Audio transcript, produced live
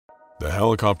The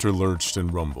helicopter lurched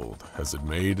and rumbled as it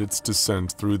made its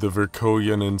descent through the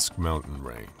Verkhoyansk mountain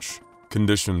range.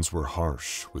 Conditions were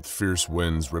harsh, with fierce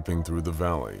winds ripping through the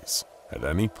valleys. At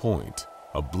any point,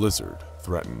 a blizzard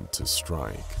threatened to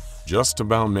strike. Just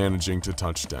about managing to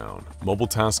touch down, Mobile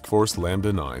Task Force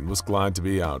Lambda 9 was glad to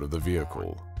be out of the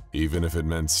vehicle, even if it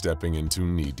meant stepping into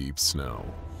knee-deep snow.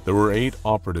 There were 8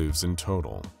 operatives in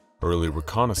total. Early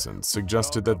reconnaissance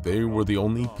suggested that they were the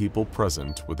only people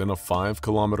present within a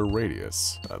 5-kilometer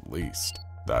radius, at least.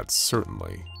 That's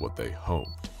certainly what they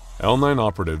hoped. L9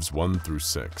 operatives 1 through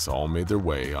 6 all made their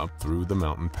way up through the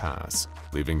mountain pass,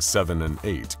 leaving 7 and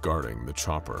 8 guarding the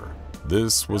chopper.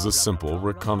 This was a simple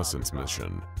reconnaissance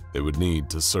mission. They would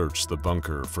need to search the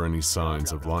bunker for any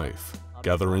signs of life,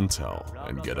 gather intel,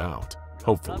 and get out,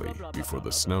 hopefully before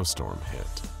the snowstorm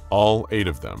hit. All 8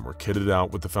 of them were kitted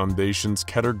out with the Foundation's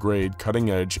Keter-grade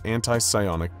cutting-edge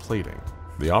anti-psionic plating.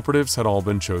 The operatives had all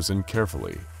been chosen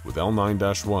carefully, with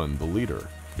L9-1, the leader,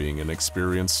 being an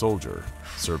experienced soldier,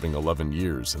 serving 11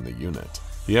 years in the unit.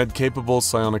 He had capable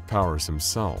psionic powers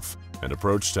himself, and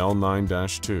approached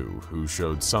L9-2, who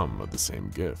showed some of the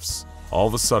same gifts. All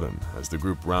of a sudden, as the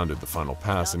group rounded the final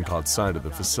pass and caught sight of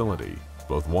the facility,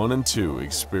 both 1 and 2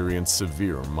 experienced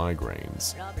severe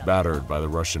migraines. Battered by the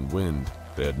Russian wind,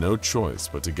 they had no choice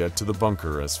but to get to the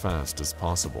bunker as fast as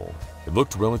possible. It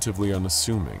looked relatively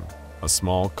unassuming, a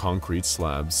small concrete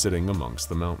slab sitting amongst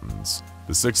the mountains.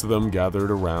 The 6 of them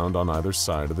gathered around on either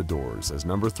side of the doors as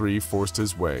Number 3 forced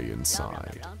his way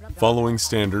inside. Following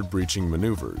standard breaching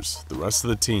maneuvers, the rest of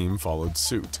the team followed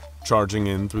suit, charging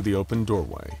in through the open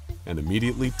doorway and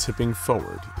immediately tipping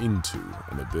forward into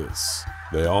an abyss.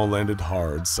 They all landed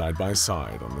hard side by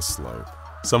side on the slope,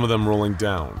 some of them rolling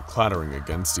down, clattering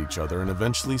against each other, and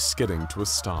eventually skidding to a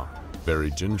stop.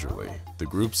 Very gingerly, the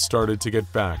group started to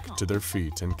get back to their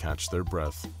feet and catch their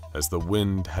breath, as the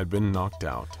wind had been knocked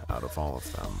out of all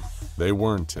of them. They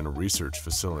weren't in a research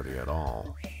facility at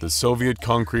all. The Soviet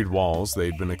concrete walls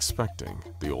they'd been expecting,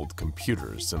 the old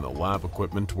computers and the lab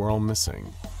equipment were all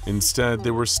missing. Instead,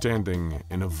 they were standing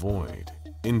in a void,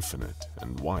 infinite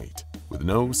and white, with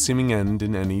no seeming end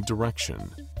in any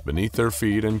direction. Beneath their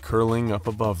feet and curling up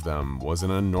above them was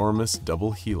an enormous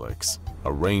double helix,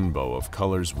 a rainbow of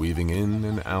colors weaving in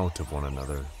and out of one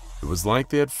another. It was like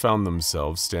they had found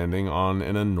themselves standing on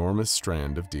an enormous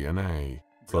strand of DNA.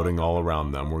 Floating all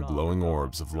around them were glowing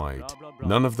orbs of light.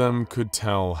 None of them could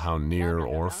tell how near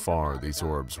or far these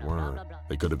orbs were.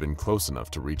 They could have been close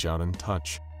enough to reach out and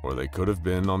touch, or they could have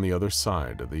been on the other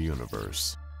side of the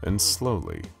universe. And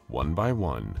slowly, one by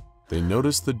one, they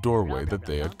noticed the doorway that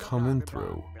they had come in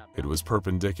through. It was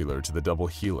perpendicular to the double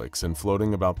helix and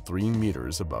floating about 3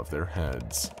 meters above their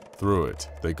heads. Through it,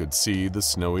 they could see the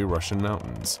snowy Russian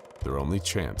mountains, their only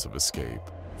chance of escape.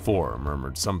 4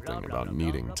 murmured something about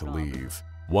needing to leave.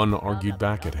 1 argued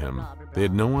back at him. They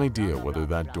had no idea whether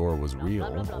that door was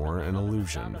real or an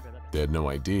illusion. They had no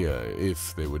idea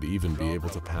if they would even be able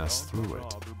to pass through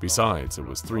it. Besides, it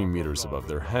was 3 meters above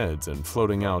their heads and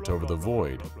floating out over the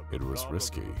void. It was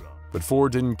risky. But 4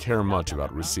 didn't care much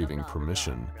about receiving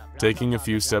permission. Taking a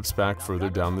few steps back further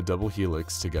down the double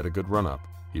helix to get a good run-up,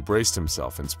 he braced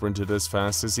himself and sprinted as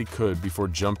fast as he could before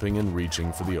jumping and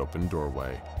reaching for the open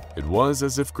doorway. It was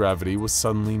as if gravity was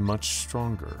suddenly much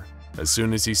stronger. As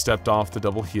soon as he stepped off the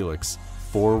double helix,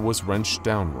 4 was wrenched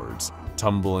downwards,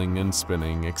 tumbling and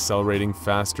spinning, accelerating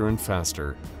faster and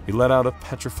faster. He let out a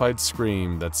petrified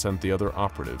scream that sent the other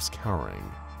operatives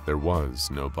cowering. There was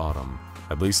no bottom,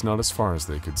 at least not as far as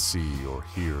they could see or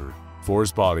hear.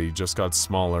 4's body just got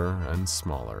smaller and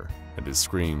smaller, and his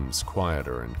screams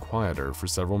quieter and quieter for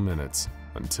several minutes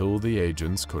until the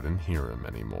agents couldn't hear him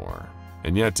anymore.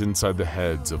 And yet inside the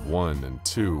heads of 1 and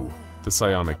 2, the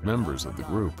psionic members of the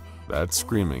group, that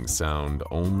screaming sound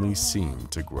only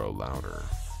seemed to grow louder.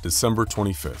 December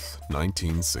 25th,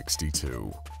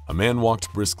 1962. A man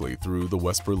walked briskly through the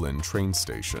West Berlin train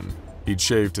station. He'd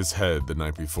shaved his head the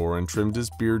night before and trimmed his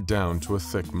beard down to a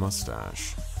thick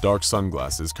mustache. Dark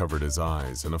sunglasses covered his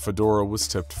eyes and a fedora was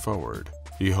tipped forward.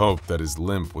 He hoped that his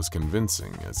limp was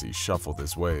convincing as he shuffled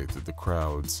his way through the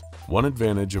crowds. One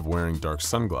advantage of wearing dark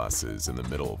sunglasses in the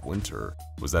middle of winter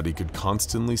was that he could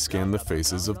constantly scan the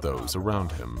faces of those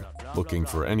around him, looking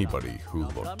for anybody who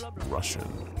looked Russian.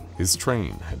 His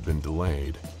train had been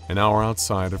delayed. An hour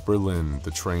outside of Berlin,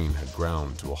 the train had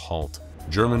ground to a halt.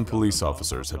 German police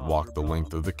officers had walked the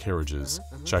length of the carriages,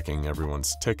 checking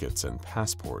everyone's tickets and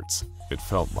passports. It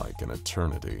felt like an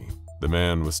eternity. The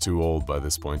man was too old by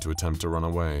this point to attempt to run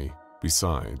away.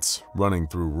 Besides, running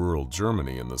through rural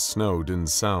Germany in the snow didn't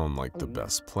sound like the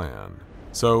best plan.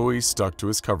 So he stuck to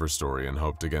his cover story and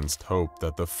hoped against hope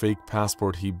that the fake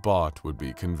passport he bought would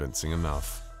be convincing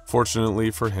enough.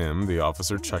 Fortunately for him, the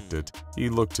officer checked it. He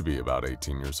looked to be about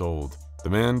 18 years old. The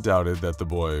man doubted that the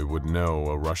boy would know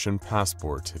a Russian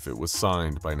passport if it was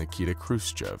signed by Nikita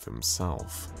Khrushchev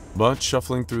himself. But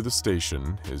shuffling through the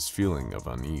station, his feeling of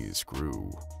unease grew.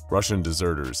 Russian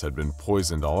deserters had been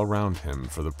poisoned all around him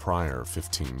for the prior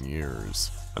 15 years.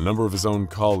 A number of his own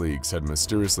colleagues had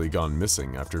mysteriously gone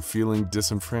missing after feeling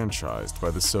disenfranchised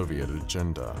by the Soviet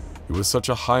agenda. He was such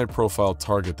a high-profile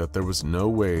target that there was no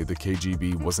way the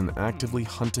KGB wasn't actively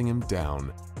hunting him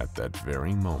down at that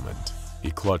very moment. He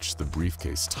clutched the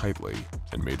briefcase tightly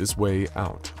and made his way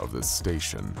out of the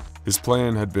station. His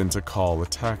plan had been to call a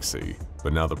taxi,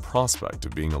 but now the prospect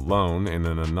of being alone in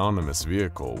an anonymous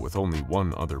vehicle with only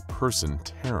one other person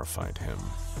terrified him.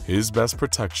 His best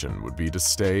protection would be to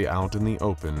stay out in the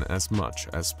open as much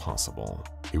as possible.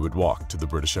 He would walk to the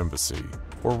British Embassy,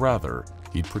 or rather,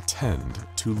 he'd pretend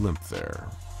to limp there.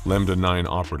 Lambda 9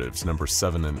 operatives number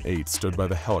 7 and 8 stood by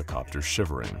the helicopter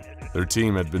shivering. Their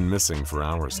team had been missing for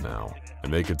hours now,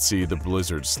 and they could see the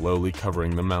blizzard slowly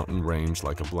covering the mountain range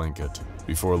like a blanket.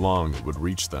 Before long, it would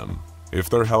reach them. If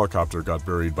their helicopter got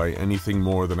buried by anything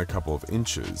more than a couple of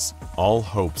inches, all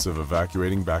hopes of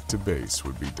evacuating back to base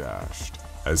would be dashed.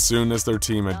 As soon as their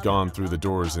team had gone through the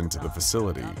doors into the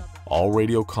facility, all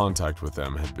radio contact with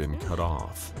them had been cut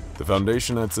off. The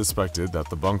Foundation had suspected that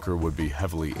the bunker would be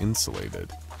heavily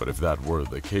insulated, but if that were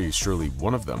the case, surely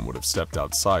one of them would have stepped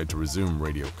outside to resume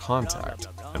radio contact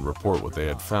and report what they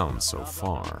had found so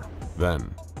far.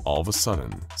 Then, all of a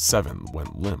sudden, 7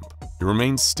 went limp. He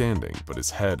remained standing, but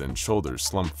his head and shoulders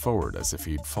slumped forward as if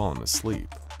he'd fallen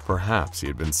asleep. Perhaps he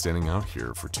had been standing out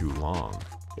here for too long.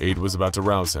 8 was about to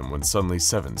rouse him when suddenly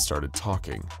 7 started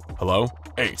talking. "Hello?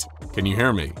 8, can you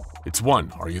hear me? It's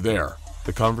 1, are you there?"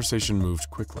 The conversation moved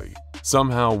quickly.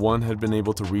 Somehow 1 had been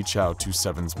able to reach out to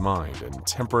 7's mind and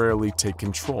temporarily take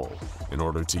control in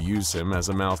order to use him as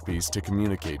a mouthpiece to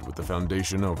communicate with the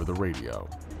Foundation over the radio.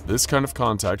 This kind of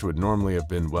contact would normally have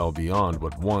been well beyond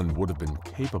what 1 would have been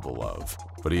capable of,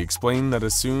 but he explained that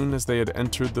as soon as they had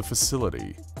entered the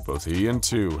facility, both he and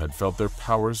 2 had felt their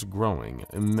powers growing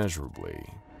immeasurably.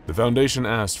 The Foundation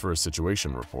asked for a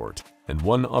situation report, and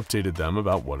 1 updated them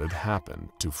about what had happened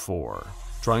to 4.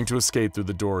 Trying to escape through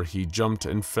the door, he jumped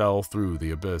and fell through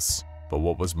the abyss. But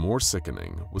what was more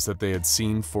sickening was that they had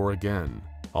seen 4 again.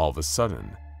 All of a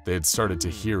sudden, they had started to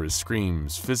hear his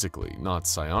screams physically, not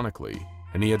psionically,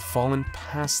 and he had fallen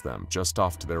past them just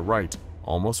off to their right,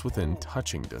 almost within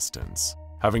touching distance.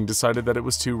 Having decided that it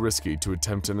was too risky to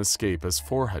attempt an escape as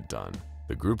 4 had done,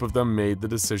 the group of them made the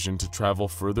decision to travel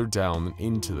further down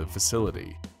into the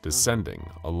facility, descending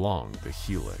along the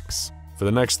helix. For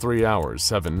the next 3 hours,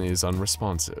 7 is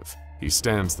unresponsive. He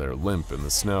stands there limp in the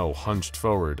snow, hunched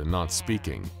forward and not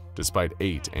speaking, despite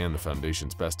 8 and the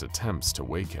Foundation's best attempts to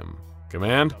wake him.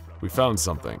 "Command, we found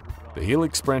something. The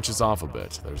helix branches off a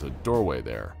bit. There's a doorway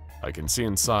there. I can see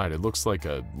inside. It looks like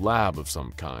a lab of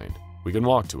some kind. We can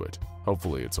walk to it.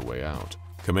 Hopefully it's a way out."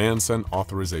 Command sent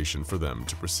authorization for them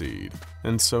to proceed,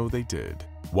 and so they did.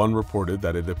 1 reported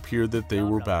that it appeared that they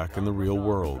were back in the real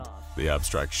world. The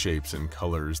abstract shapes and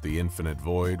colors, the infinite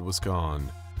void was gone.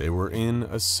 They were in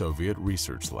a Soviet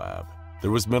research lab.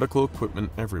 There was medical equipment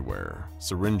everywhere,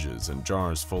 syringes and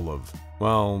jars full of,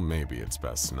 well, maybe it's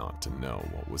best not to know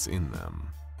what was in them.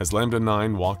 As Lambda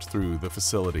 9 walked through the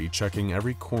facility, checking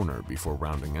every corner before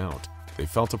rounding out, they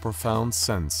felt a profound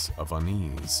sense of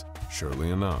unease.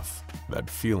 Surely enough, that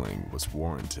feeling was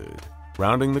warranted.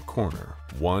 Rounding the corner,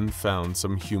 1 found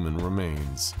some human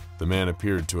remains. The man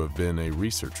appeared to have been a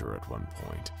researcher at one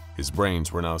point. His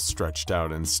brains were now stretched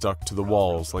out and stuck to the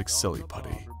walls like silly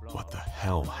putty. What the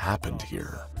hell happened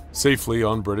here? Safely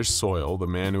on British soil, the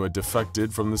man who had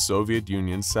defected from the Soviet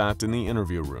Union sat in the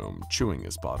interview room, chewing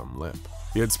his bottom lip.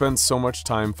 He had spent so much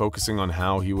time focusing on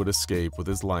how he would escape with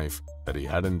his life that he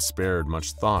hadn't spared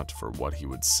much thought for what he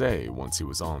would say once he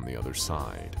was on the other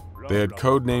side. They had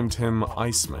codenamed him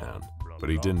Iceman, but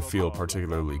he didn't feel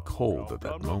particularly cold at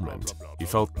that moment. He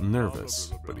felt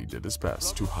nervous, but he did his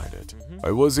best to hide it.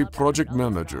 "I was a project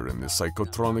manager in the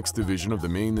Psychotronics division of the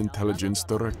main intelligence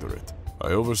directorate. I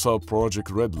oversaw Project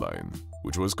Redline,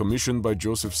 which was commissioned by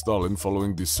Joseph Stalin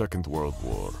following the Second World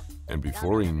War. And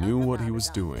before he knew what he was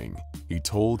doing, he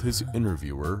told his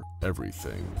interviewer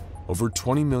everything. Over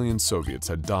 20 million Soviets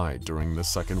had died during the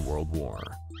Second World War.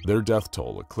 Their death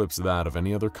toll eclipsed that of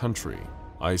any other country.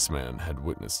 Iceman had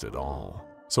witnessed it all.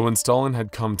 So when Stalin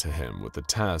had come to him with the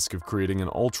task of creating an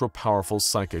ultra-powerful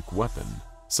psychic weapon,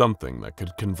 something that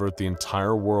could convert the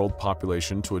entire world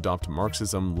population to adopt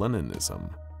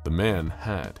Marxism-Leninism, the man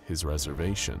had his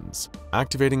reservations.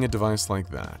 Activating a device like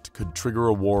that could trigger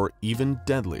a war even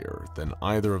deadlier than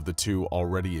either of the two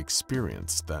already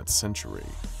experienced that century.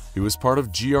 He was part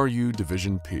of GRU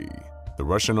Division P, the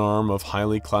Russian arm of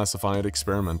highly classified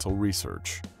experimental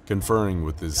research. Conferring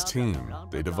with his team,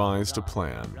 they devised a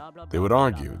plan. They would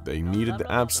argue they needed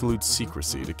absolute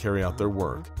secrecy to carry out their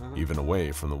work, even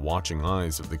away from the watching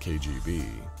eyes of the KGB.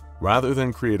 Rather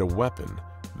than create a weapon,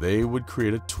 they would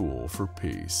create a tool for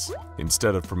peace.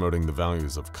 Instead of promoting the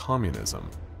values of communism,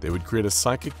 they would create a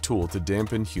psychic tool to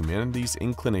dampen humanity's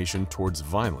inclination towards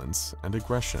violence and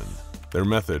aggression. Their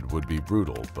method would be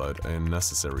brutal but a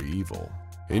necessary evil.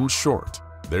 In short,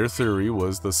 their theory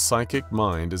was the psychic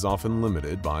mind is often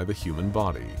limited by the human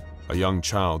body. A young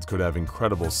child could have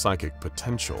incredible psychic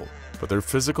potential, but their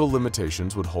physical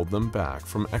limitations would hold them back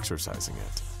from exercising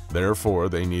it. Therefore,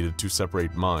 they needed to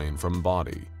separate mind from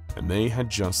body, and they had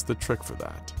just the trick for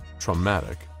that: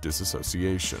 traumatic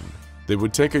disassociation. They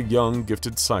would take a young,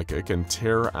 gifted psychic and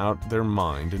tear out their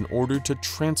mind in order to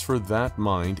transfer that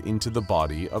mind into the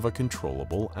body of a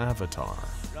controllable avatar.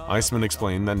 Iceman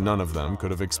explained that none of them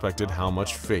could have expected how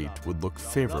much fate would look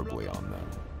favorably on them.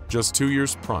 Just 2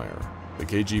 years prior, the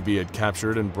KGB had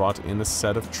captured and brought in a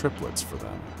set of triplets for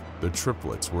them. The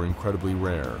triplets were incredibly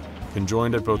rare,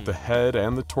 conjoined at both the head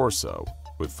and the torso,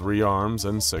 with 3 arms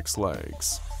and 6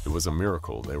 legs. It was a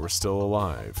miracle they were still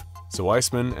alive, so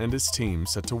Iceman and his team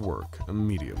set to work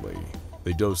immediately.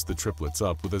 They dosed the triplets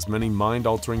up with as many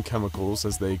mind-altering chemicals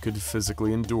as they could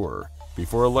physically endure,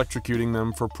 before electrocuting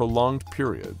them for prolonged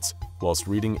periods, whilst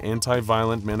reading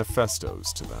anti-violent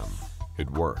manifestos to them. It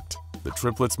worked. The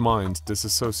triplets' minds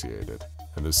disassociated,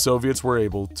 and the Soviets were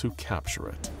able to capture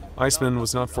it. Iceman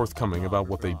was not forthcoming about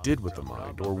what they did with the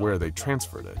mind or where they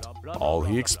transferred it. All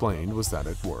he explained was that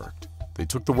it worked. They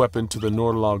took the weapon to the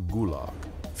Norlag Gulag.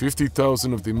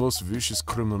 50,000 of the most vicious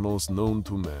criminals known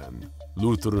to man,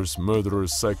 looters,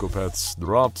 murderers, psychopaths,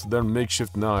 dropped their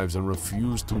makeshift knives and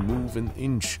refused to move an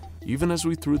inch, even as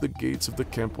we threw the gates of the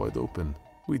camp wide open.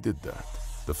 We did that.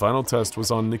 The final test was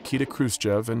on Nikita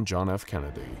Khrushchev and John F.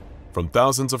 Kennedy. From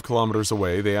thousands of kilometers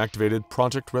away, they activated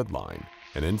Project Redline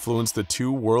and influenced the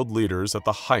 2 world leaders at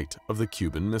the height of the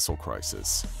Cuban Missile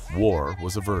Crisis. War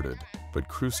was averted, but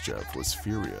Khrushchev was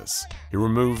furious. He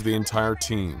removed the entire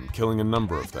team, killing a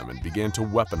number of them, and began to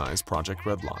weaponize Project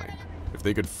Redline. If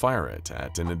they could fire it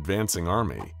at an advancing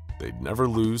army, they'd never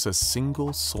lose a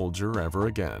single soldier ever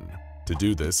again. To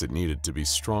do this, it needed to be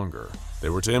stronger. They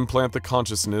were to implant the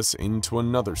consciousness into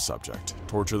another subject,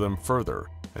 torture them further,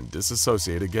 and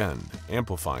disassociate again,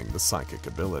 amplifying the psychic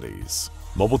abilities.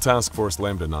 Mobile Task Force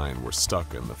Lambda 9 were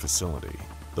stuck in the facility.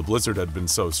 The blizzard had been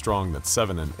so strong that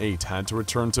 7 and 8 had to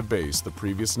return to base the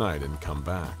previous night and come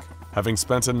back. Having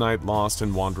spent a night lost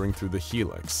and wandering through the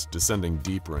helix, descending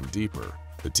deeper and deeper,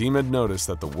 the team had noticed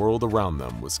that the world around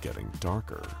them was getting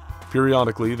darker.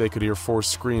 Periodically, they could hear Force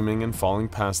screaming and falling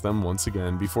past them once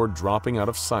again before dropping out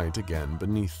of sight again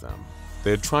beneath them.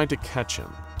 They had tried to catch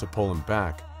him, to pull him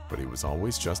back, but he was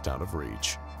always just out of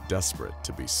reach, desperate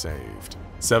to be saved.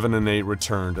 7 and 8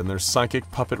 returned, and their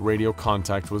psychic puppet radio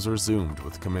contact was resumed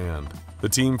with command. The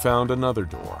team found another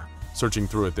door. Searching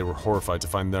through it, they were horrified to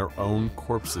find their own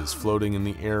corpses floating in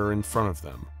the air in front of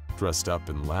them, dressed up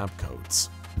in lab coats.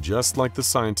 Just like the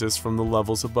scientists from the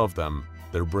levels above them,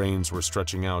 their brains were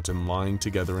stretching out and lying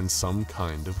together in some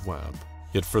kind of web.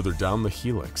 Yet further down the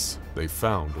helix, they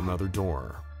found another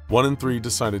door. 1 and 3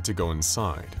 decided to go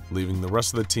inside, leaving the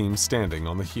rest of the team standing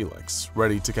on the helix,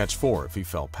 ready to catch 4 if he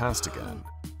fell past again.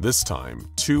 This time,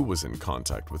 2 was in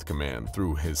contact with command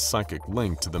through his psychic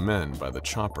link to the men by the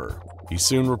chopper. He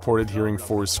soon reported hearing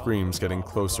 4's screams getting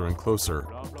closer and closer.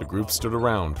 The group stood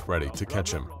around, ready to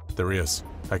catch him. There he is.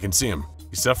 I can see him.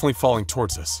 He's definitely falling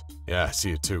towards us. Yeah, I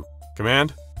see it too.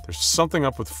 Command? There's something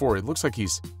up with 4. It looks like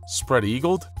he's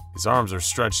spread-eagled. His arms are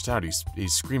stretched out.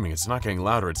 He's screaming. It's not getting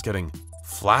louder. It's getting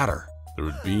flatter. There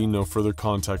would be no further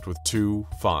contact with 2,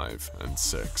 5, and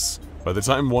 6. By the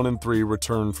time 1 and 3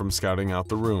 returned from scouting out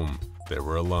the room, they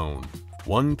were alone.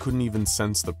 1 couldn't even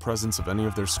sense the presence of any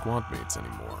of their squad mates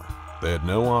anymore. They had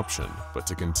no option but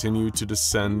to continue to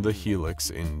descend the helix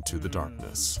into the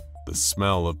darkness. The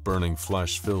smell of burning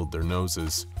flesh filled their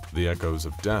noses. The echoes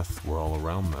of death were all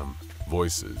around them.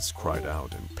 Voices cried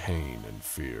out in pain and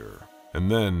fear. And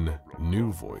then,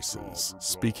 new voices,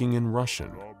 speaking in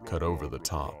Russian, cut over the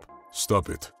top. Stop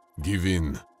it. Give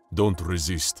in. Don't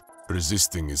resist.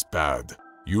 Resisting is bad.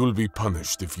 You will be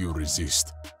punished if you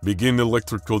resist. Begin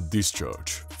electrical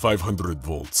discharge. 500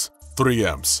 volts. 3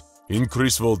 amps.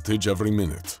 Increase voltage every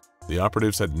minute. The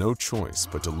operatives had no choice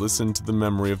but to listen to the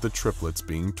memory of the triplets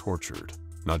being tortured.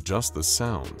 not just the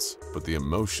sounds, but the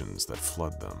emotions that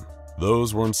flood them.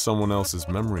 Those weren't someone else's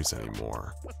memories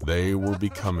anymore. They were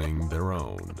becoming their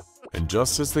own. And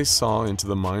just as they saw into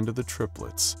the mind of the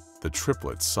triplets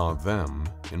saw them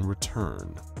in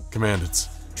return. Command, it's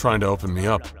trying to open me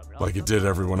up, like it did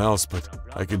everyone else, but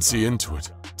I can see into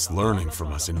it. It's learning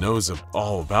from us. It knows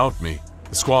all about me.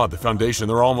 The squad, the Foundation,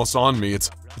 they're almost on me.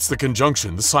 It's the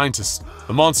Conjunction, the scientists,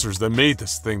 the monsters that made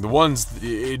this thing, the ones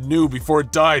it knew before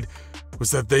it died,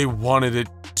 was that they wanted it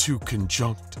to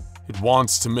conjunct. It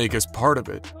wants to make us part of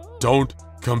it. Don't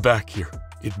come back here.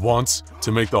 It wants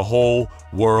to make the whole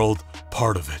world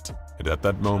part of it. And at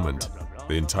that moment,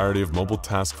 the entirety of Mobile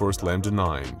Task Force Lambda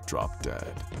 9 dropped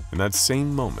dead. In that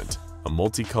same moment, a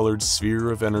multicolored sphere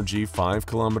of energy 5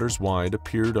 kilometers wide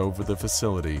appeared over the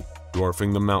facility,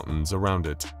 dwarfing the mountains around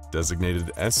it,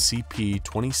 designated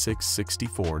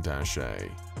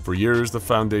SCP-2664-A. For years, the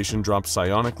Foundation dropped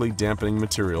psionically dampening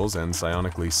materials and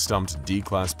psionically stumped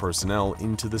D-Class personnel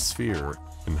into the sphere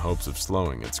in hopes of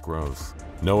slowing its growth.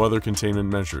 No other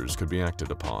containment measures could be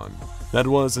acted upon. That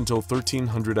was until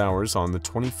 1300 hours on the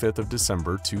 25th of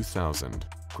December 2000,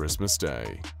 Christmas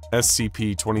Day.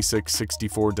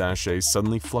 SCP-2664-A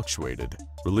suddenly fluctuated,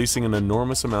 releasing an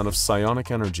enormous amount of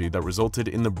psionic energy that resulted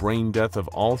in the brain death of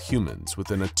all humans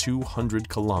within a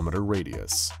 200-kilometer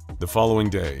radius. The following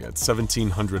day, at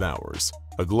 1700 hours,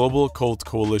 a global occult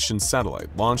coalition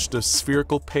satellite launched a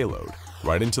spherical payload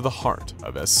right into the heart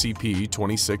of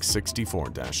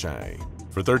SCP-2664-A.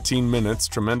 For 13 minutes,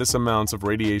 tremendous amounts of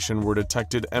radiation were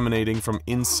detected emanating from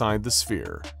inside the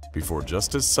sphere, before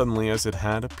just as suddenly as it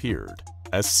had appeared,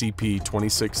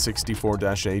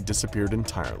 SCP-2664-A disappeared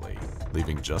entirely,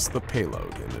 leaving just the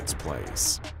payload in its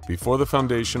place. Before the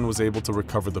Foundation was able to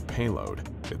recover the payload,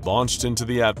 it launched into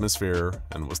the atmosphere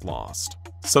and was lost.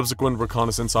 Subsequent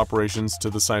reconnaissance operations to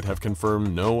the site have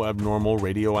confirmed no abnormal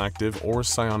radioactive or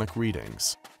psionic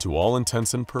readings. To all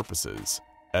intents and purposes,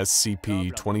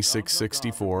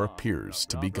 SCP-2664 appears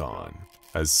to be gone.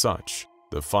 As such,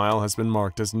 the file has been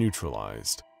marked as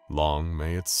neutralized. Long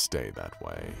may it stay that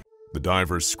way. The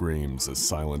diver screams a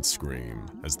silent scream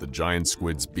as the giant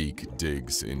squid's beak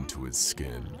digs into his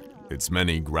skin, its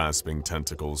many grasping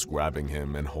tentacles grabbing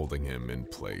him and holding him in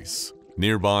place.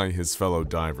 Nearby, his fellow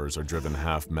divers are driven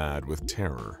half-mad with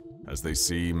terror as they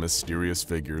see mysterious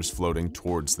figures floating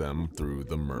towards them through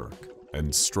the murk,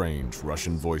 and strange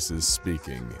Russian voices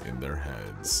speaking in their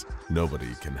heads.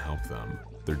 Nobody can help them.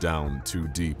 They're down too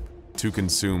deep, too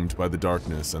consumed by the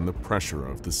darkness and the pressure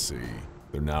of the sea.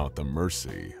 They're now at the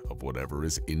mercy of whatever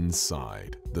is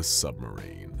inside the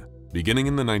submarine. Beginning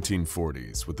in the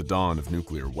 1940s, with the dawn of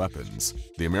nuclear weapons,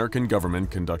 the American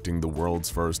government conducting the world's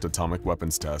first atomic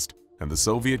weapons test, and the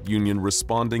Soviet Union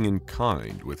responding in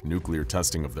kind with nuclear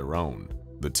testing of their own,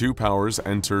 the two powers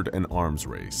entered an arms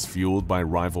race fueled by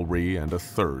rivalry and a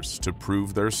thirst to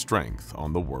prove their strength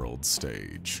on the world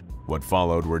stage. What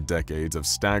followed were decades of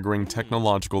staggering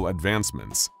technological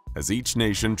advancements, as each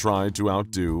nation tried to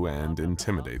outdo and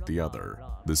intimidate the other.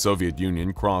 The Soviet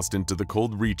Union crossed into the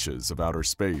cold reaches of outer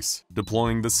space,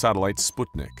 deploying the satellite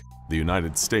Sputnik. The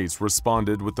United States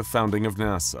responded with the founding of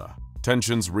NASA.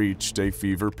 Tensions reached a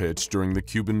fever pitch during the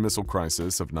Cuban Missile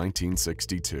Crisis of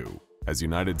 1962, as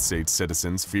United States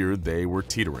citizens feared they were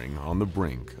teetering on the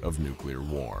brink of nuclear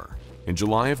war. In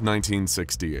July of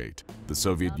 1968, the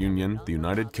Soviet Union, the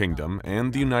United Kingdom,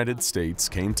 and the United States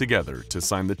came together to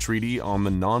sign the Treaty on the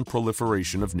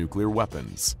Non-Proliferation of Nuclear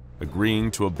Weapons,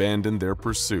 agreeing to abandon their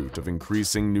pursuit of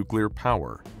increasing nuclear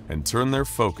power and turn their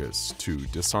focus to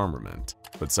disarmament.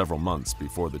 But several months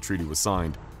before the treaty was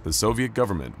signed, the Soviet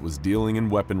government was dealing in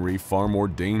weaponry far more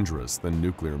dangerous than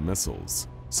nuclear missiles,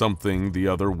 something the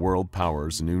other world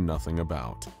powers knew nothing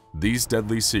about. These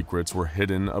deadly secrets were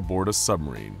hidden aboard a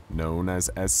submarine known as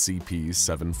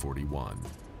SCP-741.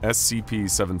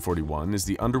 SCP-741 is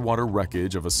the underwater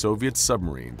wreckage of a Soviet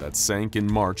submarine that sank in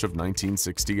March of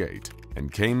 1968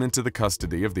 and came into the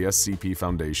custody of the SCP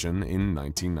Foundation in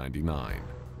 1999.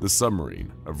 The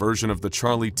submarine, a version of the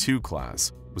Charlie II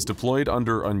class, was deployed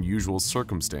under unusual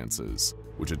circumstances,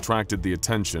 which attracted the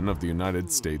attention of the United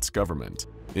States government.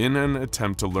 In an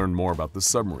attempt to learn more about the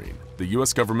submarine, the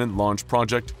US government launched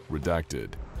Project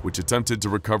Redacted, which attempted to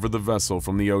recover the vessel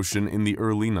from the ocean in the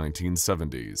early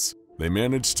 1970s. They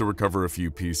managed to recover a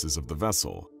few pieces of the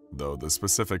vessel, though the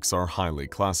specifics are highly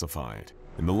classified.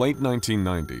 In the late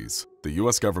 1990s, the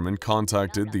US government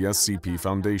contacted the SCP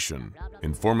Foundation,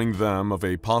 informing them of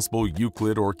a possible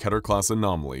Euclid or Keter-class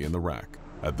anomaly in the wreck.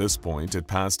 At this point, it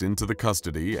passed into the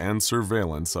custody and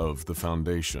surveillance of the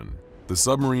Foundation. The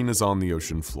submarine is on the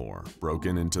ocean floor,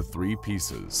 broken into 3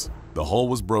 pieces. The hull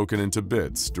was broken into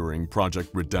bits during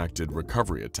Project Redacted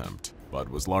recovery attempt. but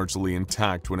was largely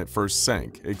intact when it first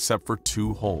sank except for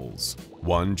two holes,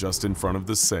 one just in front of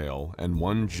the sail and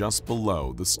one just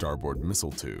below the starboard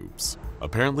missile tubes.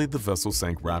 Apparently, the vessel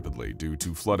sank rapidly due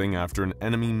to flooding after an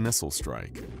enemy missile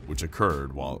strike, which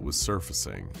occurred while it was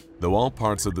surfacing. Though all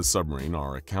parts of the submarine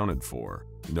are accounted for,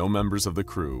 no members of the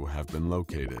crew have been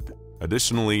located.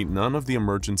 Additionally, none of the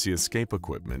emergency escape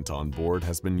equipment on board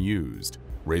has been used,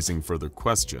 raising further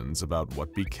questions about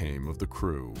what became of the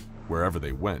crew. Wherever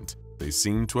they went, they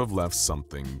seem to have left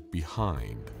something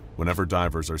behind. Whenever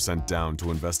divers are sent down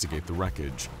to investigate the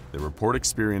wreckage, they report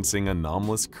experiencing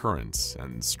anomalous currents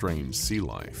and strange sea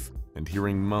life, and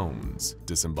hearing moans,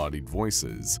 disembodied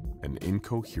voices, and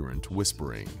incoherent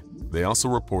whispering. They also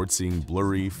report seeing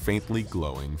blurry, faintly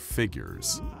glowing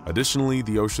figures. Additionally,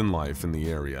 the ocean life in the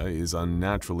area is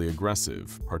unnaturally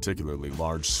aggressive, particularly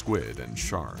large squid and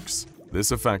sharks.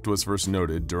 This effect was first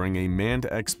noted during a manned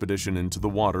expedition into the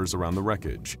waters around the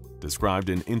wreckage, described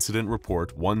in Incident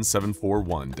Report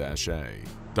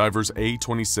 1741-A. Divers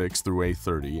A-26 through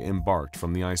A-30 embarked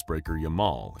from the icebreaker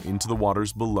Yamal into the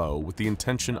waters below with the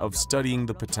intention of studying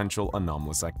the potential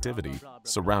anomalous activity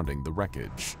surrounding the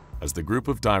wreckage. As the group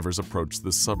of divers approached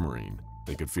the submarine,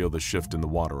 they could feel the shift in the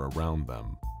water around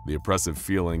them, the oppressive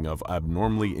feeling of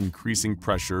abnormally increasing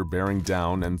pressure bearing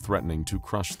down and threatening to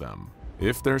crush them.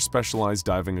 If their specialized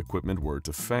diving equipment were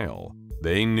to fail,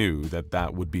 they knew that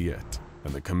that would be it,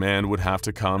 and the command would have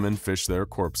to come and fish their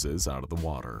corpses out of the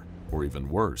water. Or even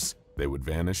worse, they would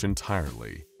vanish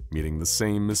entirely, meeting the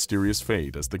same mysterious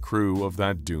fate as the crew of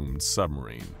that doomed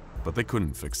submarine. But they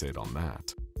couldn't fixate on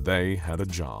that. They had a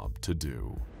job to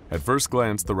do. At first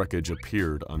glance, the wreckage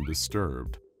appeared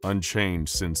undisturbed,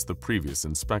 unchanged since the previous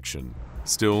inspection.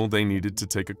 Still, they needed to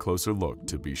take a closer look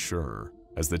to be sure.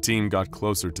 As the team got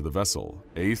closer to the vessel,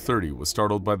 A-30 was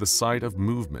startled by the sight of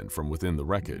movement from within the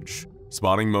wreckage,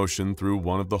 spotting motion through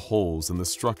one of the holes in the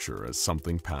structure as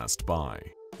something passed by.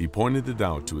 He pointed it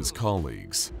out to his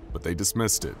colleagues, but they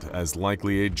dismissed it as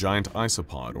likely a giant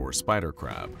isopod or spider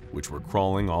crab, which were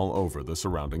crawling all over the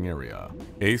surrounding area.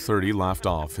 A-30 laughed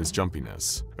off his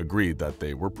jumpiness, agreed that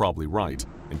they were probably right,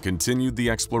 and continued the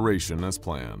exploration as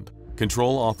planned.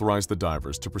 Control authorized the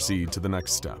divers to proceed to the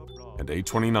next step, and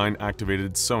A-29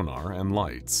 activated sonar and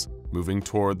lights, moving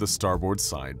toward the starboard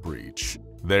side breach.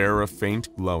 There, a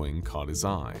faint glowing caught his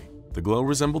eye. The glow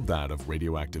resembled that of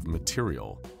radioactive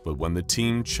material, but when the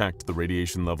team checked the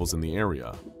radiation levels in the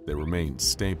area, they remained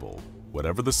stable.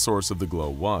 Whatever the source of the glow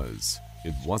was,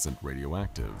 it wasn't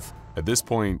radioactive. At this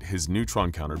point, his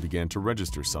neutron counter began to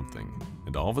register something,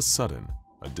 and all of a sudden,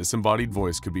 a disembodied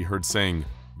voice could be heard saying,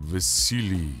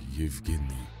 "Vasily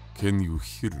Yevgeny, can you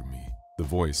hear me?" The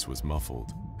voice was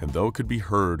muffled, and though it could be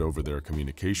heard over their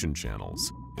communication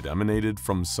channels, it emanated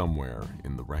from somewhere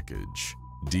in the wreckage,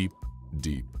 deep,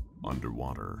 deep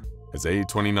underwater. As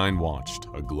A-29 watched,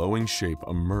 a glowing shape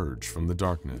emerged from the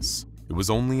darkness. It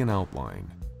was only an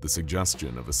outline, the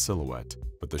suggestion of a silhouette,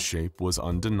 but the shape was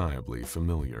undeniably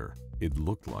familiar. It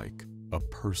looked like a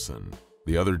person.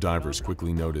 The other divers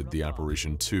quickly noted the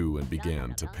apparition too and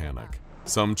began to panic.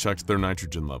 Some checked their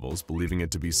nitrogen levels, believing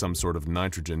it to be some sort of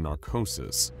nitrogen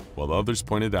narcosis, while others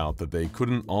pointed out that they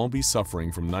couldn't all be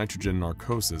suffering from nitrogen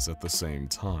narcosis at the same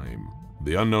time.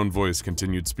 The unknown voice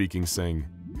continued speaking, saying,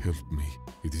 "Help me,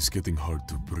 it is getting hard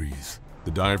to breathe."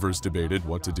 The divers debated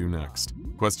what to do next,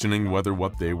 questioning whether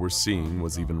what they were seeing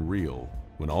was even real,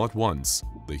 when all at once,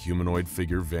 the humanoid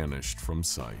figure vanished from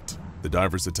sight. The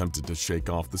divers attempted to shake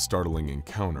off the startling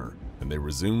encounter, and they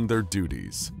resumed their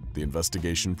duties, the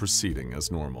investigation proceeding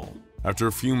as normal. After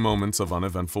a few moments of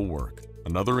uneventful work,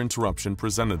 another interruption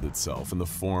presented itself in the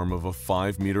form of a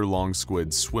 5-meter-long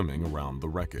squid swimming around the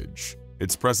wreckage.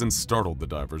 Its presence startled the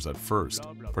divers at first,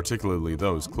 particularly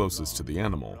those closest to the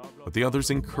animal, but the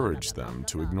others encouraged them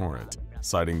to ignore it,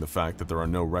 citing the fact that there are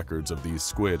no records of these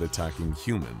squid attacking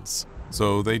humans.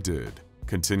 So they did,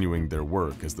 continuing their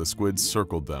work as the squids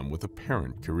circled them with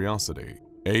apparent curiosity.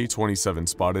 A-27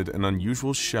 spotted an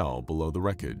unusual shell below the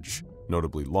wreckage,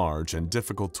 notably large and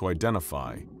difficult to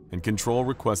identify, and Control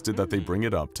requested that they bring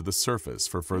it up to the surface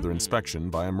for further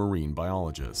inspection by a marine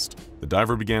biologist. The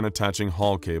diver began attaching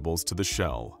haul cables to the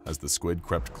shell as the squid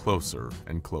crept closer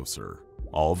and closer.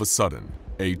 All of a sudden,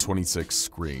 A-26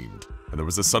 screamed, and there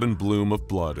was a sudden bloom of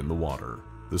blood in the water.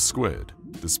 The squid,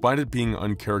 despite it being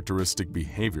uncharacteristic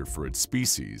behavior for its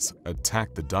species,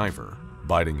 attacked the diver,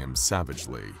 biting him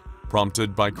savagely.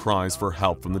 Prompted by cries for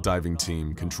help from the diving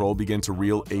team, Control began to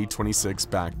reel A-26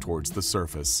 back towards the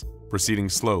surface, proceeding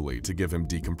slowly to give him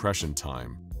decompression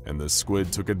time, and the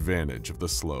squid took advantage of the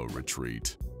slow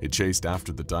retreat. It chased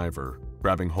after the diver,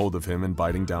 grabbing hold of him and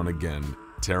biting down again,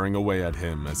 tearing away at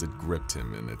him as it gripped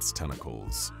him in its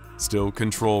tentacles. Still,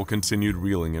 Control continued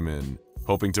reeling him in,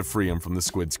 hoping to free him from the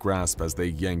squid's grasp as they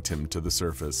yanked him to the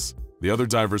surface. The other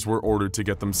divers were ordered to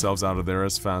get themselves out of there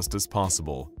as fast as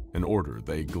possible, an order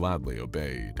they gladly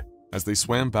obeyed. As they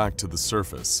swam back to the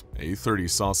surface, A30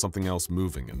 saw something else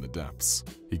moving in the depths.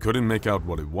 He couldn't make out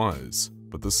what it was,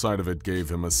 but the sight of it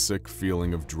gave him a sick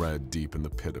feeling of dread deep in the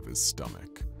pit of his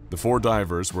stomach. The 4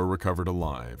 divers were recovered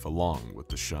alive, along with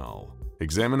the shell.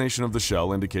 Examination of the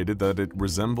shell indicated that it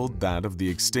resembled that of the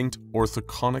extinct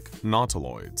orthoconic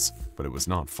nautiloids, but it was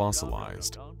not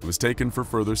fossilized. It was taken for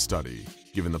further study,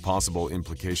 given the possible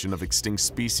implication of extinct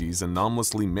species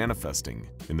anomalously manifesting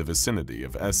in the vicinity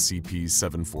of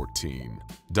SCP-714.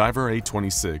 Diver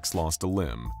A26 lost a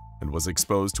limb and was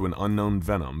exposed to an unknown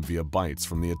venom via bites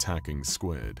from the attacking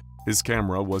squid. His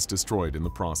camera was destroyed in the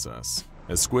process.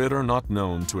 As squid are not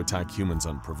known to attack humans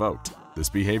unprovoked, this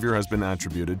behavior has been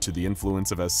attributed to the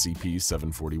influence of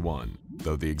SCP-741,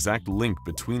 though the exact link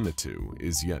between the two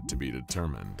is yet to be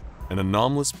determined. An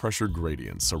anomalous pressure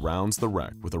gradient surrounds the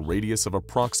wreck with a radius of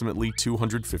approximately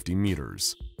 250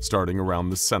 meters, starting around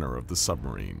the center of the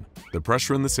submarine. The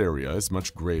pressure in this area is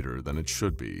much greater than it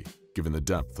should be, given the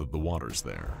depth of the waters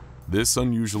there. This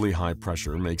unusually high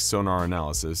pressure makes sonar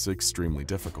analysis extremely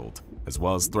difficult, as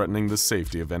well as threatening the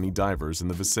safety of any divers in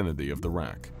the vicinity of the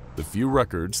wreck. The few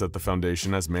records that the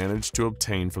Foundation has managed to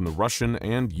obtain from the Russian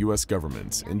and US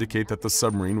governments indicate that the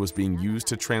submarine was being used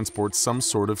to transport some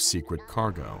sort of secret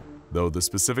cargo. Though the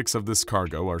specifics of this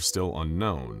cargo are still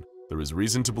unknown, there is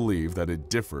reason to believe that it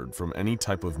differed from any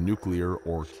type of nuclear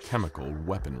or chemical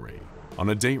weaponry. On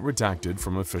a date redacted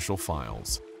from official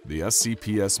files, the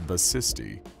SCPs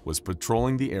Basisti was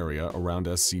patrolling the area around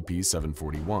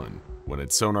SCP-741 when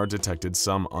its sonar detected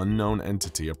some unknown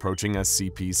entity approaching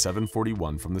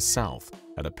SCP-741 from the south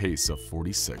at a pace of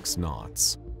 46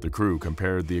 knots. The crew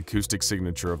compared the acoustic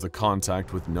signature of the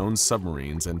contact with known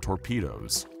submarines and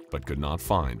torpedoes, but could not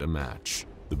find a match.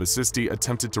 The Basisti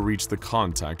attempted to reach the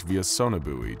contact via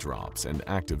sonobuoy drops and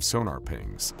active sonar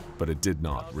pings, but it did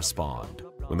not respond.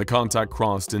 When the contact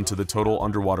crossed into the total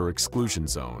underwater exclusion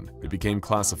zone, it became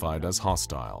classified as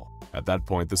hostile. At that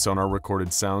point, the sonar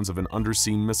recorded sounds of an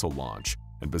undersea missile launch,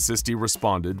 and Basisti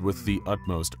responded with the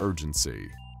utmost urgency.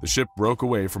 The ship broke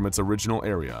away from its original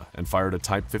area and fired a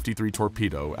Type 53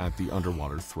 torpedo at the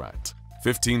underwater threat.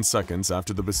 15 seconds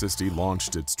after the Basisti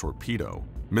launched its torpedo,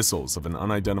 missiles of an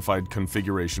unidentified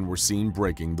configuration were seen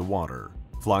breaking the water,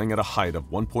 flying at a height of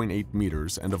 1.8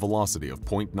 meters and a velocity of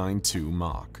 0.92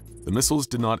 Mach. The missiles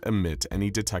did not emit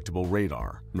any detectable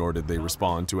radar, nor did they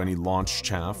respond to any launch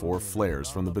chaff or flares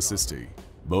from the Basisti.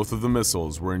 Both of the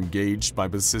missiles were engaged by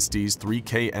Basisti's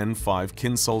 3KN-5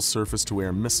 Kinsul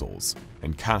surface-to-air missiles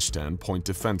and Kashtan point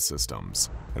defense systems,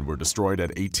 and were destroyed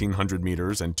at 1,800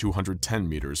 meters and 210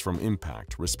 meters from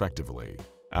impact, respectively.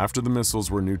 After the missiles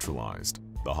were neutralized,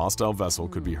 the hostile vessel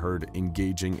could be heard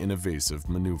engaging in evasive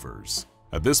maneuvers.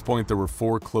 At this point, there were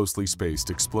 4 closely spaced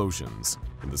explosions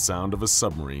and the sound of a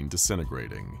submarine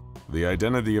disintegrating. The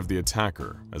identity of the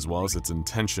attacker, as well as its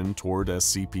intention toward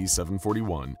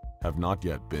SCP-741, have not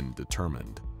yet been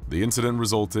determined. The incident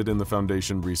resulted in the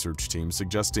Foundation research team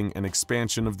suggesting an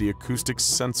expansion of the acoustic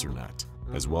sensor net,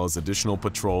 as well as additional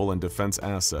patrol and defense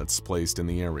assets placed in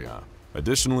the area.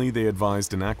 Additionally, they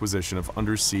advised an acquisition of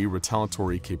undersea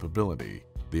retaliatory capability.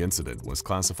 The incident was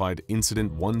classified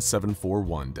Incident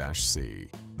 1741-C.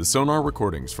 The sonar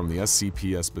recordings from the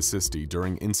SCPs Basisti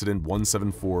during Incident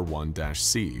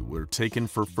 1741-C were taken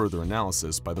for further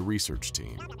analysis by the research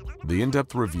team. The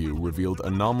in-depth review revealed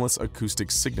anomalous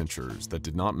acoustic signatures that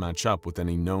did not match up with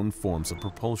any known forms of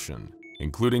propulsion,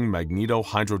 including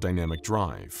magneto-hydrodynamic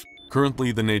drive.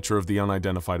 Currently, the nature of the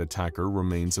unidentified attacker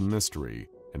remains a mystery,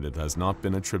 and it has not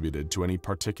been attributed to any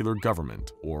particular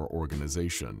government or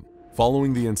organization.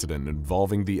 Following the incident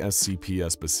involving the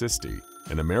SCPs Basisti,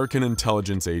 an American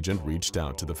intelligence agent reached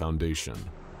out to the Foundation,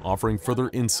 offering further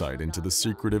insight into the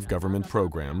secretive government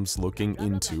programs looking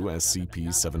into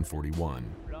SCP-741.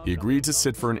 He agreed to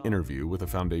sit for an interview with a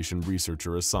Foundation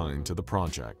researcher assigned to the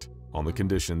project, on the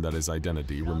condition that his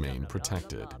identity remain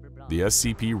protected. The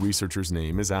SCP researcher's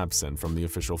name is absent from the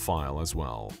official file as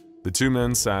well. The 2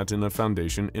 men sat in a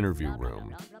Foundation interview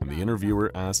room, and the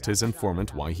interviewer asked his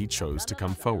informant why he chose to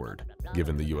come forward,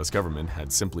 given the US government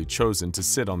had simply chosen to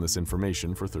sit on this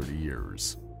information for 30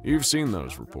 years. You've seen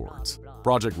those reports.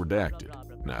 Project Redacted.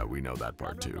 Now, we know that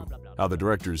part too. How the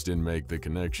directors didn't make the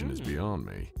connection is beyond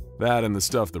me. That and the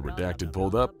stuff the Redacted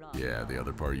pulled up? Yeah, the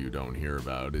other part you don't hear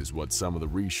about is what some of the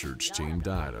research team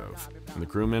died of. And the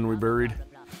crewmen we buried?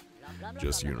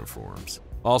 Just uniforms.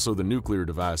 Also, the nuclear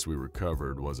device we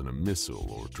recovered wasn't a missile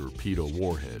or torpedo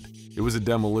warhead. It was a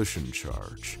demolition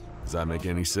charge. Does that make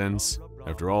any sense?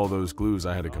 After all those clues,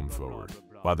 I had to come forward.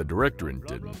 Why the directorate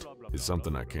didn't is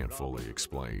something I can't fully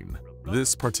explain.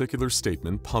 This particular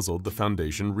statement puzzled the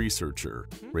Foundation researcher,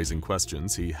 raising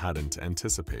questions he hadn't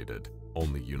anticipated.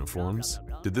 Only uniforms?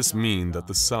 Did this mean that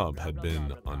the sub had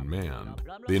been unmanned?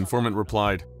 The informant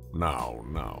replied, No,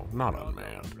 not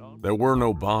unmanned. There were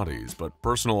no bodies, but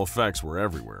personal effects were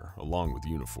everywhere, along with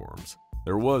uniforms.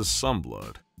 There was some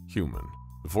blood, human.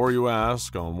 Before you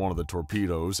ask, on one of the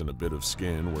torpedoes and a bit of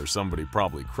skin where somebody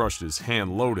probably crushed his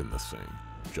hand loading the thing.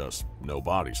 Just no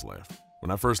bodies left.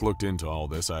 When I first looked into all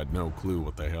this, I had no clue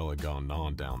what the hell had gone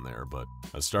on down there, but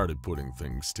I started putting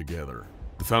things together.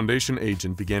 The Foundation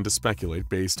agent began to speculate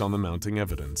based on the mounting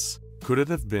evidence. Could it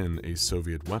have been a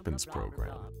Soviet weapons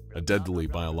program? A deadly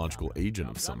biological agent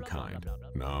of some kind?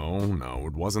 No,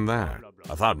 it wasn't that.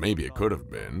 I thought maybe it could have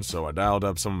been, so I dialed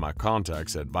up some of my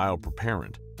contacts at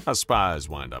Biopreparant. Us spies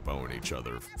wind up owing each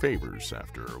other favors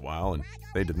after a while, and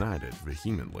they denied it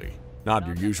vehemently. Not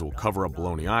your usual cover-up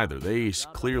baloney either. They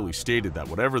clearly stated that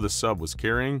whatever the sub was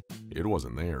carrying, it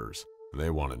wasn't theirs.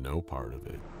 They wanted no part of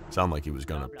it. Sounded like he was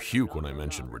gonna puke when I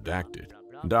mentioned redacted.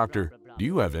 Doctor, do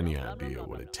you have any idea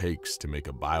what it takes to make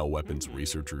a bioweapons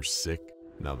researcher sick?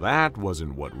 Now that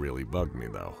wasn't what really bugged me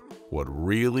though. What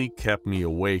really kept me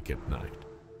awake at night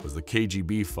was the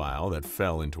KGB file that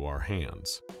fell into our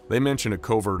hands. They mentioned a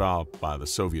covert op by the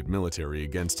Soviet military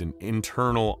against an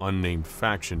internal unnamed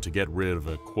faction to get rid of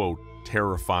a, quote,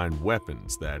 terrifying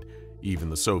weapons that even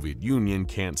the Soviet Union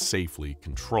can't safely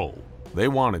control. They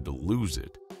wanted to lose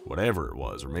it, whatever it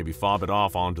was, or maybe fob it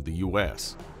off onto the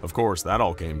US. Of course, that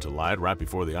all came to light right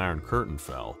before the Iron Curtain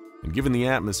fell, and given the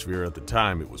atmosphere at the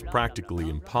time, it was practically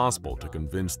impossible to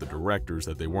convince the directors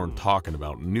that they weren't talking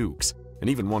about nukes. And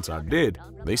even once I did,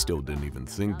 they still didn't even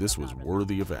think this was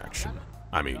worthy of action.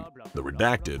 I mean, the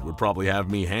redacted would probably have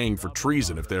me hanged for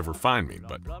treason if they ever find me,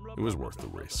 but it was worth the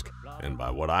risk. And by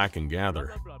what I can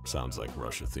gather, sounds like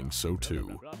Russia thinks so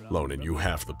too, loaning you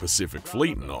half the Pacific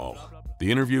Fleet and all.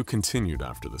 The interview continued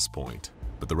after this point,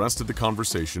 but the rest of the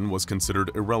conversation was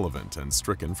considered irrelevant and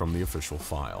stricken from the official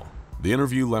file. The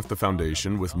interview left the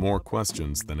Foundation with more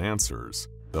questions than answers,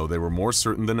 though they were more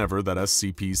certain than ever that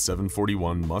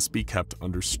SCP-741 must be kept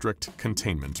under strict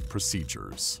containment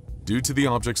procedures. Due to the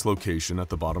object's location at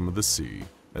the bottom of the sea,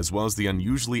 as well as the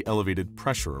unusually elevated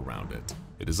pressure around it,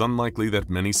 it is unlikely that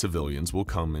many civilians will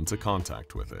come into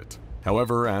contact with it.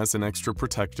 However, as an extra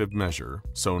protective measure,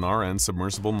 sonar and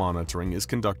submersible monitoring is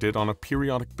conducted on a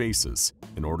periodic basis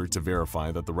in order to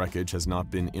verify that the wreckage has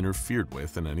not been interfered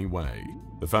with in any way.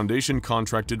 The Foundation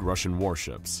contracted Russian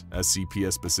warships, SCP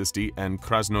Spasisty and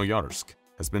Krasnoyarsk,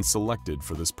 has been selected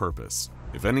for this purpose.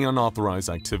 If any unauthorized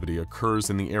activity occurs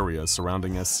in the area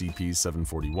surrounding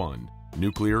SCP-741,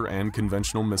 nuclear and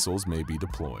conventional missiles may be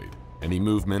deployed. Any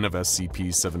movement of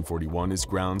SCP-741 is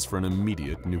grounds for an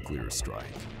immediate nuclear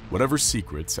strike. Whatever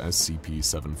secrets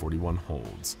SCP-741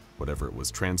 holds, whatever it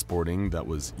was transporting that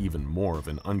was even more of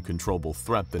an uncontrollable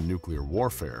threat than nuclear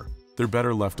warfare, they're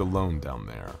better left alone down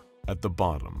there, at the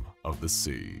bottom of the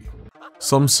sea.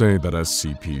 Some say that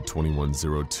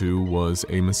SCP-2102 was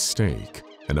a mistake,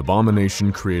 an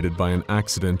abomination created by an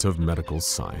accident of medical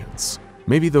science.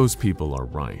 Maybe those people are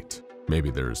right. Maybe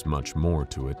there's much more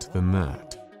to it than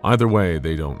that. Either way,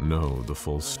 they don't know the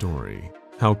full story.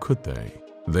 How could they?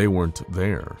 They weren't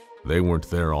there. They weren't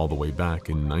there all the way back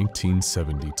in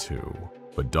 1972.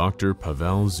 But Dr.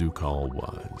 Pavel Zukal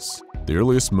was. The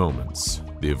earliest moments,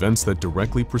 the events that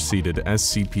directly preceded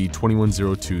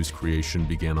SCP-2102's creation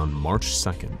began on March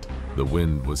 2nd. The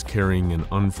wind was carrying an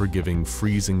unforgiving,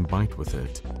 freezing bite with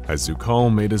it as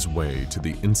Zukal made his way to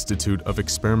the Institute of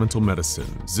Experimental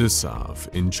Medicine,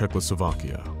 Zysov, in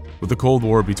Czechoslovakia. With the Cold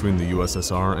War between the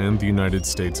USSR and the United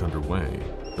States underway,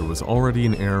 there was already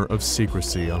an air of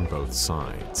secrecy on both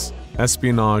sides.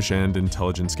 Espionage and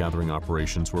intelligence-gathering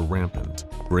operations were rampant,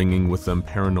 bringing with them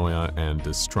paranoia and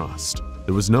distrust.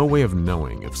 There was no way of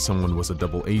knowing if someone was a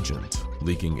double agent,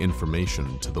 leaking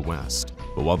information to the West.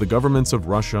 But while the governments of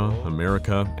Russia,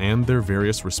 America, and their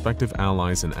various respective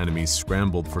allies and enemies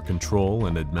scrambled for control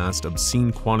and amassed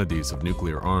obscene quantities of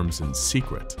nuclear arms in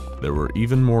secret, there were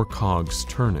even more cogs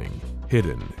turning,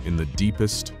 hidden in the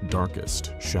deepest,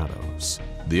 darkest shadows.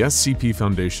 The SCP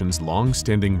Foundation's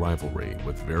long-standing rivalry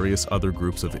with various other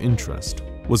groups of interest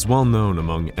was well known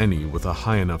among any with a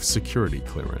high enough security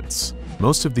clearance.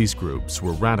 Most of these groups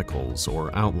were radicals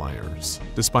or outliers,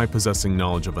 despite possessing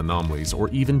knowledge of anomalies or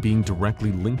even being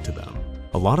directly linked to them.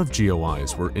 A lot of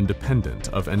GOIs were independent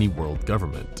of any world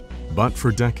government. But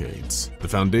for decades, the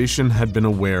Foundation had been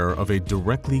aware of a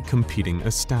directly competing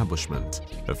establishment,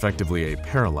 effectively a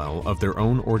parallel of their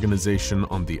own organization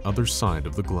on the other side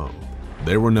of the globe.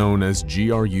 They were known as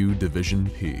GRU Division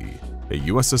P, a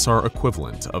USSR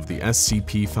equivalent of the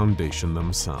SCP Foundation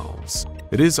themselves.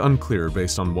 It is unclear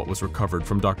based on what was recovered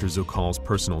from Dr. Zukal's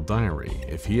personal diary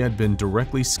if he had been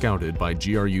directly scouted by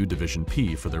GRU Division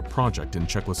P for their project in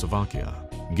Czechoslovakia.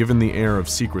 Given the air of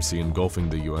secrecy engulfing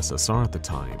the USSR at the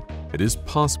time, it is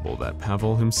possible that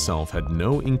Pavel himself had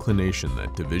no inclination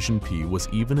that Division P was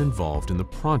even involved in the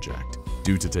project,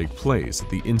 due to take place at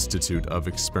the Institute of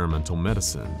Experimental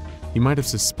Medicine. He might have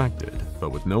suspected,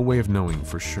 but with no way of knowing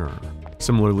for sure.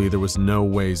 Similarly, there was no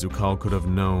way Zukal could have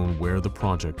known where the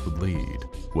project would lead,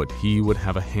 what he would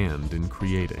have a hand in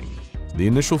creating. The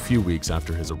initial few weeks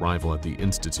after his arrival at the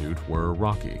Institute were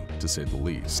rocky, to say the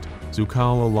least.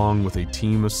 Zukal, along with a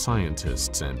team of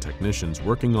scientists and technicians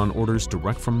working on orders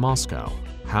direct from Moscow,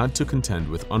 had to contend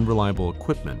with unreliable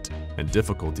equipment and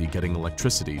difficulty getting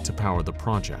electricity to power the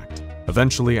project.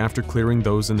 Eventually, after clearing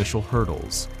those initial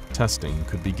hurdles, testing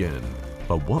could begin.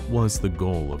 But what was the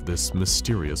goal of this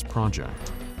mysterious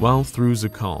project? Well, through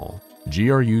Zukal,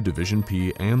 GRU Division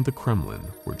P and the Kremlin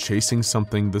were chasing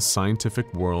something the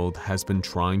scientific world has been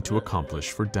trying to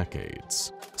accomplish for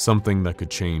decades. Something that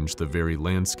could change the very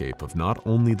landscape of not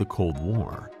only the Cold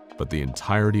War, but the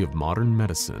entirety of modern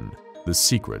medicine, the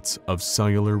secrets of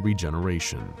cellular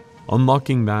regeneration.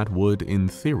 Unlocking that would, in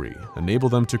theory, enable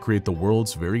them to create the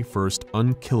world's very first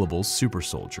unkillable super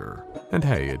soldier. And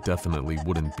hey, it definitely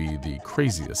wouldn't be the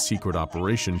craziest secret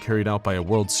operation carried out by a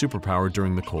world superpower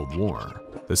during the Cold War.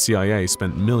 The CIA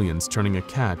spent millions turning a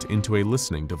cat into a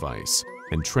listening device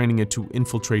and training it to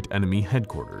infiltrate enemy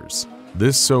headquarters.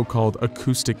 This so-called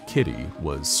acoustic kitty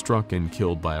was struck and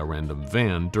killed by a random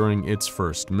van during its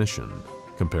first mission.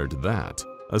 Compared to that,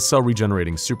 a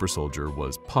cell-regenerating super soldier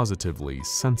was positively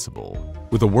sensible.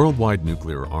 With a worldwide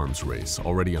nuclear arms race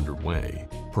already underway,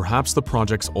 perhaps the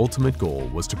project's ultimate goal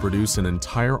was to produce an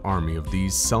entire army of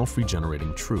these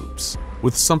self-regenerating troops.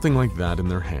 With something like that in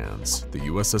their hands, the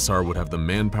USSR would have the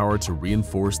manpower to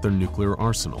reinforce their nuclear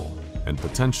arsenal, and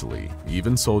potentially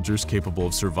even soldiers capable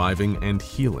of surviving and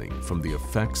healing from the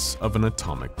effects of an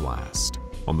atomic blast.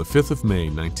 On the 5th of May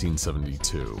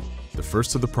 1972, the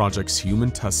first of the project's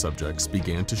human test subjects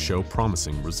began to show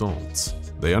promising results.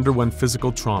 They underwent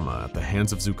physical trauma at the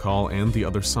hands of Zukal and the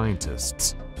other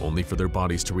scientists, only for their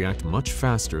bodies to react much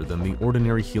faster than the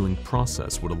ordinary healing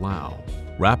process would allow.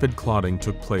 Rapid clotting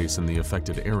took place in the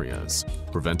affected areas,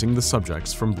 preventing the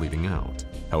subjects from bleeding out.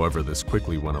 However, this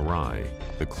quickly went awry.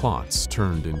 The clots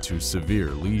turned into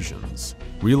severe lesions.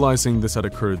 Realizing this had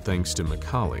occurred thanks to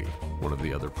Mikhaili, one of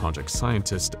the other project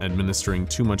scientists administering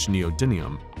too much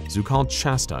neodymium, Zukal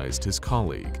chastised his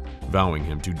colleague, vowing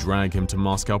him to drag him to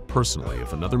Moscow personally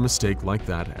if another mistake like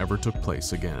that ever took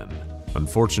place again.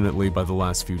 Unfortunately, by the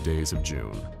last few days of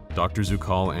June, Dr.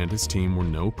 Zukal and his team were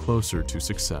no closer to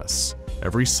success.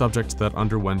 Every subject that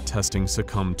underwent testing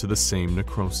succumbed to the same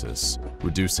necrosis.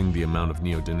 Reducing the amount of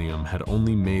neodymium had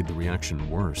only made the reaction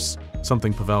worse,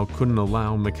 something Pavel couldn't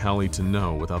allow Mikhaili to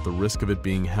know without the risk of it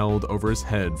being held over his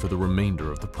head for the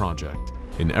remainder of the project.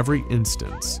 In every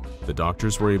instance, the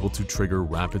doctors were able to trigger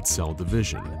rapid cell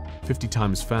division, 50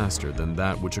 times faster than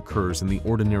that which occurs in the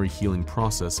ordinary healing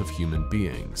process of human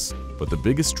beings. But the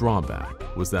biggest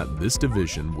drawback was that this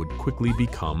division would quickly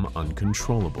become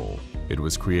uncontrollable. It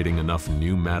was creating enough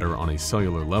new matter on a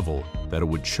cellular level that it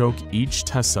would choke each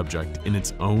test subject in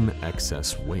its own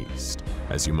excess waste.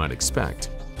 As you might expect,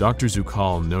 Dr.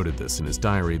 Zukal noted this in his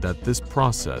diary that this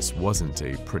process wasn't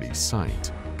a pretty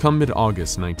sight. Come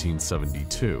mid-August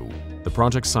 1972, the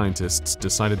project scientists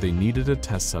decided they needed a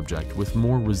test subject with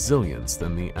more resilience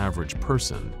than the average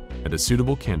person, and a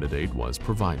suitable candidate was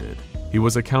provided. He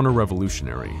was a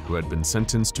counter-revolutionary who had been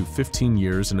sentenced to 15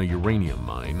 years in a uranium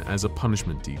mine as a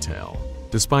punishment detail.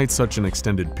 Despite such an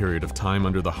extended period of time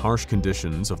under the harsh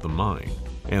conditions of the mine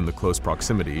and the close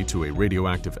proximity to a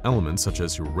radioactive element such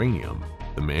as uranium,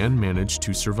 the man managed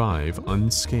to survive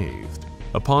unscathed.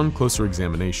 Upon closer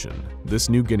examination, this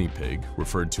new guinea pig,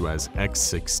 referred to as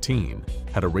X16,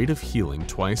 had a rate of healing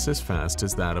twice as fast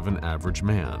as that of an average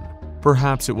man.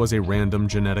 Perhaps it was a random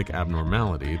genetic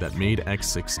abnormality that made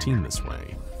X16 this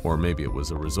way, or maybe it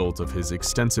was a result of his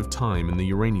extensive time in the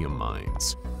uranium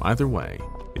mines. Either way,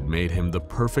 it made him the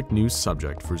perfect new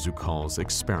subject for Zukal's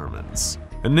experiments.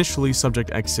 Initially, Subject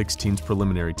X16's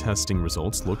preliminary testing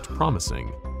results looked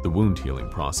promising. The wound healing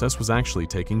process was actually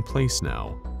taking place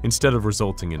now, instead of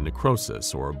resulting in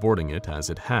necrosis or aborting it as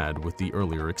it had with the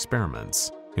earlier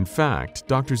experiments. In fact,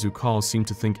 Dr. Zukal seemed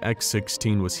to think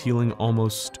X16 was healing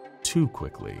almost too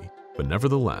quickly, but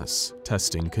nevertheless,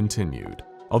 testing continued,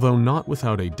 although not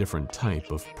without a different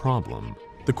type of problem.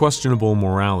 The questionable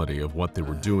morality of what they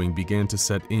were doing began to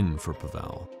set in for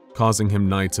Pavel. causing him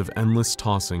nights of endless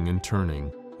tossing and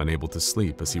turning, unable to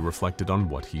sleep as he reflected on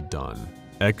what he'd done.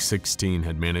 X-16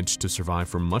 had managed to survive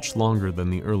for much longer than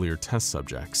the earlier test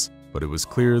subjects, but it was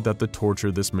clear that the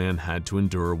torture this man had to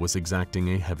endure was exacting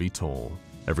a heavy toll.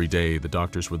 Every day, the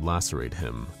doctors would lacerate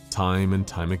him, time and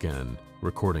time again,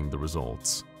 recording the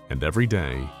results. And every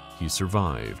day, he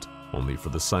survived, only for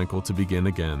the cycle to begin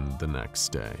again the next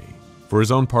day. For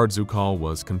his own part, Zukal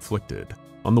was conflicted.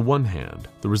 On the one hand,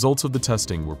 the results of the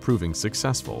testing were proving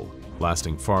successful,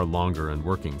 lasting far longer and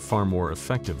working far more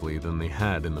effectively than they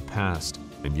had in the past,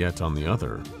 and yet on the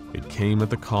other, it came at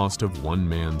the cost of one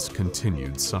man's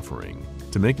continued suffering.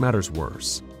 To make matters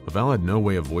worse, Pavel had no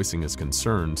way of voicing his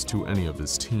concerns to any of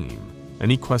his team.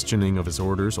 Any questioning of his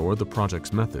orders or the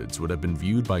project's methods would have been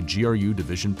viewed by GRU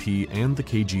Division P and the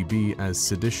KGB as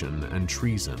sedition and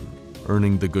treason,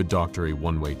 earning the good doctor a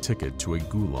one-way ticket to a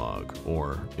gulag,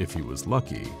 or, if he was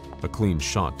lucky, a clean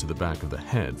shot to the back of the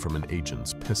head from an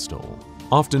agent's pistol.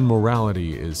 Often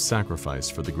morality is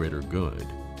sacrificed for the greater good,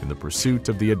 in the pursuit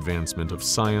of the advancement of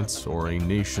science or a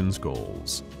nation's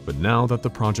goals. But now that the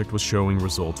project was showing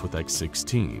results with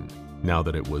X-16, now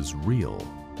that it was real,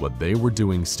 what they were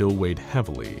doing still weighed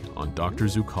heavily on Dr.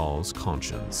 Zukal's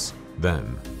conscience.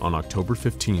 Then, on October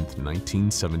 15,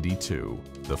 1972,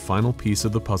 the final piece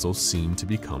of the puzzle seemed to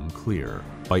become clear.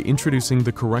 By introducing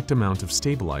the correct amount of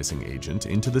stabilizing agent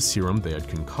into the serum they had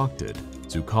concocted,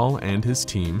 Zukal and his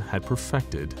team had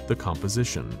perfected the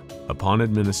composition. Upon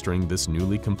administering this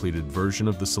newly completed version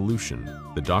of the solution,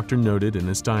 the doctor noted in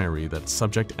his diary that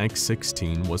subject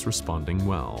X-16 was responding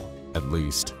well. At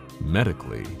least,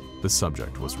 medically, the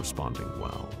subject was responding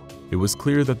well. It was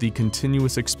clear that the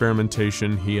continuous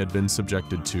experimentation he had been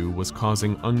subjected to was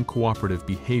causing uncooperative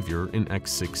behavior in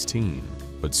X-16.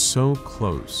 But so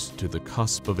close to the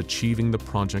cusp of achieving the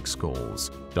project's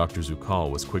goals, Dr.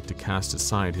 Zukal was quick to cast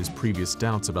aside his previous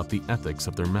doubts about the ethics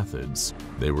of their methods.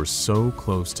 They were so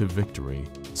close to victory,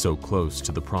 so close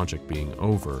to the project being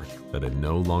over, that it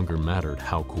no longer mattered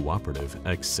how cooperative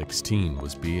X-16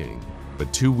 was being.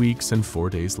 But 2 weeks and 4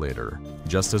 days later,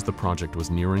 just as the project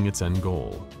was nearing its end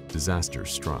goal, disaster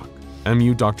struck.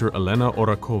 MU Dr. Elena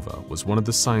Orakova was one of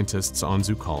the scientists on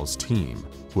Zukal's team,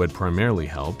 who had primarily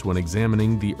helped when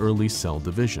examining the early cell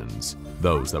divisions,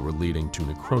 those that were leading to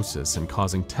necrosis and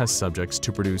causing test subjects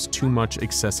to produce too much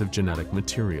excessive genetic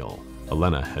material.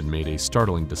 Elena had made a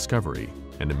startling discovery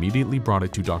and immediately brought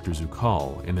it to Dr.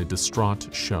 Zukal in a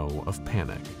distraught show of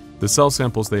panic. The cell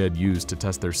samples they had used to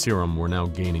test their serum were now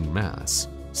gaining mass,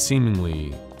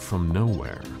 seemingly from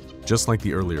nowhere. Just like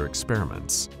the earlier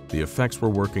experiments, the effects were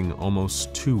working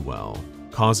almost too well,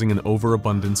 causing an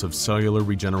overabundance of cellular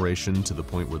regeneration to the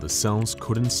point where the cells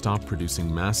couldn't stop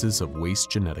producing masses of waste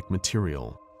genetic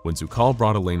material. When Zukal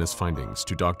brought Elena's findings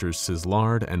to Drs.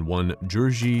 Sislard and one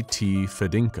Georgy T.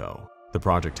 Fedinko, the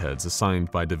project heads assigned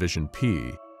by Division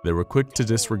P, they were quick to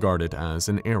disregard it as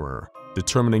an error,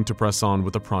 determining to press on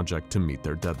with the project to meet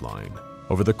their deadline.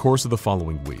 Over the course of the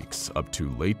following weeks, up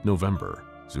to late November,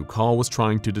 Zukal was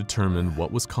trying to determine what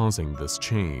was causing this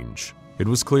change. It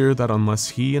was clear that unless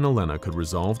he and Elena could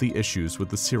resolve the issues with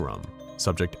the serum,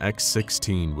 subject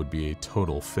X-16 would be a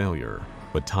total failure.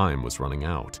 But time was running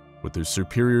out, with their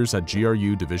superiors at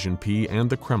GRU Division P and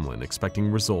the Kremlin expecting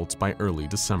results by early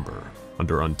December.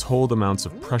 Under untold amounts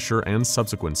of pressure and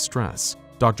subsequent stress,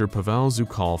 Dr. Pavel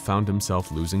Zukal found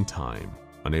himself losing time,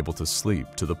 unable to sleep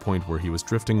to the point where he was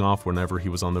drifting off whenever he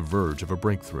was on the verge of a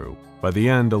breakthrough. By the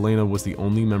end, Elena was the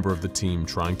only member of the team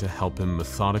trying to help him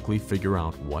methodically figure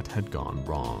out what had gone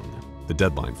wrong. The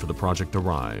deadline for the project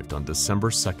arrived on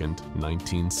December 2nd,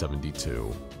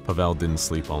 1972. Pavel didn't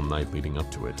sleep all night leading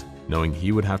up to it, knowing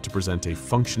he would have to present a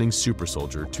functioning super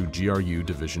soldier to GRU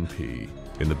Division P.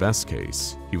 In the best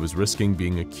case, he was risking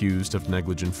being accused of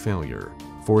negligent failure,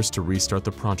 forced to restart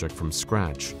the project from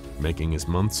scratch, making his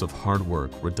months of hard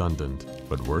work redundant.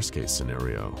 But worst case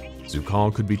scenario,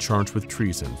 Zukal could be charged with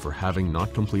treason for having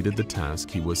not completed the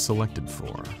task he was selected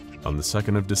for. On the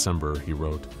 2nd of December, he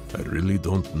wrote, "I really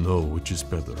don't know which is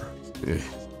better.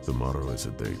 Tomorrow is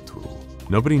a day too."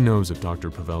 Nobody knows if Dr.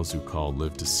 Pavel Zukal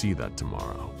lived to see that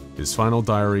tomorrow. His final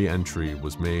diary entry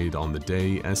was made on the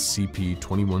day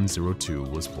SCP-2102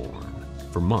 was born.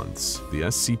 For months, the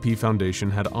SCP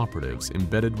Foundation had operatives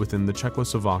embedded within the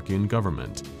Czechoslovakian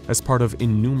government as part of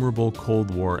innumerable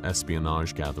Cold War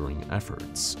espionage gathering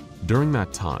efforts. During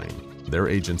that time, their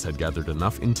agents had gathered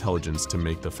enough intelligence to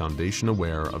make the Foundation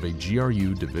aware of a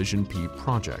GRU Division P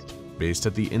project based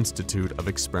at the Institute of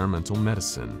Experimental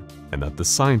Medicine, and that the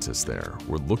scientists there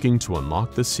were looking to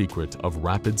unlock the secret of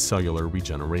rapid cellular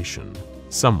regeneration.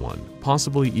 Someone,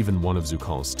 possibly even one of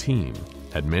Zukal's team,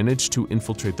 had managed to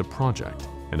infiltrate the project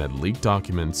and had leaked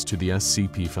documents to the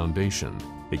SCP Foundation,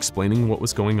 explaining what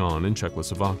was going on in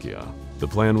Czechoslovakia. The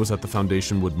plan was that the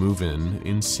Foundation would move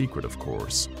in secret of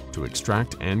course, to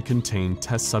extract and contain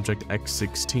test subject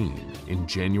X-16 in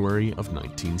January of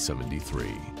 1973.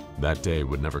 That day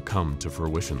would never come to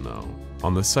fruition though.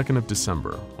 On the 2nd of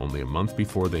December, only a month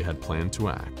before they had planned to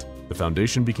act, the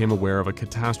Foundation became aware of a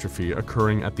catastrophe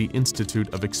occurring at the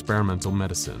Institute of Experimental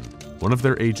Medicine. One of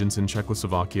their agents in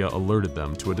Czechoslovakia alerted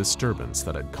them to a disturbance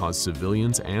that had caused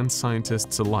civilians and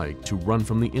scientists alike to run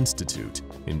from the institute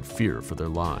in fear for their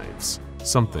lives.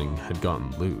 Something had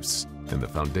gotten loose, and the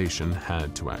Foundation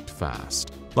had to act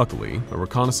fast. Luckily, a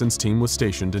reconnaissance team was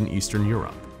stationed in Eastern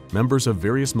Europe. Members of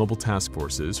various mobile task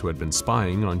forces who had been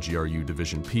spying on GRU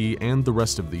Division P and the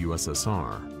rest of the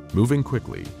USSR. Moving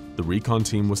quickly, the recon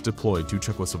team was deployed to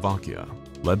Czechoslovakia.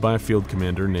 Led by a field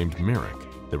commander named Marek,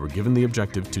 they were given the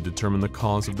objective to determine the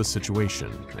cause of the situation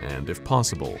and, if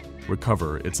possible,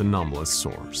 recover its anomalous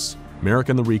source. Marek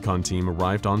and the recon team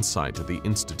arrived on site at the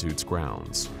Institute's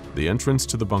grounds. The entrance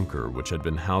to the bunker which had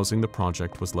been housing the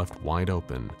project was left wide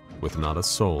open, with not a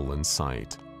soul in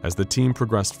sight. As the team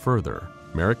progressed further,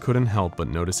 Marek couldn't help but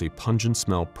notice a pungent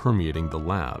smell permeating the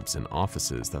labs and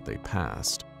offices that they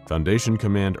passed. Foundation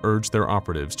Command urged their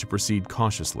operatives to proceed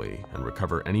cautiously and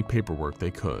recover any paperwork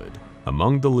they could.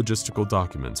 Among the logistical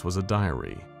documents was a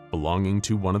diary belonging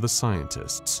to one of the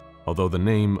scientists, although the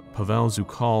name Pavel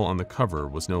Zukal on the cover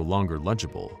was no longer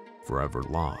legible, forever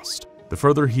lost. The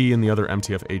further he and the other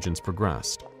MTF agents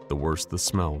progressed, the worse the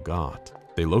smell got.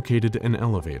 They located an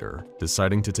elevator,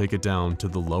 deciding to take it down to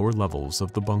the lower levels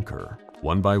of the bunker.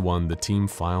 One by one, the team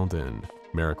filed in,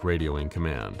 Marek radioing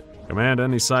command. "Command,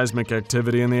 any seismic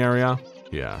activity in the area?"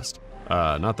 he asked.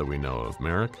 Not that we know of,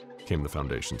 Marek," came the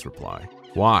Foundation's reply.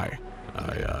 "Why?"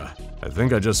 I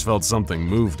think I just felt something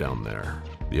move down there."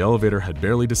 The elevator had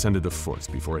barely descended a foot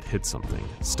before it hit something,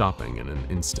 stopping in an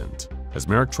instant. As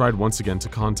Marek tried once again to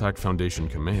contact Foundation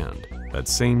Command, that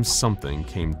same something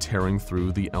came tearing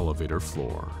through the elevator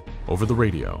floor. Over the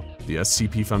radio, the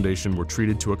SCP Foundation were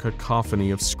treated to a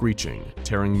cacophony of screeching,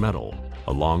 tearing metal,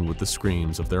 along with the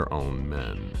screams of their own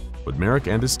men. What Marek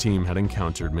and his team had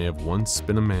encountered may have once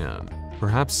been a man,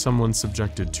 perhaps someone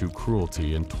subjected to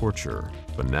cruelty and torture,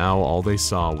 but now all they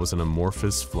saw was an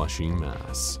amorphous, fleshy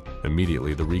mass.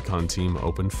 Immediately, the recon team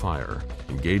opened fire,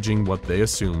 engaging what they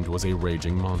assumed was a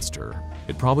raging monster.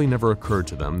 It probably never occurred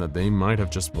to them that they might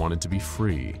have just wanted to be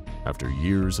free after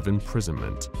years of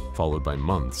imprisonment, followed by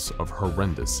months of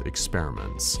horrendous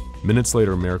experiments. Minutes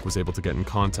later, Marek was able to get in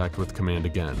contact with Command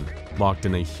again, locked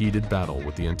in a heated battle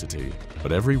with the entity.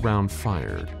 But every round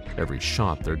fired, every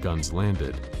shot their guns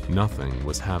landed, nothing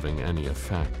was having any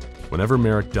effect. Whenever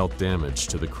Marek dealt damage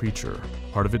to the creature,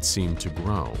 part of it seemed to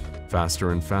grow,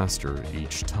 faster and faster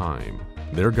each time.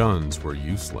 Their guns were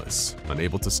useless,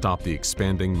 unable to stop the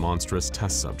expanding monstrous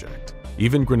test subject.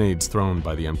 Even grenades thrown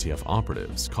by the MTF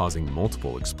operatives, causing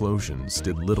multiple explosions,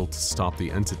 did little to stop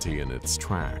the entity in its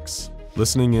tracks.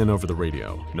 Listening in over the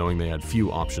radio, knowing they had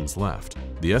few options left,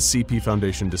 the SCP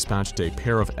Foundation dispatched a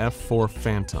pair of F-4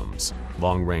 Phantoms,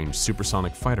 long-range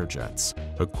supersonic fighter jets,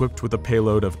 equipped with a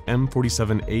payload of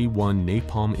M47A1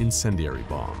 napalm incendiary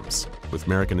bombs. With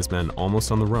Marek and his men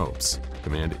almost on the ropes,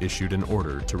 Command issued an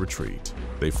order to retreat.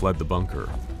 They fled the bunker,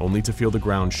 only to feel the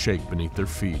ground shake beneath their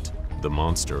feet. The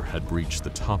monster had breached the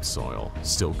topsoil,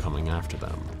 still coming after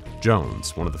them.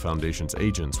 Jones, one of the Foundation's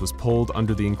agents, was pulled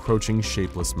under the encroaching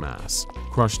shapeless mass,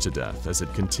 crushed to death as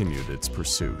it continued its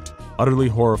pursuit. Utterly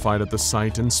horrified at the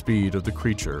sight and speed of the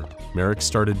creature, Marek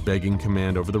started begging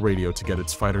Command over the radio to get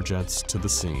its fighter jets to the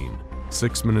scene.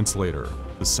 6 minutes later,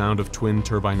 the sound of twin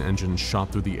turbine engines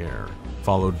shot through the air,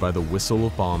 followed by the whistle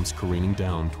of bombs careening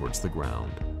down towards the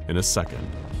ground. In a second,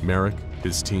 Marek,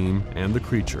 his team, and the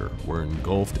creature were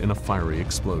engulfed in a fiery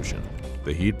explosion,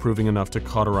 the heat proving enough to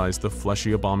cauterize the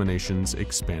fleshy abomination's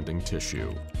expanding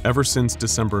tissue. Ever since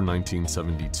December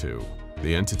 1972,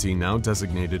 the entity now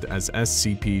designated as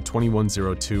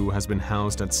SCP-2102 has been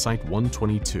housed at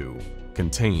Site-122,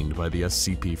 contained by the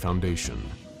SCP Foundation.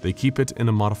 They keep it in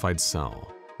a modified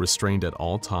cell, restrained at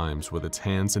all times with its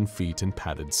hands and feet in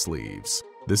padded sleeves.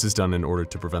 This is done in order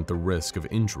to prevent the risk of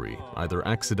injury, either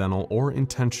accidental or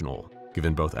intentional,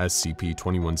 given both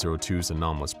SCP-2102's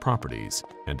anomalous properties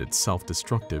and its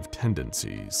self-destructive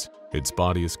tendencies. Its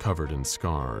body is covered in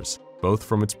scars, both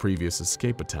from its previous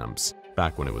escape attempts,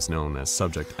 back when it was known as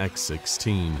Subject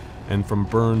X-16, and from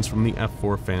burns from the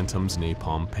F-4 Phantom's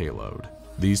napalm payload.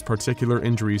 These particular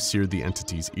injuries seared the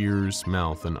entity's ears,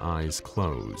 mouth, and eyes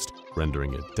closed,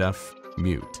 rendering it deaf,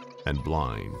 mute, and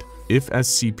blind. If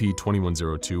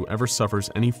SCP-2102 ever suffers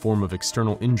any form of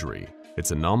external injury,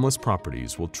 its anomalous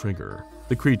properties will trigger.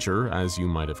 The creature, as you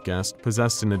might have guessed,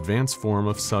 possessed an advanced form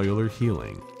of cellular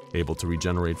healing, able to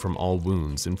regenerate from all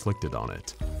wounds inflicted on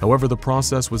it. However, the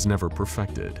process was never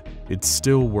perfected. It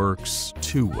still works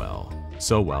too well.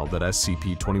 So well that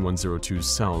SCP-2102's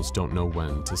cells don't know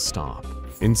when to stop.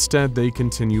 Instead, they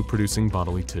continue producing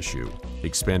bodily tissue,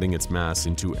 expanding its mass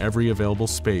into every available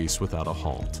space without a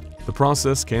halt. The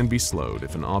process can be slowed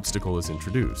if an obstacle is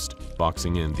introduced,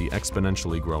 boxing in the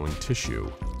exponentially growing tissue.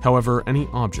 However, any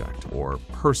object or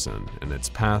person in its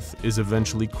path is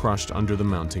eventually crushed under the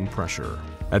mounting pressure.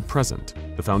 At present,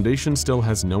 the Foundation still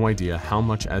has no idea how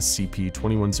much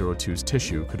SCP-2102's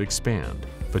tissue could expand,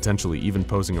 potentially even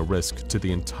posing a risk to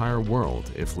the entire world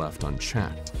if left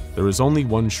unchecked. There is only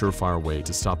one surefire way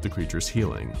to stop the creature's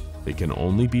healing. It can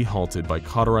only be halted by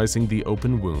cauterizing the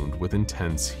open wound with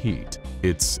intense heat.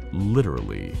 It's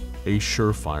literally a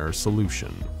surefire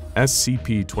solution.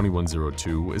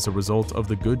 SCP-2102 is a result of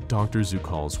the good Dr.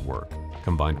 Zukal's work,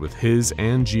 combined with his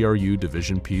and GRU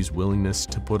Division P's willingness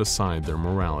to put aside their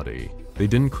morality. They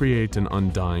didn't create an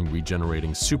undying,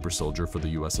 regenerating super soldier for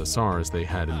the USSR as they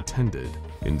had intended.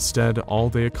 Instead, all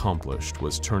they accomplished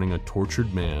was turning a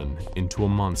tortured man into a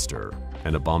monster,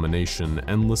 an abomination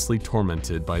endlessly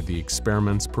tormented by the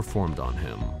experiments performed on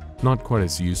him. Not quite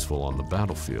as useful on the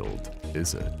battlefield,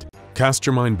 is it? Cast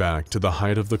your mind back to the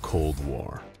height of the Cold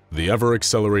War. The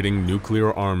ever-accelerating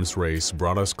nuclear arms race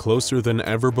brought us closer than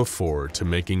ever before to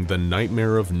making the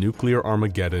nightmare of nuclear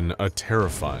Armageddon a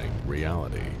terrifying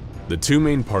reality. The two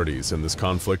main parties in this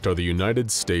conflict are the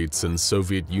United States and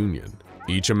Soviet Union,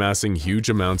 each amassing huge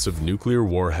amounts of nuclear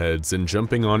warheads and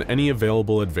jumping on any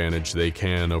available advantage they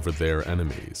can over their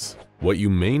enemies. What you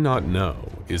may not know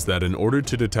is that in order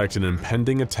to detect an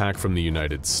impending attack from the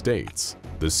United States,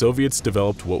 the Soviets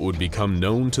developed what would become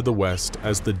known to the West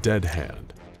as the Dead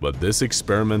Hand. But this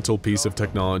experimental piece of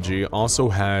technology also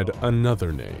had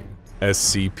another name,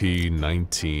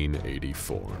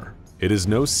 SCP-1984. It is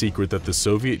no secret that the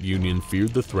Soviet Union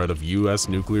feared the threat of US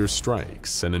nuclear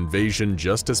strikes and invasion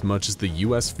just as much as the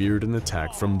US feared an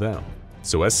attack from them.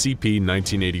 So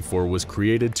SCP-1984 was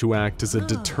created to act as a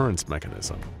deterrence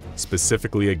mechanism,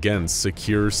 specifically against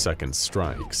secure second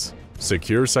strikes.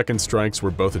 Secure second strikes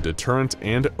were both a deterrent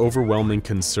and overwhelming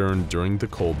concern during the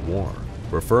Cold War,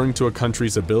 referring to a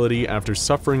country's ability after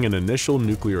suffering an initial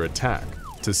nuclear attack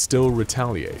to still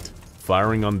retaliate,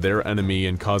 firing on their enemy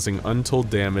and causing untold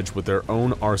damage with their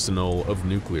own arsenal of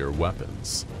nuclear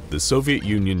weapons. The Soviet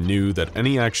Union knew that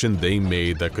any action they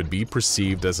made that could be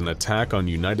perceived as an attack on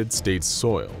United States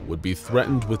soil would be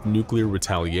threatened with nuclear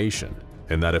retaliation,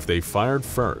 and that if they fired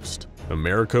first,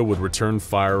 America would return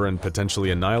fire and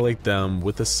potentially annihilate them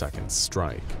with a second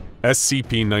strike.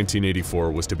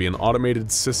 SCP-1984 was to be an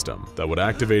automated system that would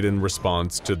activate in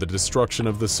response to the destruction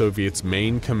of the Soviets'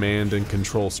 main command and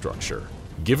control structure.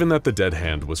 Given that the Dead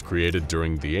Hand was created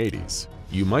during the 80s,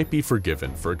 you might be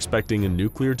forgiven for expecting a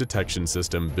nuclear detection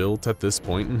system built at this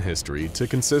point in history to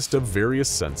consist of various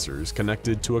sensors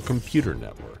connected to a computer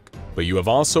network. But you have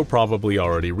also probably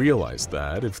already realized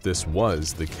that if this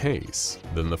was the case,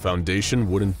 then the Foundation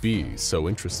wouldn't be so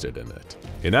interested in it.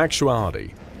 In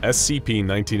actuality,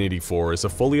 SCP-1984 is a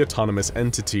fully autonomous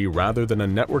entity rather than a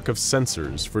network of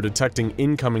sensors for detecting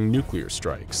incoming nuclear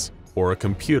strikes, or a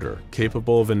computer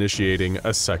capable of initiating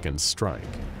a second strike.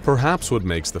 Perhaps what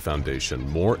makes the Foundation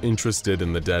more interested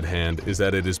in the Dead Hand is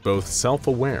that it is both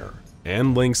self-aware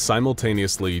and links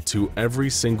simultaneously to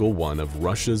every single one of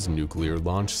Russia's nuclear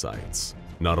launch sites.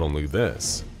 Not only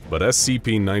this, but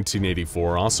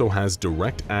SCP-1984 also has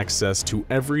direct access to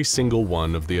every single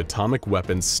one of the atomic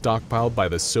weapons stockpiled by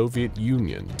the Soviet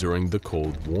Union during the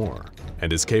Cold War,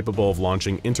 and is capable of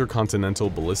launching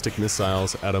intercontinental ballistic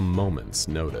missiles at a moment's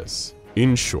notice.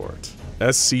 In short,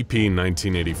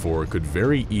 SCP-1984 could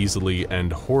very easily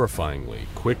and horrifyingly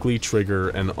quickly trigger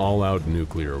an all-out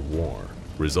nuclear war,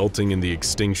 resulting in the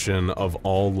extinction of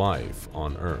all life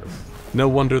on Earth. No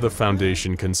wonder the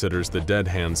Foundation considers the Dead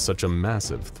Hand such a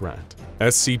massive threat.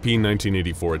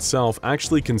 SCP-1984 itself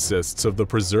actually consists of the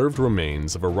preserved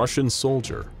remains of a Russian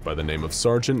soldier by the name of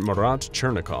Sergeant Marat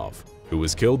Chernikov, who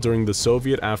was killed during the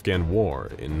Soviet-Afghan War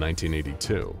in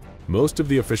 1982. Most of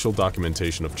the official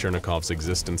documentation of Chernikov's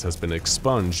existence has been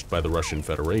expunged by the Russian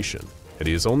Federation, and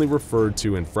he is only referred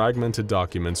to in fragmented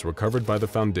documents recovered by the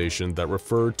Foundation that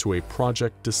refer to a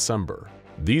Project December.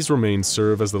 These remains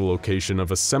serve as the location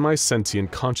of a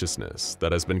semi-sentient consciousness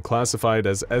that has been classified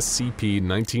as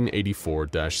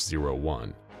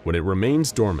SCP-1984-01. When it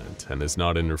remains dormant and is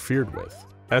not interfered with,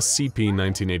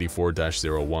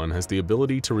 SCP-1984-01 has the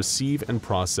ability to receive and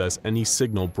process any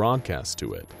signal broadcast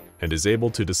to it, and is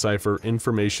able to decipher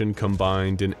information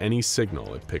combined in any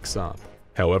signal it picks up.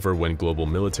 However, when global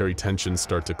military tensions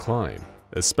start to climb,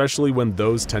 especially when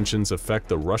those tensions affect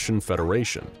the Russian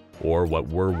Federation, or what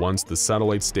were once the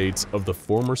satellite states of the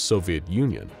former Soviet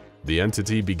Union, the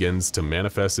entity begins to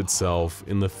manifest itself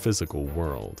in the physical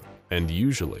world, and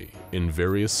usually in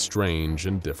various strange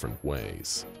and different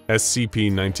ways.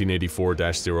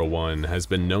 SCP-1984-01 has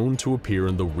been known to appear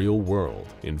in the real world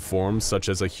in forms such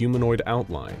as a humanoid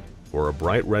outline or a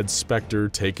bright red specter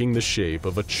taking the shape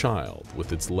of a child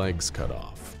with its legs cut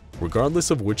off.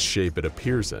 Regardless of which shape it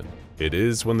appears in, it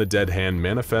is when the dead hand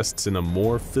manifests in a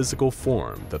more physical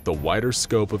form that the wider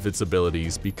scope of its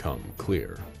abilities become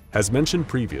clear. As mentioned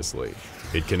previously,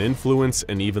 it can influence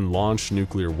and even launch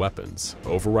nuclear weapons,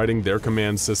 overriding their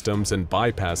command systems and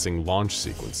bypassing launch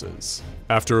sequences.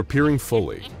 After appearing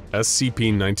fully,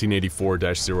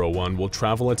 SCP-1984-01 will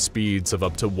travel at speeds of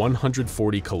up to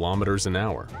 140 kilometers an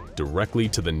hour, directly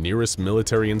to the nearest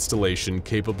military installation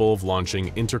capable of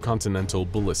launching intercontinental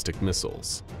ballistic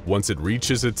missiles. Once it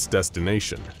reaches its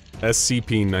destination,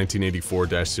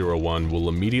 SCP-1984-01 will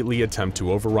immediately attempt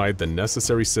to override the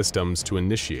necessary systems to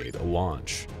initiate a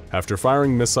launch. After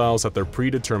firing missiles at their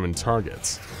predetermined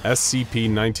targets,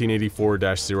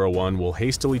 SCP-1984-01 will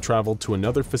hastily travel to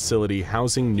another facility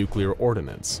housing nuclear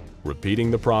ordnance, repeating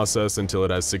the process until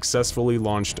it has successfully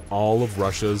launched all of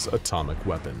Russia's atomic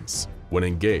weapons. When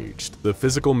engaged, the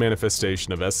physical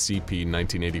manifestation of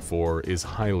SCP-1984 is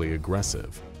highly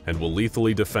aggressive, and will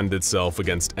lethally defend itself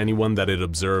against anyone that it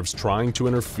observes trying to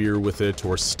interfere with it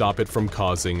or stop it from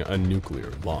causing a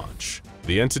nuclear launch.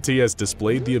 The entity has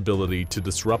displayed the ability to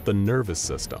disrupt the nervous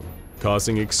system,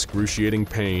 causing excruciating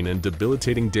pain and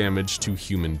debilitating damage to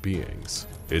human beings.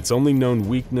 Its only known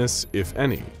weakness, if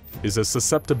any, is a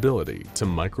susceptibility to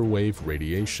microwave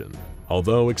radiation.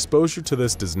 Although exposure to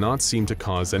this does not seem to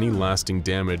cause any lasting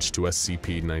damage to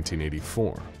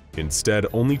SCP-1984, instead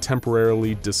only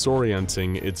temporarily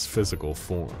disorienting its physical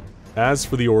form. As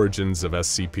for the origins of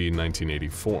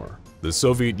SCP-1984, the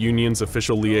Soviet Union's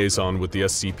official liaison with the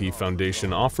SCP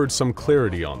Foundation offered some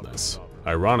clarity on this.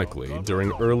 Ironically,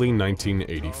 during early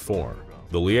 1984,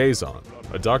 the liaison,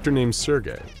 a doctor named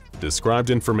Sergei, described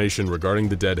information regarding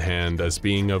the dead hand as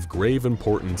being of grave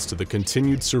importance to the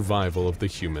continued survival of the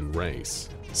human race.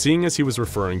 Seeing as he was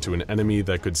referring to an enemy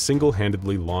that could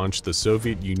single-handedly launch the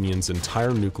Soviet Union's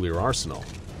entire nuclear arsenal,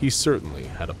 he certainly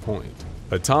had a point.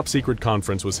 A top-secret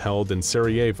conference was held in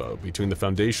Sarajevo between the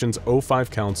Foundation's O5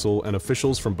 Council and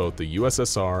officials from both the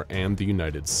USSR and the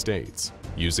United States,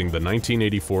 using the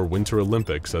 1984 Winter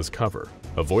Olympics as cover,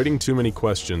 avoiding too many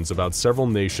questions about several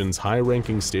nations'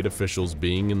 high-ranking state officials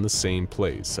being in the same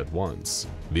place at once.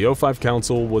 The O5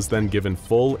 Council was then given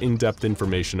full, in-depth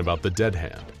information about the dead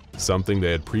hand, something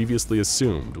they had previously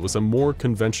assumed was a more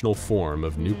conventional form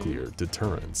of nuclear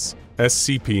deterrence.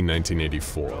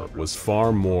 SCP-1984 was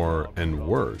far more, and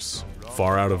worse,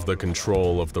 far out of the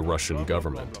control of the Russian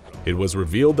government. It was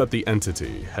revealed that the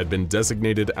entity had been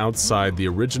designated outside the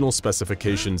original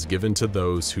specifications given to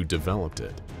those who developed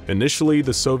it. Initially,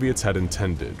 the Soviets had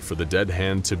intended for the dead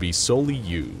hand to be solely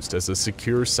used as a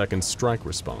secure second strike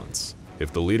response.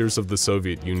 If the leaders of the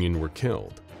Soviet Union were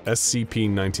killed,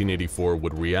 SCP-1984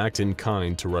 would react in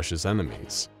kind to Russia's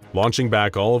enemies, launching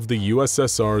back all of the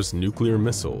USSR's nuclear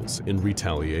missiles in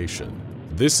retaliation.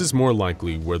 This is more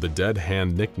likely where the Dead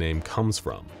Hand nickname comes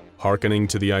from, hearkening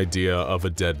to the idea of a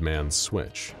dead man's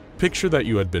switch. Picture that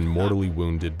you had been mortally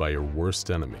wounded by your worst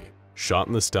enemy, shot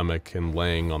in the stomach and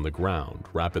laying on the ground,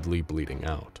 rapidly bleeding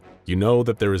out. You know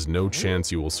that there is no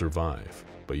chance you will survive,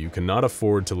 but you cannot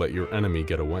afford to let your enemy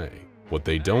get away. What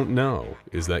they don't know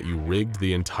is that you rigged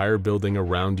the entire building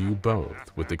around you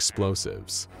both with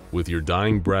explosives. With your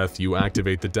dying breath, you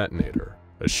activate the detonator,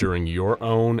 assuring your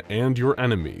own and your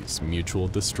enemy's mutual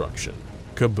destruction.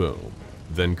 Kaboom.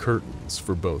 Then curtains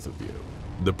for both of you.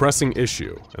 The pressing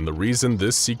issue, and the reason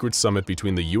this secret summit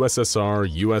between the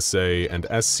USSR, USA, and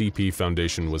SCP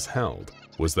Foundation was held,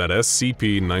 was that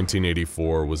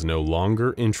SCP-1984 was no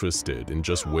longer interested in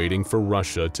just waiting for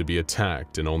Russia to be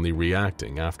attacked and only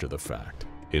reacting after the fact.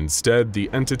 Instead, the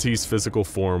entity's physical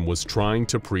form was trying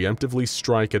to preemptively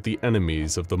strike at the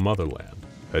enemies of the motherland,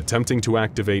 attempting to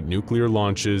activate nuclear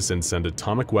launches and send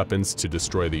atomic weapons to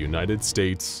destroy the United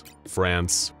States,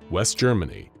 France, West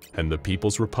Germany, and the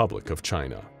People's Republic of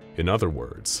China. In other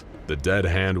words, the Dead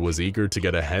Hand was eager to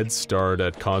get a head start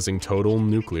at causing total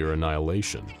nuclear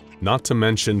annihilation, not to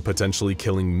mention potentially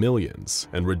killing millions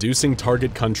and reducing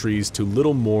target countries to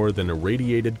little more than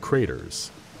irradiated craters,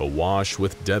 awash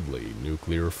with deadly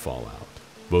nuclear fallout.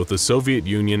 Both the Soviet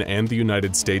Union and the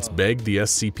United States begged the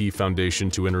SCP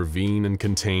Foundation to intervene and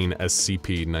contain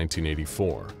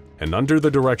SCP-1984, and under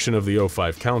the direction of the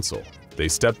O5 Council, they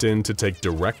stepped in to take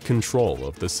direct control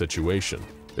of the situation,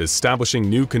 establishing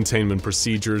new containment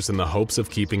procedures in the hopes of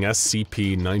keeping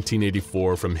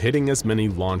SCP-1984 from hitting as many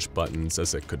launch buttons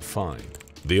as it could find.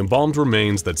 The embalmed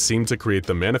remains that seemed to create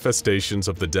the manifestations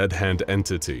of the Dead Hand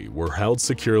entity were held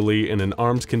securely in an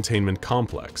armed containment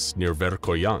complex near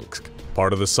Verkhoyansk,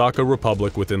 part of the Sakha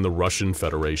Republic within the Russian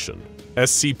Federation.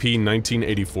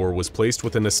 SCP-1984 was placed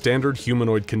within a standard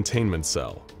humanoid containment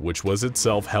cell, which was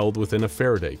itself held within a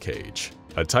Faraday cage,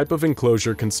 a type of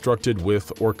enclosure constructed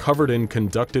with or covered in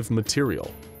conductive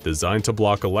material designed to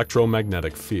block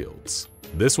electromagnetic fields.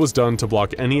 This was done to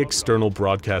block any external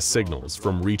broadcast signals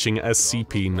from reaching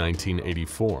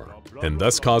SCP-1984, and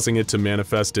thus causing it to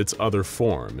manifest its other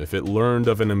form if it learned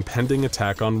of an impending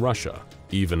attack on Russia,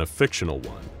 even a fictional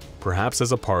one, perhaps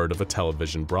as a part of a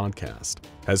television broadcast.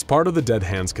 As part of the Dead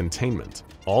Hand's containment,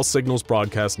 all signals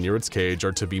broadcast near its cage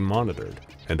are to be monitored,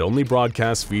 and only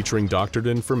broadcasts featuring doctored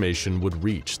information would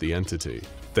reach the entity.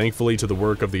 Thankfully to the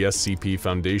work of the SCP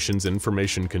Foundation's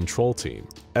Information Control Team,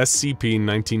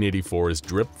 SCP-1984 is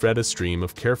drip-fed a stream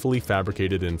of carefully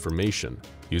fabricated information.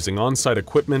 Using on-site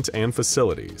equipment and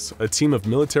facilities, a team of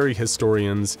military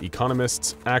historians,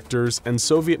 economists, actors, and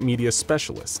Soviet media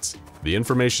specialists, the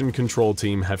Information Control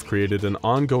Team have created an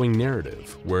ongoing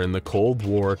narrative wherein the Cold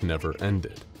War never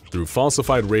ended. Through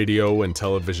falsified radio and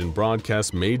television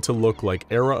broadcasts made to look like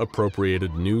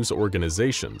era-appropriated news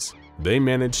organizations, they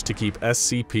managed to keep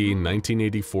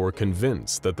SCP-1984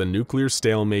 convinced that the nuclear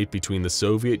stalemate between the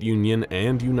Soviet Union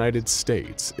and United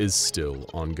States is still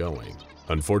ongoing.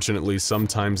 Unfortunately,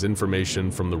 sometimes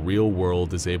information from the real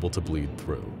world is able to bleed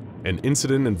through. An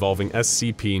incident involving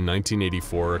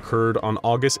SCP-1984 occurred on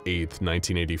August 8,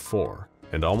 1984,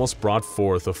 and almost brought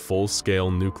forth a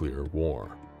full-scale nuclear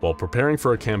war. While preparing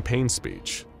for a campaign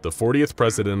speech, the 40th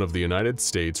President of the United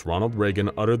States, Ronald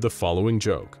Reagan, uttered the following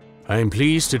joke. "I am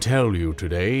pleased to tell you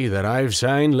today that I've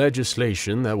signed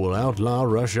legislation that will outlaw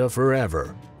Russia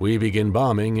forever. We begin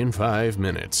bombing in 5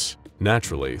 minutes."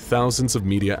 Naturally, thousands of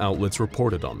media outlets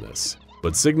reported on this,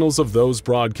 but signals of those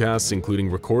broadcasts, including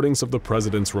recordings of the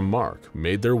president's remark,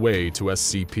 made their way to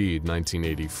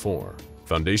SCP-1984.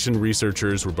 Foundation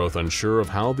researchers were both unsure of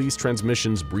how these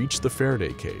transmissions breached the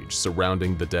Faraday cage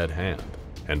surrounding the Dead Hand,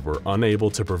 and were unable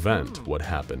to prevent what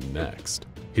happened next.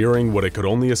 Hearing what it could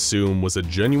only assume was a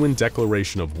genuine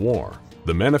declaration of war,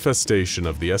 the manifestation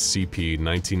of the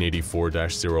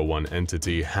SCP-1984-01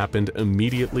 entity happened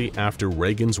immediately after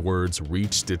Reagan's words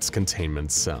reached its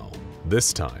containment cell.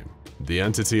 This time, the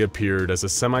entity appeared as a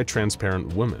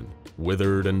semi-transparent woman,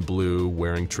 withered and blue,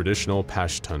 wearing traditional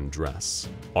Pashtun dress.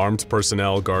 Armed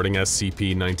personnel guarding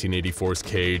SCP-1984's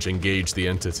cage engaged the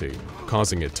entity,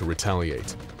 causing it to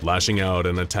retaliate, lashing out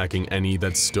and attacking any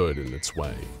that stood in its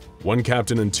way. One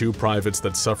captain and 2 privates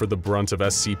that suffered the brunt of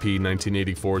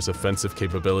SCP-1984's offensive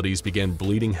capabilities began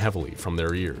bleeding heavily from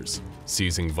their ears,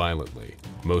 seizing violently.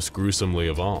 Most gruesomely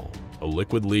of all, a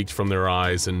liquid leaked from their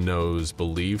eyes and nose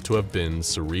believed to have been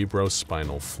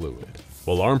cerebrospinal fluid.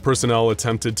 While armed personnel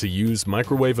attempted to use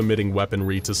microwave-emitting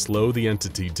weaponry to slow the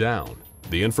entity down,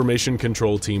 the Information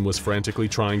Control Team was frantically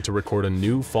trying to record a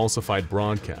new falsified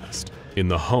broadcast, in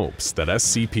the hopes that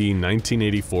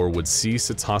SCP-1984 would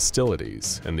cease its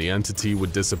hostilities and the entity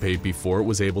would dissipate before it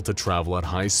was able to travel at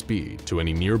high speed to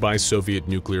any nearby Soviet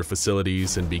nuclear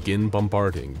facilities and begin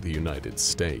bombarding the United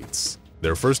States.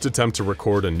 Their first attempt to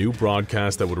record a new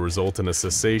broadcast that would result in a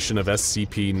cessation of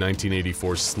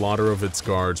SCP-1984's slaughter of its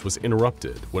guards was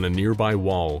interrupted when a nearby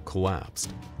wall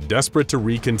collapsed. Desperate to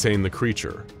recontain the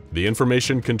creature, the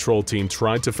Information Control Team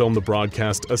tried to film the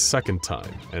broadcast a second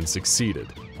time and succeeded,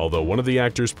 although one of the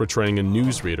actors portraying a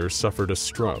newsreader suffered a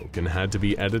stroke and had to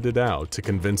be edited out to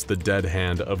convince the Dead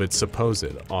Hand of its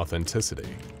supposed authenticity.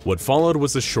 What followed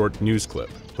was a short news clip,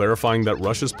 clarifying that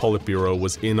Russia's Politburo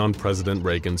was in on President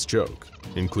Reagan's joke,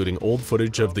 including old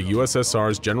footage of the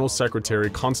USSR's General Secretary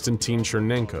Konstantin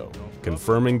Chernenko,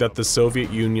 confirming that the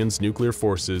Soviet Union's nuclear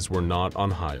forces were not on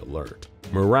high alert.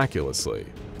 Miraculously,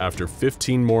 after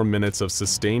 15 more minutes of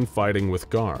sustained fighting with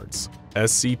guards,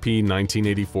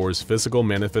 SCP-1984's physical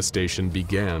manifestation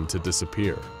began to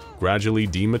disappear, gradually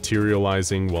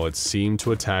dematerializing while it seemed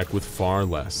to attack with far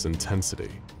less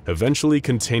intensity. Eventually,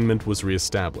 containment was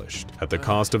reestablished, at the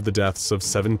cost of the deaths of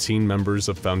 17 members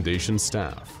of Foundation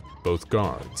staff, both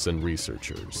guards and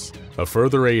researchers. A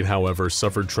further 8, however,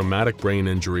 suffered traumatic brain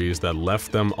injuries that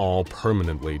left them all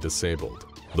permanently disabled.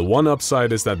 The one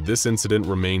upside is that this incident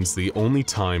remains the only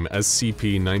time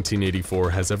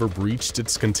SCP-1984 has ever breached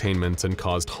its containment and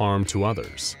caused harm to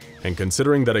others, and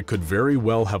considering that it could very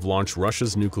well have launched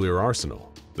Russia's nuclear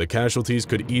arsenal, the casualties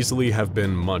could easily have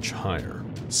been much higher.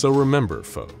 So remember,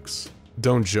 folks,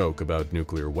 Don't joke about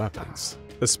nuclear weapons,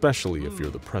 especially if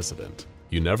you're the president.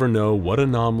 You never know what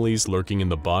anomalies lurking in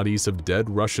the bodies of dead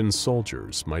Russian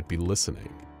soldiers might be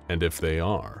listening, and if they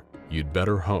are, you'd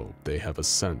better hope they have a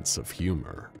sense of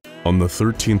humor. On the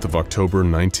 13th of October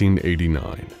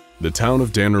 1989, the town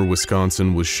of Danner,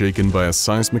 Wisconsin was shaken by a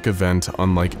seismic event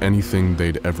unlike anything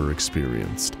they'd ever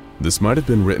experienced. This might have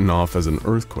been written off as an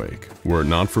earthquake, were it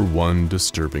not for one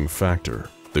disturbing factor.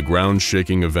 The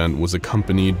ground-shaking event was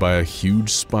accompanied by a huge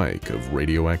spike of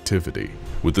radioactivity,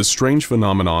 with the strange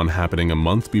phenomenon happening a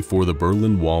month before the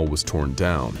Berlin Wall was torn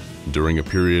down, during a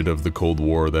period of the Cold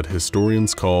War that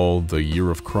historians call the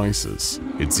Year of Crisis.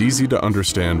 It's easy to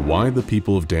understand why the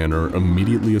people of Danner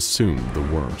immediately assumed the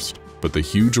worst. But the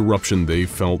huge eruption they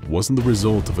felt wasn't the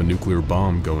result of a nuclear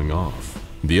bomb going off.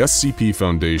 The SCP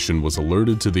Foundation was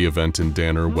alerted to the event in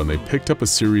Danner when they picked up a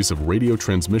series of radio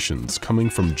transmissions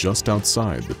coming from just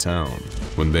outside the town.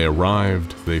 When they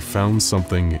arrived, they found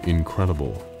something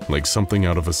incredible, like something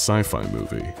out of a sci-fi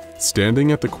movie.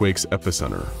 Standing at the quake's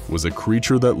epicenter was a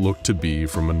creature that looked to be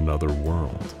from another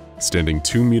world. Standing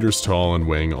 2 meters tall and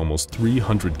weighing almost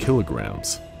 300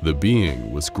 kilograms, the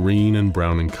being was green and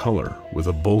brown in color with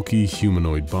a bulky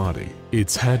humanoid body.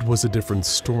 Its head was a different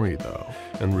story though,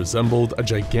 and resembled a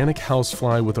gigantic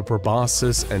housefly with a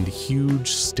proboscis and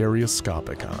huge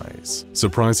stereoscopic eyes.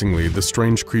 Surprisingly, the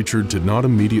strange creature did not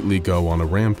immediately go on a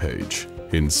rampage.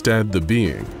 Instead, the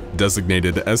being,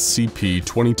 designated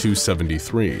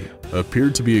SCP-2664,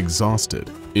 appeared to be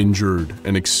exhausted, injured,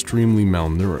 and extremely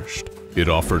malnourished. It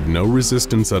offered no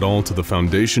resistance at all to the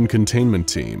Foundation containment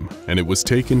team, and it was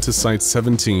taken to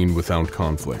Site-17 without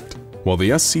conflict. While the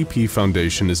SCP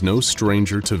Foundation is no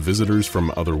stranger to visitors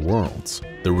from other worlds,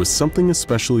 there was something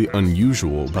especially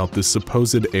unusual about this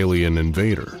supposed alien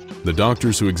invader. The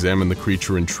doctors who examined the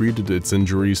creature and treated its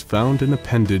injuries found an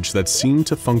appendage that seemed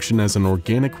to function as an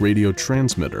organic radio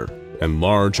transmitter, and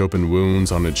large open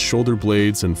wounds on its shoulder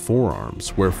blades and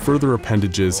forearms where further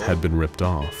appendages had been ripped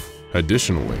off.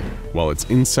 Additionally, while its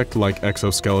insect-like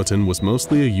exoskeleton was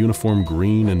mostly a uniform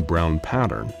green and brown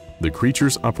pattern, the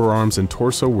creature's upper arms and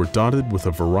torso were dotted with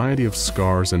a variety of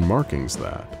scars and markings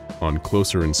that, on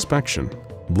closer inspection,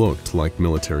 looked like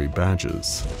military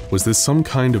badges. Was this some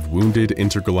kind of wounded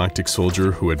intergalactic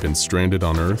soldier who had been stranded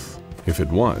on Earth? If it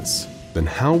was, then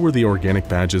how were the organic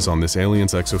badges on this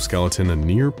alien's exoskeleton a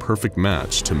near-perfect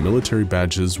match to military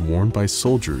badges worn by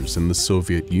soldiers in the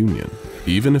Soviet Union?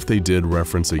 Even if they did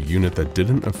reference a unit that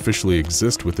didn't officially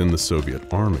exist within the Soviet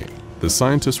Army, the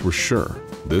scientists were sure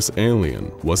this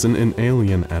alien wasn't an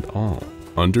alien at all.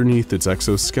 Underneath its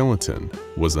exoskeleton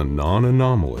was a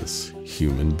non-anomalous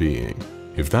human being.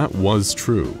 If that was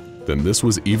true, then this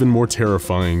was even more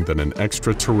terrifying than an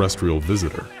extraterrestrial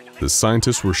visitor. The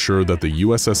scientists were sure that the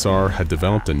USSR had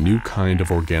developed a new kind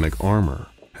of organic armor,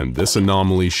 and this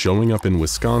anomaly showing up in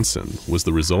Wisconsin was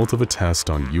the result of a test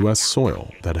on US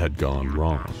soil that had gone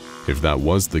wrong. If that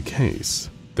was the case,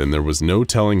 then there was no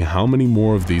telling how many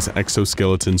more of these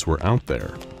exoskeletons were out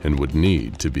there and would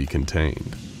need to be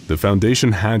contained. The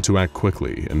Foundation had to act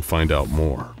quickly and find out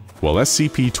more. While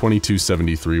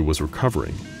SCP-2673 was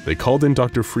recovering, they called in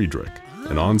Dr. Friedrich,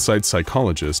 an on-site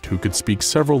psychologist who could speak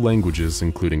several languages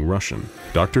including Russian.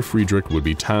 Dr. Friedrich would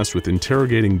be tasked with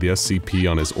interrogating the SCP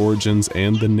on his origins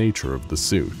and the nature of the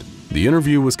suit. The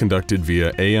interview was conducted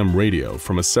via AM radio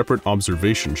from a separate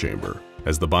observation chamber,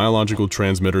 as the biological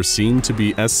transmitter seemed to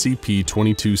be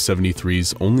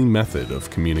SCP-2673's only method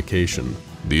of communication.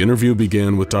 The interview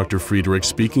began with Dr. Friedrich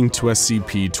speaking to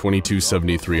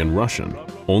SCP-2673 in Russian,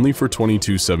 only for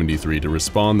 2673 to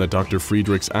respond that Dr.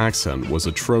 Friedrich's accent was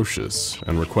atrocious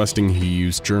and requesting he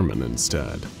use German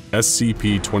instead.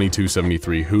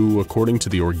 SCP-2673, who, according to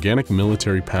the organic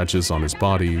military patches on his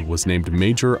body, was named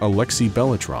Major Alexei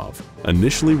Belitrov,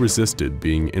 initially resisted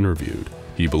being interviewed.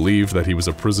 He believed that he was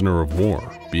a prisoner of war,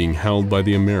 being held by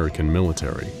the American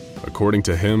military. According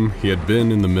to him, he had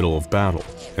been in the middle of battle,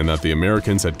 and that the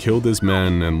Americans had killed his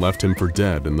men and left him for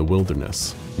dead in the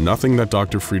wilderness. Nothing that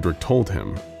Dr. Friedrich told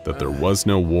him, that there was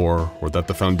no war or that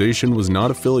the Foundation was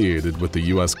not affiliated with the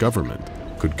US government,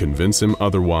 could convince him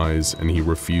otherwise, and he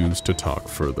refused to talk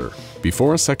further.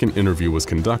 Before a second interview was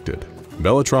conducted,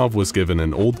 Belitrov was given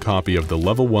an old copy of the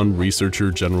Level 1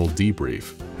 Researcher General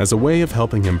Debrief as a way of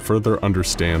helping him further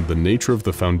understand the nature of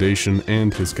the Foundation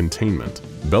and his containment.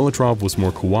 Belitrov was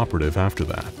more cooperative after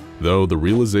that, though the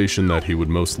realization that he would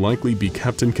most likely be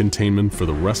kept in containment for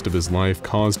the rest of his life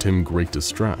caused him great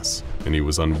distress, and he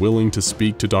was unwilling to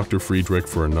speak to Dr. Friedrich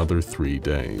for another 3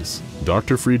 days.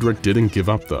 Dr. Friedrich didn't give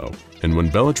up though, and when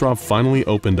Belitrov finally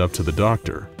opened up to the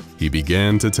doctor, he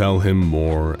began to tell him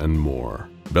more and more.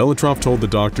 Belitrov told the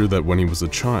doctor that when he was a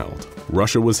child,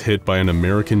 Russia was hit by an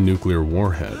American nuclear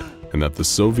warhead, and that the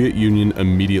Soviet Union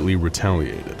immediately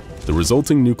retaliated. The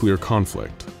resulting nuclear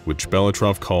conflict, which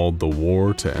Belitrov called the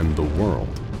War to End the World,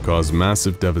 caused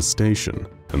massive devastation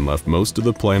and left most of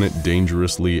the planet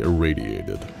dangerously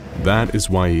irradiated. That is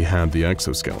why he had the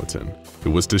exoskeleton. It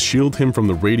was to shield him from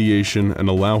the radiation and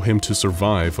allow him to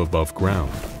survive above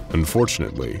ground.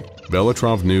 Unfortunately,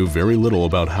 Belitrov knew very little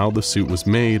about how the suit was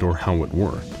made or how it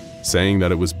worked, saying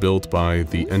that it was built by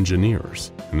the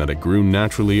engineers and that it grew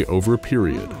naturally over a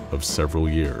period of several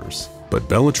years. But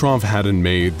Belitrov hadn't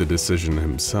made the decision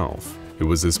himself. It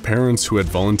was his parents who had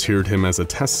volunteered him as a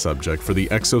test subject for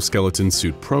the exoskeleton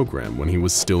suit program when he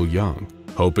was still young,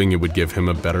 hoping it would give him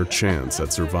a better chance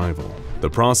at survival. The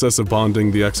process of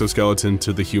bonding the exoskeleton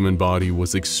to the human body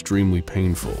was extremely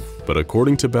painful, but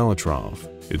according to Belitrov,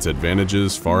 its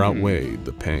advantages far outweighed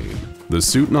the pain. The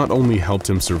suit not only helped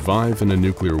him survive in a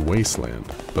nuclear wasteland,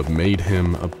 but made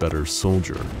him a better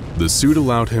soldier. The suit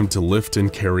allowed him to lift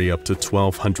and carry up to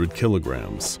 1,200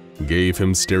 kilograms, gave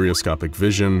him stereoscopic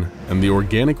vision, and the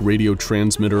organic radio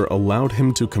transmitter allowed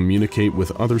him to communicate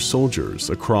with other soldiers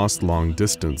across long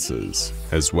distances,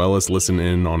 as well as listen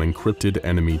in on encrypted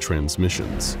enemy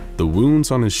transmissions. The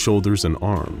wounds on his shoulders and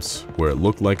arms, where it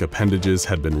looked like appendages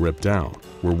had been ripped out,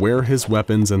 were where his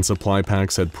weapons and supply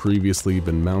packs had previously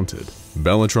been mounted.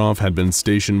 Belitrov had been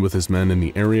stationed with his men in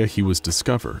the area he was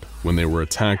discovered when they were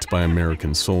attacked by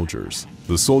American soldiers.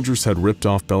 The soldiers had ripped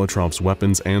off Belitrov's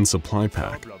weapons and supply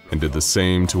pack, and did the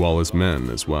same to all his men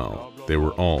as well. They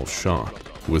were all shot,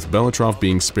 with Belitrov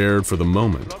being spared for the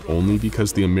moment only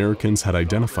because the Americans had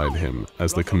identified him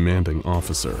as the commanding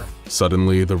officer.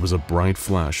 Suddenly, there was a bright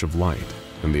flash of light,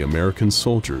 and the American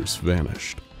soldiers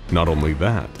vanished. Not only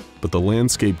that, but the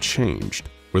landscape changed.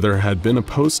 Where there had been a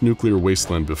post-nuclear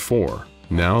wasteland before,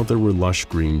 now there were lush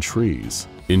green trees.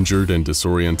 Injured and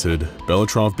disoriented,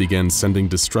 Belitrov began sending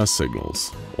distress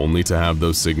signals, only to have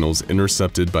those signals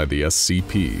intercepted by the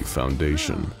SCP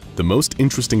Foundation. The most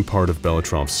interesting part of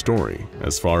Belitrov's story,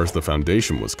 as far as the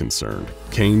Foundation was concerned,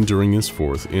 came during his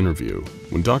fourth interview,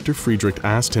 when Dr. Friedrich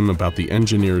asked him about the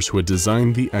engineers who had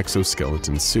designed the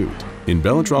exoskeleton suit. In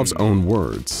Belitrov's own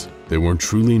words, "They weren't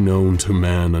truly known to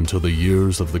man until the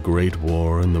years of the Great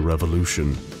War and the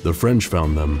Revolution. The French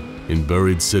found them in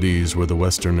buried cities where the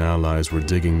Western Allies were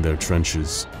digging their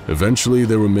trenches. Eventually,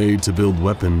 they were made to build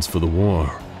weapons for the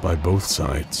war by both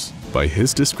sides." By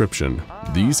his description,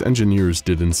 these engineers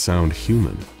didn't sound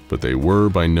human, but they were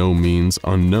by no means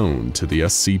unknown to the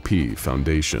SCP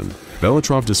Foundation.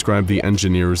 Belitrov described the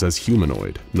engineers as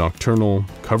humanoid, nocturnal,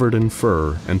 covered in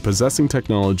fur, and possessing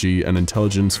technology and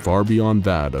intelligence far beyond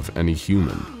that of any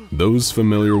human. Those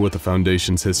familiar with the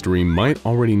Foundation's history might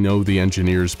already know the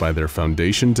engineers by their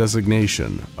Foundation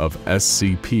designation of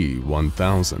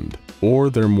SCP-1000, or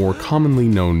their more commonly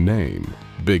known name,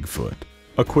 Bigfoot.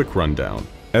 A quick rundown.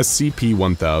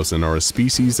 SCP-1000 are a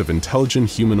species of intelligent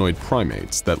humanoid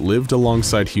primates that lived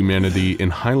alongside humanity in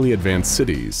highly advanced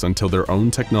cities until their own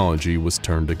technology was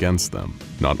turned against them.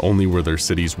 Not only were their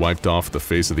cities wiped off the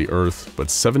face of the earth,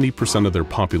 but 70% of their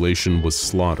population was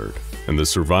slaughtered, and the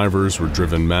survivors were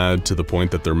driven mad to the point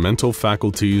that their mental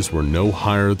faculties were no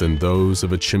higher than those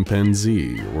of a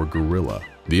chimpanzee or gorilla.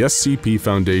 The SCP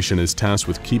Foundation is tasked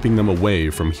with keeping them away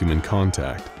from human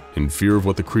contact, in fear of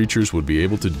what the creatures would be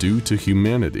able to do to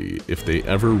humanity if they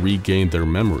ever regained their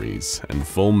memories and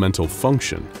full mental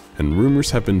function, and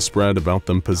rumors have been spread about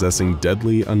them possessing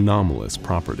deadly anomalous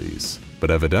properties.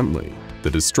 But evidently, the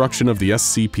destruction of the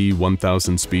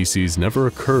SCP-1000 species never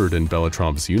occurred in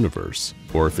Belitrov's universe,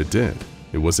 or if it did,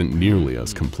 it wasn't nearly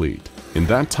as complete. In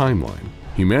that timeline,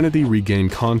 humanity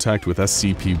regained contact with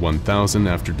SCP-1000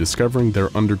 after discovering their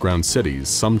underground cities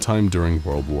sometime during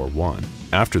World War I.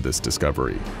 After this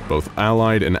discovery, both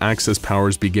Allied and Axis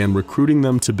powers began recruiting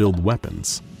them to build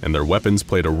weapons, and their weapons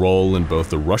played a role in both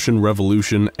the Russian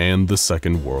Revolution and the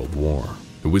Second World War.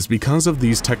 It was because of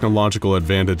these technological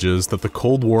advantages that the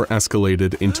Cold War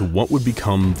escalated into what would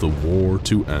become the war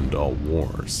to end all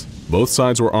wars. Both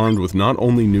sides were armed with not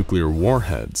only nuclear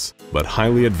warheads, but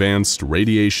highly advanced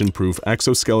radiation-proof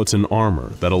exoskeleton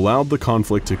armor that allowed the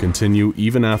conflict to continue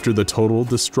even after the total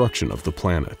destruction of the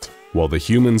planet. While the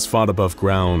humans fought above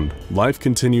ground, life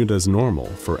continued as normal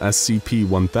for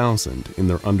SCP-1000 in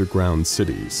their underground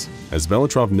cities. As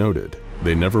Belitrov noted,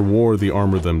 they never wore the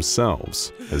armor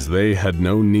themselves, as they had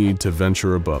no need to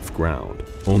venture above ground.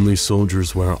 "Only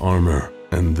soldiers wear armor,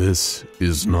 and this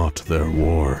is not their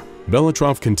war."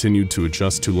 Belitrov continued to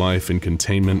adjust to life in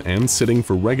containment and sitting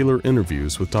for regular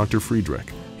interviews with Dr.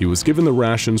 Friedrich. He was given the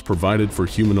rations provided for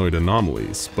humanoid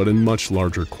anomalies, but in much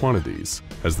larger quantities,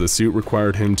 as the suit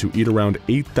required him to eat around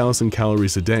 8,000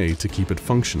 calories a day to keep it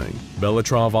functioning.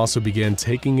 Belitrov also began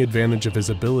taking advantage of his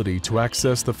ability to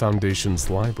access the Foundation's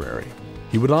library.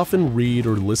 He would often read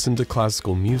or listen to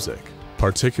classical music,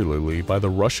 particularly by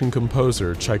the Russian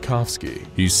composer Tchaikovsky.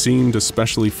 He seemed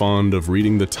especially fond of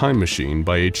reading The Time Machine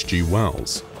by H.G.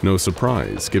 Wells. No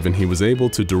surprise, given he was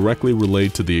able to directly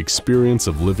relate to the experience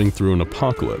of living through an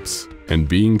apocalypse and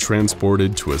being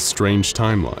transported to a strange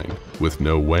timeline with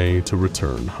no way to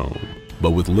return home.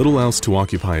 But with little else to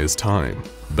occupy his time,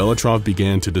 Belitrov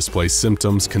began to display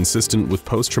symptoms consistent with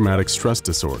post-traumatic stress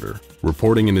disorder,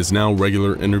 reporting in his now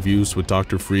regular interviews with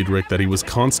Dr. Friedrich that he was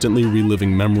constantly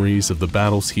reliving memories of the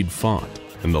battles he'd fought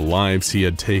and the lives he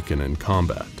had taken in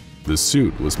combat. The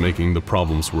suit was making the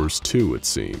problems worse too, it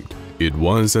seemed. It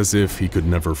was as if he could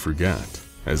never forget,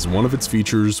 as one of its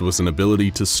features was an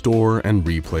ability to store and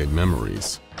replay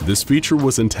memories. This feature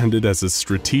was intended as a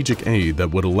strategic aid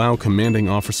that would allow commanding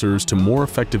officers to more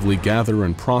effectively gather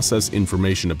and process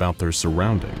information about their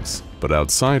surroundings. But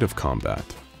outside of combat,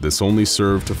 this only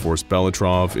served to force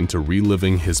Belitrov into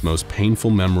reliving his most painful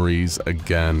memories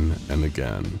again and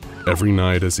again. Every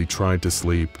night as he tried to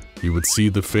sleep, he would see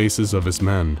the faces of his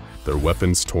men, their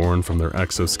weapons torn from their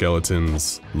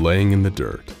exoskeletons, laying in the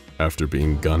dirt after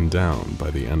being gunned down by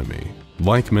the enemy.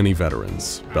 Like many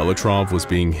veterans, Belitrov was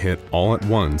being hit all at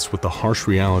once with the harsh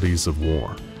realities of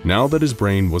war. Now that his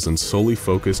brain wasn't solely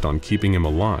focused on keeping him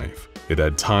alive, it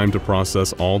had time to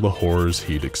process all the horrors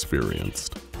he'd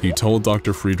experienced. He told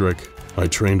Dr. Friedrich, "I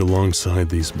trained alongside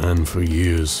these men for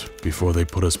years before they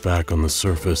put us back on the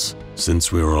surface.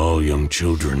 Since we were all young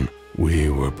children, we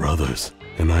were brothers,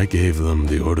 and I gave them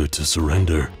the order to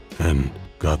surrender and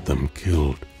got them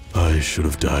killed. I should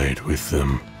have died with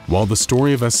them." While the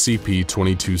story of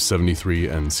SCP-2663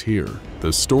 ends here,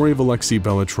 the story of Alexei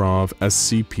Belitrov,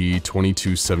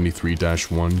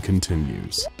 SCP-2673-1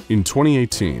 continues. In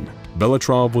 2018,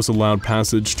 Belitrov was allowed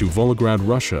passage to Volgograd,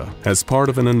 Russia, as part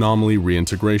of an anomaly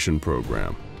reintegration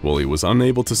program. While he was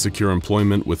unable to secure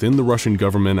employment within the Russian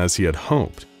government as he had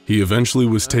hoped, he eventually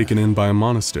was taken in by a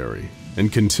monastery and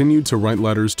continued to write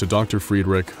letters to Dr.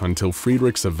 Friedrich until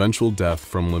Friedrich's eventual death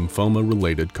from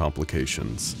lymphoma-related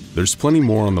complications. There's plenty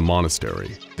more on the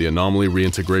monastery, the anomaly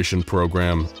reintegration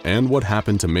program, and what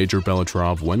happened to Major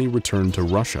Belitrov when he returned to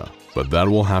Russia, but that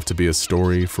will have to be a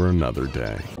story for another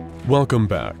day. Welcome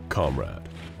back, comrade.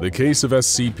 The case of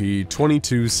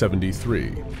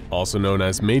SCP-2673, also known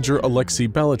as Major Alexei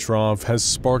Belitrov, has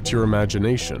sparked your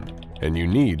imagination, and you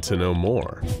need to know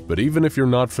more. But even if you're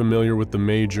not familiar with the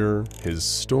Major, his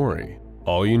story,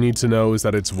 all you need to know is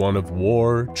that it's one of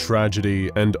war,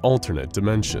 tragedy, and alternate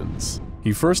dimensions.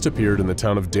 He first appeared in the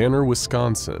town of Danner,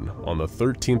 Wisconsin on the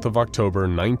 13th of October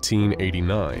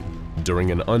 1989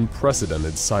 during an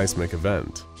unprecedented seismic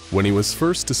event. When he was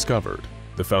first discovered,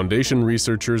 the Foundation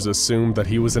researchers assumed that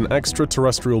he was an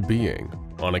extraterrestrial being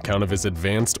on account of his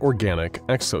advanced organic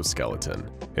exoskeleton.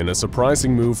 In a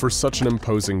surprising move for such an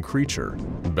imposing creature,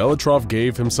 Belitrov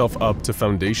gave himself up to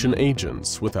Foundation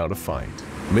agents without a fight.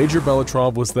 Major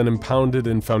Belitrov was then impounded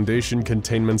in Foundation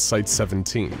Containment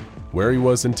Site-17, where he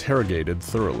was interrogated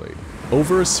thoroughly.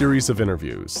 Over a series of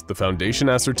interviews, the Foundation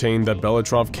ascertained that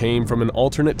Belitrov came from an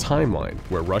alternate timeline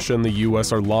where Russia and the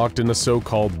US are locked in a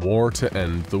so-called war to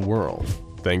end the world,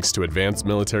 thanks to advanced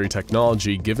military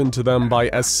technology given to them by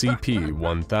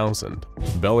SCP-1000.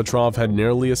 Belitrov had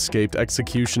nearly escaped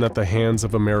execution at the hands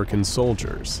of American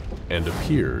soldiers and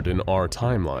appeared in our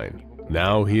timeline.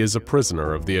 Now he is a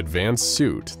prisoner of the advanced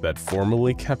suit that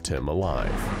formerly kept him alive.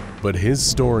 But his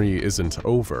story isn't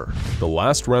over. The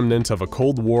last remnant of a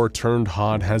Cold War turned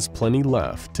hot has plenty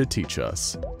left to teach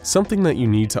us. Something that you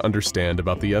need to understand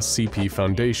about the SCP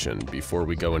Foundation before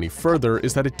we go any further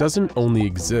is that it doesn't only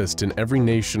exist in every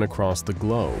nation across the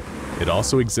globe. It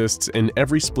also exists in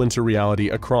every splinter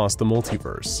reality across the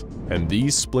multiverse. And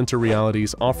these splinter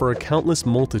realities offer a countless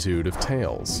multitude of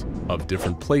tales of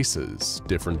different places,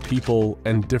 different people,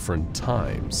 and different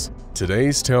times.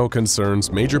 Today's tale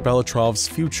concerns Major Belitrov's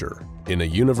future in a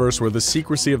universe where the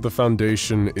secrecy of the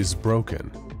Foundation is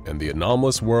broken, and the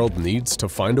anomalous world needs to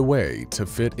find a way to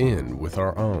fit in with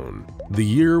our own. The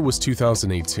year was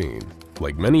 2018.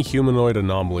 Like many humanoid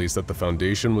anomalies that the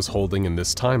Foundation was holding in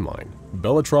this timeline,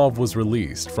 Belitrov was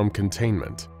released from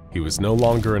containment. He was no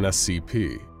longer an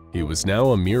SCP. He was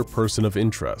now a mere person of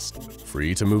interest,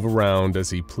 free to move around as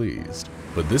he pleased.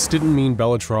 But this didn't mean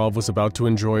Belitrov was about to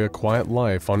enjoy a quiet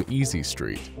life on Easy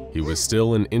Street. He was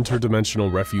still an interdimensional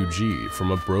refugee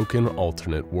from a broken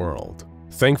alternate world.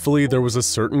 Thankfully, there was a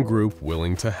certain group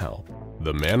willing to help.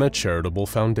 the Mana Charitable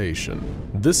Foundation.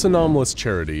 This anomalous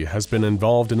charity has been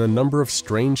involved in a number of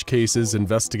strange cases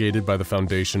investigated by the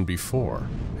Foundation before,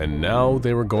 and now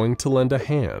they were going to lend a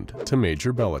hand to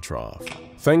Major Belitrov.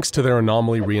 Thanks to their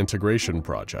anomaly reintegration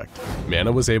project,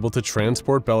 Mana was able to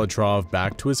transport Belitrov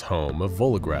back to his home of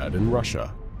Volgograd in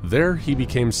Russia. There he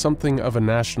became something of a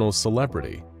national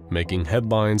celebrity, making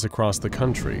headlines across the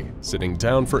country, sitting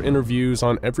down for interviews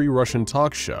on every Russian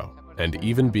talk show, and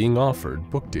even being offered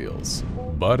book deals.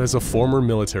 But as a former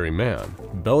military man,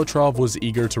 Belitrov was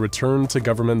eager to return to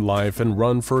government life and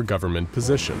run for a government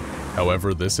position.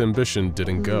 However, this ambition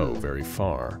didn't go very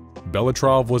far.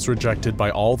 Belitrov was rejected by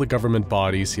all the government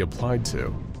bodies he applied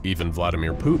to. Even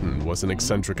Vladimir Putin wasn't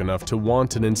eccentric enough to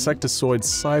want an insectoid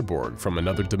cyborg from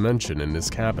another dimension in his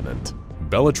cabinet.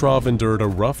 Belitrov endured a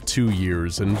rough 2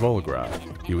 years in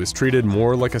Volgograd. He was treated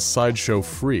more like a sideshow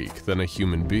freak than a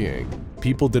human being.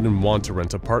 People didn't want to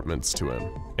rent apartments to him,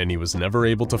 and he was never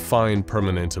able to find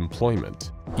permanent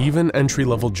employment. Even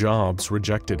entry-level jobs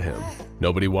rejected him.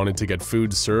 Nobody wanted to get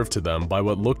food served to them by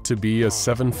what looked to be a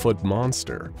 7-foot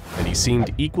monster, and he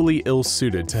seemed equally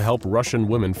ill-suited to help Russian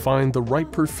women find the right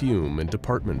perfume in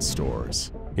department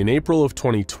stores. In April of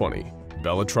 2020,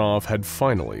 Belitrov had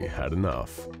finally had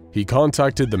enough. He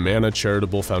contacted the Mana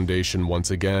Charitable Foundation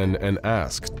once again and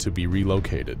asked to be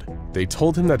relocated. They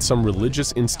told him that some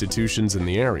religious institutions in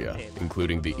the area,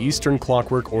 including the Eastern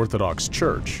Clockwork Orthodox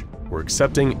Church, were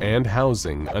accepting and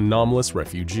housing anomalous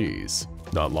refugees.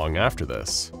 Not long after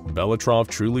this, Belitrov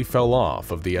truly fell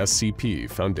off of the SCP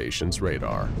Foundation's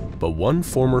radar. But one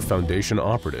former Foundation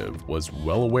operative was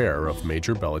well aware of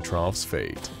Major Belitrov's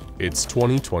fate. It's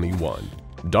 2021.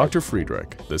 Dr.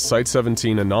 Friedrich, the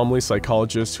Site-17 anomaly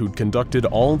psychologist who'd conducted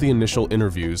all the initial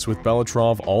interviews with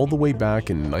Belitrov all the way back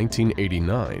in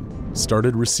 1989,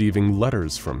 started receiving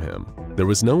letters from him. There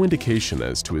was no indication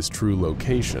as to his true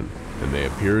location, and they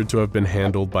appeared to have been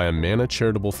handled by a Mana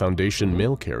Charitable Foundation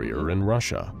mail carrier in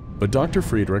Russia. But Dr.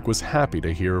 Friedrich was happy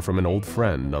to hear from an old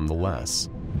friend nonetheless.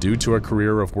 Due to a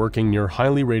career of working near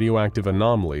highly radioactive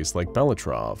anomalies like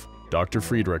Belitrov, Dr.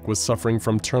 Friedrich was suffering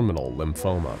from terminal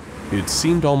lymphoma. It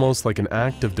seemed almost like an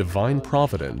act of divine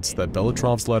providence that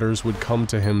Belitrov's letters would come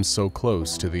to him so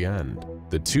close to the end.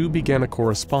 The two began a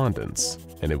correspondence,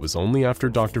 and it was only after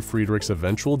Dr. Friedrich's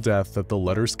eventual death that the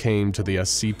letters came to the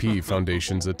SCP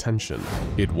Foundation's attention.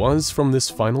 It was from this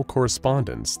final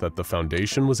correspondence that the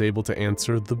Foundation was able to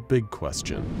answer the big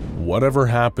question: whatever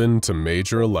happened to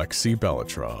Major Alexei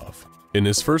Belitrov? In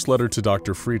his first letter to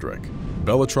Dr. Friedrich,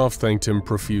 Belitrov thanked him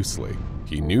profusely.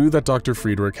 He knew that Dr.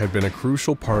 Friedrich had been a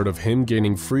crucial part of him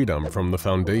gaining freedom from the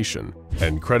Foundation,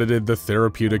 and credited the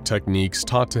therapeutic techniques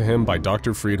taught to him by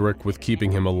Dr. Friedrich with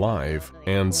keeping him alive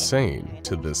and sane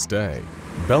to this day.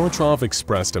 Belitrov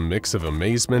expressed a mix of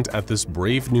amazement at this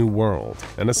brave new world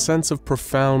and a sense of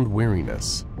profound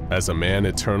weariness. As a man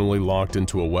eternally locked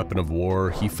into a weapon of war,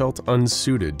 he felt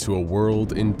unsuited to a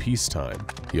world in peacetime.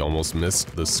 He almost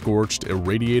missed the scorched,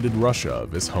 irradiated Russia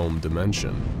of his home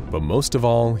dimension. But most of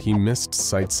all, he missed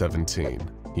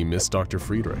Site-17. He missed Dr.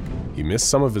 Friedrich. He missed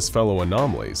some of his fellow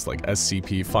anomalies like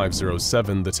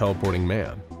SCP-507, the Teleporting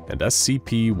Man, and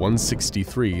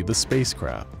SCP-163, the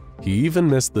Spacecraft. He even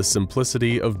missed the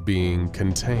simplicity of being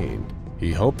contained.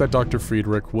 He hoped that Dr.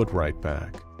 Friedrich would write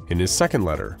back. In his second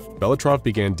letter, Belitrov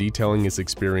began detailing his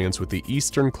experience with the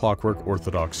Eastern Clockwork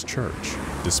Orthodox Church.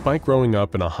 Despite growing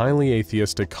up in a highly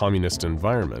atheistic communist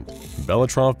environment,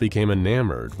 Belitrov became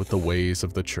enamored with the ways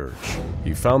of the church.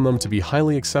 He found them to be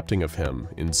highly accepting of him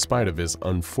in spite of his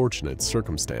unfortunate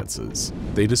circumstances.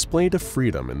 They displayed a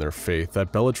freedom in their faith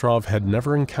that Belitrov had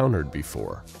never encountered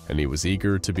before, and he was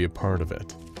eager to be a part of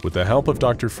it. With the help of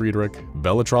Dr. Friedrich,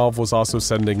 Belitrov was also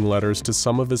sending letters to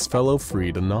some of his fellow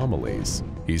freed anomalies.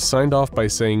 He signed off by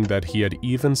saying that he had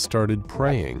even started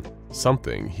praying,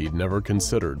 something he'd never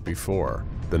considered before.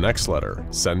 The next letter,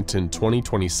 sent in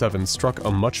 2027, struck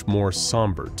a much more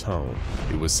somber tone.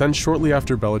 It was sent shortly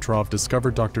after Belitrov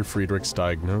discovered Dr. Friedrich's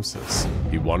diagnosis.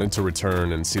 He wanted to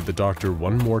return and see the doctor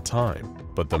one more time,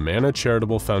 but the Mana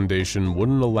Charitable Foundation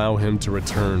wouldn't allow him to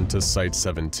return to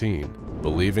Site-17,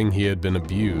 believing he had been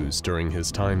abused during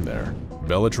his time there.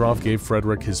 Belitrov gave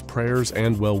Frederick his prayers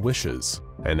and well wishes,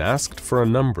 and asked for a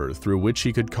number through which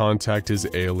he could contact his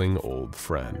ailing old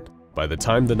friend. By the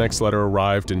time the next letter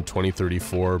arrived in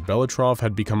 2034, Belitrov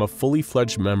had become a fully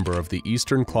fledged member of the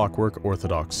Eastern Clockwork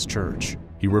Orthodox Church.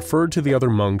 He referred to the other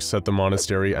monks at the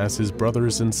monastery as his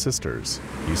brothers and sisters.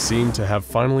 He seemed to have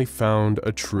finally found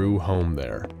a true home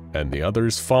there, and the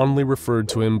others fondly referred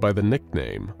to him by the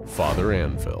nickname Father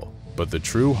Anvil. But the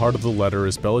true heart of the letter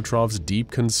is Belitrov's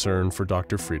deep concern for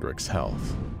Dr. Friedrich's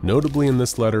health. Notably in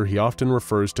this letter, he often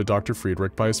refers to Dr.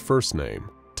 Friedrich by his first name,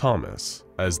 Thomas,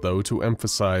 as though to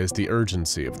emphasize the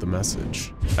urgency of the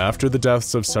message. After the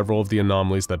deaths of several of the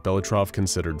anomalies that Belitrov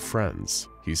considered friends,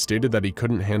 he stated that he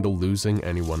couldn't handle losing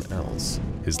anyone else.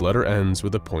 His letter ends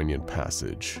with a poignant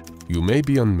passage. "You may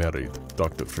be unmarried,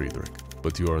 Dr. Friedrich,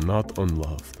 but you are not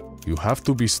unloved. You have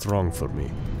to be strong for me.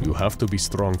 You have to be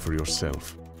strong for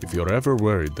yourself. If you're ever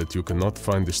worried that you cannot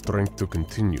find the strength to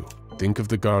continue, think of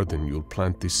the garden you'll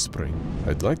plant this spring.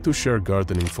 I'd like to share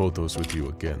gardening photos with you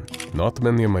again. Not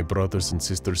many of my brothers and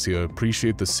sisters here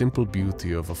appreciate the simple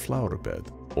beauty of a flower bed,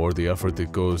 or the effort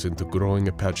that goes into growing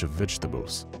a patch of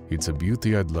vegetables. It's a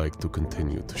beauty I'd like to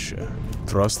continue to share.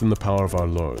 Trust in the power of our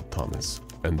Lord, Thomas,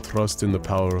 and trust in the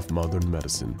power of modern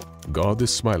medicine. God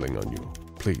is smiling on you.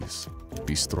 Please,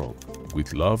 be strong.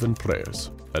 With love and prayers,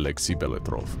 Alexei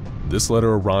Belitrov." This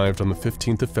letter arrived on the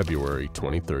 15th of February,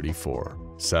 2034.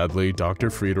 Sadly, Dr.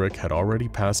 Friedrich had already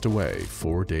passed away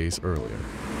 4 days earlier.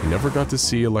 He never got to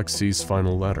see Alexei's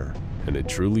final letter, and it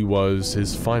truly was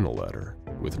his final letter.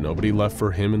 With nobody left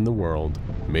for him in the world,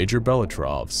 Major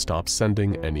Belitrov stopped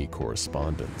sending any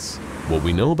correspondence. What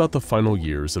we know about the final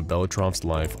years of Belitrov's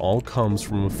life all comes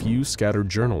from a few scattered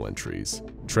journal entries,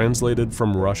 translated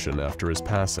from Russian after his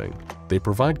passing. They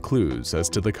provide clues as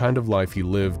to the kind of life he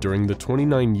lived during the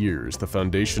 29 years the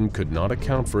Foundation could not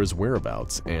account for his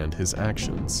whereabouts and his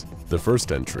actions. The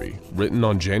first entry, written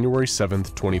on January 7,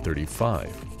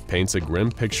 2035, paints a grim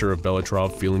picture of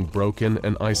Belitrov feeling broken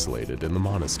and isolated in the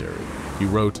monastery. He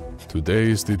wrote, "Today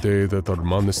is the day that our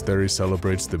monastery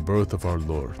celebrates the birth of our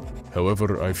Lord.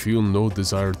 However, I feel no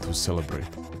desire to celebrate.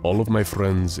 All of my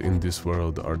friends in this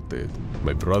world are dead.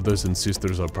 My brothers and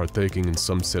sisters are partaking in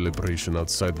some celebration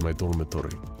outside my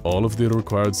dormitory. All of the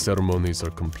required ceremonies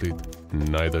are complete.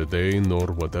 Neither they nor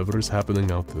whatever is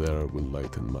happening out there will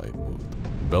lighten my mood."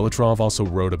 Belitrov also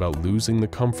wrote about losing the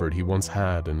comfort he once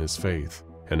had in his faith,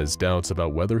 and his doubts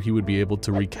about whether he would be able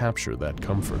to recapture that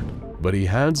comfort. But he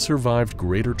had survived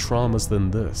greater traumas than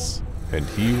this, and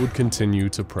he would continue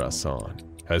to press on.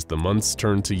 As the months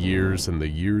turned to years and the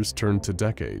years turned to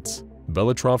decades,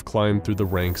 Belitrov climbed through the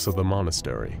ranks of the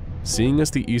monastery. Seeing as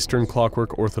the Eastern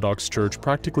Clockwork Orthodox Church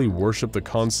practically worshiped the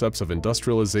concepts of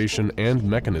industrialization and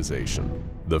mechanization,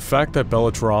 the fact that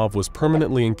Belitrov was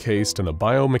permanently encased in a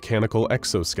biomechanical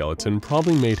exoskeleton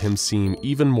probably made him seem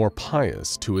even more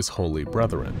pious to his holy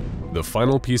brethren. The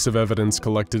final piece of evidence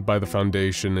collected by the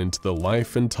Foundation into the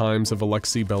life and times of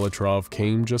Alexei Belitrov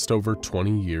came just over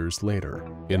 20 years later,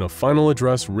 in a final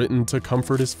address written to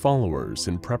comfort his followers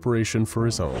in preparation for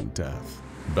his own death.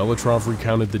 Belitrov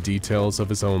recounted the details of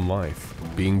his own life,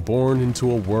 being born into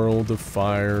a world of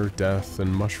fire, death,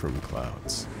 and mushroom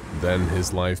clouds. Then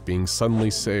his life being suddenly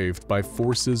saved by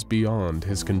forces beyond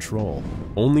his control,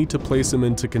 only to place him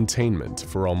into containment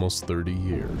for almost 30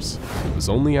 years. It was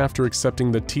only after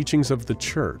accepting the teachings of the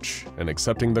church and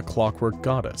accepting the clockwork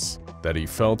goddess that he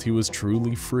felt he was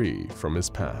truly free from his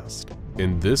past.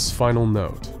 In this final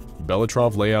note,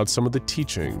 Belitrov lay out some of the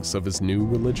teachings of his new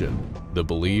religion, the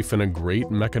belief in a great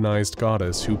mechanized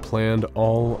goddess who planned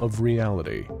all of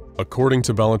reality. According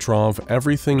to Belitrov,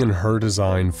 everything in her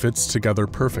design fits together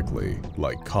perfectly,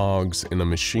 like cogs in a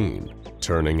machine,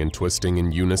 turning and twisting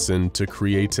in unison to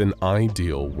create an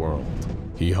ideal world.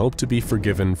 He hoped to be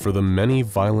forgiven for the many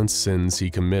violent sins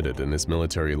he committed in his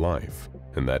military life,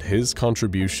 and that his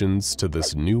contributions to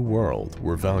this new world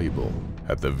were valuable.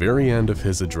 At the very end of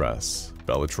his address,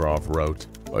 Belitrov wrote,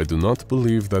 "I do not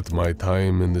believe that my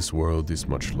time in this world is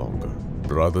much longer.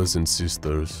 Brothers and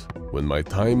sisters, when my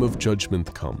time of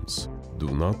judgment comes, do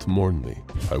not mourn me.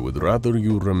 I would rather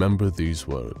you remember these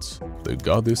words. The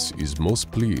goddess is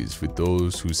most pleased with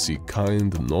those who seek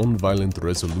kind, non-violent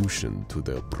resolution to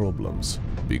their problems,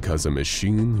 because a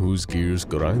machine whose gears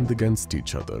grind against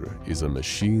each other is a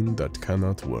machine that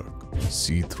cannot work.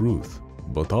 See truth,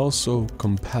 but also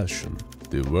compassion.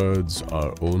 The words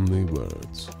are only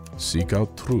words. Seek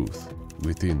out truth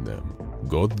within them.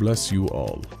 God bless you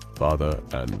all, Father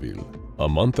Anvil." A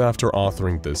month after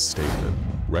authoring this statement,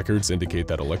 records indicate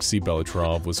that Alexei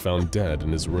Belitrov was found dead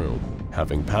in his room,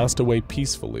 having passed away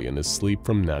peacefully in his sleep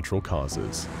from natural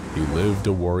causes. He lived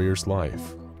a warrior's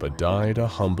life, but died a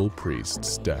humble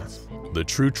priest's death. The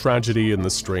true tragedy in the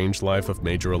strange life of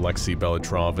Major Alexei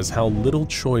Belitrov is how little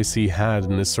choice he had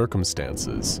in his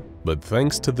circumstances. But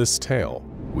thanks to this tale,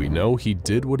 we know he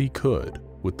did what he could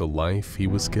with the life he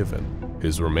was given.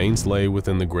 His remains lay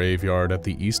within the graveyard at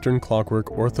the Eastern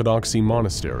Clockwork Orthodoxy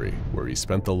Monastery, where he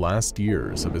spent the last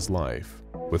years of his life.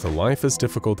 With a life as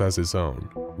difficult as his own,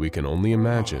 we can only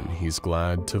imagine he's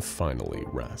glad to finally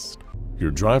rest. You're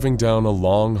driving down a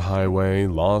long highway,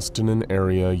 lost in an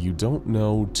area you don't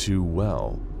know too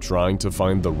well, trying to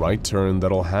find the right turn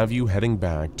that'll have you heading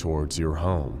back towards your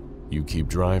home. You keep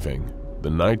driving,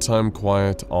 the nighttime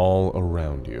quiet all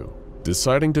around you.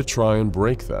 Deciding to try and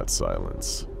break that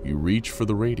silence, you reach for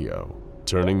the radio,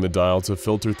 turning the dial to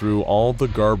filter through all the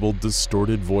garbled,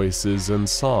 distorted voices and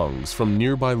songs from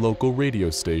nearby local radio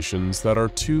stations that are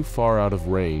too far out of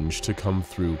range to come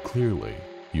through clearly.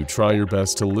 You try your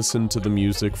best to listen to the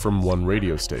music from one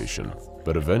radio station,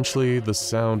 but eventually the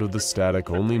sound of the static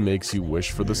only makes you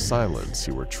wish for the silence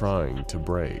you were trying to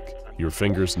break. Your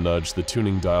fingers nudge the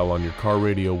tuning dial on your car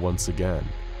radio once again,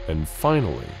 and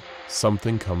finally,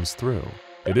 something comes through.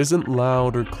 It isn't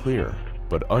loud or clear,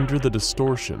 but under the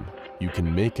distortion, you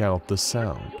can make out the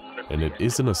sound, and it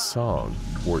isn't a song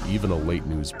or even a late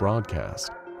news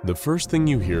broadcast. The first thing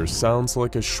you hear sounds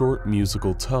like a short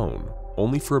musical tone,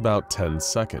 only for about 10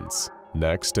 seconds.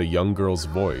 Next, a young girl's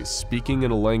voice speaking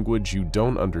in a language you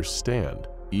don't understand,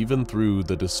 even through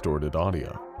the distorted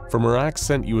audio. From her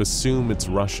accent, you assume it's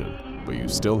Russian, but you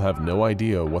still have no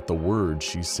idea what the words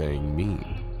she's saying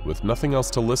mean. With nothing else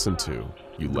to listen to,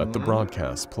 you let the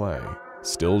broadcast play.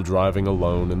 Still driving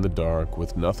alone in the dark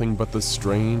with nothing but the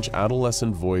strange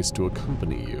adolescent voice to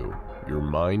accompany you, your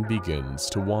mind begins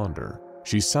to wander.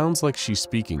 She sounds like she's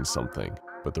speaking something,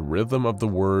 but the rhythm of the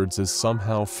words is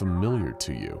somehow familiar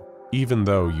to you, even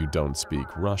though you don't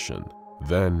speak Russian.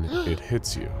 Then it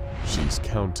hits you. She's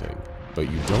counting,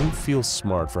 but you don't feel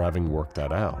smart for having worked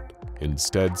that out.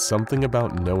 Instead, something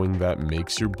about knowing that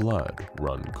makes your blood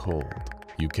run cold.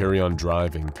 You carry on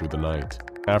driving through the night.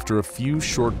 After a few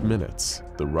short minutes,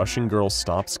 the Russian girl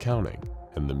stops counting,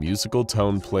 and the musical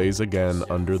tone plays again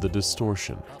under the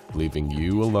distortion, leaving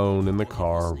you alone in the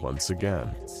car once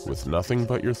again, with nothing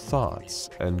but your thoughts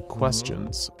and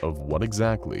questions of what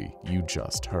exactly you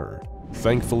just heard.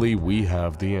 Thankfully, we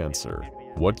have the answer.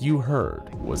 What you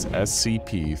heard was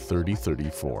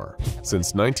SCP-3034.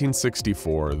 Since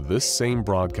 1964, this same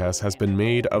broadcast has been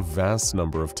made a vast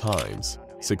number of times,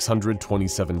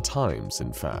 627 times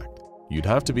in fact. You'd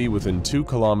have to be within 2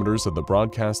 kilometers of the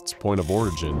broadcast's point of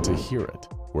origin to hear it,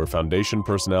 where Foundation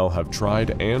personnel have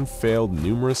tried and failed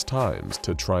numerous times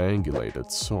to triangulate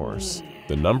its source.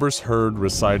 The numbers heard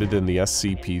recited in the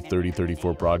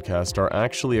SCP-3034 broadcast are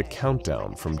actually a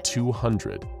countdown from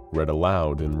 200, read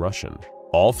aloud in Russian.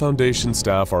 All Foundation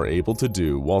staff are able to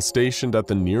do while stationed at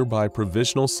the nearby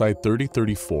Provisional Site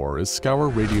 3034 is scour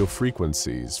radio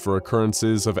frequencies for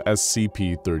occurrences of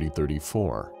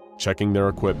SCP-3034. Checking their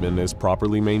equipment is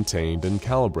properly maintained and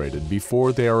calibrated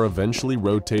before they are eventually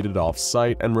rotated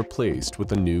off-site and replaced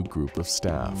with a new group of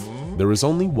staff. There is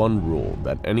only one rule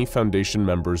that any Foundation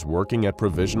members working at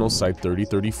Provisional Site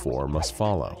 3034 must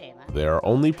follow. They are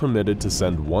only permitted to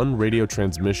send one radio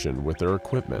transmission with their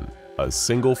equipment, a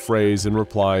single phrase in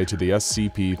reply to the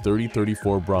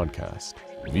SCP-3034 broadcast.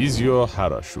 Vizyo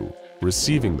Harashu.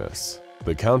 Receiving this,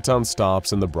 the countdown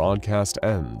stops and the broadcast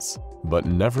ends, but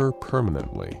never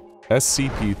permanently.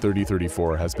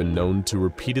 SCP-3034 has been known to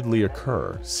repeatedly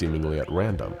occur, seemingly at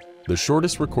random. The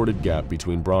shortest recorded gap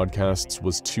between broadcasts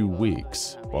was 2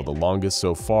 weeks, while the longest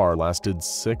so far lasted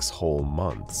 6 whole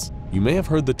months. You may have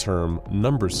heard the term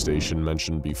number station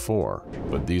mentioned before,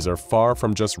 but these are far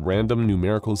from just random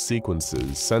numerical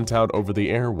sequences sent out over the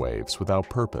airwaves without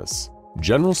purpose.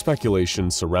 General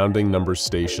speculation surrounding number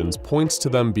stations points to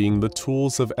them being the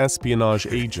tools of espionage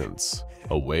agents,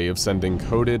 a way of sending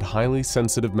coded, highly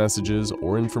sensitive messages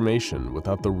or information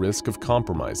without the risk of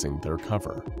compromising their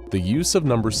cover. The use of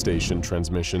number station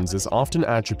transmissions is often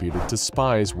attributed to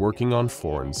spies working on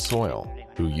foreign soil,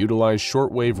 who utilize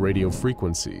shortwave radio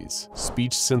frequencies,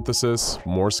 speech synthesis,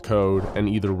 Morse code, and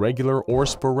either regular or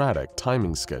sporadic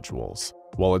timing schedules.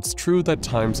 While it's true that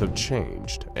times have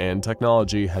changed and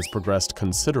technology has progressed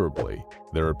considerably,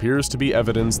 there appears to be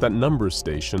evidence that number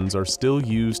stations are still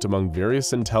used among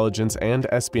various intelligence and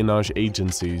espionage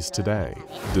agencies today.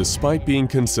 Despite being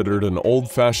considered an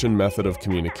old-fashioned method of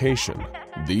communication,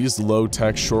 these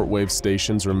low-tech shortwave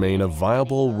stations remain a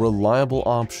viable, reliable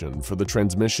option for the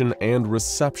transmission and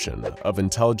reception of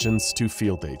intelligence to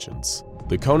field agents.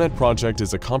 The CONET project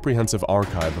is a comprehensive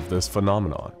archive of this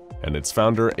phenomenon, and its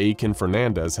founder, Aiken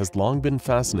Fernandez, has long been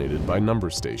fascinated by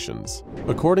number stations.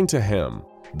 According to him,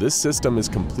 this system is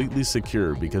completely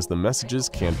secure because the messages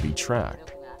can't be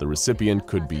tracked. The recipient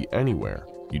could be anywhere.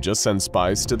 You just send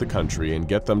spies to the country and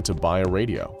get them to buy a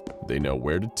radio. They know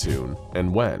where to tune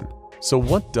and when. So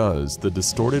what does the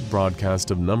distorted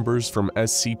broadcast of numbers from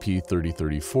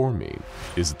SCP-3034 mean?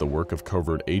 Is it the work of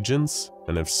covert agents?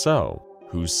 And if so,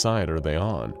 whose side are they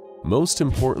on? Most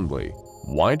importantly,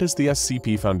 Why does the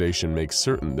SCP Foundation make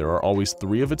certain there are always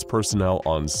 3 of its personnel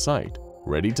on site,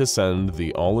 ready to send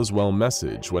the all is well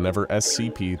message whenever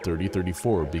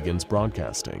SCP-3034 begins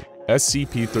broadcasting?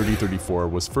 SCP-3034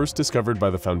 was first discovered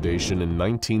by the Foundation in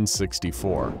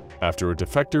 1964 after a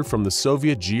defector from the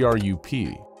Soviet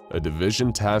GRUP, a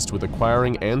division tasked with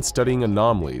acquiring and studying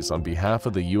anomalies on behalf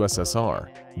of the USSR,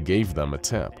 gave them a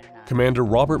tip. Commander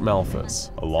Robert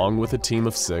Malthus, along with a team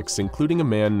of 6, including a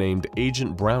man named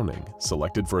Agent Browning,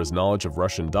 selected for his knowledge of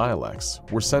Russian dialects,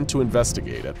 were sent to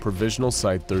investigate at Provisional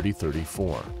Site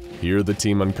 3034. Here, the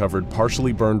team uncovered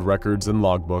partially burned records and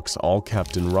logbooks, all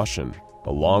kept in Russian,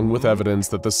 along with evidence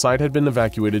that the site had been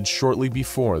evacuated shortly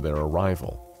before their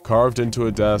arrival. Carved into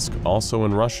a desk, also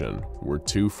in Russian, were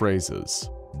 2 phrases: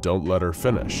 "Don't let her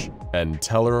finish," and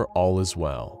 "Tell her all is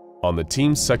well." On the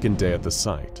team's second day at the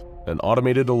site, an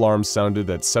automated alarm sounded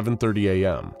at 7:30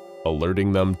 a.m.,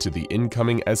 alerting them to the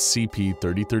incoming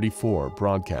SCP-3034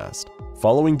 broadcast.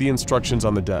 Following the instructions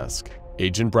on the desk,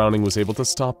 Agent Browning was able to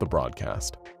stop the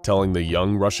broadcast, telling the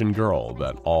young Russian girl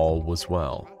that all was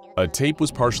well. A tape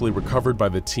was partially recovered by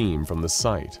the team from the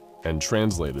site and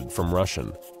translated from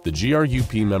Russian. The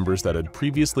GRUP members that had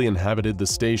previously inhabited the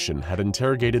station had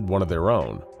interrogated one of their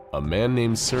own, a man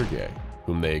named Sergei,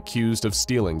 whom they accused of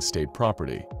stealing state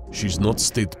property. "She's not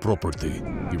state property,"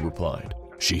 he replied.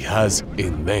 "She has a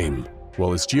name."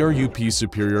 While his GRUP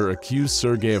superior accused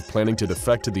Sergei of planning to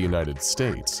defect to the United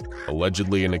States,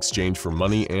 allegedly in exchange for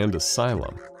money and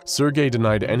asylum, Sergei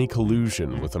denied any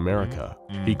collusion with America.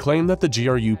 He claimed that the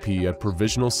GRUP at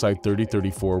Provisional Site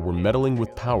 3034 were meddling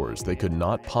with powers they could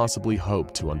not possibly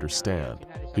hope to understand.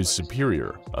 His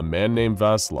superior, a man named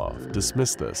Vasilov,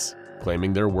 dismissed this,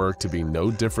 claiming their work to be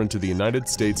no different to the United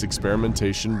States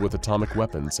experimentation with atomic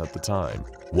weapons at the time.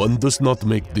 "One does not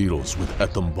make deals with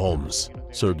atom bombs,"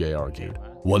 Sergei argued.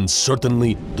 "One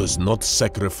certainly does not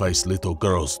sacrifice little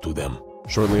girls to them."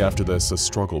 Shortly after this, a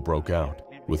struggle broke out,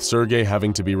 with Sergei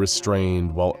having to be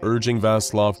restrained while urging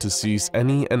Vasilov to cease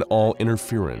any and all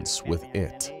interference with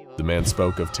it. The man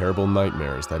spoke of terrible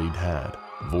nightmares that he'd had,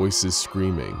 voices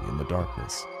screaming in the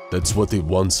darkness. "That's what it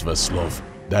wants, Vasilov.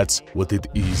 That's what it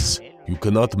is. You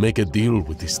cannot make a deal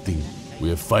with this thing. We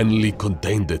have finally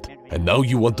contained it, and now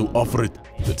you want to offer it."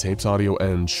 The tape's audio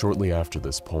ends shortly after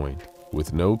this point,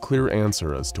 with no clear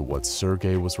answer as to what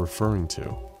Sergei was referring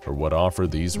to, or what offer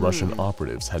these Russian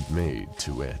operatives had made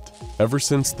to it. Ever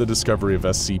since the discovery of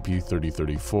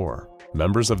SCP-3034,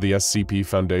 members of the SCP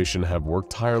Foundation have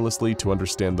worked tirelessly to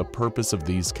understand the purpose of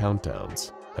these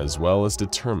countdowns, as well as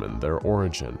determine their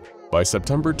origin. By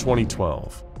September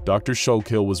 2012, Dr.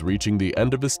 Shoggoth was reaching the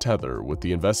end of his tether with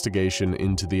the investigation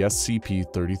into the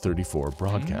SCP-3034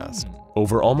 broadcast.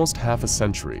 Over almost half a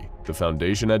century, the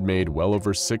Foundation had made well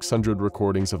over 600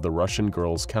 recordings of the Russian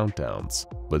girls' countdowns,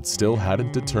 but still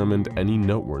hadn't determined any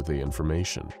noteworthy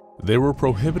information. They were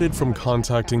prohibited from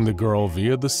contacting the girl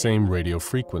via the same radio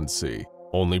frequency,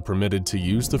 only permitted to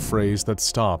use the phrase that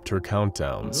stopped her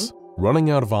countdowns.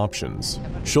 Running out of options,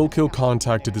 Shoggoth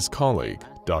contacted his colleague,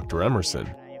 Dr. Emerson,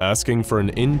 asking for an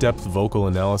in-depth vocal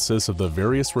analysis of the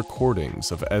various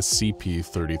recordings of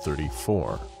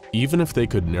SCP-3034, even if they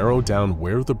could narrow down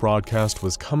where the broadcast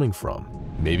was coming from,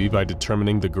 maybe by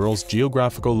determining the girl's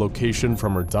geographical location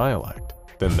from her dialect.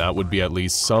 Then that would be at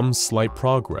least some slight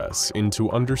progress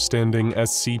into understanding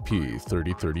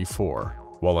SCP-3034.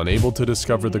 While unable to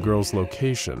discover the girl's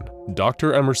location,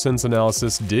 Dr. Emerson's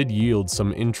analysis did yield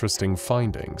some interesting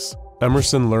findings.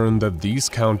 Emerson learned that these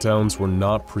countdowns were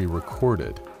not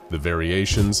pre-recorded. The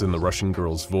variations in the Russian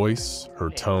girl's voice, her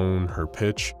tone, her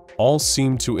pitch, all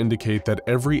seemed to indicate that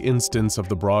every instance of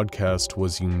the broadcast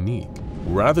was unique.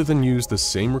 Rather than use the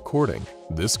same recording,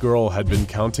 this girl had been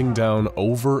counting down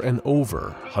over and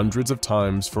over hundreds of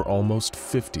times for almost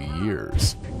 50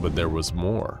 years. But there was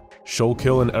more.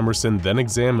 Shoggoth and Emerson then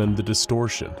examined the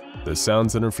distortion, the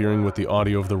sounds interfering with the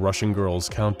audio of the Russian girl's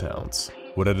countdowns.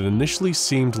 What had initially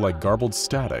seemed like garbled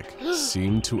static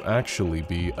seemed to actually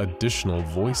be additional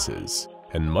voices.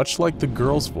 And much like the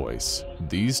girl's voice,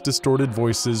 these distorted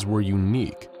voices were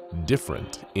unique,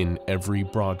 different in every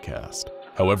broadcast.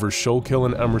 However, Shoggoth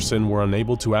and Emerson were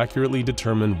unable to accurately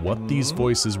determine what these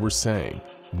voices were saying.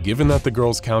 Given that the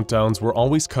girls' countdowns were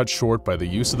always cut short by the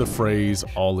use of the phrase,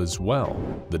 "all is well,"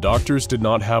 the doctors did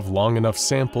not have long enough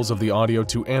samples of the audio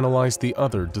to analyze the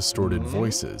other distorted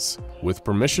voices. With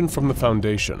permission from the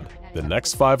Foundation, the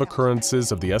next 5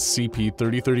 occurrences of the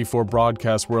SCP-3034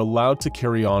 broadcast were allowed to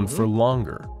carry on for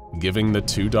longer, giving the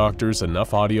 2 doctors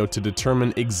enough audio to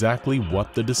determine exactly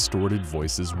what the distorted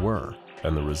voices were.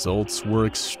 And the results were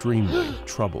extremely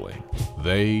troubling.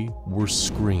 They were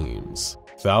screams.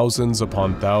 thousands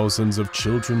upon thousands of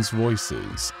children's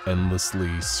voices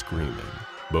endlessly screaming.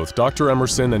 Both Dr.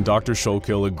 Emerson and Dr.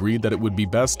 Shulkill agreed that it would be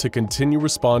best to continue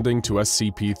responding to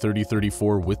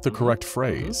SCP-3034 with the correct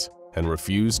phrase, and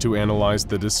refused to analyze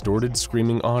the distorted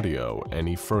screaming audio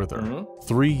any further.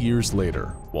 3 years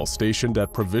later, while stationed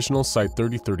at Provisional Site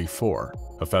 3034,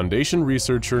 a Foundation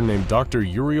researcher named Dr.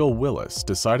 Uriel Willis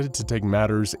decided to take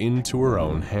matters into her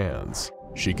own hands.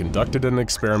 She conducted an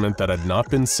experiment that had not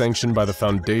been sanctioned by the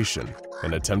Foundation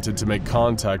and attempted to make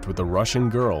contact with a Russian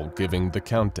girl giving the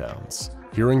countdowns.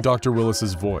 Hearing Dr.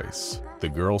 Willis's voice, the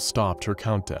girl stopped her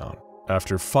countdown.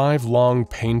 After 5 long,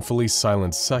 painfully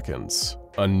silent seconds,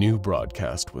 a new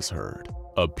broadcast was heard.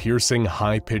 A piercing,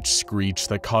 high-pitched screech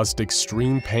that caused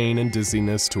extreme pain and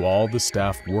dizziness to all the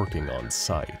staff working on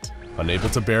site. Unable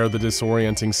to bear the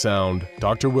disorienting sound,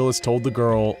 Dr. Willis told the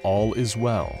girl all is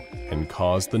well and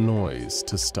caused the noise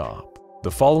to stop.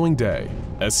 The following day,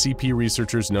 SCP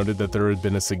researchers noted that there had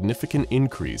been a significant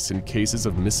increase in cases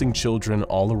of missing children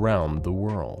all around the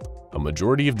world. A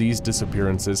majority of these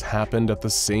disappearances happened at the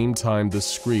same time the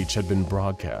screech had been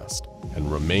broadcast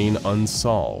and remain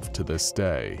unsolved to this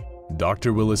day.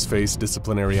 Dr. Willis faced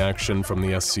disciplinary action from the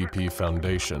SCP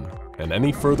Foundation, and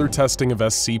any further testing of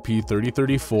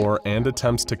SCP-3034 and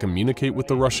attempts to communicate with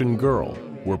the Russian girl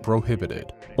were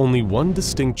prohibited. Only one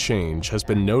distinct change has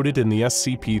been noted in the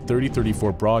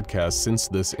SCP-3034 broadcast since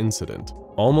this incident.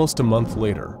 Almost a month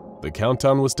later, the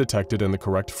countdown was detected and the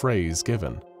correct phrase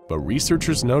given, but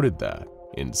researchers noted that,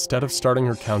 instead of starting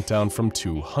her countdown from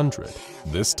 200,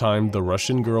 this time the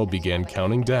Russian girl began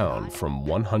counting down from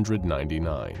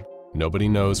 199. Nobody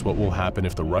knows what will happen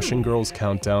if the Russian girl's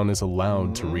countdown is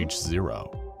allowed to reach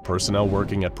 0. Personnel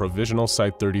working at Provisional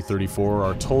Site 3034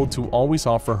 are told to always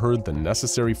offer her the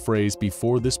necessary phrase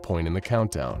before this point in the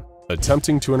countdown.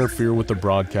 Attempting to interfere with the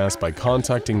broadcast by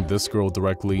contacting this girl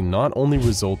directly not only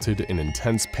resulted in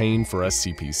intense pain for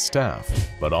SCP staff,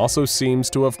 but also seems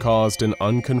to have caused an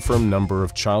unconfirmed number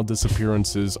of child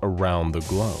disappearances around the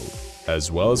globe,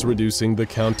 as well as reducing the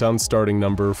countdown starting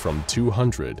number from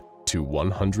 200 to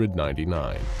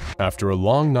 199. After a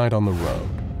long night on the road,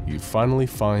 you finally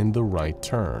find the right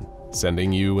turn,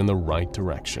 sending you in the right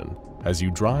direction. As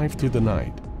you drive through the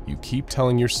night, you keep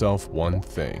telling yourself one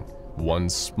thing, one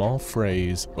small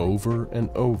phrase over and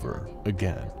over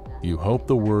again. You hope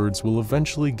the words will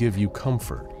eventually give you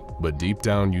comfort, but deep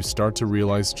down you start to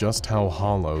realize just how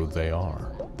hollow they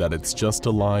are. That it's just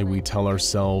a lie we tell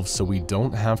ourselves so we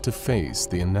don't have to face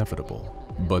the inevitable.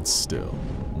 But still,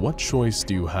 what choice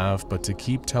do you have but to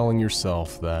keep telling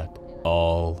yourself that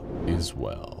all is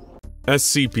well?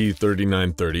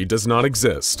 SCP-3930 does not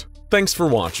exist. Thanks for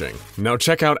watching. Now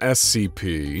check out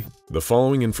SCP. The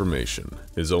following information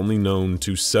is only known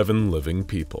to 7 living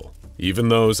people. Even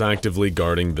those actively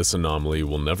guarding this anomaly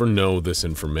will never know this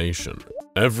information.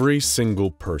 Every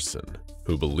single person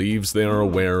who believes they are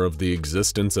aware of the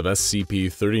existence of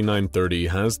SCP-3930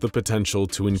 has the potential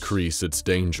to increase its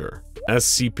danger.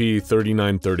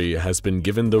 SCP-3930 has been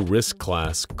given the risk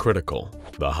class Critical,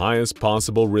 the highest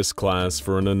possible risk class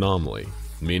for an anomaly,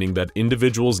 meaning that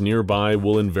individuals nearby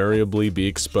will invariably be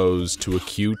exposed to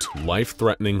acute,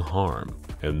 life-threatening harm,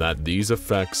 and that these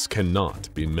effects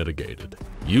cannot be mitigated.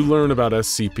 You learn about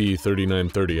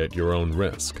SCP-3930 at your own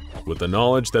risk, with the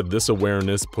knowledge that this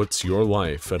awareness puts your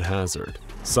life at hazard.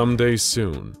 Someday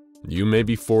soon, you may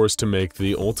be forced to make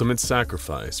the ultimate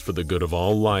sacrifice for the good of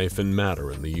all life and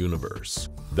matter in the universe.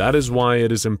 That is why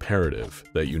it is imperative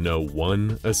that you know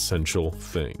one essential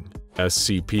thing.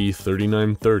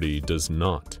 SCP-3930 does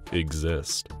not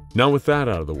exist. Now with that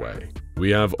out of the way,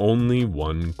 we have only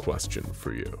one question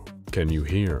for you. Can you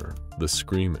hear the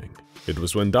screaming? It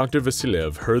was when Dr.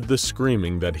 Vasiliev heard the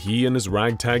screaming that he and his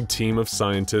ragtag team of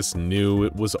scientists knew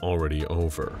it was already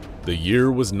over. The year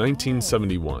was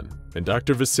 1971, and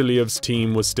Dr. Vasiliev's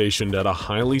team was stationed at a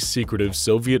highly secretive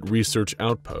Soviet research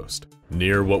outpost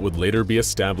near what would later be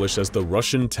established as the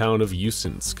Russian town of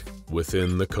Usinsk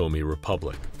within the Komi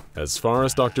Republic. As far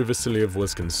as Dr. Vasiliev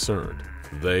was concerned,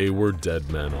 they were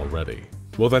dead men already.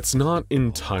 Well, that's not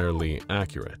entirely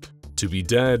accurate. To be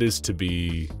dead is to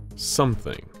be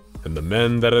something, and the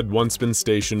men that had once been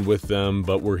stationed with them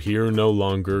but were here no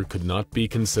longer could not be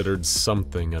considered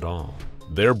something at all.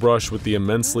 Their brush with the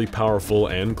immensely powerful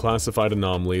and classified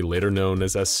anomaly later known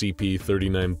as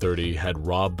SCP-3930 had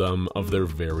robbed them of their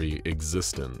very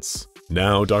existence.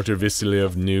 Now Dr.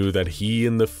 Vasiliev knew that he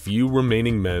and the few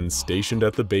remaining men stationed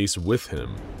at the base with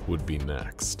him would be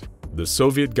next. The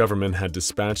Soviet government had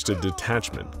dispatched a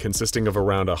detachment consisting of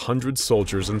around 100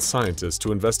 soldiers and scientists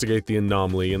to investigate the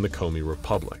anomaly in the Komi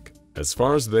Republic. As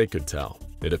far as they could tell,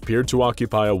 it appeared to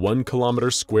occupy a 1 kilometer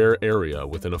square area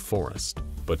within a forest.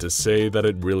 but to say that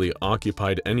it really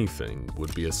occupied anything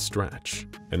would be a stretch.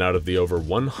 And out of the over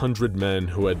 100 men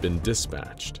who had been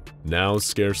dispatched, now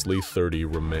scarcely 30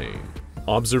 remain.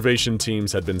 Observation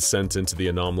teams had been sent into the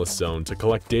anomalous zone to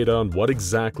collect data on what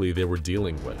exactly they were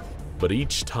dealing with, but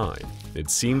each time, it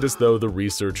seemed as though the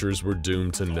researchers were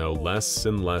doomed to know less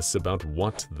and less about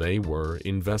what they were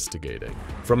investigating.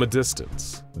 From a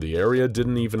distance, the area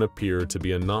didn't even appear to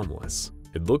be anomalous.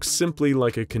 It looked simply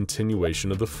like a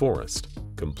continuation of the forest,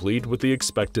 complete with the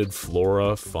expected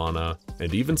flora, fauna,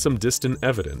 and even some distant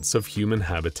evidence of human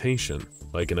habitation,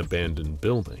 like an abandoned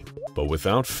building. But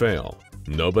without fail,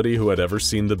 nobody who had ever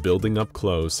seen the building up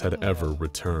close had ever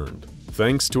returned.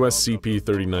 Thanks to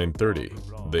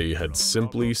SCP-3930, they had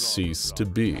simply ceased to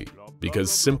be,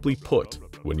 because simply put,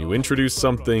 when you introduce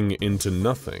something into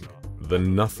nothing,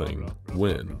 then nothing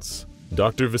wins.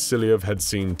 Dr. Vasilyev had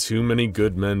seen too many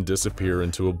good men disappear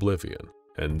into oblivion,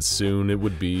 and soon it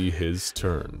would be his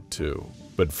turn too.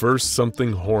 But first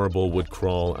something horrible would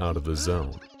crawl out of the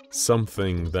zone,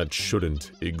 something that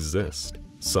shouldn't exist,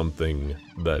 something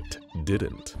that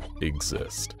didn't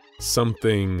exist,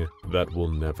 something that will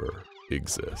never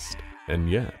exist. And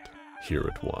yet, here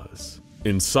it was.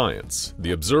 In science,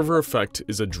 the observer effect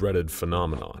is a dreaded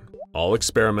phenomenon. All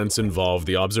experiments involve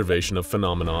the observation of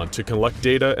phenomena to collect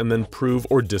data and then prove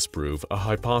or disprove a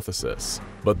hypothesis.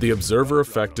 But the observer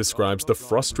effect describes the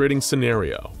frustrating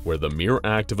scenario where the mere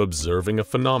act of observing a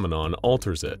phenomenon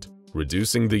alters it,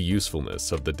 reducing the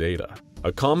usefulness of the data.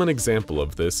 A common example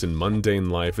of this in mundane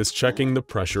life is checking the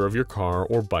pressure of your car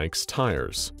or bike's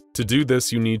tires. To do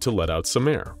this, you need to let out some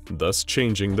air, thus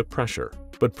changing the pressure.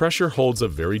 But pressure holds a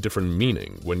very different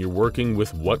meaning when you're working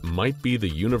with what might be the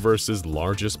universe's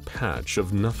largest patch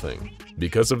of nothing.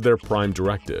 Because of their prime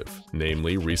directive,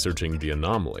 namely researching the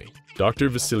anomaly, Dr.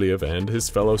 Vasilyev and his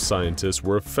fellow scientists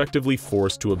were effectively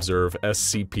forced to observe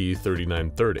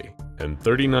SCP-3930, and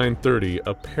 3930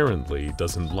 apparently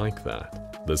doesn't like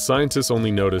that. The scientists only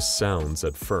noticed sounds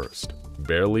at first,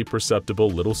 barely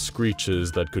perceptible little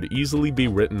screeches that could easily be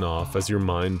written off as your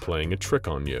mind playing a trick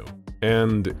on you.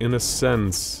 And in a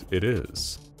sense, it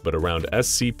is. But around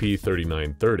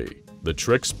SCP-3930, the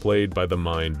tricks played by the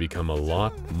mind become a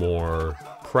lot more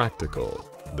practical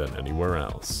than anywhere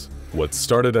else. What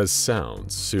started as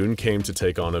sounds soon came to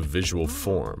take on a visual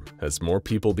form, as more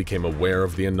people became aware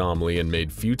of the anomaly and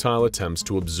made futile attempts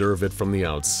to observe it from the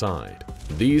outside.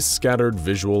 These scattered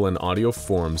visual and audio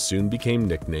forms soon became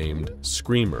nicknamed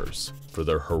Screamers for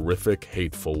their horrific,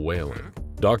 hateful wailing.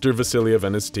 Dr. Vasilyev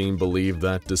and his team believed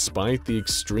that despite the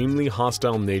extremely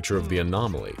hostile nature of the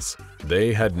anomalies,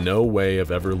 they had no way of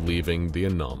ever leaving the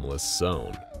anomalous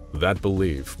zone. That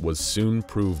belief was soon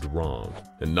proved wrong,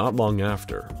 and not long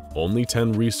after, only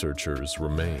 10 researchers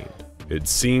remained. It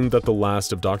seemed that the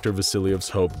last of Dr. Vasilyev's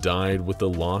hope died with the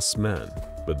lost men,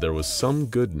 but there was some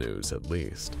good news at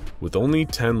least. With only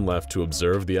 10 left to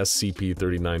observe the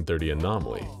SCP-3930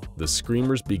 anomaly, the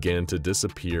Screamers began to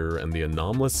disappear and the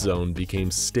anomalous zone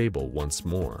became stable once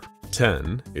more.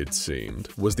 10, it seemed,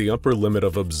 was the upper limit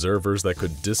of observers that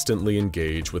could distantly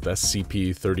engage with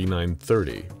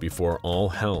SCP-3930 before all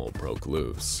hell broke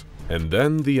loose. And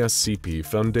then the SCP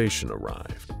Foundation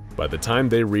arrived. By the time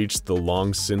they reached the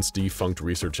long-since defunct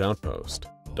research outpost,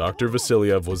 Dr.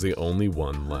 Vasilyev was the only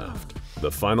one left.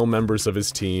 The final members of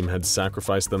his team had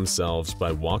sacrificed themselves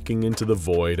by walking into the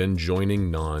void and joining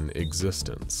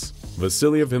non-existence.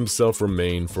 Vasilyev himself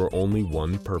remained for only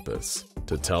one purpose: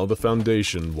 to tell the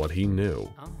Foundation what he knew,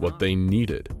 what they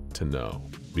needed to know,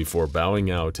 before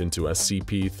bowing out into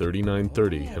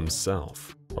SCP-3930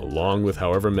 himself, along with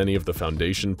however many of the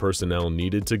Foundation personnel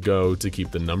needed to go to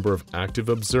keep the number of active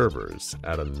observers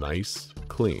at a nice,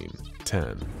 clean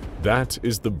 10. That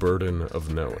is the burden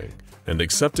of knowing, and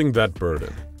accepting that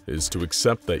burden is to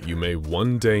accept that you may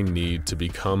one day need to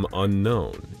become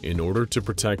unknown in order to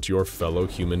protect your fellow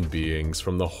human beings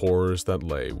from the horrors that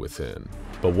lay within.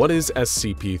 But what is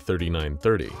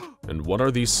SCP-3930, and what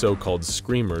are these so-called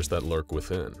Screamers that lurk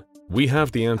within? We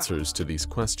have the answers to these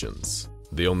questions.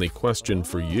 The only question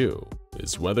for you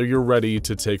is whether you're ready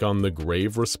to take on the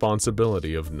grave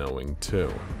responsibility of knowing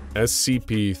too.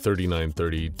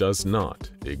 SCP-3930 does not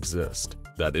exist.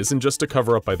 That isn't just a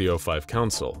cover-up by the O5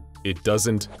 Council. It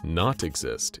doesn't not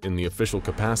exist in the official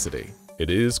capacity.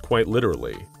 It is, quite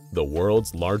literally, the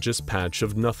world's largest patch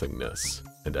of nothingness,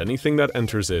 and anything that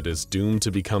enters it is doomed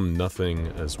to become nothing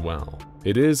as well.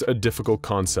 It is a difficult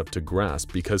concept to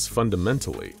grasp because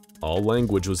fundamentally, all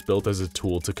language was built as a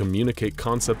tool to communicate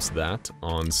concepts that,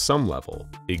 on some level,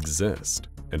 exist,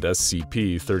 and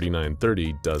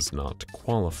SCP-3930 does not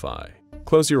qualify.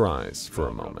 Close your eyes for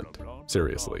a moment.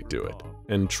 Seriously, do it.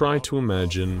 And try to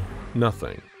imagine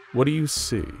nothing. What do you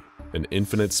see? An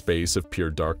infinite space of pure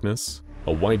darkness?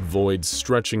 A white void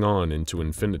stretching on into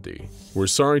infinity? We're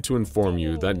sorry to inform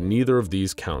you that neither of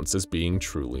these counts as being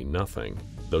truly nothing.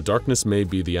 Though darkness may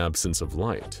be the absence of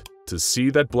light, to see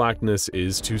that blackness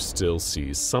is to still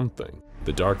see something.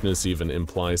 The darkness even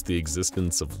implies the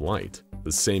existence of light.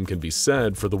 The same can be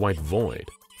said for the white void.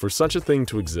 For such a thing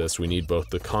to exist, we need both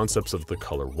the concepts of the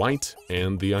color white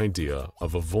and the idea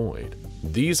of a void.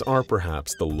 These are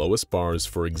perhaps the lowest bars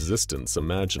for existence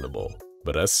imaginable,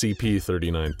 but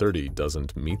SCP-3930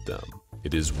 doesn't meet them.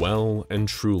 It is well and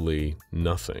truly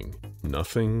nothing.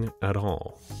 Nothing at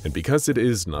all. And because it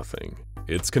is nothing,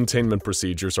 its containment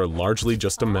procedures are largely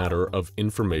just a matter of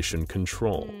information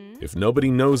control. If nobody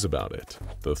knows about it,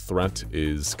 the threat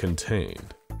is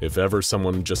contained. If ever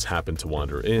someone just happened to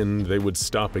wander in, they would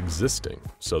stop existing,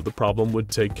 so the problem would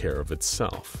take care of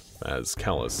itself, as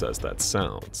callous as that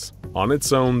sounds. On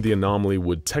its own, the anomaly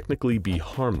would technically be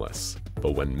harmless,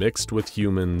 but when mixed with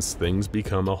humans, things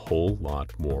become a whole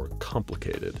lot more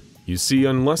complicated. You see,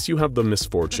 unless you have the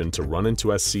misfortune to run into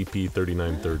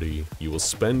SCP-3930, you will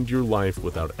spend your life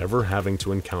without ever having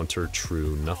to encounter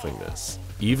true nothingness.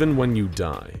 Even when you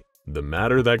die, the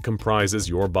matter that comprises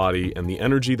your body and the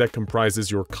energy that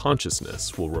comprises your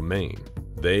consciousness will remain.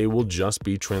 They will just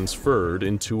be transferred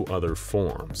into other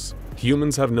forms.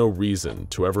 Humans have no reason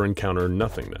to ever encounter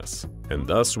nothingness, and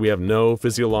thus we have no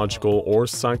physiological or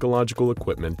psychological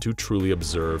equipment to truly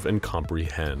observe and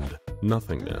comprehend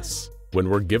nothingness. When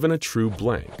we're given a true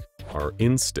blank, our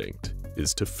instinct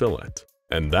is to fill it.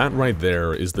 And that right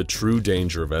there is the true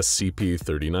danger of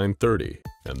SCP-3930,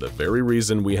 and the very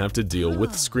reason we have to deal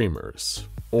with screamers.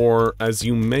 Or, as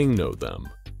you may know them,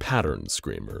 pattern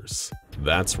screamers.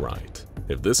 That's right.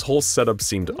 If this whole setup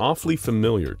seemed awfully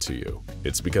familiar to you,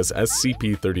 it's because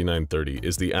SCP-3930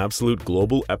 is the absolute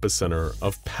global epicenter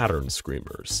of pattern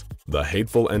screamers, the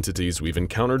hateful entities we've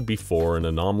encountered before in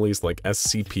anomalies like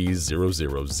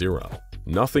SCP-000.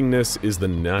 Nothingness is the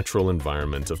natural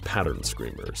environment of pattern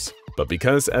screamers. But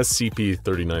because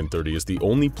SCP-3930 is the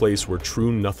only place where true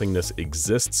nothingness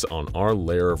exists on our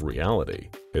layer of reality,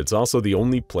 it's also the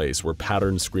only place where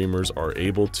pattern screamers are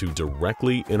able to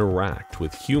directly interact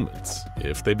with humans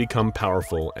if they become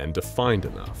powerful and defined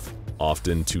enough,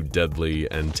 often to deadly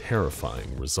and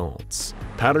terrifying results.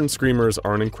 Pattern screamers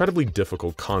are an incredibly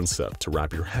difficult concept to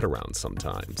wrap your head around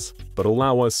sometimes, but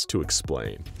allow us to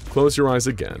explain. Close your eyes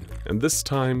again, and this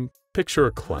time, picture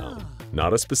a clown.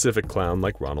 Not a specific clown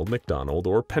like Ronald McDonald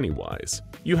or Pennywise.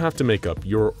 You have to make up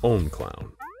your own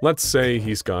clown. Let's say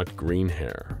he's got green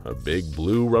hair, a big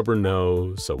blue rubber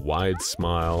nose, a wide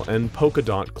smile, and polka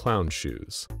dot clown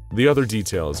shoes. The other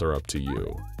details are up to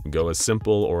you. Go as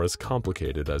simple or as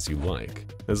complicated as you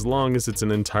like, as long as it's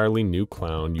an entirely new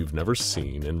clown you've never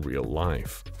seen in real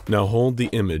life. Now hold the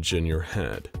image in your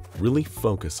head. Really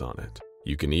focus on it.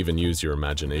 You can even use your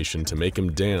imagination to make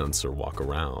him dance or walk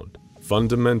around.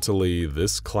 Fundamentally,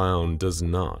 this clown does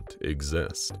not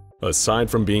exist.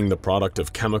 Aside from being the product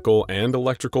of chemical and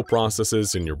electrical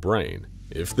processes in your brain,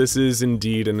 if this is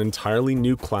indeed an entirely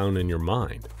new clown in your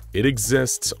mind, it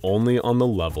exists only on the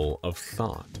level of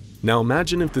thought. Now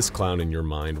imagine if this clown in your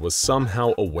mind was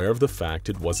somehow aware of the fact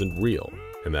it wasn't real,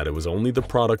 and that it was only the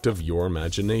product of your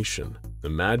imagination.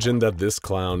 Imagine that this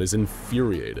clown is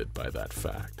infuriated by that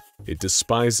fact. It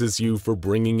despises you for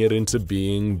bringing it into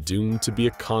being, doomed to be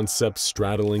a concept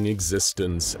straddling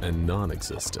existence and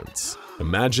non-existence.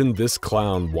 Imagine this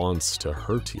clown wants to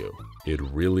hurt you. It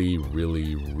really,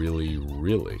 really, really,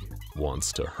 really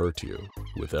wants to hurt you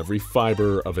with every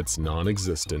fiber of its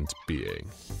non-existent being.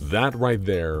 That right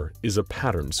there is a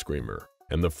pattern screamer.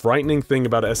 And the frightening thing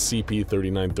about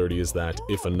SCP-3930 is that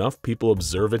if enough people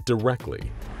observe it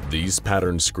directly, these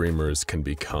pattern screamers can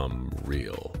become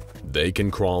real. They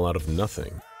can crawl out of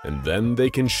nothing, and then they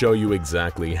can show you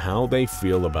exactly how they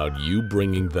feel about you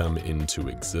bringing them into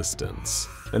existence.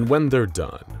 And when they're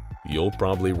done, you'll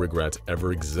probably regret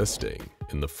ever existing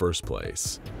in the first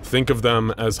place. Think of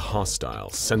them as hostile,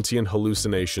 sentient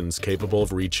hallucinations capable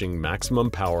of reaching maximum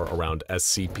power around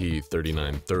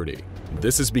SCP-3930.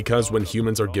 This is because when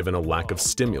humans are given a lack of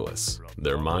stimulus,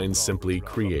 their minds simply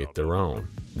create their own.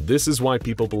 This is why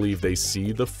people believe they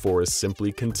see the forest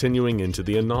simply continuing into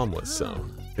the anomalous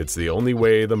zone. It's the only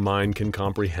way the mind can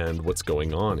comprehend what's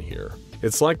going on here.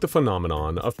 It's like the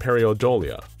phenomenon of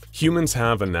pareidolia. Humans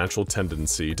have a natural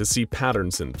tendency to see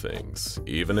patterns in things,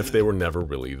 even if they were never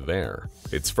really there.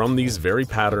 It's from these very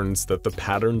patterns that the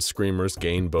pattern screamers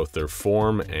gain both their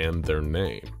form and their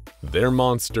name. They're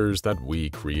monsters that we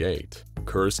create,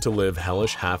 cursed to live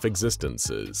hellish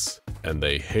half-existences, and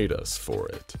they hate us for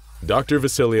it. Dr.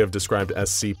 Vasiliev described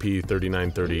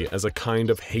SCP-3930 as a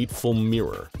kind of hateful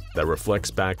mirror that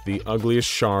reflects back the ugliest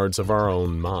shards of our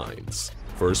own minds,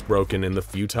 first broken in the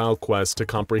futile quest to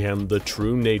comprehend the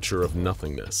true nature of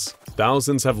nothingness.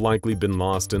 Thousands have likely been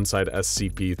lost inside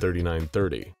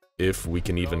SCP-3930, if we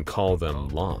can even call them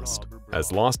lost,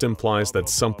 as lost implies that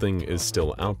something is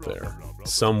still out there,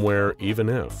 somewhere even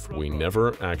if we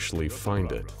never actually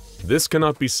find it. This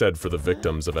cannot be said for the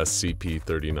victims of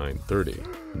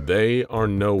SCP-3930. They are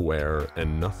nowhere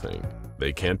and nothing.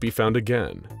 They can't be found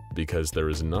again because there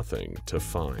is nothing to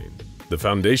find. The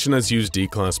Foundation has used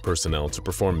D-Class personnel to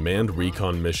perform manned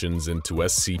recon missions into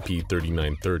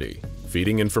SCP-3930,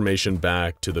 feeding information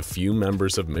back to the few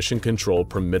members of Mission Control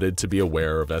permitted to be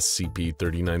aware of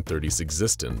SCP-3930's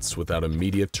existence without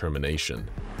immediate termination.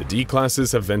 The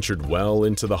D-Classes have ventured well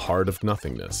into the heart of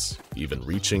nothingness, even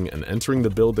reaching and entering the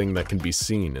building that can be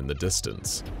seen in the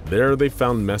distance. There they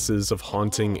found messes of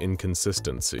haunting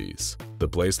inconsistencies. The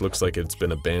place looks like it's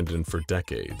been abandoned for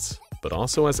decades, but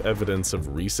also has evidence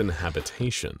of recent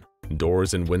habitation.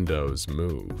 Doors and windows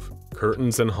move.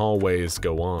 Curtains and hallways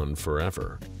go on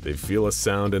forever. They feel a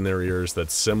sound in their ears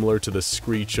that's similar to the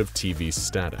screech of TV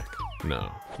static.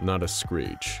 No, not a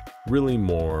screech. Really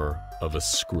more of a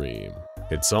scream.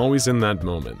 It's always in that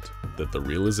moment that the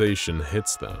realization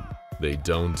hits them. They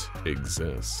don't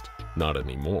exist. Not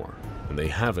anymore. And they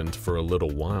haven't for a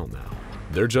little while now.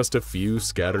 They're just a few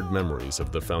scattered memories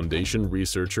of the Foundation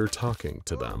researcher talking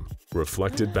to them,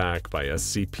 reflected back by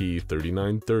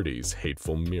SCP-3930's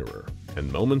hateful mirror. And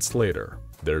moments later,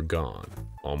 they're gone,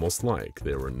 almost like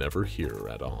they were never here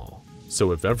at all.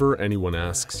 So if ever anyone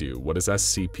asks you what is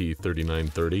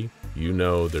SCP-3930, you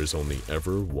know there's only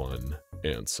ever one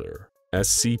answer.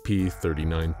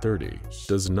 SCP-3930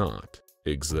 does not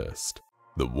exist.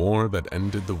 The war that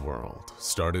ended the world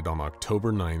started on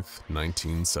October 9th,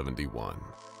 1971.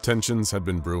 Tensions had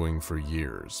been brewing for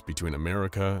years between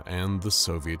America and the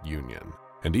Soviet Union.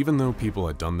 And even though people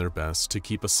had done their best to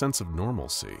keep a sense of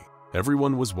normalcy,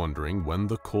 everyone was wondering when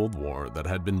the Cold War that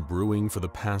had been brewing for the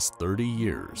past 30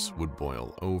 years would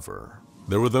boil over.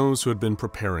 There were those who had been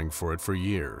preparing for it for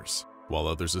years, while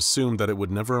others assumed that it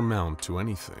would never amount to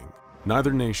anything.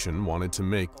 Neither nation wanted to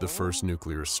make the first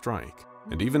nuclear strike.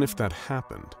 And even if that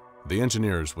happened, the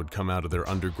engineers would come out of their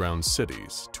underground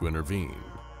cities to intervene.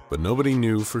 But nobody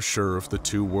knew for sure if the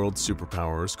two world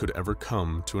superpowers could ever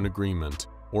come to an agreement,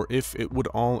 or if it would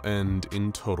all end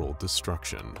in total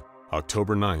destruction.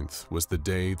 October 9th was the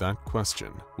day that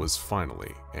question was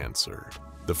finally answered.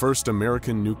 The first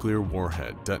American nuclear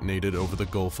warhead detonated over the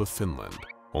Gulf of Finland,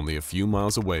 only a few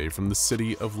miles away from the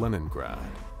city of Leningrad,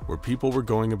 where people were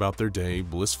going about their day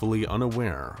blissfully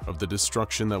unaware of the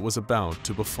destruction that was about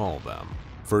to befall them.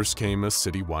 First came a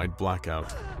citywide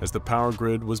blackout, as the power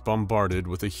grid was bombarded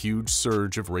with a huge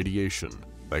surge of radiation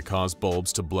that caused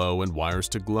bulbs to blow and wires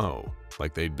to glow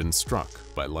like they'd been struck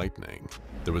by lightning.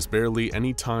 There was barely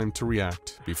any time to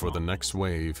react before the next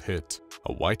wave hit,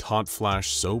 a white-hot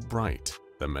flash so bright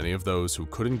that many of those who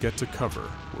couldn't get to cover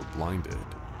were blinded.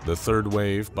 The third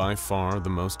wave, by far the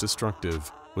most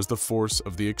destructive, was the force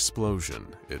of the explosion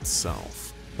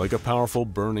itself. Like a powerful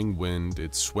burning wind,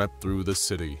 it swept through the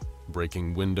city,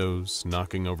 breaking windows,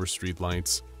 knocking over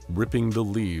streetlights, ripping the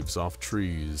leaves off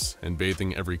trees, and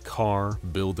bathing every car,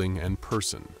 building, and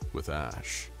person with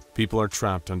ash. People are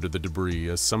trapped under the debris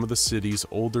as some of the city's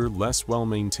older, less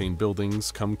well-maintained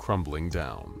buildings come crumbling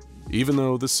down. Even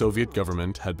though the Soviet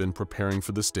government had been preparing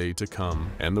for this day to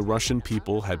come, and the Russian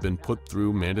people had been put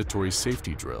through mandatory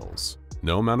safety drills,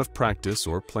 no amount of practice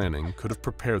or planning could have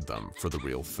prepared them for the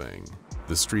real thing.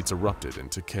 The streets erupted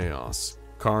into chaos.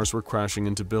 Cars were crashing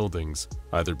into buildings,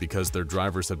 either because their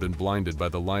drivers had been blinded by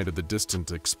the light of the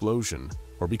distant explosion,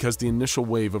 or because the initial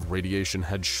wave of radiation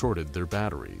had shorted their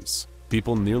batteries.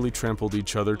 People nearly trampled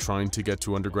each other trying to get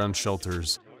to underground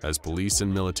shelters, as police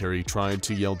and military tried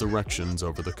to yell directions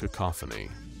over the cacophony.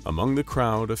 Among the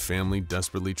crowd, a family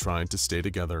desperately tried to stay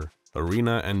together.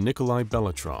 Irina and Nikolai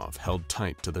Belitrov held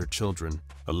tight to their children,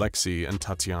 Alexei and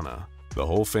Tatiana. The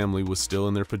whole family was still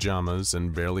in their pajamas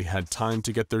and barely had time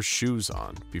to get their shoes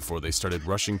on before they started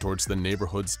rushing towards the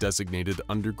neighborhood's designated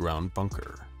underground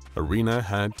bunker. Irina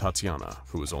had Tatiana,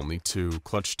 who was only 2,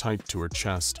 clutched tight to her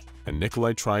chest, and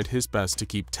Nikolai tried his best to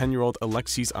keep 10-year-old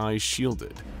Alexei's eyes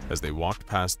shielded as they walked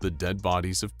past the dead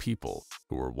bodies of people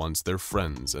who were once their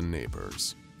friends and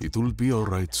neighbors. "It'll be all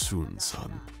right soon,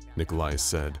 son," Nikolai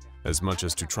said, as much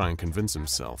as to try and convince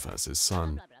himself as his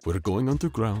son. "We're going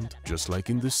underground, just like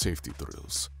in the safety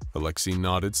drills." Alexei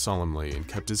nodded solemnly and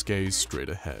kept his gaze straight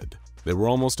ahead. They were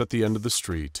almost at the end of the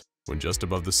street when just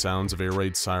above the sounds of air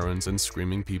raid sirens and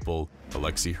screaming people,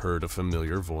 Alexei heard a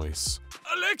familiar voice.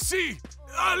 Alexei!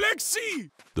 Alexei!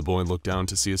 The boy looked down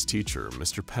to see his teacher,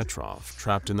 Mr. Petrov,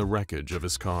 trapped in the wreckage of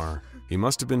his car. He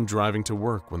must have been driving to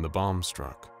work when the bomb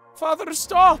struck. Father,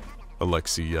 stop!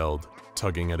 Alexei yelled,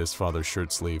 tugging at his father's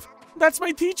shirt sleeve. That's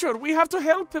my teacher. We have to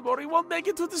help him or he won't make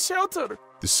it to the shelter.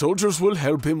 The soldiers will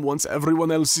help him once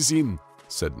everyone else is in,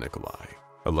 said Nikolai.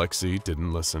 Alexei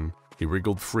didn't listen. He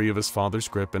wriggled free of his father's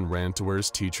grip and ran to where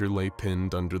his teacher lay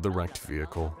pinned under the wrecked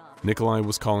vehicle. Nikolai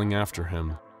was calling after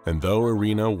him, and though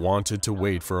Irina wanted to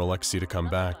wait for Alexei to come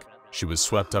back, she was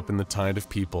swept up in the tide of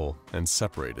people and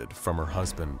separated from her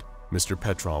husband. Mr.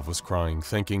 Petrov was crying,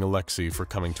 thanking Alexei for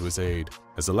coming to his aid.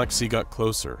 As Alexei got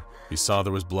closer, he saw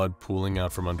there was blood pooling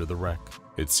out from under the wreck.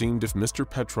 It seemed if Mr.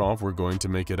 Petrov were going to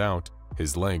make it out,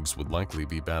 his legs would likely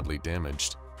be badly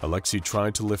damaged. Alexei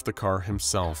tried to lift the car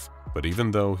himself, but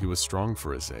even though he was strong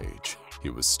for his age, he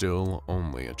was still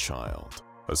only a child.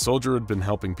 A soldier who had been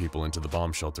helping people into the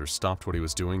bomb shelter stopped what he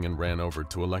was doing and ran over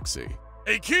to Alexei.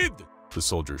 Hey kid! The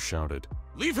soldier shouted.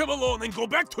 Leave him alone and go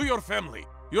back to your family.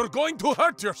 You're going to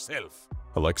hurt yourself.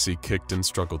 Alexei kicked and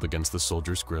struggled against the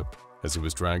soldier's grip as he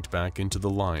was dragged back into the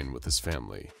line with his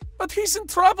family. But he's in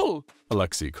trouble,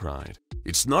 Alexei cried.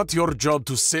 It's not your job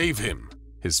to save him,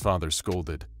 his father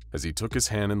scolded as he took his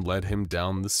hand and led him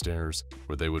down the stairs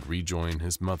where they would rejoin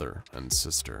his mother and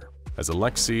sister. As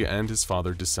Alexei and his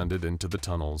father descended into the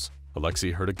tunnels,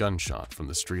 Alexei heard a gunshot from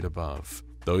the street above.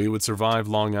 Though he would survive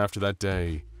long after that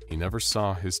day, he never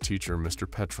saw his teacher, Mr.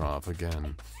 Petrov,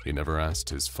 again. He never asked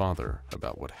his father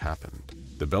about what happened.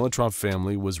 The Belitrov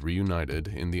family was reunited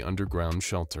in the underground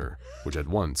shelter, which had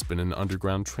once been an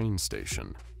underground train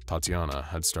station. Tatiana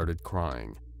had started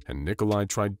crying, and Nikolai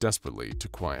tried desperately to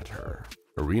quiet her.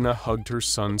 Irina hugged her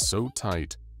son so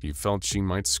tight, he felt she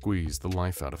might squeeze the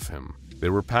life out of him. They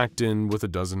were packed in with a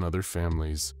dozen other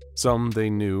families, some they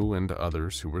knew and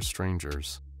others who were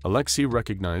strangers. Alexei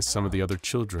recognized some of the other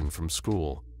children from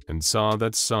school, and saw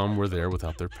that some were there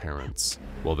without their parents.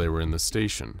 While they were in the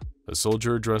station, a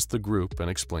soldier addressed the group and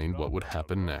explained what would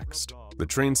happen next. The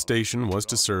train station was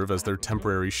to serve as their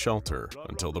temporary shelter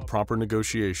until the proper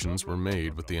negotiations were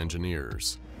made with the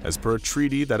engineers. As per a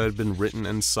treaty that had been written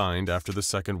and signed after the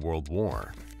Second World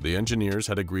War, the engineers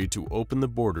had agreed to open the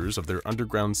borders of their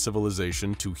underground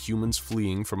civilization to humans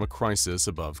fleeing from a crisis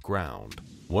above ground.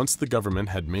 Once the government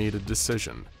had made a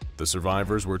decision, the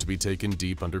survivors were to be taken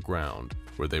deep underground,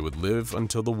 where they would live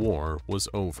until the war was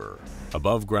over.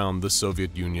 Above ground, the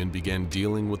Soviet Union began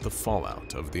dealing with the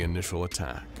fallout of the initial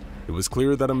attack. It was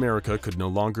clear that America could no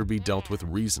longer be dealt with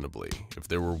reasonably if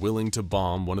they were willing to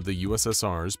bomb one of the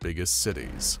USSR's biggest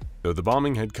cities. Though the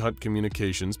bombing had cut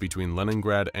communications between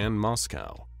Leningrad and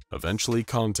Moscow, eventually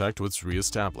contact was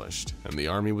re-established, and the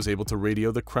army was able to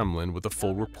radio the Kremlin with a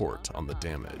full report on the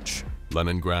damage.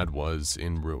 Leningrad was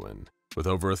in ruin, with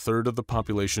over a third of the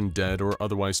population dead or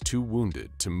otherwise too wounded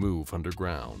to move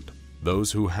underground.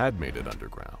 Those who had made it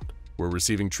underground were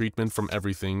receiving treatment from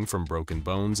everything from broken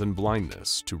bones and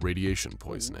blindness to radiation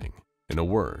poisoning. In a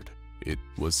word, it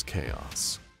was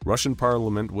chaos. Russian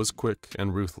parliament was quick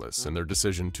and ruthless in their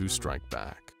decision to strike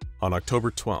back. On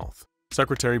October 12th,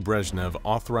 Secretary Brezhnev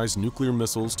authorized nuclear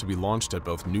missiles to be launched at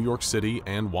both New York City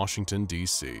and Washington,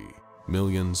 D.C.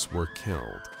 Millions were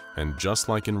killed, and just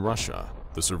like in Russia,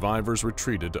 the survivors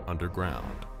retreated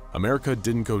underground. America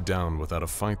didn't go down without a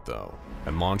fight though,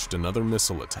 and launched another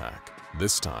missile attack,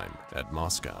 this time at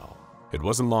Moscow. It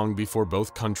wasn't long before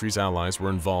both countries' allies were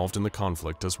involved in the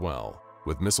conflict as well,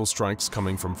 with missile strikes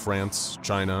coming from France,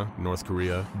 China, North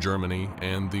Korea, Germany,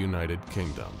 and the United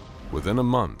Kingdom. Within a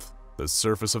month, the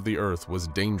surface of the Earth was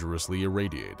dangerously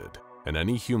irradiated, and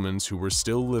any humans who were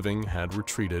still living had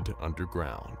retreated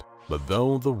underground. But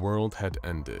though the world had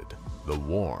ended, the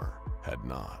war had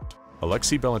not.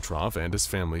 Alexei Belitrov and his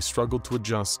family struggled to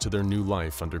adjust to their new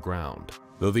life underground.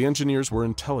 Though the engineers were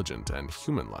intelligent and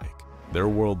human-like, their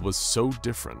world was so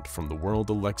different from the world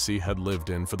Alexei had lived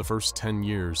in for the first 10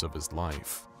 years of his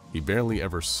life. He barely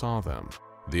ever saw them.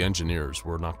 The engineers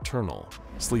were nocturnal,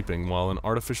 sleeping while an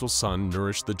artificial sun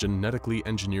nourished the genetically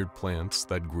engineered plants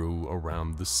that grew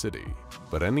around the city.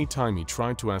 But any time he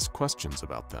tried to ask questions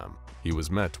about them, he was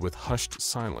met with hushed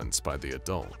silence by the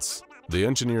adults. The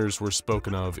engineers were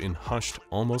spoken of in hushed,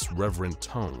 almost reverent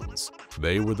tones.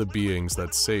 They were the beings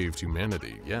that saved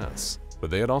humanity, yes, but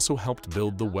they had also helped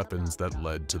build the weapons that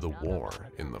led to the war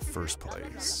in the first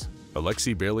place.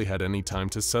 Alexei barely had any time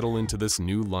to settle into this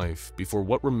new life before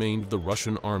what remained of the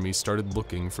Russian army started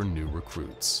looking for new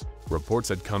recruits. Reports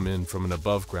had come in from an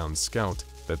above-ground scout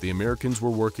that the Americans were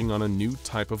working on a new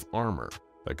type of armor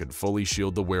that could fully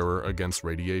shield the wearer against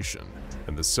radiation,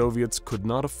 and the the Soviets could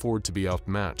not afford to be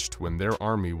outmatched when their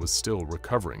army was still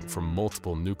recovering from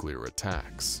multiple nuclear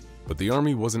attacks. But the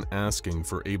army wasn't asking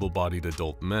for able-bodied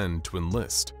adult men to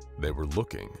enlist. They were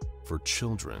looking for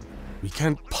children. We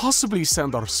can't possibly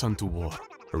send our son to war,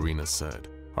 Irina said.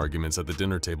 Arguments at the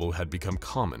dinner table had become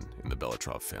common in the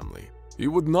Belitrov family. He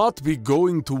would not be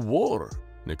going to war,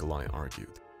 Nikolai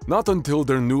argued. Not until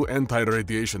their new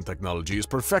anti-radiation technology is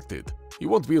perfected. He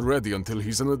won't be ready until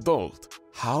he's an adult.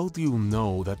 How do you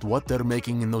know that what they're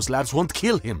making in those labs won't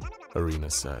kill him? Irina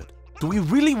said. Do we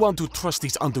really want to trust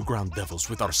these underground devils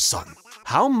with our son?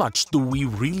 How much do we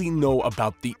really know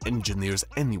about the engineers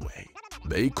anyway?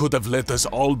 They could have let us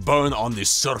all burn on this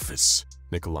surface,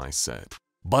 Nikolai said.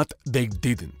 But they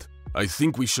didn't. I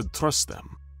think we should trust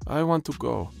them. I want to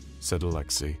go, said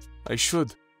Alexei. I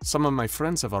should. Some of my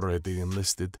friends have already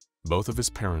enlisted. Both of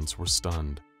his parents were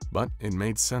stunned, but it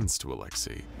made sense to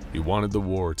Alexei. He wanted the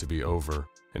war to be over,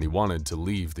 and he wanted to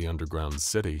leave the underground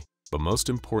city. But most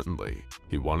importantly,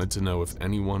 he wanted to know if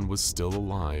anyone was still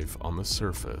alive on the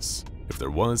surface. If there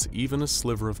was even a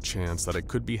sliver of chance that it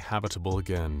could be habitable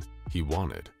again, he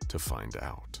wanted to find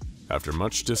out. After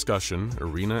much discussion,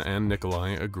 Irina and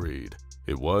Nikolai agreed.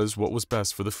 It was what was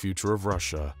best for the future of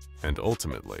Russia, and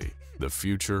ultimately, the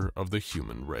future of the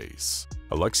human race.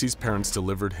 Alexei's parents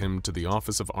delivered him to the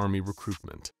Office of Army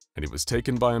Recruitment, and he was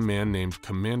taken by a man named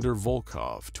Commander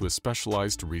Volkov to a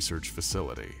specialized research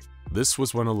facility. This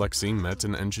was when Alexei met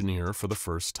an engineer for the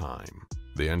first time.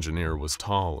 The engineer was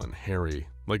tall and hairy,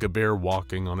 like a bear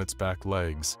walking on its back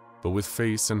legs, but with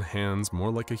face and hands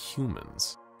more like a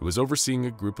human's. He was overseeing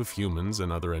a group of humans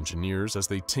and other engineers as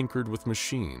they tinkered with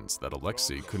machines that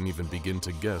Alexei couldn't even begin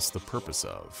to guess the purpose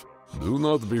of. Do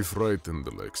not be frightened,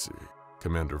 Alexei,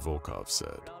 Commander Volkov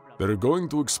said. They're going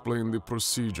to explain the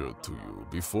procedure to you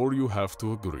before you have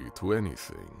to agree to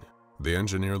anything. The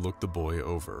engineer looked the boy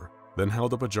over, then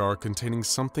held up a jar containing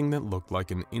something that looked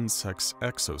like an insect's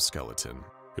exoskeleton.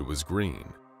 It was green,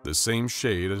 the same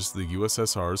shade as the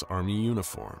USSR's army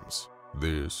uniforms.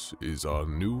 This is our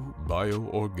new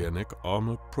bioorganic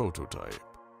armor prototype,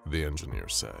 the engineer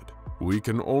said. We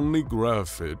can only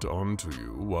graft it onto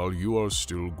you while you are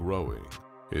still growing.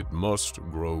 It must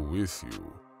grow with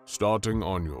you, starting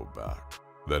on your back,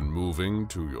 then moving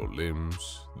to your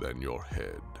limbs, then your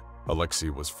head. Alexei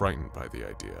was frightened by the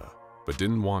idea, but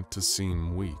didn't want to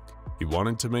seem weak. He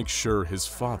wanted to make sure his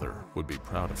father would be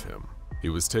proud of him. He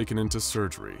was taken into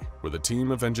surgery, where the team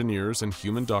of engineers and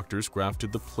human doctors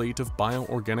grafted the plate of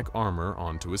bioorganic armor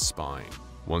onto his spine.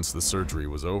 Once the surgery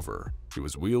was over, he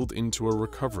was wheeled into a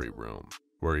recovery room,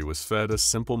 where he was fed a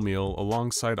simple meal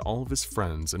alongside all of his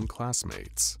friends and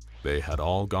classmates. They had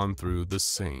all gone through the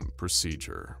same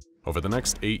procedure. Over the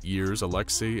next 8 years,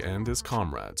 Alexei and his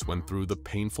comrades went through the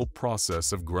painful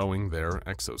process of growing their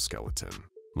exoskeleton.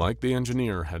 Like the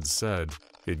engineer had said,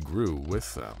 it grew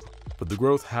with them, but the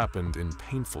growth happened in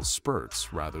painful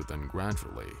spurts rather than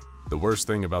gradually. The worst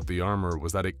thing about the armor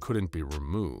was that it couldn't be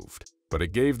removed, but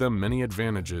it gave them many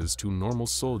advantages to normal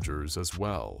soldiers as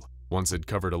well. Once it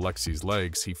covered Alexei's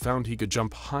legs, he found he could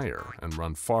jump higher and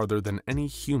run farther than any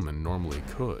human normally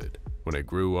could. When it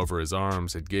grew over his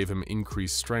arms, it gave him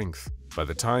increased strength. By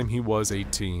the time he was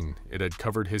 18, it had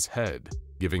covered his head,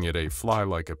 giving it a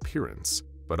fly-like appearance,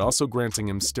 but also granting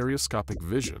him stereoscopic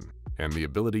vision and the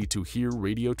ability to hear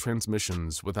radio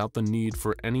transmissions without the need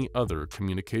for any other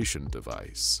communication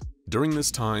device. During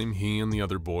this time, he and the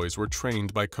other boys were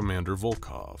trained by Commander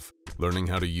Volkov, learning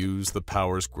how to use the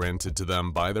powers granted to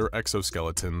them by their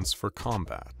exoskeletons for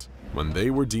combat. When they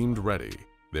were deemed ready,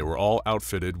 they were all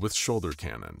outfitted with shoulder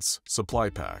cannons, supply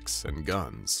packs, and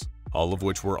guns, all of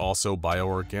which were also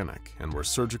bioorganic and were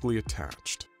surgically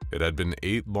attached. It had been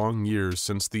 8 long years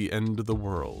since the end of the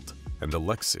world, and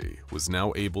Alexei was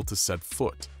now able to set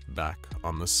foot back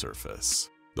on the surface.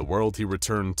 The world he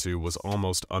returned to was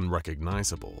almost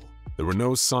unrecognizable. There were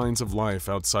no signs of life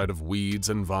outside of weeds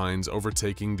and vines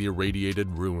overtaking the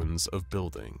irradiated ruins of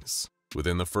buildings.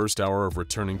 Within the first hour of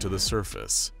returning to the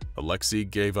surface, Alexei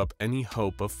gave up any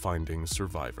hope of finding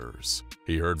survivors.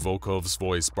 He heard Volkov's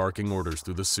voice barking orders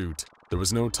through the suit. There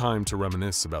was no time to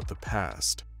reminisce about the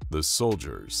past. The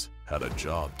soldiers had a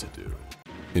job to do.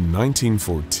 In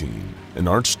 1914, an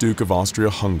Archduke of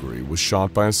Austria-Hungary was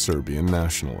shot by a Serbian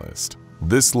nationalist.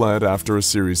 This led, after a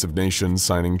series of nations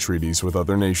signing treaties with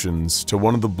other nations, to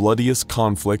one of the bloodiest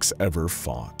conflicts ever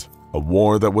fought. A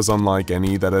war that was unlike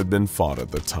any that had been fought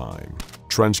at the time.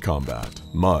 Trench combat,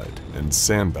 mud, and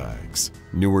sandbags,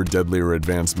 newer, deadlier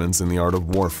advancements in the art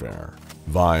of warfare,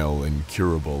 vile,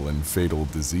 incurable, and fatal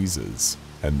diseases,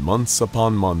 and months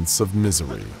upon months of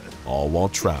misery, all while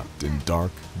trapped in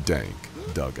dark, dank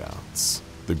dugouts.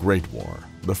 the Great War,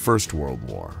 the First World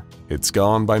War. It's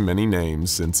gone by many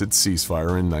names since its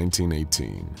ceasefire in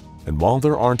 1918, and while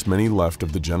there aren't many left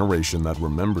of the generation that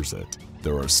remembers it,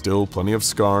 there are still plenty of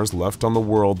scars left on the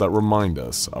world that remind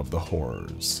us of the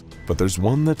horrors. But there's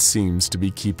one that seems to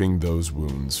be keeping those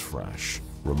wounds fresh,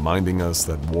 reminding us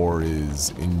that war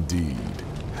is, indeed,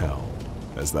 hell,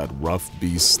 as that rough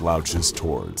beast slouches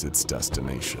towards its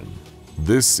destination.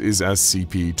 This is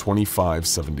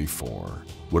SCP-2574,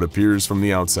 what appears from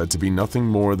the outset to be nothing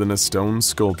more than a stone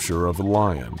sculpture of a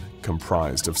lion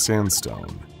comprised of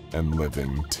sandstone and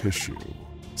living tissue.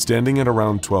 Standing at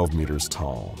around 12 meters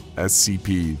tall,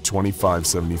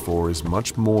 SCP-2574 is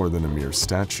much more than a mere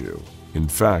statue. In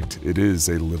fact, it is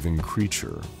a living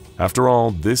creature. After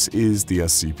all, this is the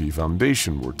SCP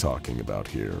Foundation we're talking about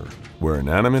here, where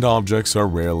inanimate objects are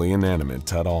rarely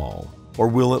inanimate at all, or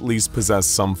will at least possess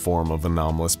some form of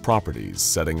anomalous properties,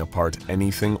 setting apart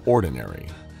anything ordinary,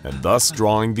 and thus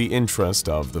drawing the interest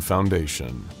of the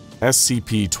Foundation.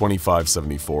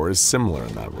 SCP-2574 is similar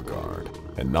in that regard,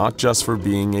 and not just for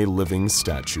being a living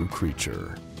statue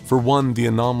creature. For one, the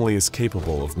anomaly is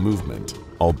capable of movement,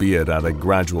 albeit at a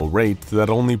gradual rate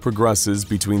that only progresses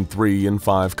between 3 and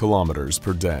 5 kilometers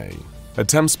per day.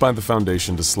 Attempts by the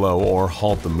Foundation to slow or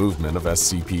halt the movement of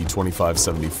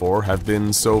SCP-2574 have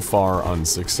been so far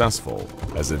unsuccessful,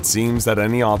 as it seems that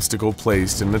any obstacle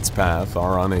placed in its path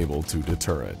are unable to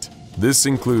deter it. This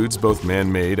includes both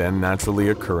man-made and naturally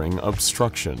occurring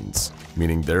obstructions,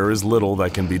 meaning there is little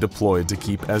that can be deployed to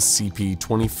keep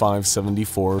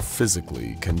SCP-2574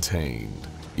 physically contained.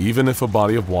 Even if a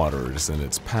body of water is in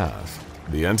its path,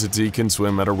 the entity can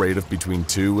swim at a rate of between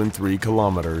 2 and 3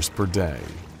 kilometers per day,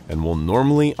 and will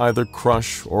normally either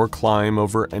crush or climb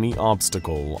over any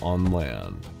obstacle on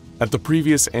land. At the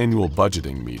previous annual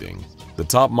budgeting meeting, the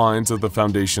top minds of the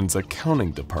Foundation's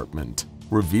accounting department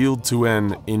revealed to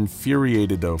an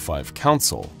infuriated O5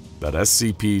 Council that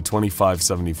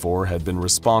SCP-2574 had been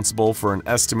responsible for an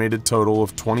estimated total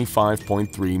of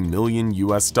 $25.3 million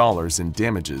in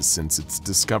damages since its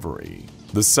discovery.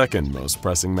 The second most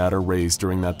pressing matter raised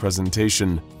during that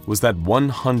presentation was that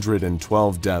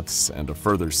 112 deaths and a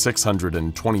further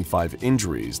 625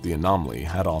 injuries the anomaly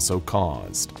had also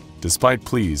caused. Despite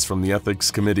pleas from the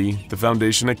Ethics Committee, the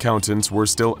Foundation accountants were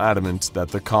still adamant that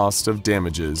the cost of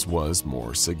damages was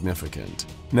more significant.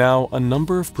 Now, a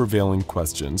number of prevailing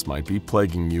questions might be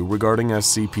plaguing you regarding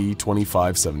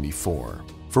SCP-2574.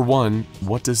 For one,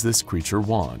 what does this creature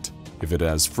want? If it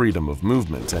has freedom of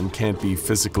movement and can't be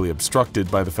physically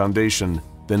obstructed by the Foundation,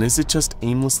 then is it just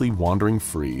aimlessly wandering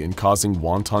free and causing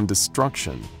wanton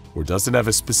destruction? Or does it have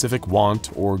a specific want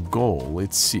or goal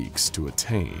it seeks to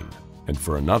attain? And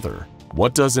for another,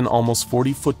 what does an almost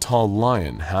 40-foot-tall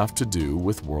lion have to do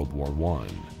with World War I?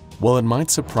 Well, it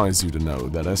might surprise you to know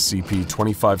that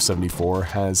SCP-2574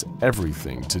 has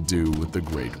everything to do with the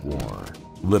Great War.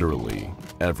 Literally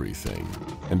everything.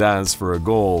 And as for a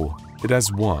goal, it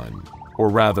has one. Or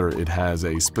rather, it has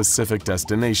a specific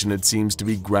destination it seems to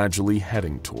be gradually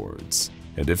heading towards.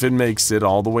 And if it makes it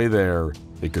all the way there,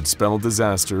 it could spell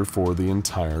disaster for the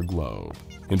entire globe.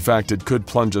 In fact, it could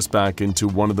plunge us back into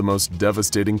one of the most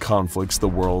devastating conflicts the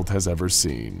world has ever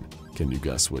seen. Can you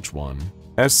guess which one?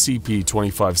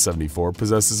 SCP-2574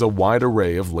 possesses a wide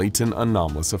array of latent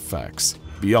anomalous effects,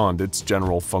 beyond its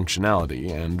general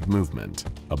functionality and movement.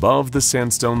 Above the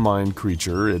sandstone mine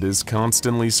creature, it is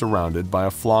constantly surrounded by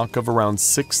a flock of around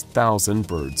 6,000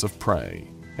 birds of prey.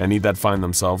 Any that find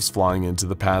themselves flying into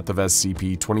the path of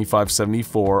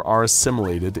SCP-2574 are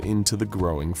assimilated into the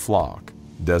growing flock,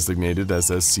 designated as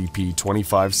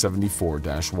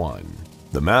SCP-2574-1.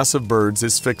 The mass of birds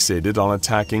is fixated on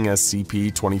attacking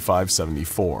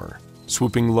SCP-2574,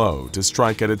 swooping low to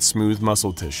strike at its smooth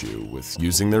muscle tissue with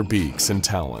using their beaks and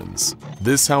talons.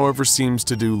 This, however, seems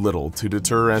to do little to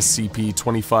deter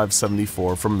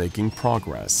SCP-2574 from making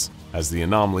progress, as the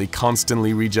anomaly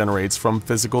constantly regenerates from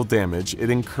physical damage it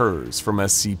incurs from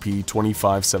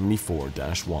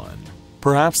SCP-2574-1.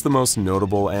 Perhaps the most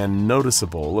notable and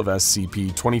noticeable of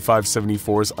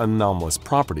SCP-2574's anomalous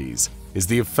properties is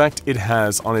the effect it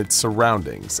has on its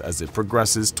surroundings as it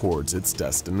progresses towards its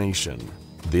destination.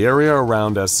 The area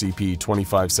around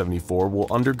SCP-2574 will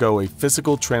undergo a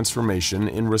physical transformation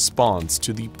in response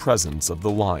to the presence of the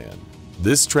lion.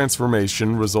 This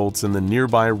transformation results in the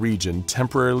nearby region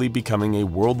temporarily becoming a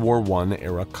World War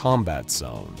I-era combat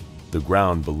zone. The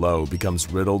ground below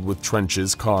becomes riddled with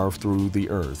trenches carved through the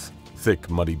earth. Thick,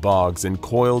 muddy bogs and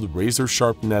coiled,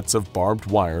 razor-sharp nets of barbed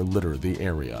wire litter the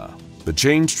area. The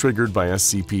change triggered by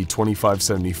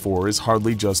SCP-2574 is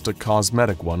hardly just a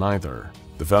cosmetic one either.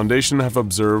 The Foundation have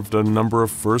observed a number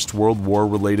of First World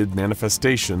War-related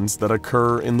manifestations that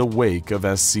occur in the wake of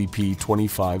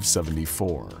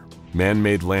SCP-2574.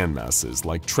 Man-made landmasses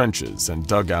like trenches and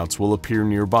dugouts will appear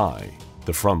nearby,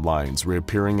 the front lines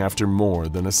reappearing after more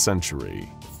than a century.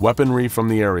 Weaponry from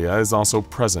the area is also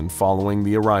present following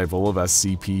the arrival of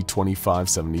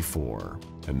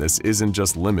SCP-2574, and this isn't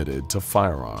just limited to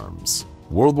firearms.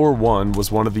 World War I was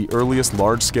one of the earliest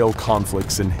large-scale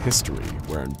conflicts in history,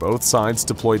 wherein both sides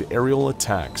deployed aerial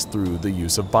attacks through the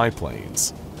use of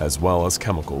biplanes, as well as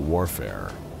chemical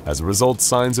warfare. As a result,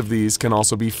 signs of these can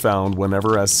also be found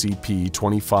whenever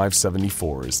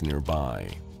SCP-2574 is nearby.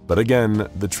 But again,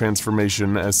 the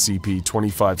transformation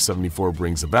SCP-2574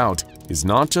 brings about is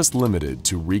not just limited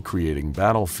to recreating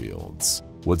battlefields.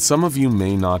 What some of you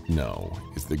may not know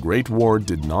is the Great War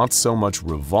did not so much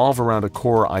revolve around a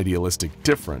core idealistic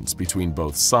difference between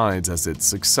both sides as its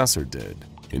successor did.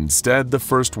 Instead, the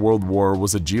First World War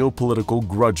was a geopolitical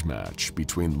grudge match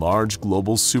between large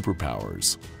global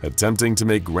superpowers, attempting to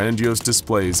make grandiose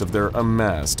displays of their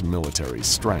amassed military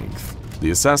strength.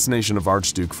 The assassination of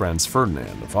Archduke Franz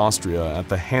Ferdinand of Austria at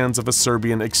the hands of a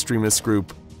Serbian extremist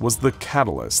group was the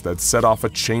catalyst that set off a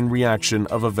chain reaction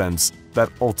of events that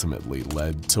ultimately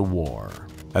led to war.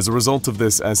 As a result of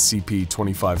this,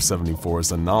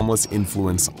 SCP-2574's anomalous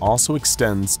influence also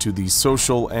extends to the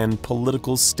social and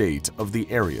political state of the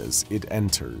areas it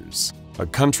enters. A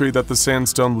country that the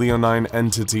Sandstone Leonine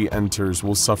entity enters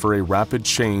will suffer a rapid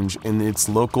change in its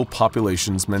local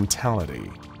population's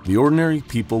mentality. The ordinary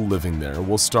people living there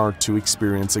will start to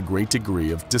experience a great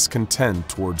degree of discontent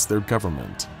towards their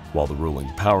government, while the ruling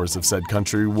powers of said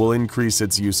country will increase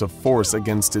its use of force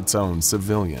against its own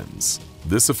civilians.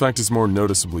 This effect is more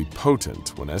noticeably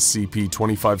potent when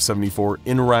SCP-2574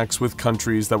 interacts with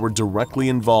countries that were directly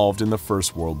involved in the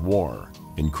First World War,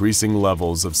 increasing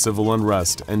levels of civil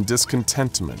unrest and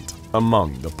discontentment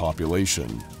among the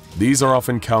population. These are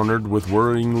often countered with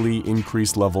worryingly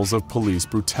increased levels of police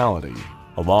brutality,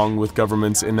 along with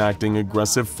governments enacting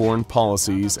aggressive foreign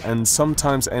policies and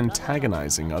sometimes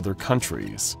antagonizing other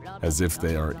countries, as if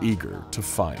they are eager to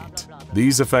fight.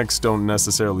 These effects don't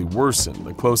necessarily worsen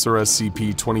the closer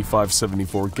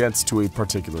SCP-2574 gets to a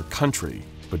particular country,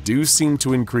 but do seem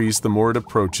to increase the more it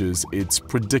approaches its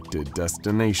predicted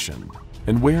destination.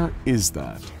 And where is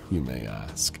that, you may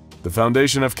ask? The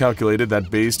Foundation have calculated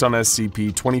that based on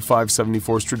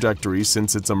SCP-2574's trajectory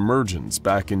since its emergence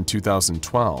back in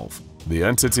 2012, the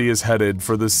entity is headed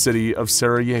for the city of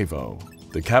Sarajevo,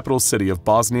 the capital city of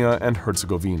Bosnia and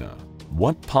Herzegovina.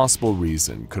 What possible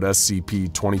reason could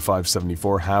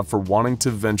SCP-2574 have for wanting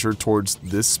to venture towards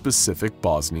this specific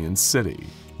Bosnian city?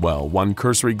 Well, one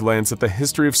cursory glance at the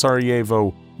history of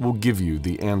Sarajevo will give you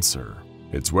the answer.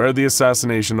 It's where the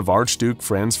assassination of Archduke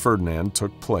Franz Ferdinand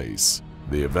took place,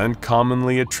 the event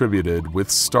commonly attributed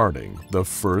with starting the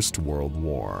First World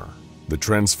War. The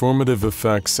transformative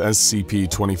effects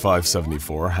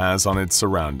SCP-2574 has on its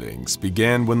surroundings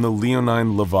began when the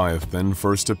Leonine Leviathan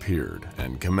first appeared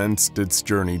and commenced its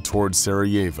journey towards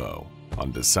Sarajevo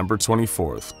on December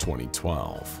 24,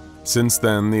 2012. Since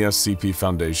then, the SCP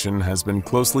Foundation has been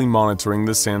closely monitoring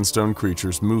the sandstone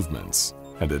creature's movements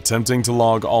and attempting to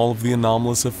log all of the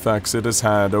anomalous effects it has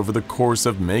had over the course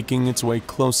of making its way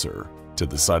closer to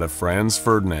the site of Franz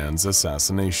Ferdinand's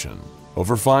assassination.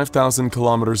 Over 5,000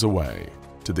 kilometers away,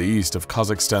 to the east of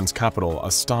Kazakhstan's capital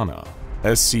Astana,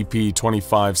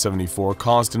 SCP-2574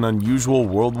 caused an unusual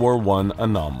World War I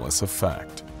anomalous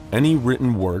effect. Any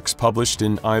written works published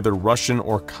in either Russian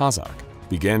or Kazakh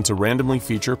began to randomly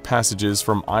feature passages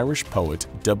from Irish poet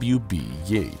W.B.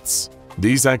 Yeats.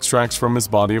 These extracts from his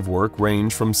body of work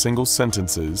range from single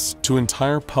sentences to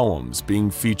entire poems being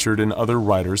featured in other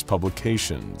writers'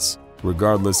 publications,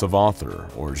 regardless of author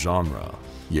or genre.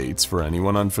 Yeats, for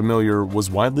anyone unfamiliar, was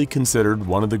widely considered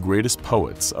one of the greatest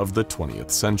poets of the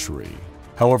 20th century.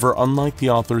 However, unlike the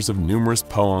authors of numerous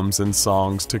poems and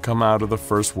songs to come out of the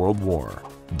First World War,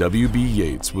 W.B.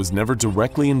 Yeats was never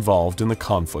directly involved in the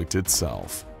conflict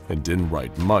itself and didn't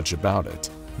write much about it,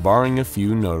 barring a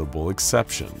few notable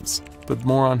exceptions, but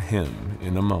more on him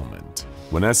in a moment.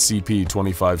 When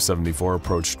SCP-2574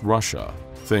 approached Russia,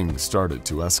 things started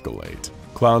to escalate.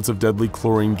 Clouds of deadly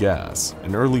chlorine gas,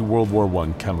 an early World War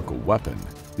I chemical weapon,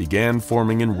 began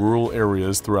forming in rural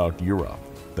areas throughout Europe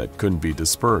that couldn't be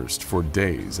dispersed for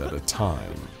days at a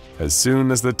time. As soon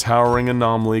as the towering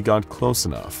anomaly got close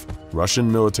enough,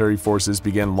 Russian military forces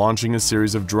began launching a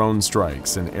series of drone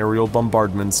strikes and aerial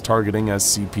bombardments targeting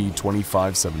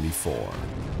SCP-2574.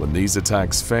 When these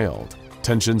attacks failed,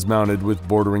 tensions mounted with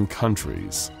bordering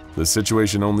countries, the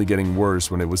situation only getting worse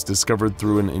when it was discovered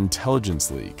through an intelligence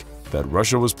leak that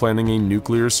Russia was planning a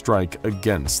nuclear strike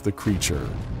against the creature,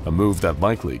 a move that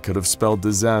likely could have spelled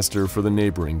disaster for the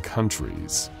neighboring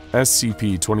countries.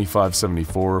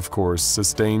 SCP-2574, of course,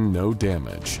 sustained no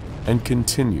damage and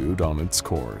continued on its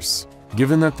course.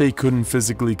 Given that they couldn't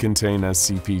physically contain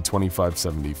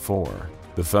SCP-2574,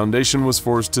 the Foundation was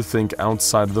forced to think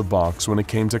outside of the box when it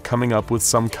came to coming up with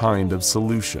some kind of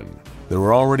solution. There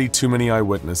were already too many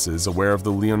eyewitnesses aware of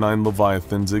the Leonine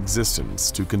Leviathan's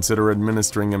existence to consider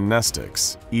administering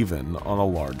amnestics, even on a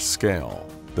large scale.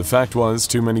 The fact was,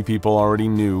 too many people already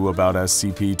knew about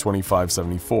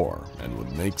SCP-2574 and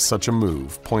would make such a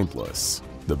move pointless.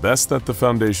 The best that the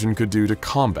Foundation could do to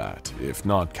combat, if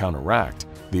not counteract,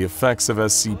 the effects of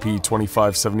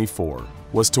SCP-2574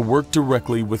 was to work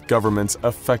directly with governments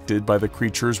affected by the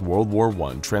creature's World War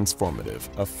I transformative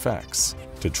effects,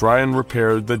 to try and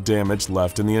repair the damage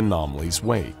left in the anomaly's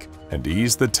wake, and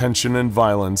ease the tension and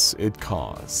violence it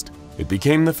caused. It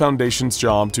became the Foundation's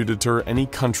job to deter any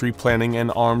country planning an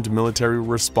armed military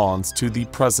response to the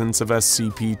presence of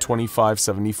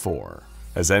SCP-2574,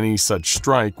 as any such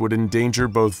strike would endanger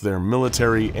both their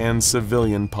military and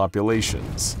civilian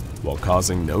populations, while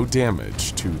causing no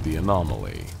damage to the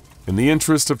anomaly. In the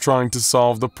interest of trying to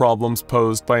solve the problems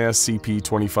posed by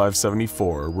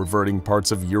SCP-2574 reverting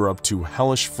parts of Europe to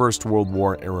hellish First World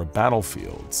War-era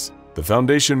battlefields, the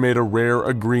Foundation made a rare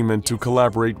agreement to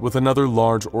collaborate with another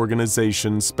large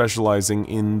organization specializing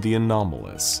in the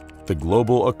anomalous, the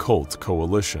Global Occult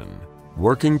Coalition.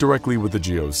 Working directly with the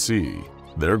GOC,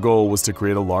 their goal was to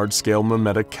create a large-scale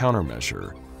memetic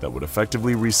countermeasure that would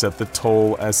effectively reset the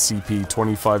toll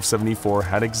SCP-2574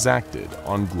 had exacted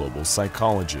on global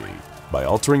psychology by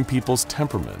altering people's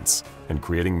temperaments and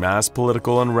creating mass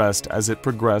political unrest as it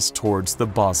progressed towards the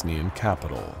Bosnian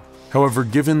capital. However,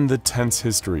 given the tense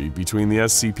history between the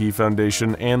SCP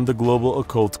Foundation and the Global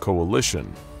Occult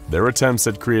Coalition, their attempts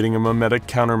at creating a memetic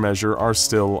countermeasure are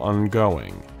still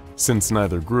ongoing, since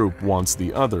neither group wants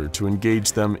the other to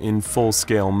engage them in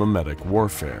full-scale memetic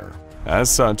warfare.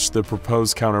 As such, the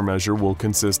proposed countermeasure will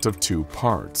consist of two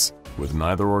parts, with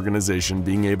neither organization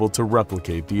being able to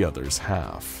replicate the other's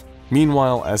half.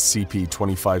 Meanwhile,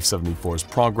 SCP-2574's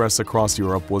progress across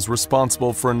Europe was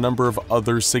responsible for a number of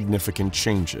other significant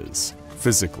changes,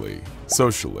 physically,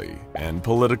 socially, and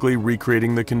politically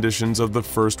recreating the conditions of the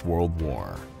First World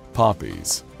War.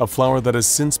 Poppies, a flower that has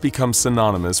since become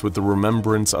synonymous with the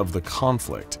remembrance of the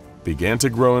conflict, began to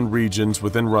grow in regions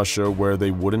within Russia where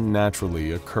they wouldn't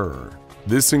naturally occur.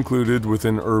 This included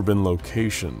within urban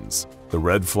locations, the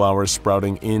red flowers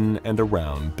sprouting in and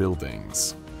around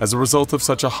buildings. As a result of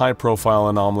such a high-profile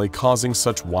anomaly causing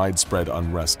such widespread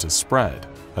unrest to spread,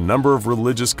 a number of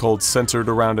religious cults centered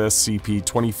around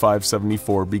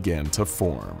SCP-2574 began to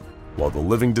form. While the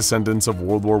living descendants of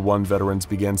World War I veterans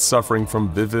began suffering from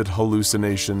vivid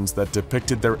hallucinations that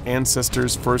depicted their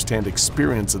ancestors' first-hand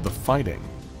experience of the fighting,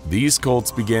 these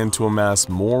cults began to amass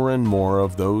more and more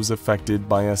of those affected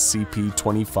by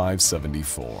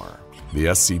SCP-2574. The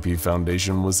SCP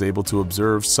Foundation was able to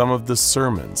observe some of the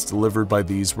sermons delivered by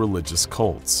these religious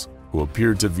cults, who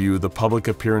appeared to view the public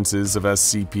appearances of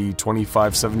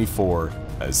SCP-2574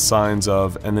 as signs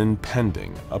of an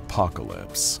impending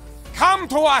apocalypse. Come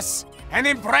to us and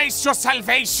embrace your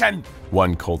salvation,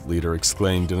 one cult leader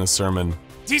exclaimed in a sermon.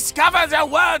 Discover the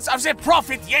words of the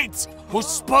prophet Yates, who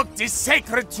spoke this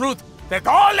sacred truth that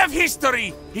all of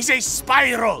history is a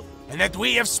spiral, and that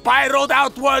we have spiraled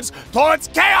outwards towards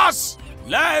chaos.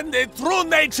 Learn the true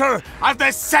nature of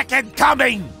the Second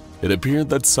Coming. It appeared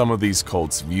that some of these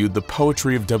cults viewed the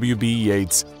poetry of W.B.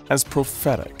 Yeats as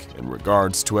prophetic in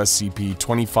regards to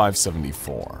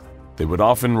SCP-2574. They would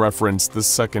often reference the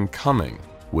Second Coming,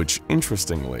 which,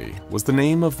 interestingly, was the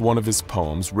name of one of his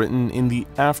poems written in the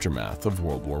aftermath of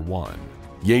World War I.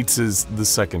 Yeats's The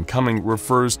Second Coming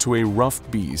refers to a rough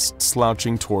beast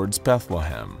slouching towards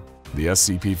Bethlehem. The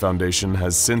SCP Foundation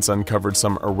has since uncovered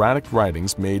some erratic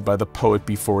writings made by the poet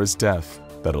before his death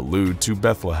that allude to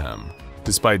Bethlehem,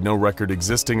 despite no record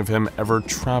existing of him ever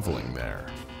traveling there.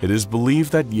 It is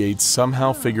believed that Yeats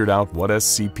somehow figured out what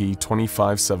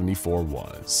SCP-2574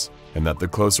 was, and that the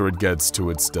closer it gets to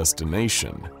its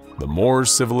destination, the more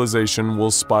civilization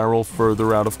will spiral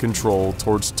further out of control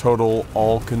towards total,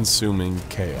 all-consuming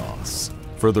chaos.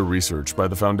 Further research by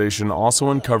the Foundation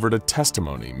also uncovered a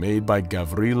testimony made by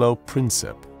Gavrilo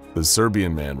Princip, the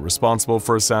Serbian man responsible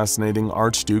for assassinating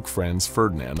Archduke Franz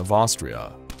Ferdinand of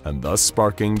Austria, and thus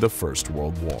sparking the First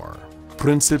World War.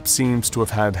 Princip seems to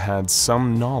have had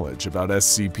some knowledge about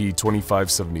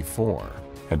SCP-2574,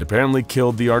 and apparently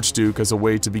killed the Archduke as a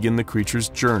way to begin the creature's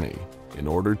journey in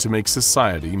order to make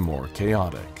society more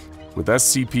chaotic. with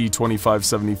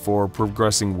SCP-2574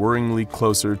 progressing worryingly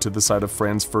closer to the site of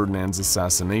Franz Ferdinand's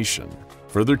assassination,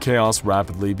 further chaos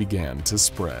rapidly began to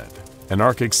spread.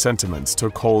 Anarchic sentiments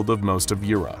took hold of most of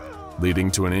Europe,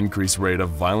 leading to an increased rate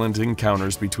of violent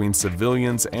encounters between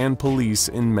civilians and police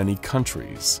in many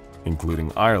countries,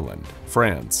 including Ireland,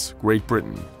 France, Great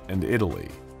Britain, and Italy,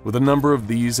 with a number of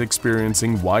these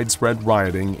experiencing widespread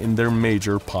rioting in their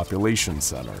major population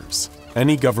centers.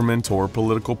 Any government or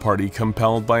political party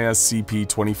compelled by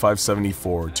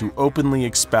SCP-2574 to openly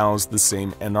espouse the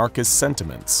same anarchist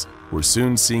sentiments were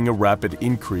soon seeing a rapid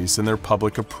increase in their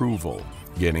public approval,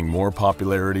 gaining more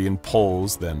popularity in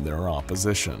polls than their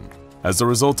opposition. As a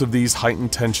result of these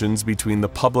heightened tensions between the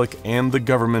public and the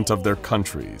government of their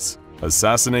countries,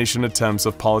 assassination attempts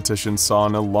of politicians saw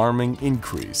an alarming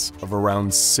increase of around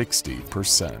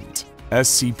 60%.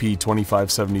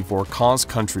 SCP-2574 caused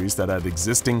countries that had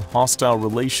existing hostile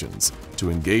relations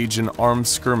to engage in armed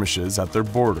skirmishes at their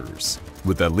borders,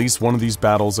 with at least one of these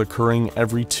battles occurring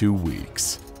every 2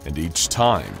 weeks, and each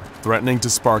time threatening to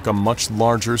spark a much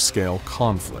larger scale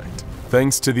conflict.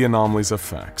 Thanks to the anomaly's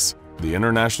effects, the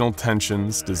international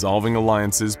tensions, dissolving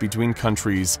alliances between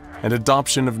countries, and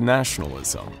adoption of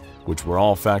nationalism, which were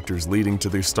all factors leading to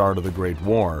the start of the Great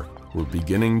War, were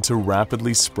beginning to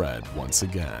rapidly spread once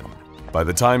again. By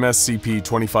the time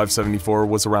SCP-2574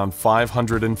 was around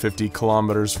 550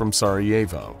 kilometers from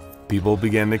Sarajevo, people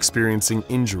began experiencing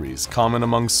injuries common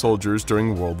among soldiers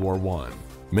during World War I.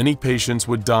 Many patients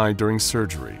would die during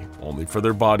surgery, only for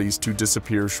their bodies to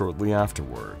disappear shortly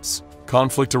afterwards.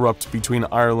 Conflict erupted between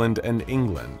Ireland and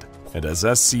England, and as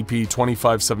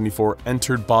SCP-2574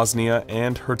 entered Bosnia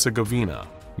and Herzegovina,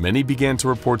 many began to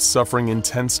report suffering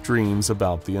intense dreams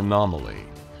about the anomaly.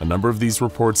 A number of these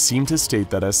reports seem to state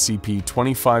that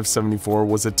SCP-2574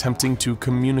 was attempting to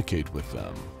communicate with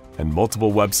them, and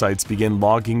multiple websites began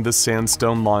logging the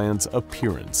Sandstone Lion's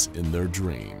appearance in their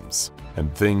dreams.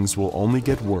 And things will only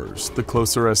get worse the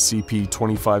closer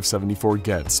SCP-2574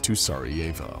 gets to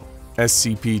Sarajevo.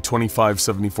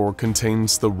 SCP-2574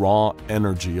 contains the raw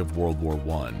energy of World War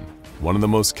I, one of the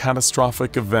most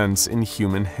catastrophic events in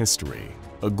human history,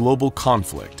 a global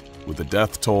conflict with a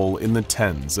death toll in the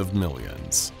tens of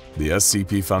millions. The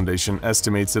SCP Foundation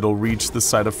estimates it'll reach the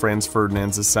site of Franz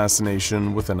Ferdinand's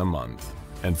assassination within a month.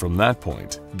 And from that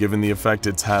point, given the effect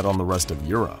it's had on the rest of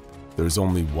Europe, there's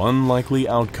only one likely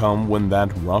outcome when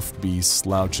that rough beast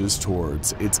slouches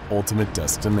towards its ultimate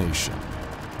destination: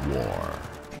 war.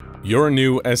 You're a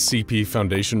new SCP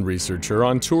Foundation researcher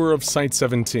on tour of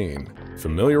Site-17,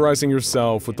 familiarizing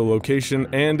yourself with the location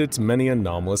and its many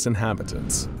anomalous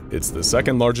inhabitants. It's the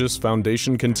second largest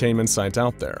Foundation containment site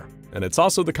out there, and it's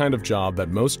also the kind of job that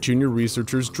most junior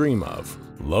researchers dream of.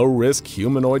 Low-risk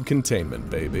humanoid containment,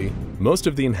 baby. Most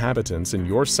of the inhabitants in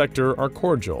your sector are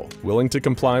cordial, willing to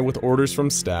comply with orders from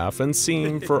staff, and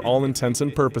seem, for all intents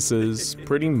and purposes,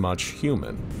 pretty much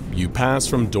human. You pass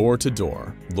from door to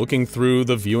door, looking through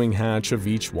the viewing hatch of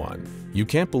each one. You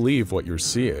can't believe what you're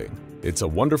seeing. It's a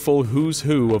wonderful who's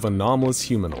who of anomalous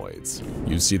humanoids.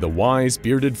 You see the wise,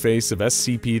 bearded face of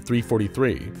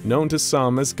SCP-343, known to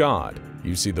some as God.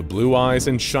 You see the blue eyes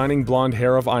and shining blonde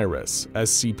hair of Iris,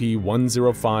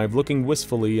 SCP-105 looking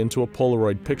wistfully into a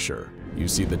Polaroid picture. You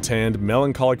see the tanned,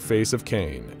 melancholic face of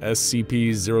Kane,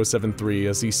 SCP-073,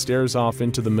 as he stares off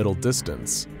into the middle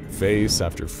distance. Face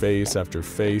after face after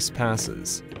face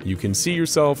passes. You can see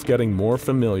yourself getting more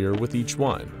familiar with each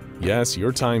one. Yes,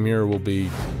 your time here will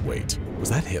be… Wait, was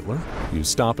that Hitler? You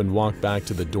stop and walk back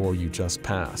to the door you just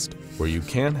passed, where you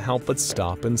can't help but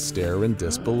stop and stare in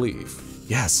disbelief.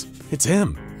 Yes, it's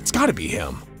him! It's gotta be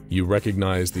him! You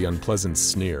recognize the unpleasant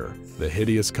sneer, the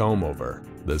hideous comb-over,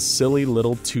 the silly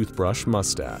little toothbrush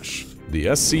mustache. The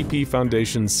SCP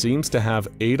Foundation seems to have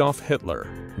Adolf Hitler,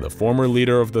 the former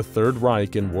leader of the Third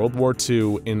Reich in World War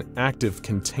II, in active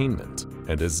containment,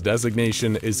 and his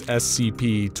designation is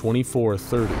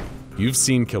SCP-2430. You've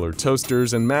seen killer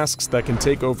toasters and masks that can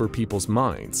take over people's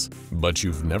minds, but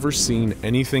you've never seen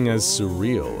anything as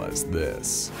surreal as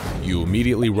this. You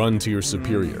immediately run to your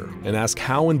superior and ask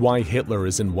how and why Hitler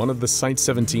is in one of the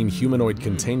Site-17 humanoid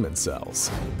containment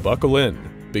cells. Buckle in,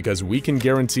 because we can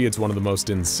guarantee it's one of the most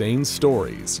insane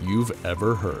stories you've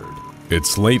ever heard.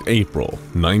 It's late April,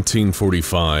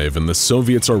 1945, and the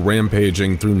Soviets are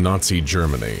rampaging through Nazi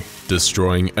Germany,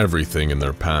 destroying everything in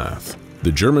their path.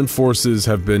 The German forces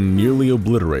have been nearly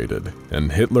obliterated,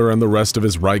 and Hitler and the rest of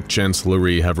his Reich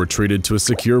Chancellery have retreated to a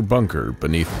secure bunker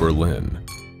beneath Berlin.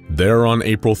 There on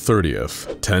April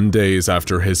 30th, 10 days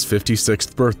after his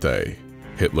 56th birthday,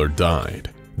 Hitler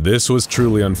died. This was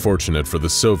truly unfortunate for the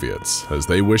Soviets, as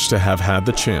they wished to have had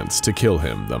the chance to kill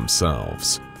him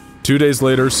themselves. 2 days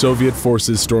later, Soviet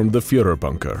forces stormed the Führer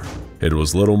bunker. It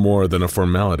was little more than a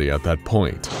formality at that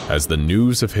point, as the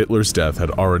news of Hitler's death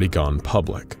had already gone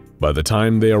public. By the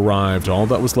time they arrived, all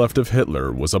that was left of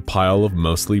Hitler was a pile of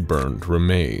mostly burned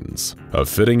remains, a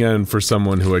fitting end for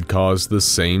someone who had caused the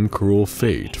same cruel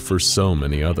fate for so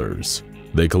many others.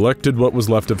 They collected what was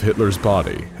left of Hitler's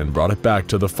body and brought it back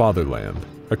to the fatherland,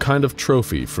 a kind of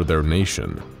trophy for their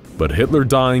nation. But Hitler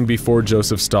dying before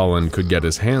Joseph Stalin could get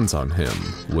his hands on him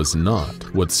was not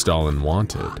what Stalin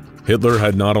wanted. Hitler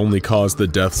had not only caused the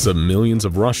deaths of millions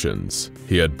of Russians,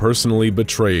 he had personally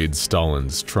betrayed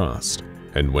Stalin's trust.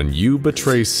 And when you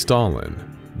betray Stalin,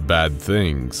 bad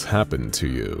things happen to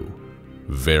you.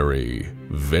 Very,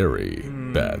 very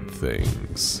bad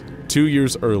things. 2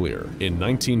 years earlier, in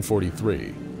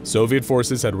 1943, Soviet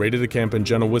forces had raided a camp in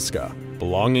Genowiska,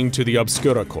 belonging to the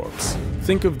Obscura Corps.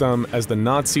 Think of them as the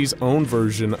Nazis' own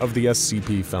version of the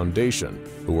SCP Foundation,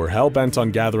 who were hell-bent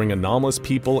on gathering anomalous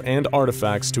people and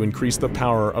artifacts to increase the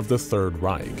power of the Third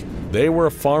Reich. They were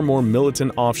a far more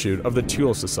militant offshoot of the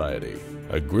Thule Society,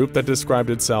 a group that described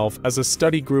itself as a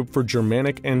study group for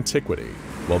Germanic antiquity.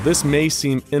 While this may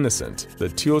seem innocent, the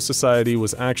Thule Society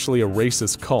was actually a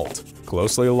racist cult,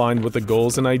 closely aligned with the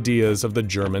goals and ideas of the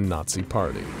German Nazi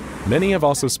Party. Many have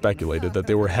also speculated that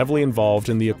they were heavily involved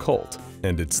in the occult,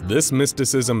 and it's this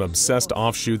mysticism-obsessed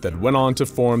offshoot that went on to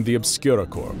form the Obscura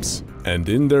Corps. And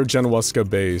in their Genowiska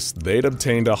base, they'd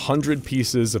obtained 100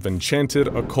 pieces of enchanted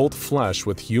occult flesh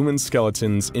with human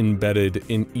skeletons embedded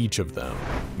in each of them.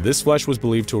 This flesh was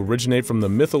believed to originate from the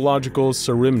mythological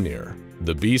Sarimnir,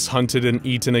 the beast hunted and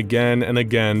eaten again and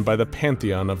again by the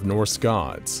pantheon of Norse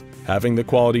gods, having the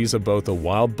qualities of both a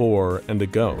wild boar and a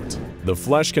goat. The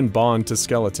flesh can bond to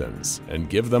skeletons and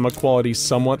give them a quality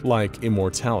somewhat like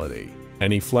immortality.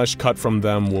 Any flesh cut from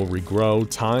them will regrow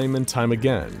time and time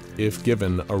again if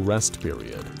given a rest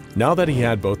period. Now that he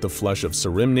had both the flesh of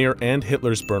Sarimnir and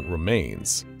Hitler's burnt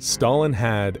remains, Stalin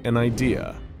had an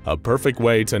idea. A perfect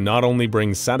way to not only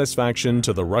bring satisfaction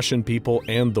to the Russian people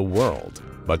and the world,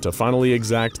 but to finally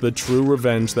exact the true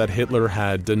revenge that Hitler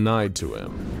had denied to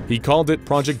him. He called it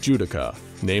Project Judica,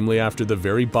 namely after the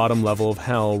very bottom level of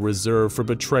hell reserved for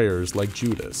betrayers like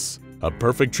Judas. A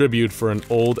perfect tribute for an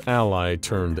old ally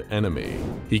turned enemy.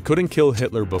 He couldn't kill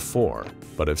Hitler before,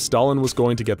 but if Stalin was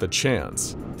going to get the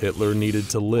chance, Hitler needed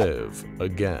to live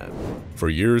again. For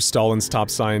years, Stalin's top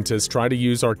scientists tried to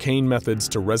use arcane methods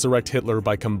to resurrect Hitler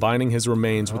by combining his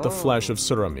remains with the flesh of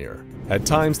Sarimnir. At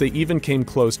times, they even came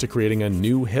close to creating a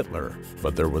new Hitler,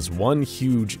 but there was one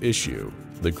huge issue.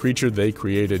 The creature they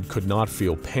created could not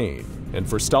feel pain, and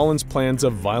for Stalin's plans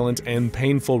of violent and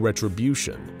painful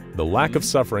retribution, the lack of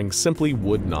suffering simply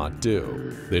would not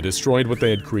do. They destroyed what they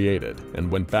had created and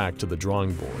went back to the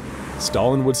drawing board.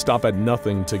 Stalin would stop at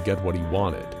nothing to get what he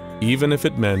wanted, even if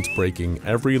it meant breaking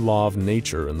every law of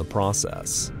nature in the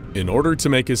process. In order to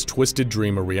make his twisted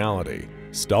dream a reality,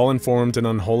 Stalin formed an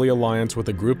unholy alliance with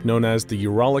a group known as the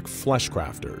Uralic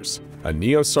Fleshcrafters, a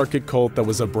neo-Sarkic cult that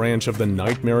was a branch of the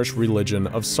nightmarish religion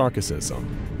of Sarkicism.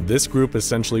 This group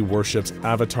essentially worships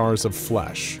avatars of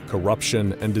flesh,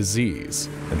 corruption, and disease,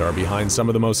 and are behind some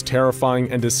of the most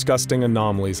terrifying and disgusting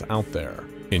anomalies out there,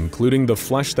 including the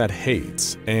flesh that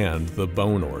hates and the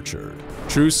bone orchard.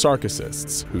 True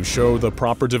Sarkicists, who show the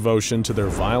proper devotion to their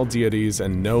vile deities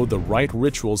and know the right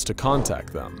rituals to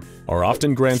contact them, are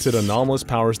often granted anomalous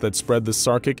powers that spread the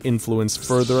Sarkic influence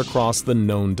further across the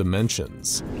known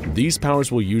dimensions. These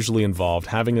powers will usually involve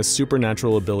having a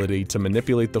supernatural ability to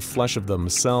manipulate the flesh of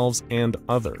themselves and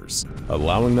others,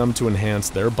 allowing them to enhance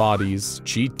their bodies,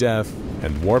 cheat death,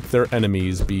 and warp their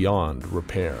enemies beyond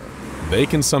repair. They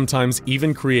can sometimes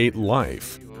even create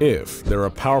life, if they're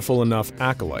a powerful enough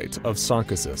acolyte of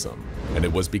Sarkicism. And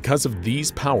it was because of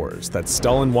these powers that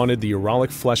Stalin wanted the Uralic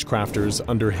Fleshcrafters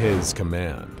under his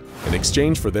command. In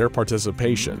exchange for their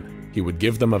participation, he would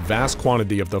give them a vast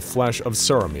quantity of the flesh of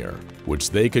Sarimnir,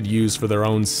 which they could use for their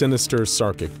own sinister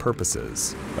Sarkic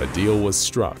purposes. A deal was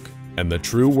struck, and the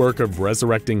true work of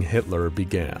resurrecting Hitler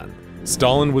began.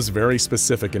 Stalin was very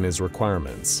specific in his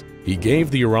requirements. He gave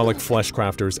the Uralic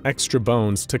Fleshcrafters extra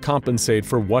bones to compensate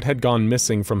for what had gone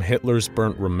missing from Hitler's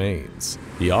burnt remains.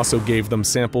 He also gave them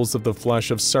samples of the flesh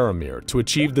of Sarimnir to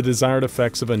achieve the desired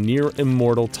effects of a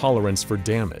near-immortal tolerance for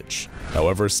damage.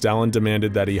 However, Stalin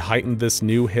demanded that he heighten this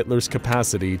new Hitler's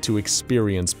capacity to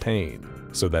experience pain,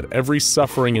 so that every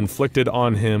suffering inflicted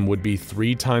on him would be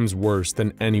 3 times worse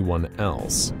than anyone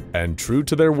else. And true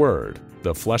to their word,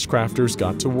 the Fleshcrafters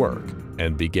got to work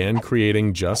and began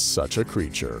creating just such a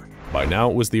creature. By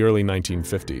now it was the early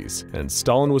 1950s, and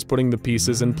Stalin was putting the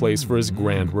pieces in place for his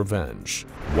grand revenge.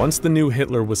 Once the new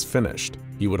Hitler was finished,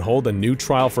 he would hold a new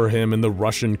trial for him in the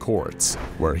Russian courts,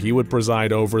 where he would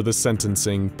preside over the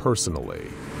sentencing personally.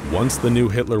 Once the new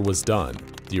Hitler was done,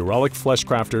 the Uralic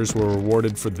fleshcrafters were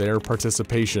rewarded for their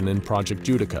participation in Project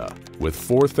Judica, with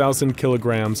 4,000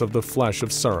 kilograms of the flesh of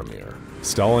Saramir.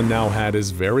 Stalin now had his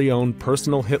very own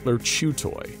personal Hitler chew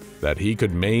toy that he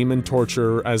could maim and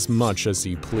torture as much as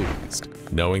he pleased,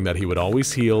 knowing that he would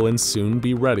always heal and soon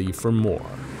be ready for more.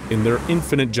 In their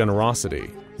infinite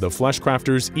generosity, the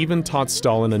fleshcrafters even taught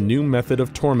Stalin a new method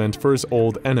of torment for his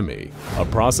old enemy, a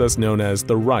process known as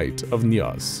the Rite of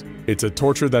Nyas. It's a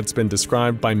torture that's been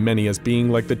described by many as being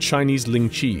like the Chinese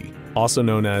Ling Qi, also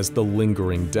known as the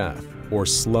lingering death, or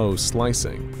slow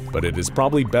slicing, but it is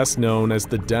probably best known as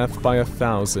the death by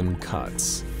 1,000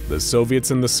 cuts. The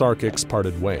Soviets and the Sarkics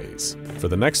parted ways. For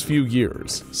the next few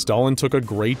years, Stalin took a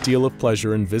great deal of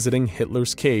pleasure in visiting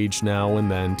Hitler's cage now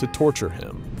and then to torture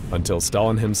him, until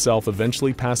Stalin himself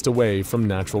eventually passed away from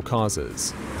natural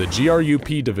causes. The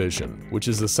GRUP division, which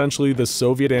is essentially the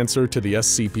Soviet answer to the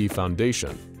SCP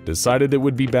Foundation, decided it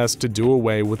would be best to do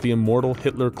away with the Immortal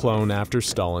Hitler clone after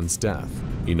Stalin's death.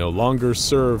 He no longer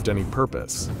served any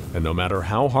purpose, and no matter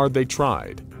how hard they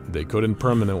tried, they couldn't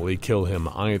permanently kill him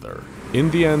either. In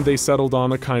the end, they settled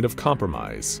on a kind of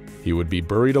compromise. He would be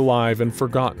buried alive and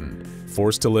forgotten,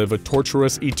 forced to live a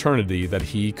torturous eternity that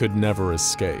he could never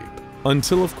escape.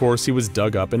 Until, of course, he was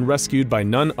dug up and rescued by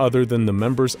none other than the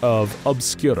members of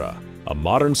Obscura, a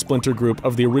modern splinter group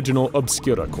of the original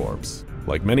Obscura Corps.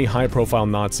 Like many high-profile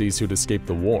Nazis who'd escaped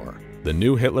the war, the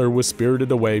new Hitler was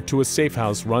spirited away to a safe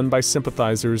house run by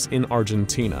sympathizers in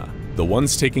Argentina. The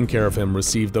ones taking care of him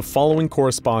received the following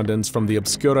correspondence from the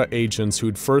Obscura agents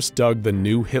who'd first dug the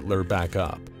new Hitler back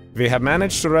up. "We have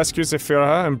managed to rescue the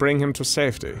Führer and bring him to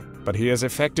safety, but he is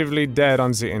effectively dead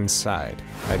on the inside.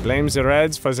 I blame the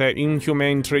Reds for their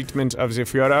inhumane treatment of the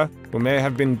Führer, who may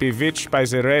have been bewitched by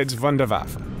the Reds'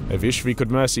 Wunderwaffe. I wish we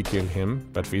could mercy kill him,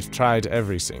 but we've tried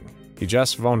everything. He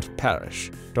just won't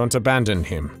perish. Don't abandon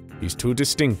him. He's too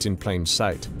distinct in plain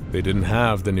sight." They didn't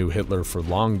have the new Hitler for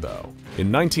long, though. In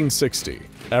 1960,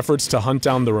 efforts to hunt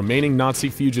down the remaining Nazi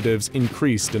fugitives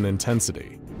increased in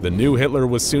intensity. The new Hitler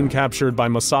was soon captured by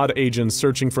Mossad agents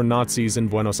searching for Nazis in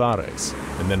Buenos Aires,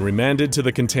 and then remanded to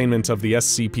the containment of the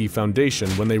SCP Foundation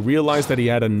when they realized that he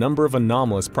had a number of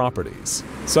anomalous properties,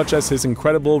 such as his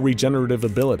incredible regenerative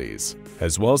abilities,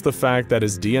 as well as the fact that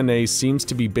his DNA seems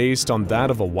to be based on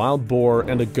that of a wild boar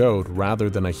and a goat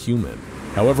rather than a human.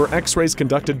 However, X-rays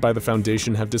conducted by the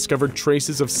Foundation have discovered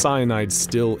traces of cyanide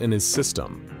still in his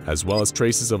system, as well as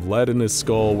traces of lead in his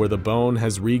skull where the bone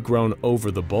has regrown over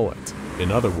the bullet.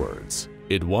 In other words,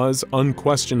 it was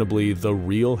unquestionably the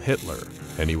real Hitler,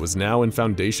 and he was now in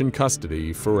Foundation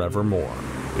custody forevermore.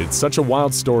 It's such a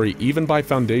wild story even by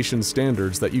Foundation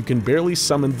standards that you can barely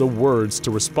summon the words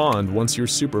to respond once your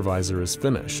supervisor is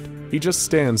finished. He just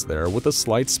stands there with a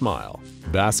slight smile,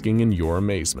 basking in your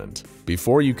amazement.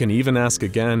 Before you can even ask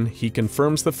again, he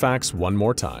confirms the facts one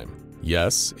more time.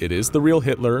 Yes, it is the real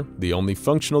Hitler, the only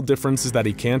functional difference is that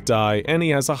he can't die and he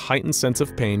has a heightened sense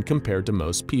of pain compared to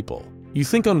most people. You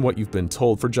think on what you've been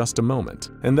told for just a moment,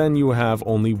 and then you have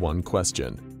only one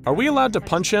question. Are we allowed to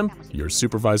punch him? Your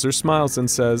supervisor smiles and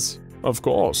says, "Of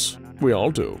course, we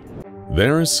all do."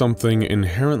 There is something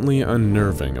inherently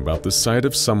unnerving about the sight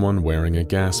of someone wearing a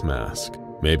gas mask.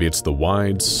 Maybe it's the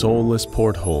wide, soulless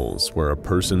portholes where a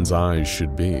person's eyes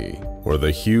should be, or the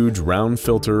huge round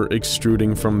filter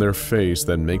extruding from their face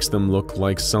that makes them look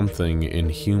like something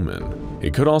inhuman.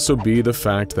 It could also be the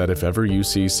fact that if ever you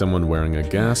see someone wearing a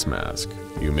gas mask,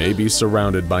 you may be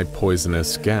surrounded by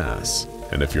poisonous gas,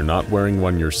 and if you're not wearing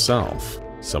one yourself,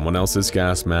 someone else's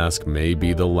gas mask may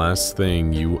be the last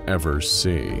thing you ever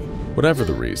see. Whatever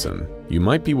the reason, you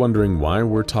might be wondering why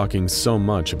we're talking so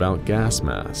much about gas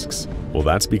masks. Well,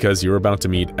 that's because you're about to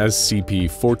meet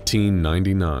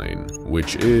SCP-1499,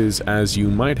 which is, as you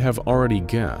might have already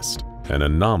guessed, an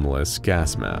anomalous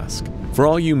gas mask. For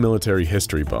all you military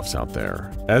history buffs out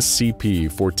there,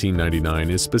 SCP-1499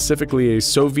 is specifically a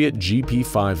Soviet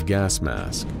GP-5 gas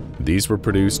mask. These were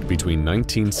produced between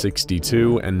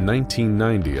 1962 and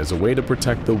 1990 as a way to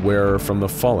protect the wearer from the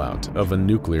fallout of a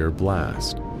nuclear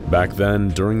blast. Back then,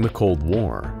 during the Cold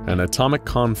War, an atomic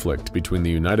conflict between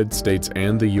the United States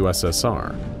and the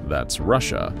USSR, that's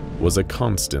Russia, was a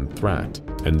constant threat.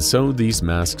 And so these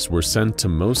masks were sent to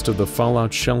most of the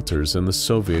fallout shelters in the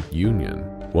Soviet Union.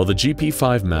 While the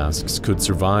GP-5 masks could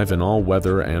survive in all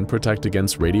weather and protect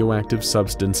against radioactive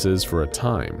substances for a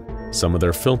time, some of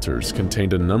their filters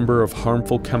contained a number of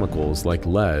harmful chemicals like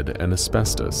lead and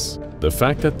asbestos. The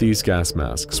fact that these gas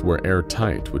masks were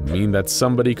airtight would mean that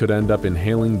somebody could end up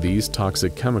inhaling these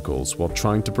toxic chemicals while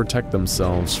trying to protect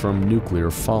themselves from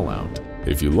nuclear fallout.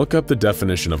 If you look up the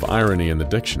definition of irony in the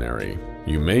dictionary,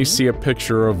 you may see a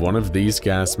picture of one of these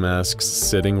gas masks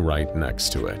sitting right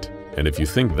next to it. And if you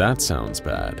think that sounds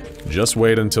bad, just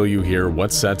wait until you hear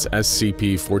what sets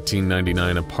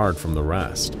SCP-1499 apart from the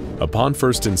rest. Upon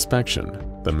first inspection,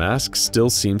 the mask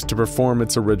still seems to perform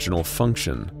its original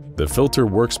function. The filter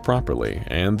works properly,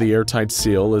 and the airtight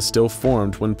seal is still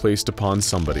formed when placed upon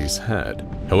somebody's head.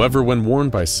 However, when worn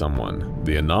by someone,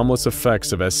 the anomalous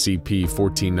effects of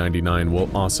SCP-1499 will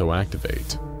also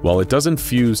activate. While it doesn't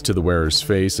fuse to the wearer's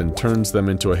face and turns them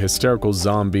into a hysterical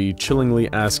zombie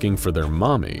chillingly asking for their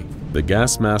mommy, the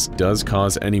gas mask does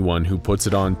cause anyone who puts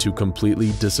it on to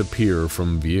completely disappear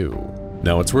from view.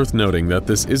 Now, it's worth noting that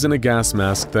this isn't a gas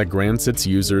mask that grants its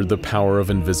user the power of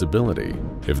invisibility.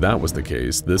 If that was the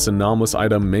case, this anomalous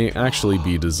item may actually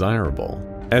be desirable.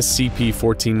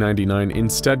 SCP-1499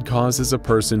 instead causes a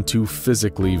person to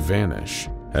physically vanish,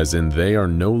 as in they are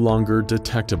no longer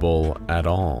detectable at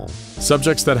all.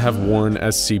 Subjects that have worn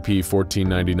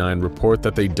SCP-1499 report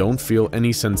that they don't feel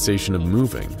any sensation of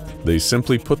moving. They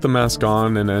simply put the mask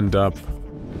on and end up,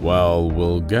 well,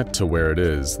 we'll get to where it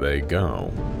is they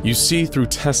go. You see, through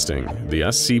testing, the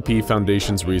SCP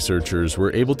Foundation's researchers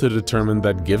were able to determine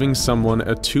that giving someone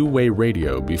a two-way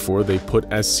radio before they put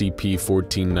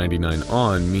SCP-1499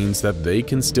 on means that they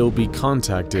can still be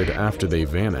contacted after they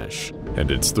vanish.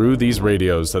 And it's through these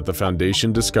radios that the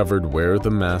Foundation discovered where the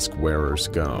mask wearers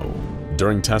go.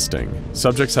 During testing,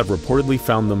 subjects have reportedly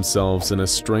found themselves in a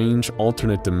strange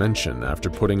alternate dimension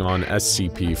after putting on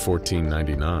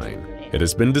SCP-1499. It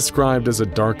has been described as a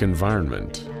dark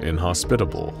environment,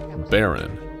 inhospitable,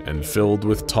 barren, and filled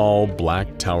with tall,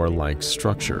 black tower-like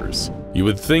structures. You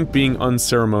would think being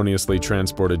unceremoniously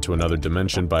transported to another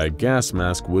dimension by a gas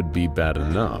mask would be bad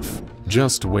enough.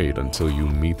 Just wait until you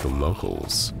meet the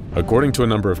locals. According to a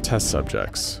number of test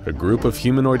subjects, a group of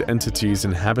humanoid entities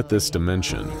inhabit this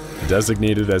dimension,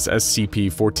 designated as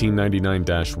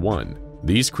SCP-1499-1.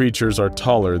 These creatures are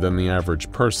taller than the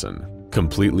average person,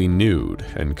 completely nude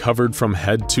and covered from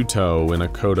head to toe in a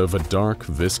coat of a dark,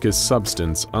 viscous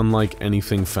substance unlike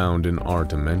anything found in our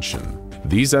dimension.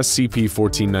 These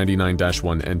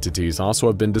SCP-1499-1 entities also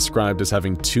have been described as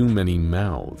having too many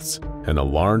mouths and a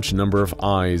large number of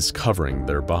eyes covering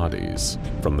their bodies.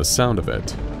 From the sound of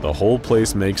it, the whole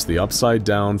place makes the Upside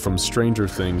Down from Stranger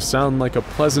Things sound like a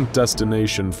pleasant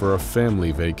destination for a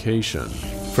family vacation.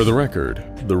 For the record,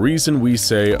 the reason we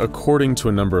say according to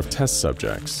a number of test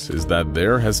subjects is that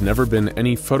there has never been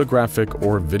any photographic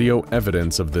or video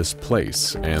evidence of this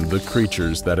place and the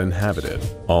creatures that inhabit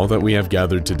it. All that we have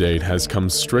gathered to date has come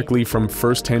strictly from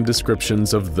first-hand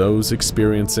descriptions of those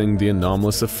experiencing the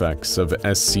anomalous effects of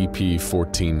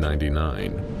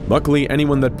SCP-1499. Luckily,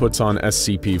 anyone that puts on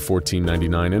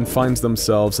SCP-1499 and finds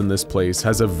themselves in this place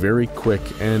has a very quick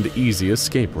and easy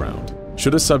escape route.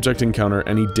 Should a subject encounter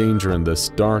any danger in this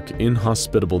dark,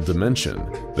 inhospitable dimension,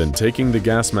 then taking the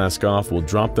gas mask off will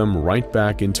drop them right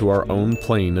back into our own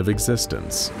plane of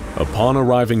existence. Upon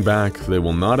arriving back, they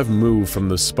will not have moved from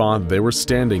the spot they were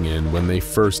standing in when they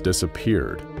first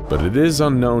disappeared, but it is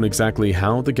unknown exactly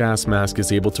how the gas mask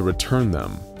is able to return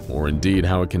them, or indeed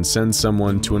how it can send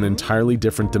someone to an entirely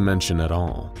different dimension at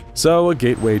all. So, a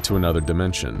gateway to another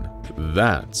dimension.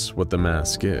 That's what the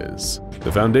mask is.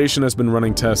 The Foundation has been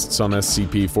running tests on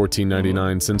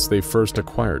SCP-1499 since they first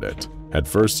acquired it, at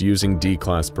first using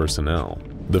D-Class personnel.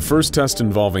 The first test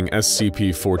involving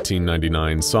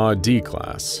SCP-1499 saw a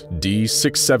D-Class,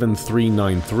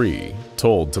 D-67393,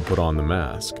 told to put on the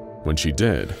mask. When she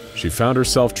did, she found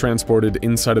herself transported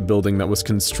inside a building that was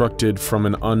constructed from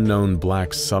an unknown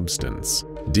black substance.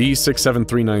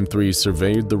 D-67393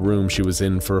 surveyed the room she was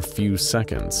in for a few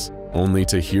seconds, only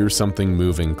to hear something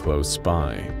moving close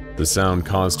by. The sound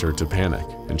caused her to panic,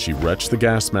 and she wrenched the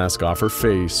gas mask off her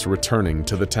face, returning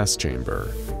to the test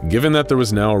chamber. Given that there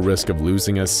was now a risk of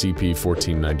losing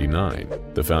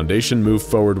SCP-1499, the Foundation moved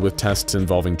forward with tests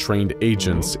involving trained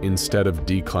agents instead of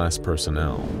D-Class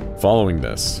personnel. Following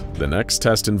this, the next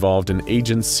test involved an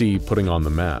Agent C putting on the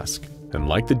mask, and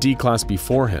like the D-Class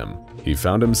before him, he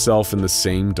found himself in the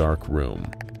same dark room.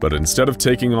 But instead of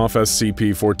taking off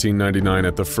SCP-1499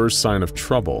 at the first sign of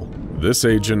trouble, this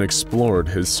agent explored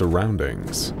his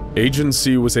surroundings. Agent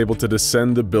C was able to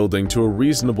descend the building to a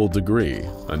reasonable degree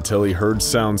until he heard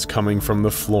sounds coming from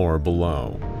the floor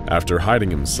below. After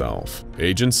hiding himself,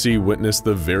 Agent C witnessed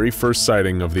the very first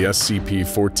sighting of the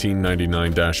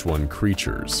SCP-1499-1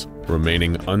 creatures,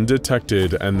 remaining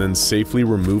undetected and then safely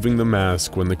removing the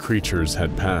mask when the creatures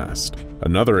had passed.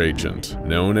 Another agent,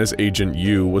 known as Agent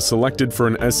U, was selected for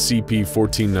an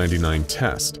SCP-1499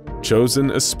 test, chosen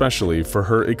especially for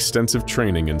her extensive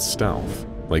training in stealth.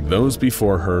 Like those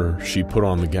before her, she put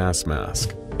on the gas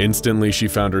mask. Instantly, she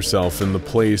found herself in the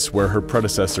place where her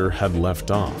predecessor had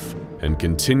left off, and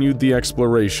continued the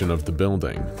exploration of the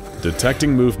building.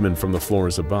 Detecting movement from the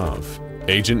floors above,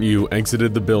 Agent U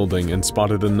exited the building and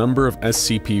spotted a number of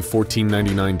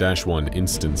SCP-1499-1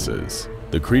 instances.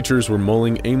 The creatures were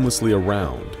mulling aimlessly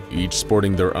around, each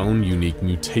sporting their own unique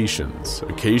mutations,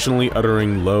 occasionally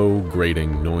uttering low,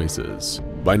 grating noises.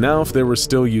 By now, if they were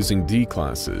still using D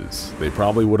classes, they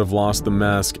probably would have lost the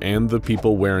mask and the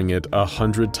people wearing it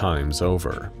 100 times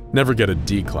over. Never get a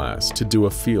D class to do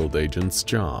a field agent's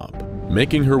job.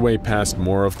 Making her way past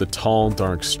more of the tall,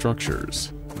 dark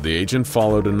structures, the agent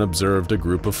followed and observed a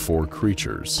group of 4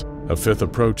 creatures. A 5th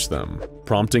approached them,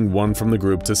 prompting one from the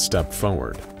group to step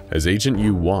forward. As Agent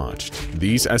U watched,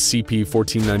 these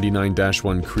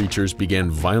SCP-1499-1 creatures began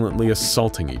violently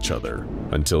assaulting each other,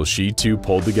 until she too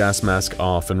pulled the gas mask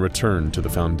off and returned to the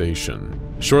Foundation.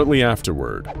 Shortly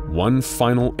afterward, one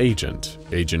final agent,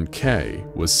 Agent K,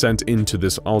 was sent into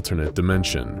this alternate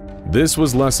dimension. This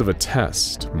was less of a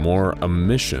test, more a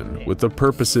mission with the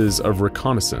purposes of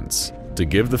reconnaissance, to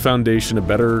give the Foundation a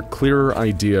better, clearer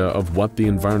idea of what the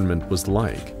environment was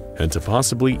like, and to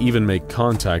possibly even make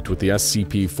contact with the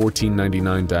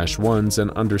SCP-1499-1s and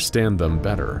understand them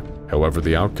better. However,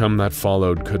 the outcome that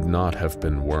followed could not have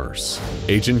been worse.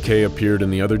 Agent K appeared in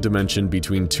the other dimension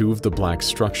between 2 of the black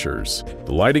structures.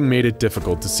 The lighting made it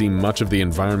difficult to see much of the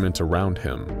environment around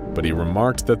him, but he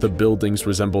remarked that the buildings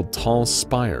resembled tall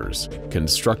spires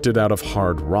constructed out of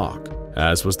hard rock,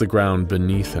 as was the ground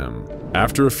beneath him.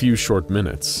 After a few short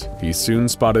minutes, he soon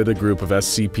spotted a group of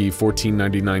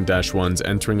SCP-1499-1s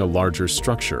entering a larger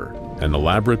structure, an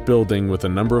elaborate building with a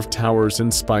number of towers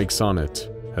and spikes on it,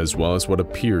 as well as what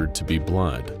appeared to be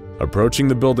blood. Approaching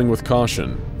the building with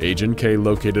caution, Agent K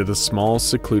located a small,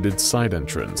 secluded side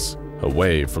entrance,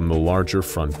 away from the larger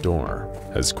front door.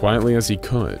 As quietly as he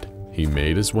could, he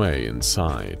made his way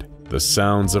inside. The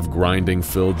sounds of grinding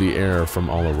filled the air from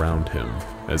all around him,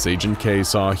 as Agent K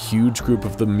saw a huge group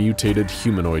of the mutated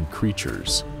humanoid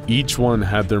creatures. Each one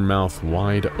had their mouth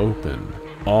wide open,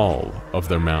 all of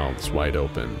their mouths wide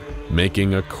open,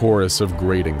 making a chorus of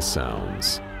grating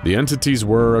sounds. The entities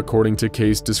were, according to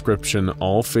K's description,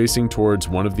 all facing towards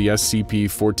one of the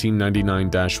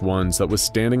SCP-1499-1s that was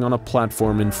standing on a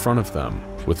platform in front of them,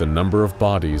 with a number of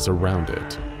bodies around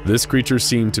it. This creature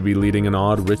seemed to be leading an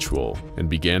odd ritual and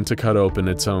began to cut open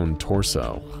its own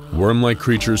torso. Worm-like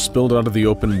creatures spilled out of the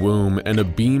open womb and a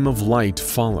beam of light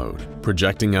followed,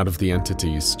 projecting out of the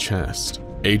entity's chest.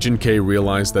 Agent K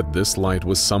realized that this light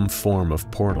was some form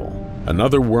of portal.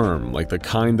 Another worm, like the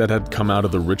kind that had come out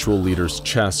of the ritual leader's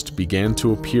chest, began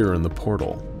to appear in the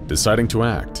portal. Deciding to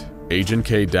act, Agent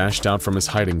K dashed out from his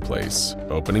hiding place,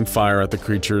 opening fire at the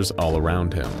creatures all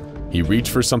around him. He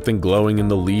reached for something glowing in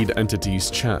the lead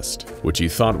entity's chest, which he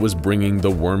thought was bringing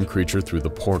the worm creature through the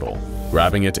portal.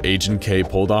 Grabbing it, Agent K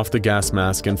pulled off the gas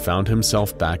mask and found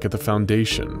himself back at the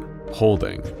Foundation,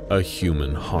 holding a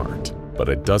human heart. But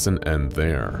it doesn't end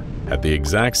there. At the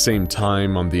exact same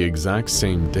time, on the exact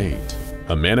same date,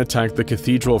 a man attacked the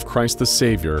Cathedral of Christ the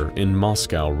Savior in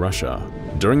Moscow, Russia.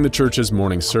 During the church's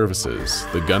morning services,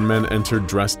 the gunman entered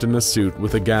dressed in a suit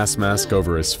with a gas mask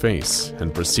over his face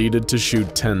and proceeded to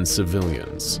shoot 10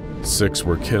 civilians. 6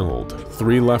 were killed,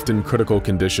 3 left in critical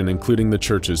condition, including the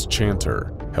church's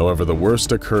chanter. However, the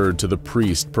worst occurred to the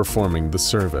priest performing the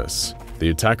service. The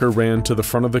attacker ran to the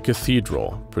front of the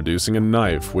cathedral, producing a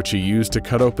knife which he used to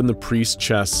cut open the priest's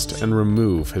chest and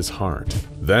remove his heart.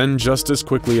 Then, just as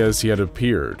quickly as he had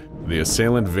appeared, the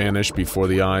assailant vanished before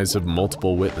the eyes of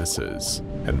multiple witnesses,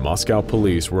 and Moscow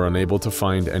police were unable to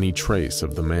find any trace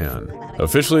of the man.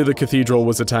 Officially, the cathedral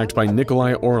was attacked by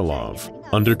Nikolai Orlov.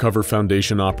 Undercover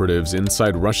Foundation operatives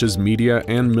inside Russia's media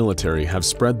and military have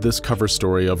spread this cover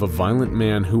story of a violent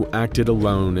man who acted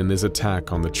alone in his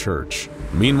attack on the church.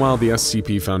 Meanwhile, the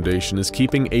SCP Foundation is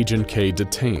keeping Agent K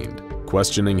detained,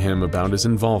 questioning him about his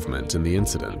involvement in the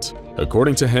incident.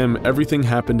 According to him, everything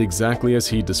happened exactly as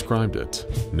he described it.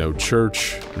 No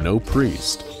church, no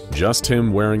priest, just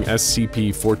him wearing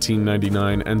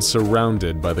SCP-1499 and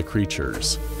surrounded by the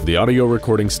creatures. The audio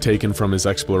recordings taken from his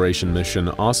exploration mission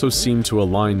also seem to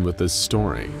align with this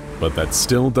story, but that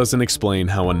still doesn't explain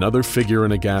how another figure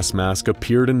in a gas mask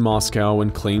appeared in Moscow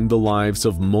and claimed the lives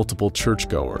of multiple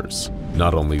churchgoers.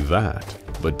 Not only that,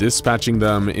 but dispatching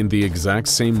them in the exact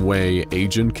same way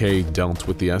Agent K dealt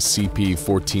with the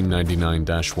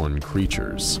SCP-1499-1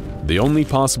 creatures. The only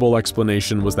possible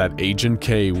explanation was that Agent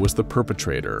K was the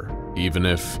perpetrator, even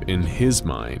if, in his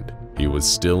mind, he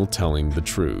was still telling the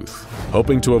truth.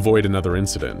 Hoping to avoid another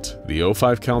incident, the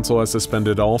O5 Council has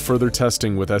suspended all further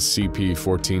testing with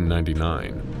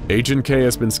SCP-1499. Agent K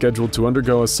has been scheduled to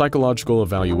undergo a psychological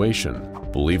evaluation,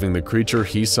 believing the creature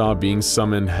he saw being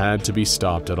summoned had to be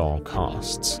stopped at all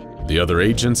costs. The other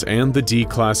agents and the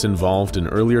D-Class involved in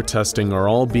earlier testing are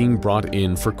all being brought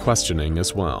in for questioning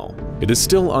as well. It is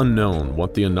still unknown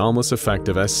what the anomalous effect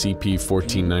of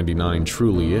SCP-1499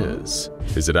 truly is.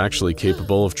 Is it actually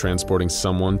capable of transporting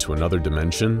someone to another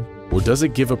dimension? Or does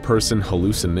it give a person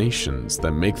hallucinations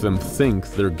that make them think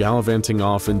they're gallivanting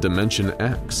off in Dimension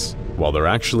X, while they're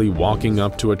actually walking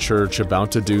up to a church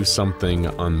about to do something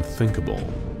unthinkable?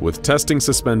 With testing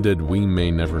suspended, we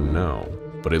may never know.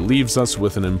 But it leaves us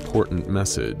with an important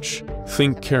message.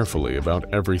 Think carefully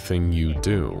about everything you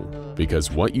do,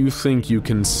 because what you think you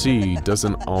can see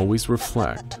doesn't always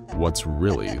reflect what's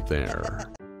really there.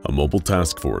 A mobile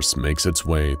task force makes its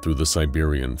way through the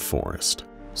Siberian forest.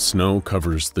 Snow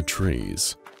covers the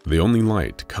trees. The only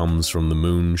light comes from the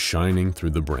moon shining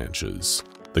through the branches.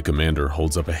 The commander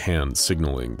holds up a hand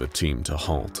signaling the team to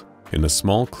halt. In a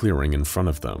small clearing in front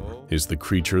of them is the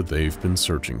creature they've been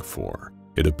searching for.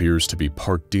 It appears to be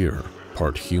part deer,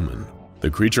 part human. The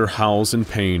creature howls in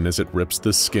pain as it rips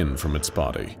the skin from its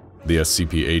body. The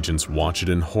SCP agents watch it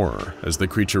in horror as the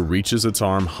creature reaches its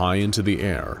arm high into the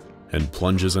air and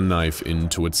plunges a knife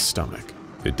into its stomach.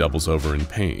 It doubles over in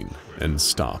pain and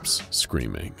stops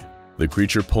screaming. The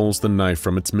creature pulls the knife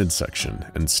from its midsection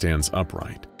and stands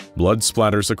upright. Blood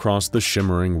splatters across the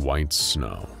shimmering white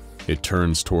snow. It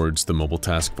turns towards the mobile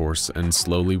task force and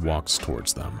slowly walks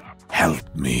towards them.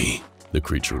 Help me, the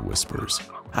creature whispers.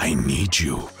 I need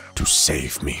you to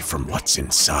save me from what's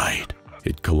inside.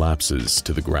 It collapses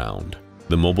to the ground.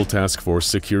 The mobile task force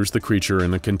secures the creature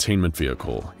in a containment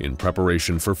vehicle in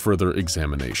preparation for further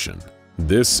examination.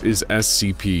 This is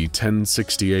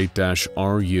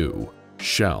SCP-1068-RU,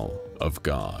 Shell of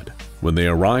God. When they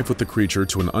arrive with the creature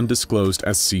to an undisclosed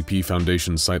SCP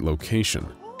Foundation site location,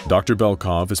 Dr.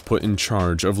 Belkov is put in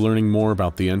charge of learning more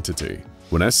about the entity.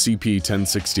 When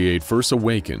SCP-1068 first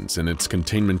awakens in its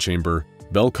containment chamber,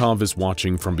 Belkov is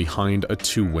watching from behind a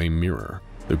two-way mirror.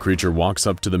 The creature walks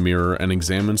up to the mirror and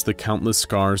examines the countless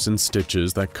scars and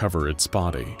stitches that cover its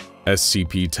body.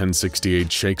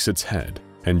 SCP-1068 shakes its head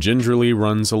and gingerly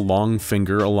runs a long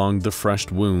finger along the fresh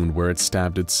wound where it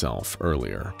stabbed itself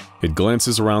earlier. It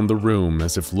glances around the room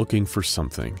as if looking for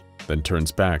something, then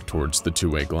turns back towards the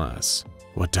two-way glass.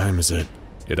 What time is it?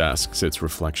 It asks its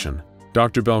reflection.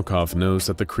 Dr. Belkov knows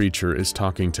that the creature is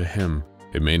talking to him.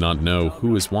 It may not know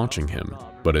who is watching him,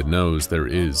 but it knows there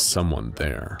is someone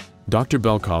there. Dr.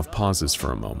 Belkov pauses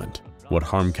for a moment. What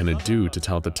harm can it do to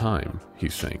tell the time, he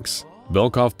thinks.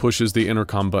 Belkov pushes the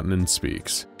intercom button and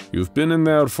speaks. You've been in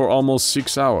there for almost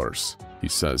 6 hours, he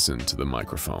says into the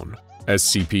microphone.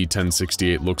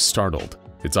 SCP-1068 looks startled.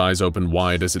 Its eyes open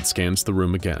wide as it scans the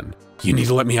room again. You need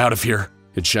to let me out of here,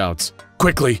 it shouts.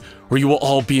 Quickly, or you will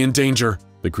all be in danger.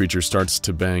 The creature starts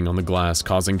to bang on the glass,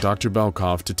 causing Dr.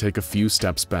 Belkov to take a few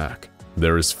steps back.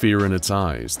 There is fear in its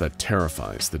eyes that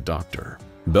terrifies the doctor.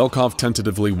 Belkov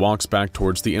tentatively walks back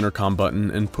towards the intercom button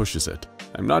and pushes it.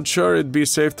 I'm not sure it'd be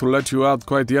safe to let you out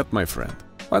quite yet, my friend.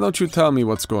 Why don't you tell me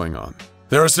what's going on?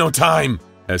 There is no time,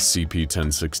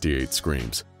 SCP-1068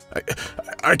 screams.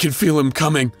 I can feel him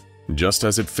coming. Just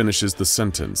as it finishes the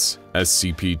sentence,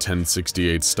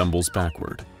 SCP-1068 stumbles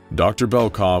backward. Dr.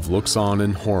 Belkov looks on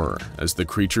in horror as the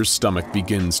creature's stomach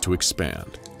begins to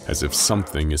expand, as if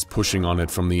something is pushing on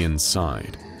it from the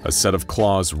inside. A set of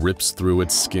claws rips through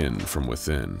its skin from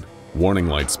within. Warning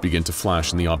lights begin to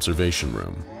flash in the observation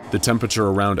room. The temperature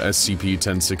around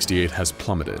SCP-1068 has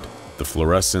plummeted. The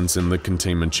fluorescents in the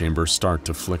containment chamber start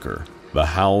to flicker. The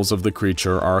howls of the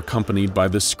creature are accompanied by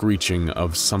the screeching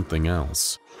of something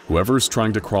else. Whoever is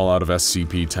trying to crawl out of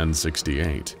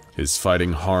SCP-1068 is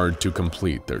fighting hard to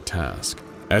complete their task.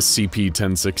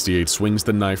 SCP-1068 swings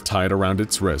the knife tied around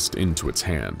its wrist into its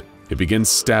hand. It begins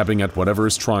stabbing at whatever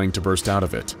is trying to burst out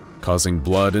of it, causing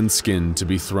blood and skin to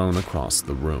be thrown across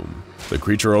the room. The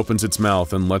creature opens its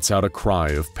mouth and lets out a cry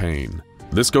of pain.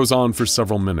 This goes on for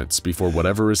several minutes before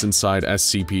whatever is inside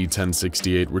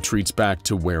SCP-1068 retreats back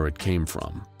to where it came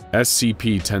from.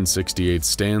 SCP-1068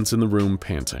 stands in the room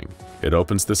panting. It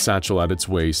opens the satchel at its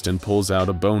waist and pulls out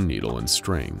a bone needle and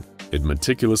string. It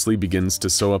meticulously begins to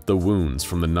sew up the wounds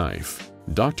from the knife.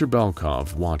 Dr.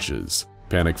 Belkov watches.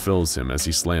 Panic fills him as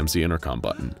he slams the intercom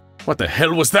button. What the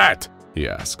hell was that? He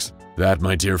asks. That,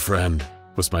 my dear friend,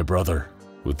 was my brother.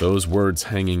 With those words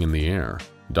hanging in the air,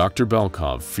 Dr.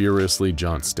 Belkov furiously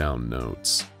jots down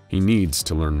notes. He needs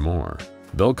to learn more.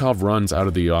 Belkov runs out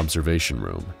of the observation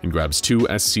room and grabs 2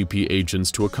 SCP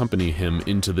agents to accompany him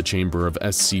into the chamber of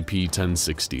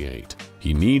SCP-1068.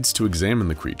 He needs to examine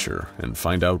the creature and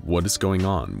find out what is going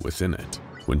on within it.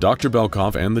 When Dr.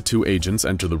 Belkov and the 2 agents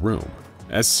enter the room,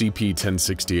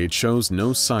 SCP-1068 shows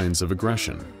no signs of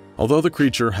aggression. Although the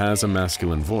creature has a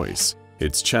masculine voice,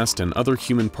 its chest and other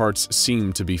human parts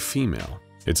seem to be female.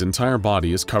 Its entire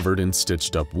body is covered in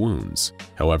stitched-up wounds.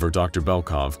 However, Dr.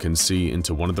 Belkov can see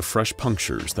into one of the fresh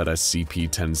punctures that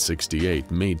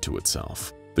SCP-1068 made to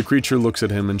itself. The creature looks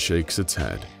at him and shakes its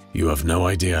head. "You have no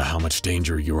idea how much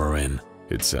danger you are in,"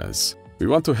 it says. "We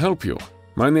want to help you.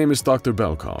 My name is Dr.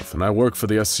 Belkov, and I work for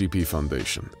the SCP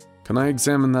Foundation. Can I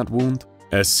examine that wound?"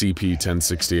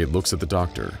 SCP-1068 looks at the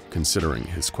doctor, considering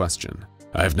his question.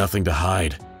 "I have nothing to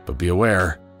hide, but be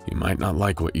aware, you might not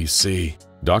like what you see."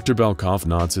 Dr. Belkov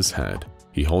nods his head.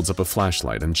 He holds up a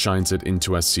flashlight and shines it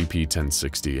into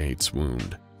SCP-1068's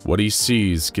wound. What he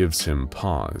sees gives him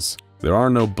pause. There are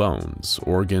no bones,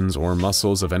 organs, or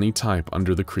muscles of any type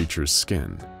under the creature's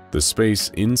skin. The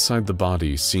space inside the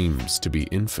body seems to be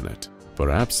infinite.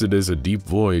 Perhaps it is a deep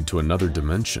void to another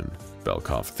dimension,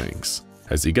 Belkov thinks.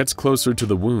 As he gets closer to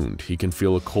the wound, he can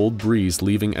feel a cold breeze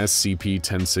leaving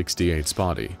SCP-1068's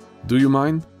body. "Do you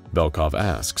mind?" Belkov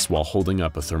asks while holding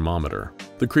up a thermometer.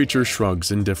 The creature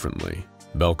shrugs indifferently.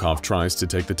 Belkov tries to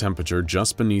take the temperature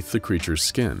just beneath the creature's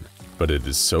skin, but it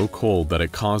is so cold that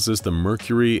it causes the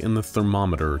mercury in the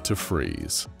thermometer to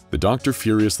freeze. The doctor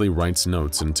furiously writes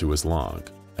notes into his log.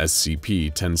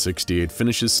 SCP-1068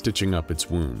 finishes stitching up its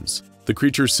wounds. The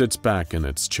creature sits back in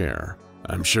its chair.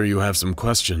 "I'm sure you have some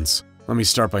questions. Let me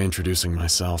start by introducing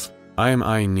myself. I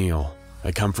am Neil.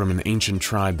 I come from an ancient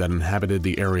tribe that inhabited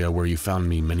the area where you found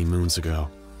me many moons ago."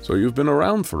 "So you've been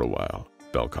around for a while?"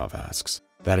 Belkov asks.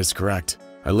 "That is correct.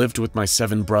 I lived with my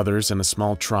 7 brothers and a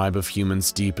small tribe of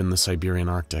humans deep in the Siberian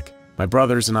Arctic. My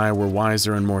brothers and I were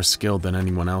wiser and more skilled than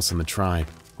anyone else in the tribe.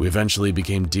 We eventually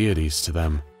became deities to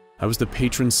them. I was the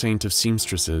patron saint of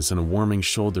seamstresses and a warming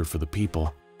shoulder for the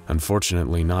people.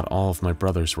 Unfortunately, not all of my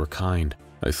brothers were kind."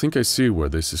 "I think I see where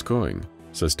this is going,"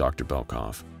 says Dr.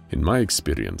 Belkov. "In my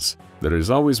experience, there is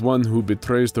always one who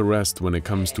betrays the rest when it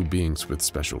comes to beings with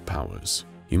special powers."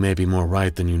 "You may be more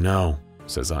right than you know,"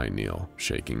 says Neil,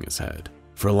 shaking his head.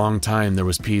 "For a long time there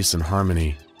was peace and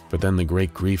harmony, but then the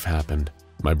great grief happened.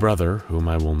 My brother, whom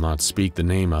I will not speak the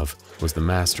name of, was the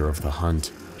master of the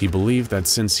hunt. He believed that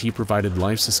since he provided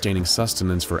life-sustaining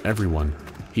sustenance for everyone,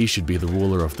 he should be the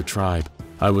ruler of the tribe.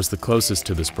 I was the closest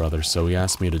to this brother, so he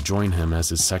asked me to join him as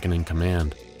his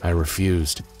second-in-command. I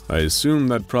refused." "I assume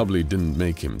that probably didn't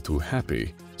make him too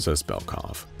happy," says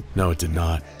Belkov. "No, it did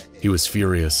not. He was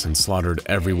furious and slaughtered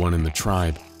everyone in the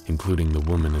tribe, including the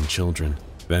women and children.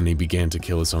 Then he began to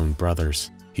kill his own brothers.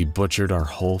 He butchered our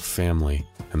whole family,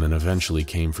 and then eventually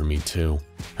came for me too.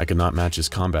 I could not match his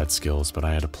combat skills, but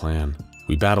I had a plan.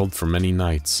 We battled for many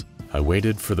nights. I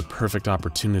waited for the perfect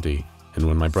opportunity, and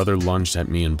when my brother lunged at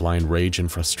me in blind rage and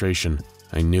frustration,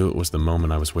 I knew it was the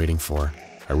moment I was waiting for.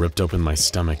 I ripped open my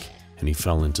stomach, and he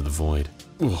fell into the void."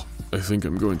 "Oh, I think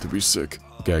I'm going to be sick,"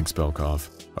 gags Belkov.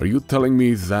 "Are you telling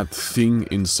me that thing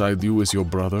inside you is your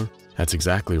brother?" "That's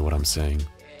exactly what I'm saying,"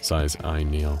 sighs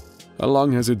Neil. "How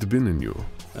long has it been in you?"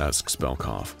 asks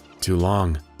Belkov. "Too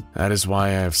long. That is why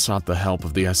I have sought the help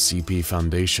of the SCP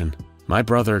Foundation. My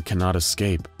brother cannot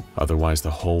escape, otherwise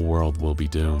the whole world will be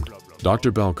doomed."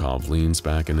 Dr. Belkov leans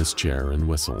back in his chair and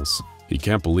whistles. He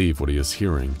can't believe what he is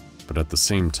hearing, but at the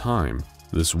same time,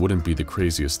 this wouldn't be the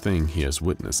craziest thing he has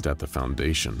witnessed at the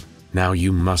Foundation. "Now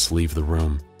you must leave the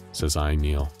room," says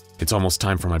Neil. "It's almost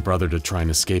time for my brother to try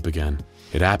and escape again.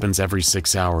 It happens every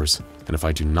 6 hours, and if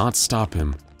I do not stop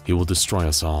him, he will destroy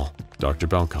us all." Dr.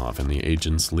 Belkov and the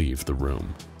agents leave the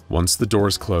room. Once the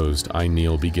doors closed,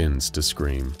 Neil begins to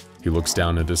scream. He looks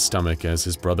down at his stomach as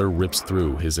his brother rips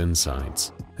through his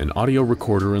insides. An audio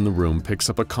recorder in the room picks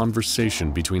up a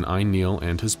conversation between Neil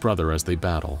and his brother as they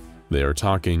battle. They are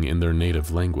talking in their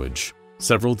native language.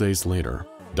 Several days later,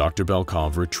 Dr.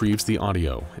 Belkov retrieves the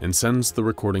audio and sends the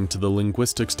recording to the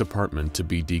linguistics department to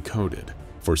be decoded.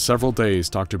 For several days,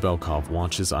 Dr. Belkov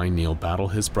watches Neil battle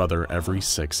his brother every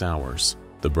 6 hours.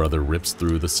 The brother rips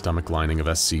through the stomach lining of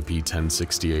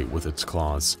SCP-1068 with its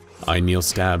claws. Neil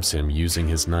stabs him using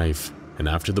his knife, and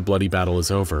after the bloody battle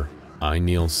is over,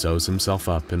 Neil sews himself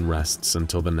up and rests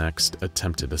until the next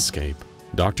attempted escape.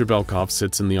 Dr. Belkov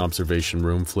sits in the observation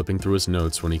room flipping through his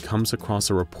notes when he comes across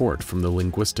a report from the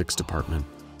linguistics department.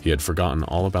 He had forgotten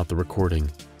all about the recording,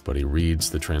 but he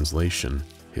reads the translation.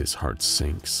 His heart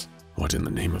sinks. "What in the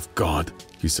name of God?"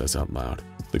 he says out loud.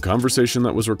 The conversation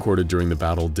that was recorded during the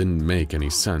battle didn't make any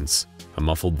sense. A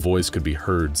muffled voice could be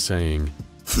heard saying,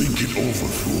 "Think it over,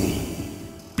 fool.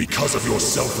 Because of your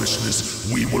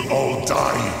selfishness, we will all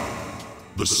die.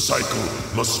 The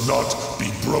cycle must not be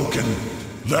broken.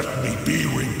 Let me be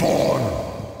reborn.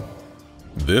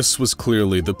 This was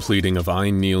clearly the pleading of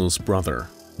Neil's brother,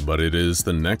 but it is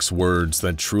the next words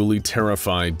that truly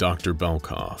terrified Dr.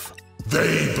 Belkov.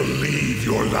 They believe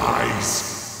your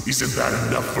lies. Isn't that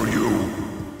enough for you?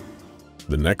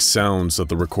 The next sounds that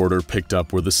the recorder picked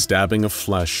up were the stabbing of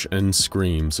flesh and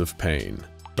screams of pain.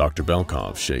 Dr.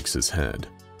 Belkov shakes his head.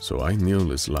 So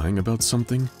Neil is lying about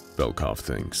something? Belkov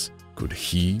thinks. Could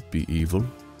he be evil?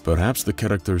 Perhaps the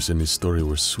characters in his story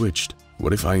were switched.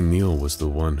 What if Neil was the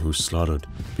one who slaughtered?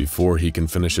 Before he can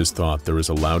finish his thought, there is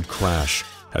a loud crash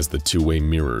as the two-way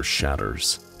mirror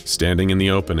shatters. Standing in the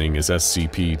opening is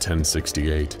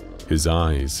SCP-1068. His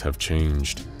eyes have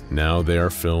changed. Now they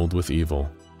are filled with evil.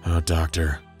 Oh,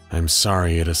 Doctor, I'm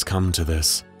sorry it has come to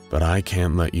this, but I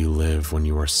can't let you live when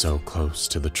you are so close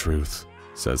to the truth,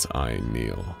 says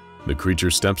Neil. The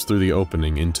creature steps through the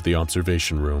opening into the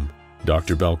observation room.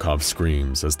 Dr. Belkov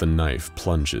screams as the knife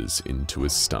plunges into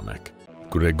his stomach.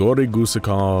 Grigory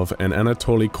Gusakov and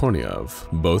Anatoly Kornev,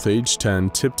 both age 10,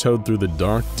 tiptoed through the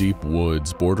dark, deep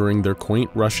woods bordering their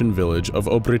quaint Russian village of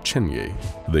Obrechenye.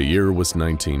 The year was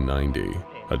 1990,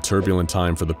 a turbulent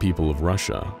time for the people of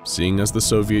Russia, seeing as the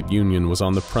Soviet Union was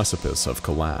on the precipice of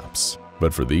collapse.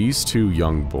 But for these two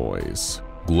young boys,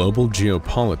 global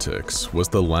geopolitics was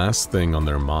the last thing on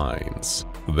their minds.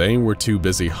 They were too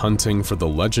busy hunting for the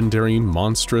legendary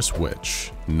monstrous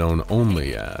witch, known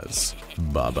only as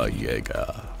Baba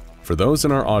Yaga. For those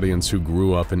in our audience who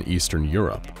grew up in Eastern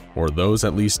Europe, or those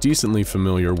at least decently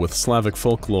familiar with Slavic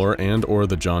folklore and/or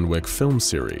the John Wick film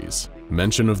series,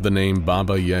 mention of the name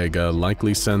Baba Yaga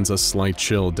likely sends a slight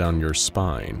chill down your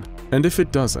spine. And if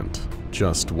it doesn't,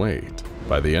 just wait.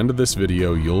 By the end of this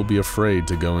video, you'll be afraid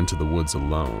to go into the woods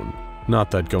alone.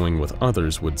 Not that going with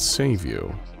others would save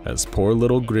you, as poor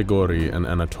little Grigory and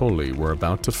Anatoly were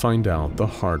about to find out the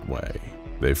hard way.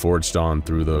 They forged on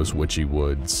through those witchy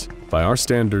woods. By our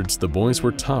standards, the boys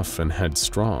were tough and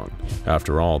headstrong.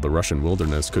 After all, the Russian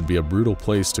wilderness could be a brutal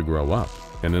place to grow up,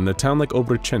 and in a town like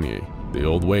Obrechenye, the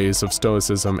old ways of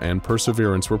stoicism and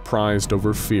perseverance were prized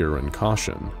over fear and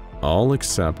caution. All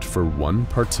except for one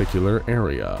particular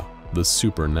area, the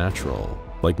supernatural.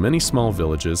 Like many small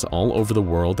villages all over the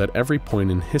world at every point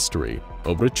in history,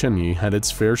 Obrechenye had its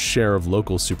fair share of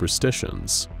local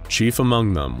superstitions. Chief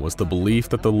among them was the belief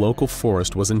that the local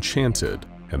forest was enchanted,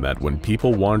 and that when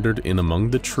people wandered in among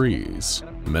the trees,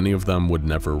 many of them would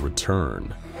never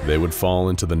return. They would fall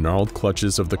into the gnarled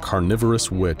clutches of the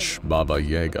carnivorous witch Baba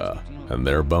Yaga, and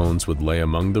their bones would lay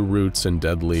among the roots and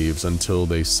dead leaves until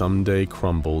they someday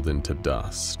crumbled into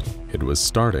dust. It was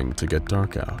starting to get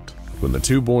dark out. When the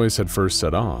two boys had first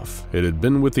set off, it had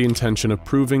been with the intention of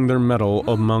proving their mettle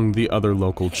among the other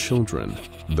local children.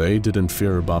 They didn't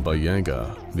fear Baba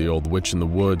Yaga. The old witch in the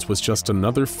woods was just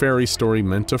another fairy story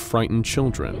meant to frighten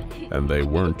children, and they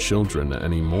weren't children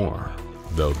anymore,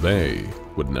 though they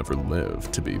would never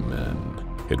live to be men.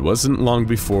 It wasn't long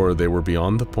before they were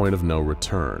beyond the point of no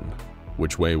return.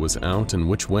 Which way was out and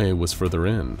which way was further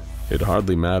in? It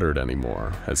hardly mattered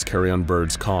anymore, as carrion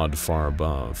birds cawed far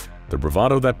above. The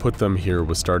bravado that put them here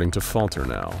was starting to falter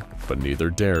now, but neither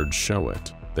dared show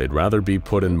it. They'd rather be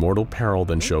put in mortal peril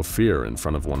than show fear in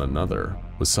front of one another.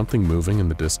 Was something moving in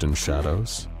the distant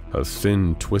shadows? A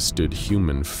thin, twisted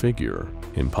human figure,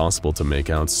 impossible to make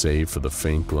out save for the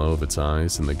faint glow of its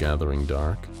eyes in the gathering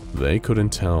dark. They couldn't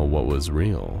tell what was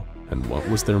real, and what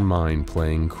was their mind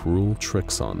playing cruel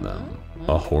tricks on them.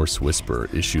 A hoarse whisper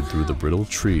issued through the brittle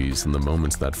trees in the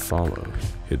moments that followed.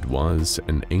 It was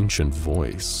an ancient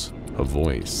voice, a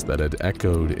voice that had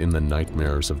echoed in the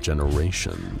nightmares of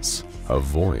generations, a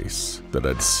voice that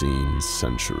had seen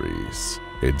centuries.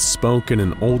 It spoke in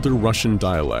an older Russian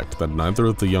dialect that neither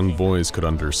of the young boys could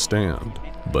understand,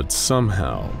 but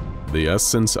somehow, the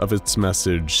essence of its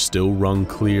message still rung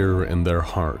clear in their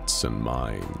hearts and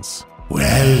minds.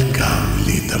 Welcome,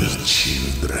 little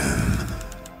children,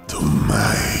 to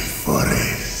my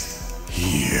forest.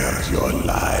 Here your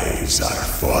lives are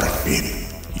forfeit.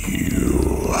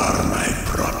 You are my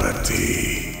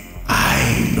property.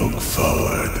 I look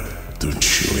forward to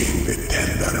chewing the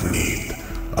tender meat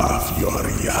of your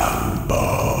young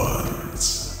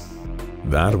bones.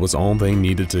 That was all they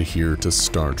needed to hear to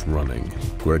start running.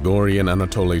 Grigory and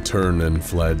Anatoly turned and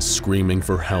fled, screaming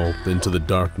for help into the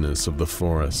darkness of the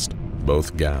forest.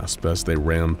 Both gasped as they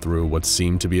ran through what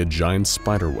seemed to be a giant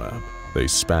spiderweb. They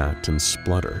spat and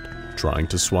spluttered, trying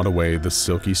to swat away the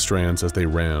silky strands as they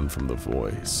ran from the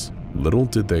voice. Little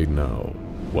did they know,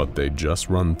 What they'd just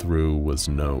run through was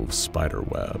no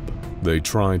spiderweb. They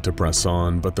tried to press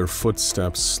on, but their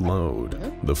footsteps slowed.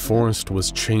 The forest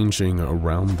was changing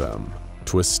around them,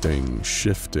 twisting,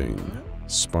 shifting,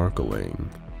 sparkling.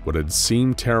 What had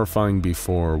seemed terrifying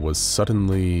before was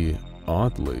suddenly,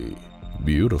 oddly,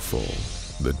 beautiful.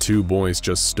 The two boys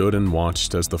just stood and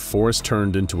watched as the forest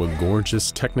turned into a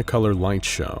gorgeous Technicolor light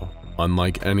show,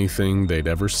 unlike anything they'd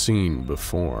ever seen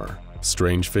before.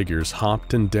 Strange figures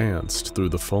hopped and danced through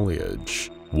the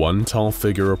foliage. One tall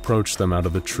figure approached them out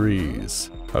of the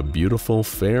trees, a beautiful,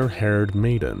 fair-haired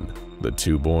maiden. The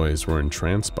two boys were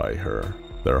entranced by her,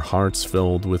 their hearts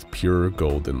filled with pure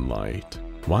golden light.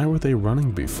 Why were they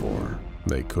running before?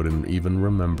 They couldn't even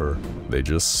remember. They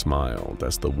just smiled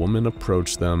as the woman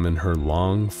approached them in her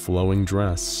long, flowing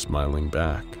dress, smiling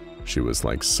back. She was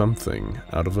like something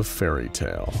out of a fairy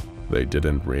tale. They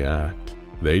didn't react.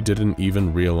 They didn't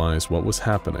even realize what was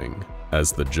happening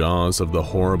as the jaws of the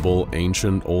horrible,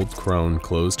 ancient old crone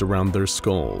closed around their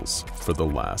skulls for the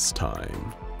last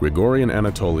time. Grigory and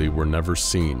Anatoly were never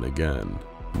seen again.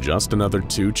 Just another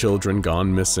two children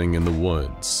gone missing in the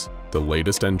woods. The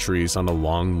latest entries on a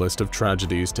long list of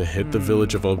tragedies to hit the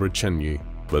village of Obrochenyi,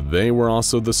 but they were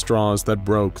also the straws that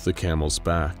broke the camel's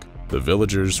back. The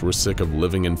villagers were sick of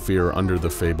living in fear under the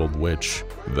fabled witch.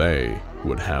 They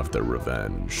would have their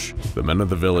revenge. The men of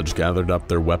the village gathered up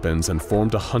their weapons and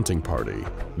formed a hunting party.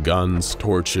 Guns,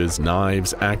 torches,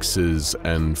 knives, axes,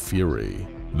 and fury.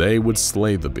 They would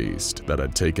slay the beast that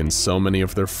had taken so many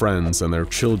of their friends and their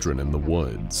children in the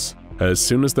woods. As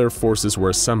soon as their forces were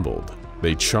assembled,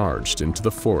 they charged into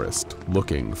the forest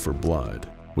looking for blood.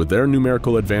 With their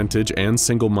numerical advantage and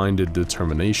single-minded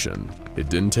determination, it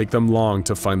didn't take them long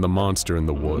to find the monster in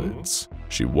the woods.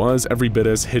 She was every bit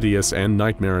as hideous and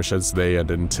nightmarish as they had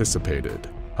anticipated.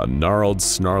 A gnarled,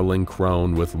 snarling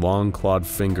crone with long clawed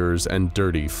fingers and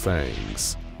dirty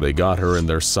fangs. They got her in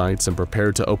their sights and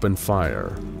prepared to open fire,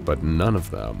 but none of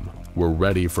them were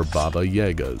ready for Baba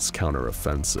Yaga's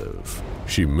counteroffensive.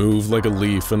 She moved like a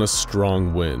leaf in a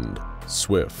strong wind,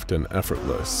 swift and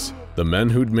effortless. The men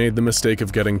who'd made the mistake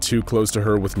of getting too close to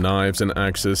her with knives and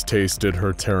axes tasted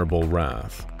her terrible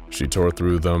wrath. She tore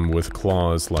through them with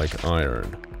claws like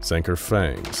iron, sank her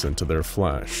fangs into their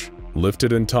flesh,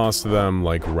 lifted and tossed them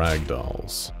like rag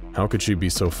dolls. How could she be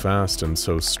so fast and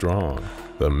so strong?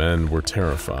 The men were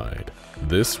terrified.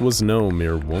 This was no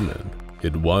mere woman.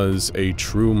 It was a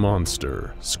true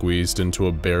monster, squeezed into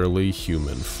a barely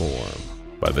human form.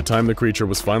 By the time the creature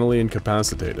was finally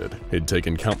incapacitated, it'd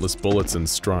taken countless bullets and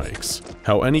strikes.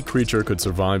 How any creature could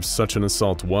survive such an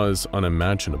assault was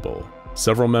unimaginable.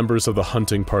 Several members of the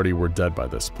hunting party were dead by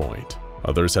this point.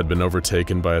 Others had been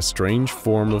overtaken by a strange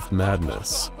form of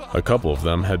madness. A couple of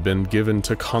them had been given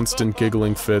to constant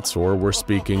giggling fits or were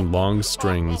speaking long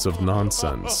strings of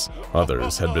nonsense.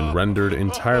 Others had been rendered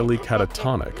entirely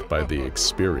catatonic by the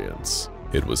experience.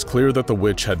 It was clear that the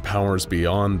witch had powers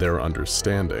beyond their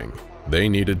understanding. They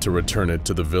needed to return it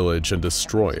to the village and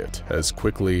destroy it as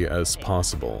quickly as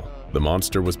possible. The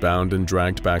monster was bound and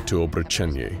dragged back to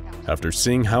Obrochenyi. After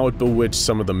seeing how it bewitched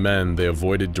some of the men, they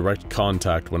avoided direct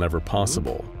contact whenever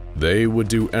possible. They would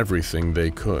do everything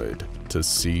they could to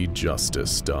see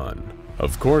justice done.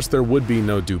 Of course, there would be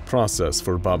no due process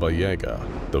for Baba Yaga.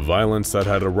 The violence that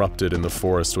had erupted in the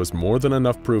forest was more than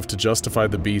enough proof to justify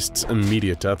the beast's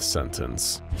immediate death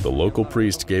sentence. The local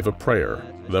priest gave a prayer,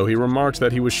 though he remarked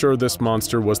that he was sure this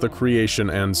monster was the creation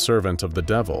and servant of the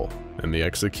devil, and the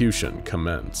execution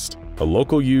commenced. A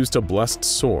local used a blessed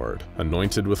sword,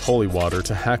 anointed with holy water,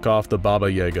 to hack off the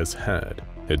Baba Yaga's head.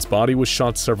 Its body was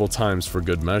shot several times for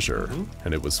good measure,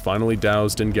 and it was finally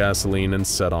doused in gasoline and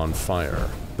set on fire.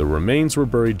 The remains were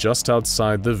buried just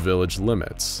outside the village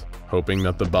limits, hoping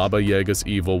that the Baba Yaga's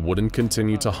evil wouldn't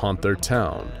continue to haunt their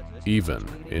town, even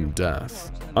in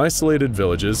death. Isolated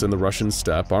villages in the Russian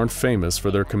steppe aren't famous for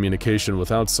their communication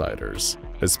with outsiders,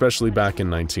 especially back in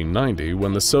 1990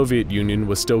 when the Soviet Union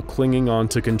was still clinging on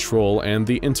to control and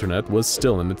the internet was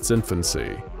still in its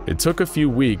infancy. It took a few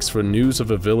weeks for news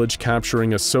of a village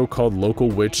capturing a so-called local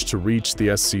witch to reach the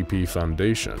SCP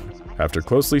Foundation. After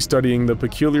closely studying the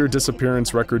peculiar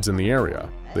disappearance records in the area,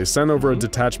 they sent over a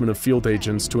detachment of field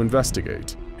agents to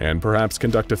investigate, and perhaps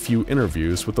conduct a few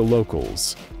interviews with the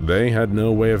locals. They had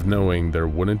no way of knowing there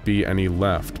wouldn't be any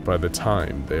left by the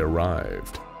time they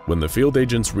arrived. When the field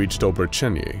agents reached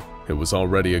Obrochenyi, it was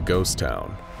already a ghost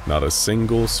town. Not a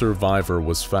single survivor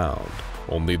was found,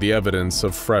 only the evidence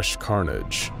of fresh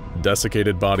carnage.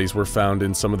 Desiccated bodies were found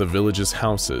in some of the village's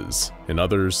houses, in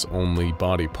others only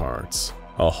body parts.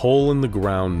 A hole in the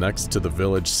ground next to the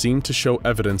village seemed to show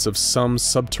evidence of some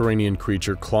subterranean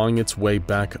creature clawing its way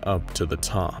back up to the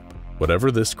top.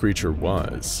 Whatever this creature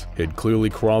was, it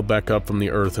clearly crawled back up from the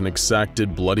earth and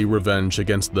exacted bloody revenge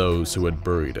against those who had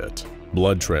buried it.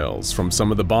 Blood trails from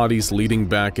some of the bodies leading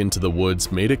back into the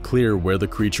woods made it clear where the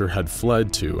creature had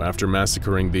fled to after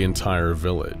massacring the entire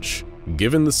village.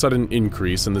 Given the sudden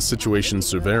increase in the situation's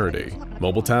severity,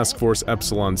 Mobile Task Force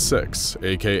Epsilon 6,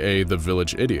 aka the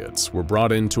Village Idiots, were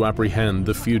brought in to apprehend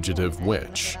the fugitive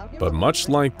witch. But much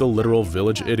like the literal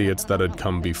village idiots that had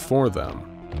come before them,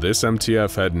 this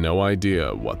MTF had no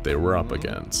idea what they were up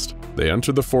against. They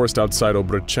entered the forest outside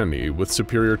Obrocheny with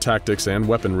superior tactics and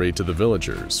weaponry to the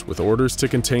villagers, with orders to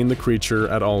contain the creature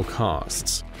at all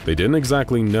costs. They didn't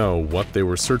exactly know what they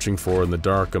were searching for in the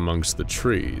dark amongst the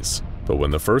trees, but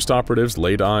when the first operatives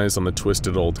laid eyes on the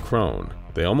twisted old crone,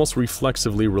 they almost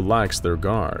reflexively relaxed their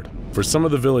guard. For some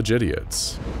of the village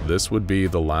idiots, this would be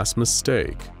the last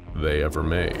mistake they ever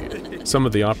made. Some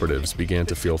of the operatives began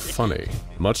to feel funny.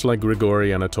 Much like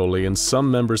Grigory, Anatoly, and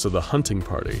some members of the hunting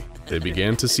party, they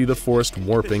began to see the forest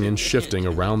warping and shifting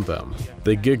around them.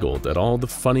 They giggled at all the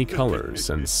funny colors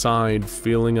and sighed,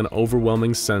 feeling an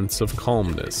overwhelming sense of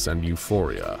calmness and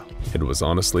euphoria. It was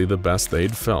honestly the best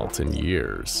they'd felt in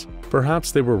years.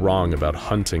 Perhaps they were wrong about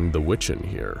hunting the witch in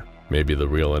here. Maybe the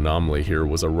real anomaly here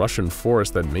was a Russian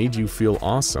forest that made you feel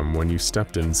awesome when you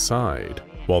stepped inside.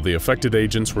 While the affected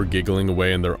agents were giggling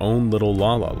away in their own little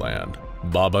la-la land,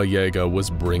 Baba Yaga was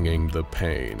bringing the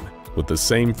pain. With the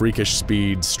same freakish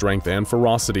speed, strength, and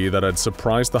ferocity that had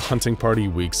surprised the hunting party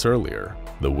weeks earlier,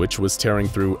 the witch was tearing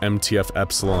through MTF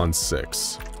Epsilon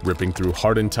 6, ripping through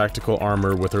hardened tactical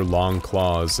armor with her long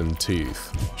claws and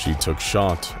teeth. She took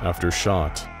shot after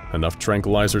shot, enough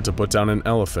tranquilizer to put down an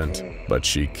elephant, but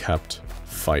she kept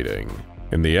fighting.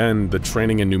 In the end, the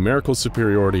training and numerical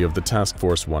superiority of the task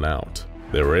force won out.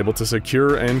 They were able to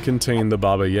secure and contain the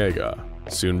Baba Yaga,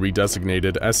 soon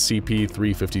redesignated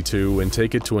SCP-352, and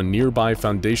take it to a nearby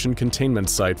Foundation containment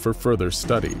site for further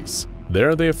studies.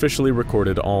 There they officially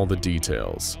recorded all the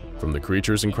details, from the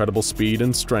creature's incredible speed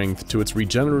and strength to its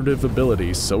regenerative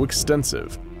abilities so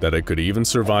extensive that it could even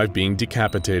survive being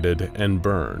decapitated and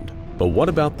burned. But what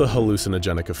about the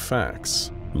hallucinogenic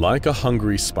effects? Like a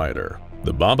hungry spider,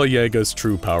 the Baba Yaga's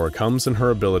true power comes in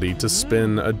her ability to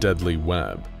spin a deadly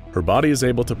web. Her body is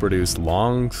able to produce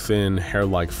long, thin,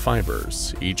 hair-like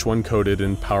fibers, each one coated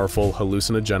in powerful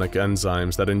hallucinogenic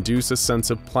enzymes that induce a sense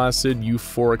of placid,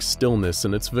 euphoric stillness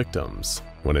in its victims.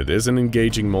 When it isn't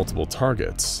engaging multiple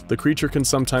targets, the creature can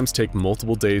sometimes take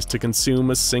multiple days to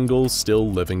consume a single, still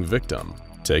living victim,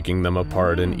 taking them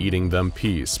apart and eating them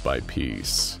piece by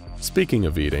piece. Speaking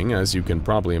of eating, as you can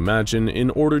probably imagine, in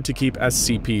order to keep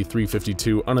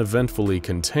SCP-352 uneventfully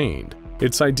contained,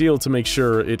 it's ideal to make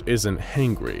sure it isn't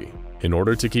hangry. In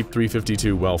order to keep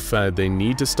 352 well fed, they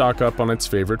need to stock up on its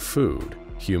favorite food,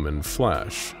 human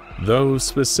flesh. Though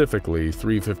specifically,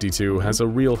 352 has a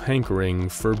real hankering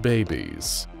for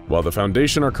babies. While the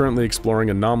Foundation are currently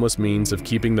exploring anomalous means of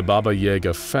keeping the Baba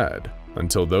Yaga fed,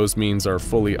 until those means are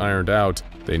fully ironed out,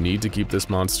 they need to keep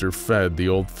this monster fed the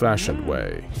old-fashioned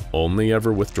way, only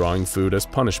ever withdrawing food as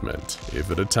punishment if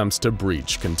it attempts to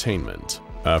breach containment.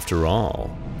 After all,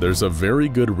 there's a very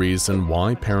good reason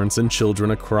why parents and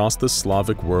children across the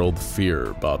Slavic world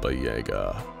fear Baba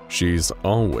Yaga. She's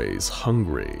always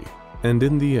hungry, and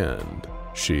in the end,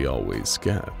 she always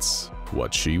gets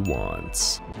what she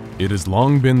wants. It has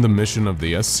long been the mission of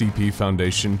the SCP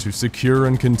Foundation to secure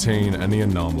and contain any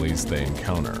anomalies they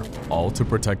encounter, all to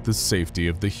protect the safety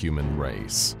of the human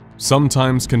race.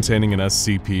 Sometimes containing an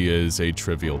SCP is a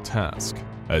trivial task,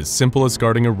 as simple as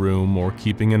guarding a room or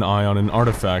keeping an eye on an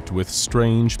artifact with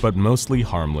strange but mostly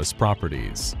harmless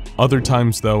properties. Other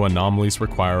times, though, anomalies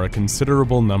require a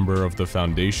considerable number of the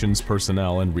Foundation's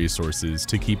personnel and resources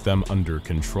to keep them under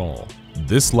control.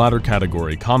 This latter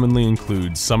category commonly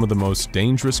includes some of the most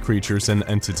dangerous creatures and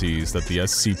entities that the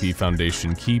SCP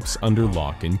Foundation keeps under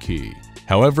lock and key.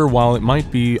 However, while it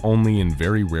might be only in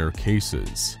very rare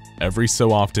cases, every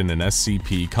so often an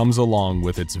SCP comes along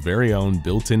with its very own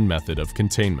built-in method of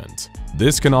containment.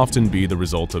 This can often be the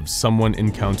result of someone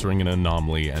encountering an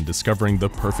anomaly and discovering the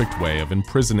perfect way of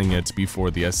imprisoning it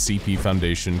before the SCP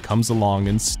Foundation comes along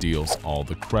and steals all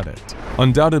the credit.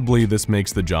 Undoubtedly, this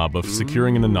makes the job of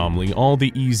securing an anomaly all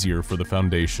the easier for the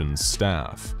Foundation's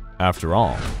staff. After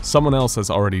all, someone else has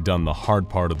already done the hard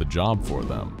part of the job for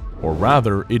them. Or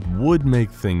rather, it would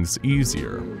make things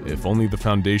easier if only the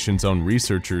Foundation's own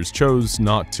researchers chose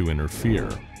not to interfere,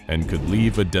 and could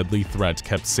leave a deadly threat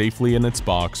kept safely in its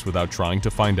box without trying to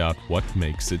find out what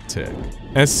makes it tick.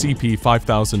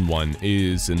 SCP-5001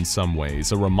 is, in some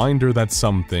ways, a reminder that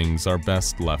some things are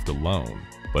best left alone,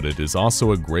 but it is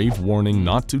also a grave warning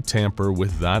not to tamper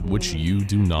with that which you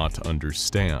do not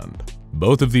understand.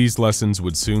 Both of these lessons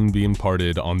would soon be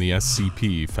imparted on the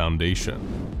SCP Foundation.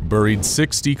 Buried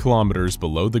 60 kilometers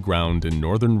below the ground in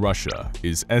northern Russia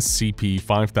is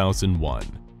SCP-5001,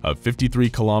 a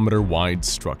 53-kilometer wide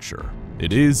structure.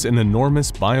 It is an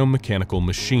enormous biomechanical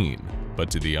machine, but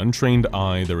to the untrained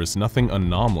eye there is nothing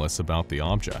anomalous about the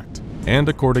object. And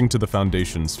according to the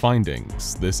Foundation's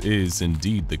findings, this is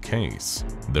indeed the case.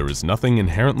 There is nothing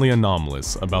inherently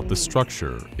anomalous about the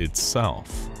structure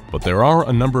itself. But there are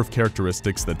a number of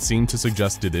characteristics that seem to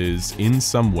suggest it is, in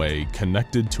some way,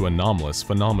 connected to anomalous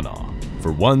phenomena.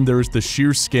 For one, there's the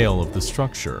sheer scale of the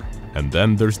structure, and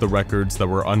then there's the records that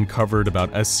were uncovered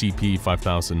about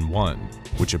SCP-5001,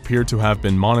 which appear to have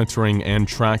been monitoring and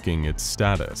tracking its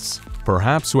status.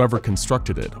 Perhaps whoever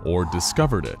constructed it or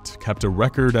discovered it kept a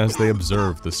record as they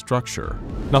observed the structure.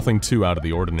 Nothing too out of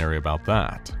the ordinary about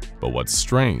that. But what's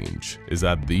strange is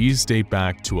that these date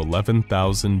back to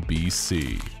 11,000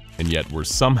 BC. And yet were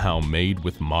somehow made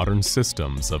with modern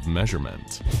systems of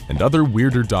measurement. And other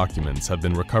weirder documents have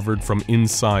been recovered from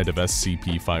inside of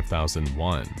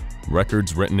SCP-5001.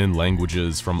 Records written in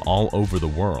languages from all over the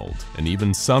world, and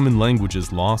even some in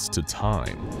languages lost to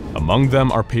time. Among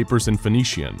them are papers in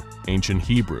Phoenician, Ancient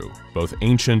Hebrew, both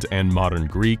Ancient and Modern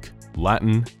Greek,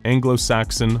 Latin,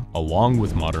 Anglo-Saxon, along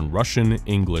with Modern Russian,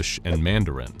 English, and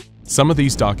Mandarin. Some of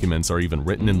these documents are even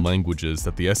written in languages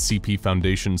that the SCP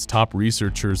Foundation's top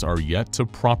researchers are yet to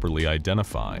properly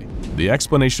identify. The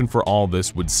explanation for all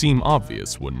this would seem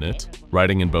obvious, wouldn't it?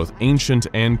 Writing in both ancient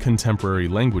and contemporary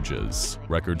languages,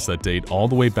 records that date all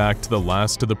the way back to the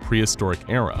last of the prehistoric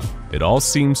era, it all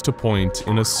seems to point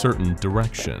in a certain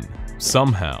direction.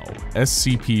 Somehow,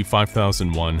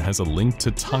 SCP-5001 has a link to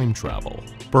time travel.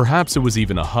 Perhaps it was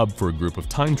even a hub for a group of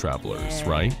time travelers,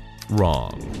 right?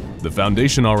 Wrong. The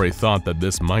Foundation already thought that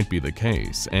this might be the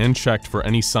case, and checked for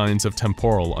any signs of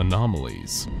temporal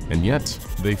anomalies. And yet,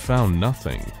 they found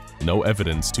nothing. No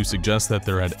evidence to suggest that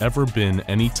there had ever been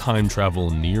any time travel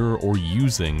near or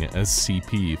using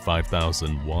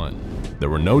SCP-5001. There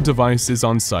were no devices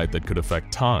on site that could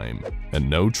affect time, and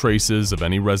no traces of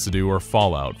any residue or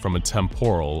fallout from a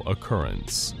temporal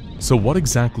occurrence. So what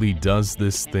exactly does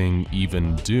this thing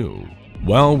even do?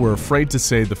 Well, we're afraid to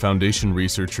say the Foundation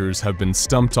researchers have been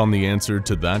stumped on the answer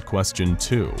to that question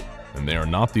too, and they are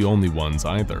not the only ones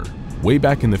either. Way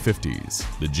back in the 50s,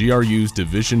 the GRU's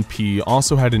Division P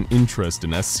also had an interest in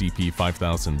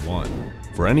SCP-5001.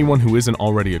 For anyone who isn't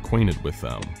already acquainted with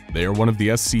them, they are one of the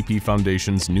SCP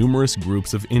Foundation's numerous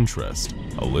groups of interest,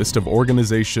 a list of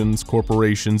organizations,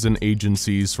 corporations, and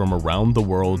agencies from around the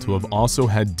world who have also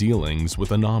had dealings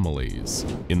with anomalies.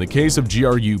 In the case of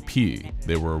GRU-P,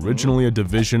 they were originally a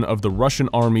division of the Russian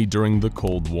Army during the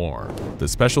Cold War. The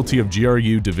specialty of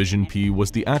GRU Division P was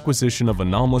the acquisition of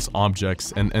anomalous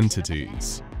objects and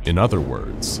entities. In other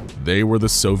words, they were the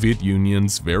Soviet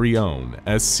Union's very own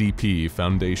SCP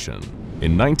Foundation.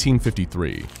 In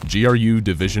 1953, GRU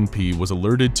Division P was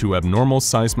alerted to abnormal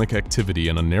seismic activity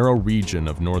in a narrow region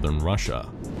of northern Russia.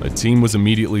 A team was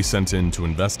immediately sent in to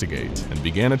investigate and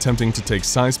began attempting to take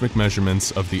seismic measurements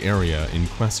of the area in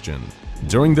question.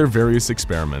 During their various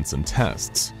experiments and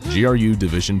tests, GRU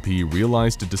Division P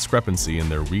realized a discrepancy in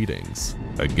their readings.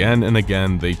 Again and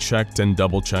again, they checked and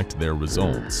double-checked their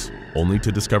results, only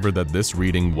to discover that this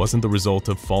reading wasn't the result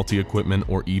of faulty equipment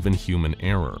or even human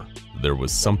error. There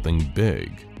was something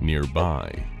big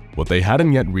nearby. What they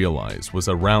hadn't yet realized was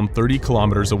around 30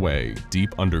 kilometers away,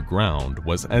 deep underground,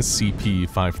 was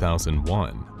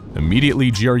SCP-5001.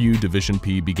 Immediately, GRU Division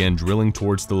P began drilling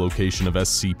towards the location of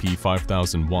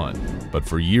SCP-5001, but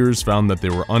for years found that they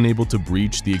were unable to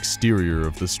breach the exterior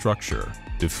of the structure.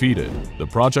 Defeated, the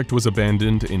project was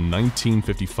abandoned in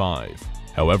 1955.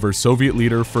 However, Soviet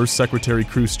leader First Secretary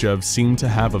Khrushchev seemed to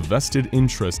have a vested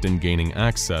interest in gaining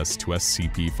access to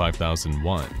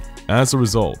SCP-5001. As a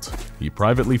result, he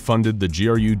privately funded the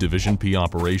GRU Division P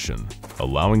operation,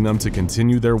 allowing them to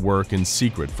continue their work in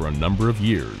secret for a number of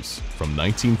years, from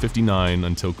 1959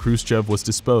 until Khrushchev was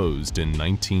disposed in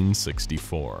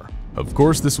 1964. Of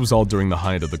course, this was all during the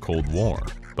height of the Cold War,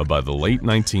 but by the late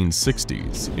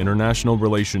 1960s, international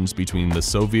relations between the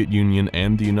Soviet Union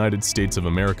and the United States of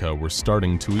America were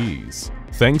starting to ease.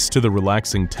 Thanks to the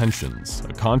relaxing tensions,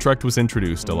 a contract was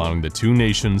introduced allowing the two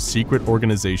nations' secret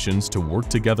organizations to work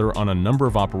together on a number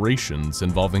of operations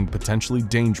involving potentially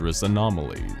dangerous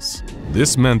anomalies.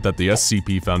 This meant that the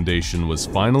SCP Foundation was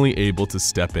finally able to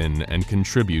step in and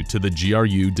contribute to the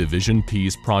GRU Division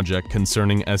P's project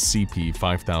concerning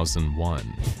SCP-5001.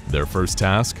 Their first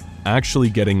task? Actually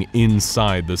getting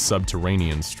inside the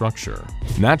subterranean structure.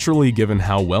 Naturally, given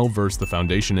how well-versed the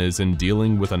Foundation is in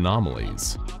dealing with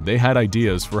anomalies, they had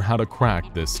ideas for how to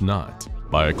crack this nut.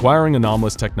 By acquiring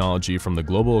anomalous technology from the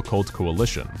Global Occult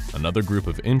Coalition, another group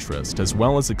of interest, as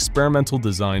well as experimental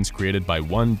designs created by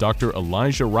one Dr.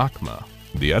 Elijah Rachma,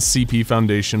 the SCP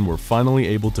Foundation were finally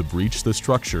able to breach the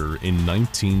structure in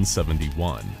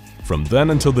 1971. From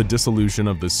then until the dissolution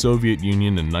of the Soviet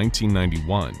Union in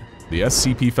 1991, the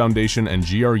SCP Foundation and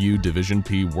GRU Division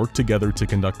P worked together to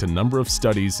conduct a number of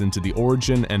studies into the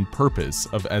origin and purpose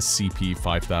of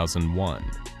SCP-5001.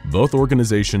 Both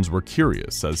organizations were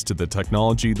curious as to the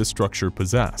technology the structure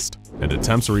possessed, and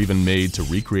attempts were even made to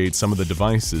recreate some of the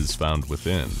devices found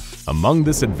within. Among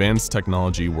this advanced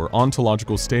technology were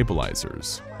ontological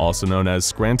stabilizers, also known as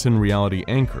Scranton reality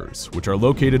anchors, which are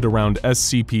located around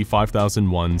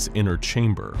SCP-5001's inner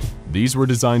chamber. These were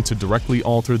designed to directly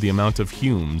alter the amount of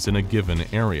Humes in a given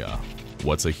area.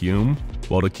 What's a Hume?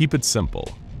 Well, to keep it simple,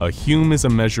 a Hume is a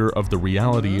measure of the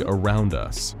reality around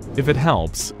us. If it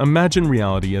helps, imagine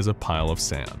reality as a pile of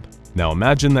sand. Now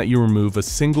imagine that you remove a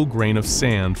single grain of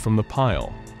sand from the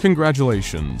pile.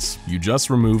 Congratulations, you just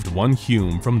removed one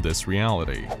Hume from this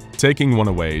reality. Taking one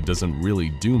away doesn't really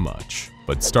do much,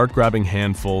 but start grabbing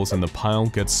handfuls and the pile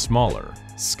gets smaller,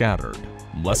 scattered.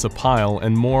 Less a pile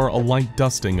and more a light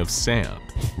dusting of sand.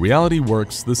 Reality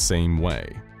works the same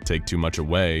way. Take too much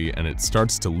away and it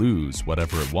starts to lose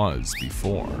whatever it was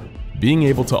before. Being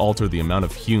able to alter the amount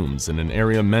of Humes in an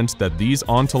area meant that these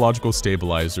ontological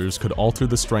stabilizers could alter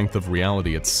the strength of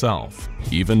reality itself,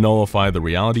 even nullify the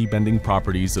reality-bending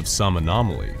properties of some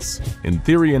anomalies. In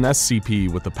theory, an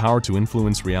SCP with the power to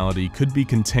influence reality could be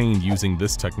contained using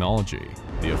this technology.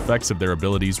 The effects of their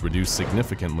abilities reduced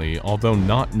significantly, although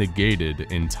not negated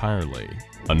entirely.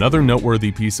 Another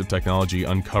noteworthy piece of technology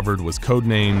uncovered was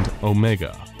codenamed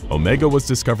Omega. Omega was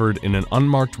discovered in an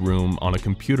unmarked room on a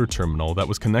computer terminal that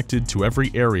was connected to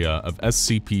every area of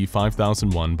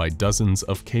SCP-5001 by dozens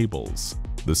of cables.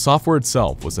 The software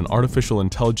itself was an artificial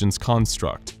intelligence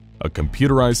construct, a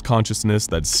computerized consciousness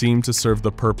that seemed to serve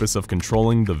the purpose of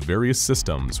controlling the various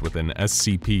systems within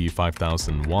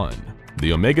SCP-5001.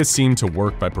 The Omega seemed to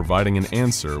work by providing an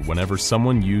answer whenever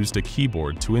someone used a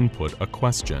keyboard to input a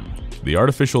question. The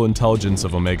artificial intelligence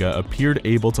of Omega appeared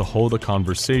able to hold a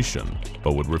conversation,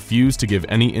 but would refuse to give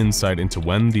any insight into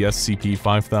when the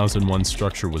SCP-5001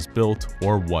 structure was built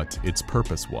or what its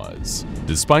purpose was.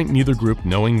 Despite neither group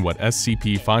knowing what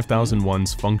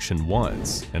SCP-5001's function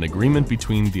was, an agreement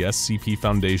between the SCP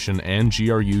Foundation and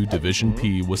GRU Division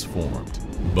P was formed.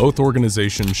 Both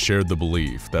organizations shared the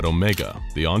belief that Omega,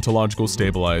 the ontological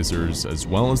stabilizers, as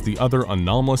well as the other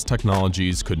anomalous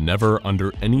technologies could never,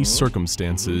 under any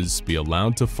circumstances, be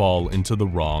allowed to fall into the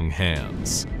wrong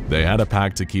hands. They had a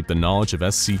pact to keep the knowledge of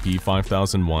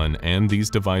SCP-5001 and these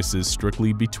devices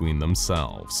strictly between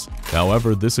themselves.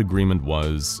 However, this agreement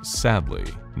was, sadly,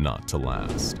 not to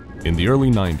last. In the early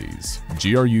 90s,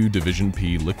 GRU Division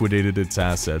P liquidated its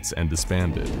assets and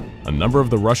disbanded. A number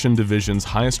of the Russian division's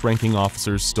highest-ranking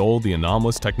officers stole the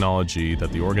anomalous technology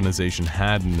that the organization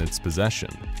had in its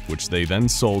possession, which they then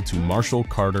sold to Marshall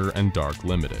Carter and Dark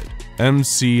Limited.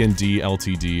 MC&D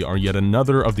Ltd are yet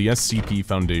another of the SCP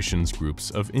Foundation's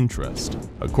groups of interest.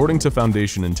 According to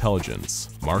Foundation intelligence,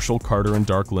 Marshall Carter and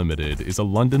Dark Limited is a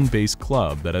London-based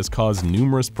club that has caused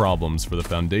numerous problems for the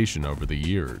Foundation over the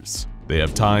years. They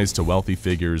have ties to wealthy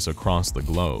figures across the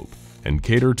globe and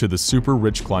cater to the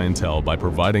super-rich clientele by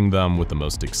providing them with the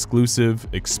most exclusive,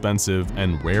 expensive,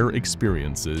 and rare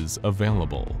experiences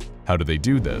available. How do they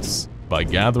do this? By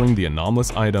gathering the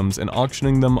anomalous items and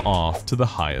auctioning them off to the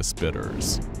highest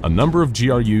bidders. A number of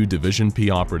GRU Division P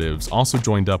operatives also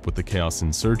joined up with the Chaos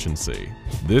Insurgency.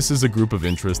 This is a group of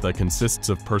interest that consists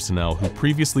of personnel who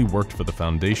previously worked for the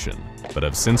Foundation, but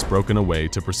have since broken away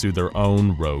to pursue their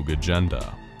own rogue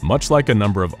agenda. Much like a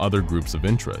number of other groups of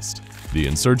interest, the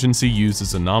insurgency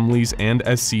uses anomalies and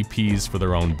SCPs for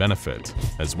their own benefit,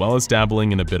 as well as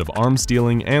dabbling in a bit of arms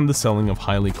dealing and the selling of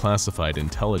highly classified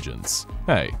intelligence.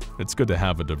 Hey, it's good to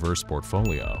have a diverse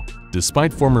portfolio.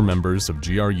 Despite former members of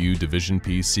GRU Division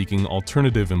P seeking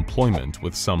alternative employment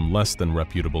with some less than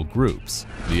reputable groups,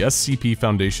 the SCP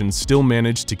Foundation still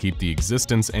managed to keep the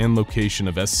existence and location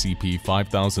of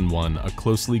SCP-5001 a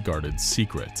closely guarded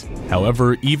secret.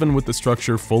 However, even with the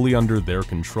structure fully under their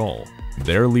control,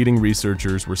 their leading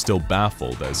researchers were still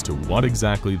baffled as to what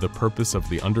exactly the purpose of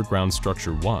the underground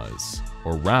structure was,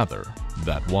 or rather,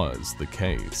 that was the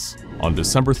case. On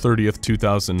December 30th,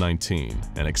 2019,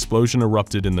 an explosion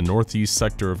erupted in the northeast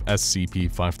sector of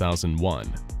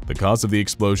SCP-5001. The cause of the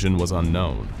explosion was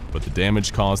unknown, but the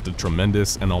damage caused a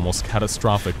tremendous and almost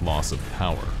catastrophic loss of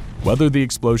power. Whether the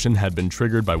explosion had been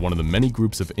triggered by one of the many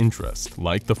groups of interest,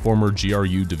 like the former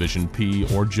GRU Division P,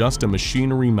 or just a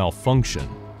machinery malfunction,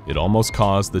 It almost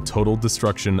caused the total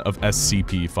destruction of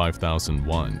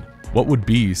SCP-5001. What would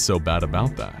be so bad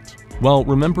about that? Well,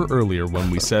 remember earlier when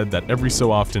we said that every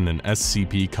so often an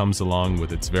SCP comes along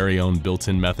with its very own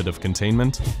built-in method of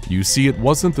containment? You see, it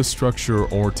wasn't the structure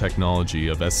or technology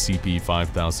of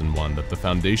SCP-5001 that the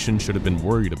Foundation should have been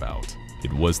worried about.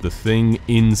 It was the thing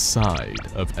inside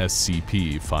of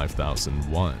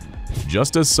SCP-5001.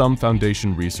 Just as some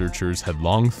Foundation researchers had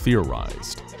long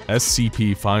theorized,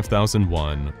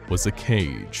 SCP-5001 was a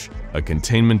cage, a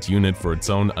containment unit for its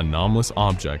own anomalous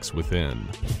objects within,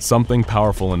 something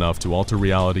powerful enough to alter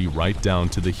reality right down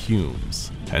to the Humes,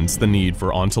 hence the need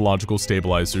for ontological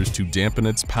stabilizers to dampen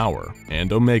its power,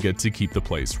 and Omega to keep the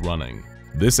place running.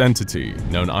 This entity,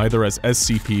 known either as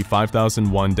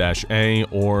SCP-5001-A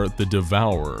or the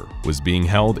Devourer, was being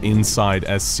held inside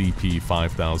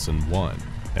SCP-5001,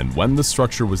 and when the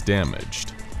structure was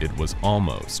damaged, it was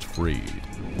almost freed.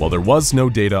 While there was no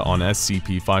data on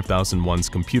SCP-5001's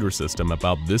computer system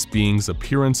about this being's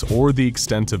appearance or the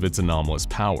extent of its anomalous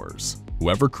powers,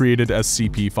 whoever created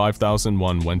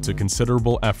SCP-5001 went to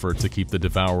considerable effort to keep the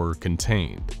Devourer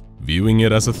contained, viewing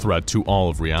it as a threat to all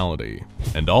of reality.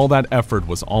 And all that effort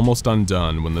was almost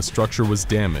undone when the structure was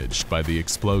damaged by the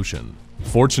explosion.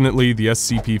 Fortunately, the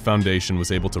SCP Foundation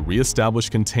was able to re-establish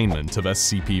containment of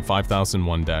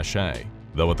SCP-5001-A,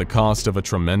 though at the cost of a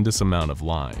tremendous amount of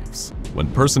lives. When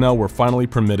personnel were finally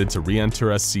permitted to re-enter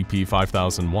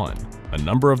SCP-5001, a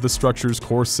number of the structure's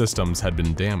core systems had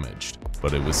been damaged,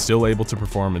 but it was still able to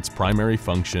perform its primary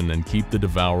function and keep the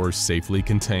Devourer safely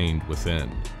contained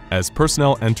within. As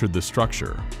personnel entered the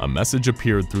structure, a message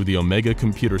appeared through the Omega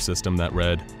computer system that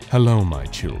read, "Hello, my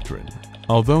children.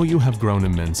 Although you have grown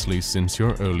immensely since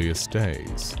your earliest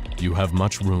days, you have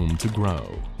much room to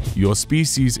grow. Your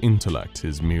species' intellect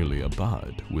is merely a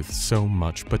bud with so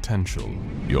much potential.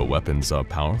 Your weapons are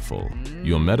powerful.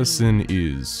 Your medicine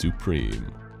is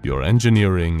supreme. Your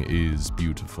engineering is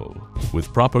beautiful.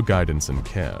 With proper guidance and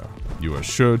care, you are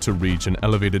sure to reach an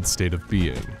elevated state of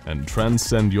being and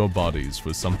transcend your bodies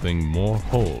for something more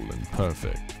whole and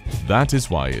perfect. That is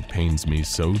why it pains me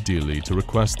so dearly to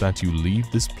request that you leave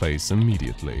this place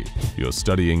immediately. Your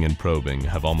studying and probing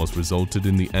have almost resulted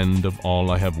in the end of all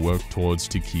I have worked towards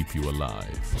to keep you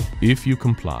alive. If you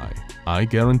comply, I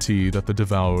guarantee that the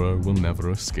Devourer will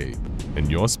never escape,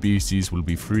 and your species will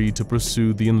be free to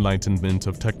pursue the enlightenment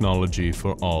of technology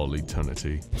for all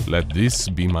eternity. Let this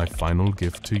be my final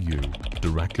gift to you,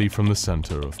 directly from the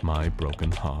center of my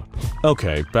broken heart."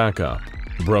 Okay, back up.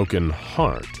 Broken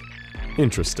heart.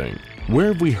 Interesting. Where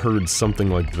have we heard something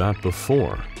like that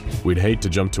before? We'd hate to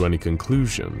jump to any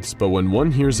conclusions, but when one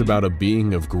hears about a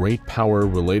being of great power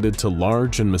related to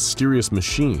large and mysterious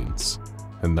machines,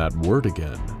 and that word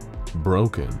again,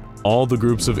 broken, all the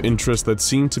groups of interest that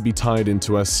seem to be tied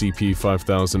into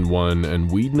SCP-5001, and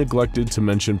we'd neglected to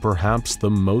mention perhaps the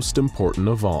most important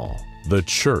of all, the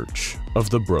Church of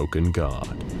the Broken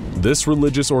God. This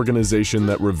religious organization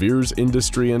that reveres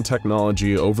industry and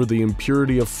technology over the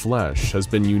impurity of flesh has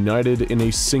been united in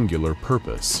a singular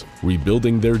purpose,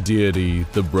 rebuilding their deity,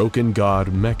 the broken god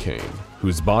Mechane,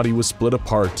 whose body was split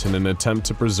apart in an attempt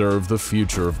to preserve the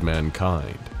future of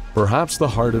mankind. Perhaps the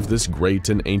heart of this great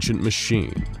and ancient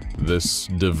machine, this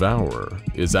Devourer,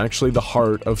 is actually the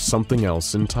heart of something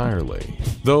else entirely.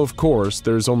 Though of course,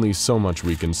 there's only so much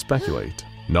we can speculate.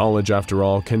 Knowledge, after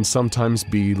all, can sometimes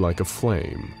be like a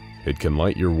flame. It can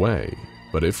light your way,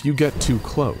 but if you get too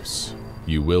close,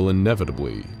 you will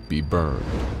inevitably be burned.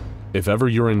 If ever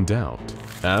you're in doubt,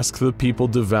 ask the people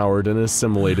devoured and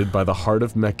assimilated by the heart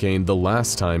of Mechane the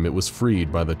last time it was freed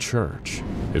by the Church.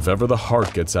 If ever the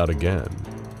heart gets out again,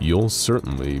 you'll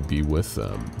certainly be with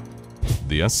them.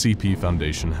 The SCP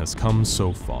Foundation has come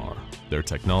so far. Their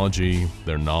technology,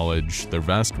 their knowledge, their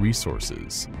vast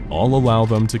resources all allow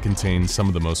them to contain some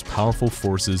of the most powerful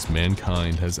forces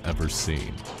mankind has ever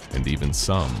seen, and even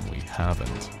some we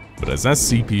haven't. But as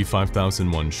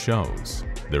SCP-5001 shows,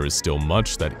 there is still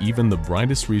much that even the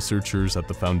brightest researchers at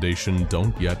the Foundation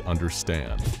don't yet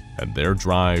understand, and their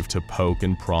drive to poke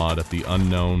and prod at the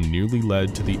unknown nearly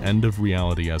led to the end of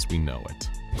reality as we know it.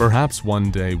 Perhaps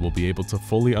one day we'll be able to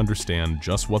fully understand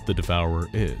just what the Devourer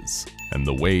is, and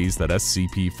the ways that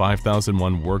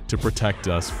SCP-5001 worked to protect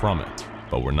us from it,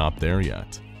 but we're not there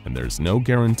yet, and there's no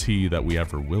guarantee that we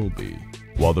ever will be.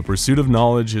 While the pursuit of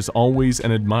knowledge is always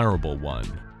an admirable one,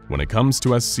 when it comes to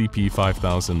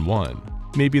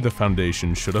SCP-5001, maybe the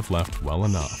Foundation should have left well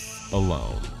enough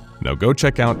alone. Now go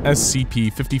check out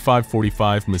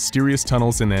SCP-5545 Mysterious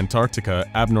Tunnels in Antarctica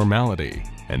Abnormality,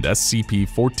 and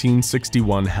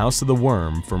SCP-1461 House of the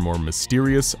Worm for more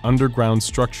mysterious underground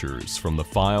structures from the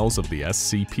files of the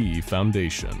SCP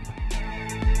Foundation.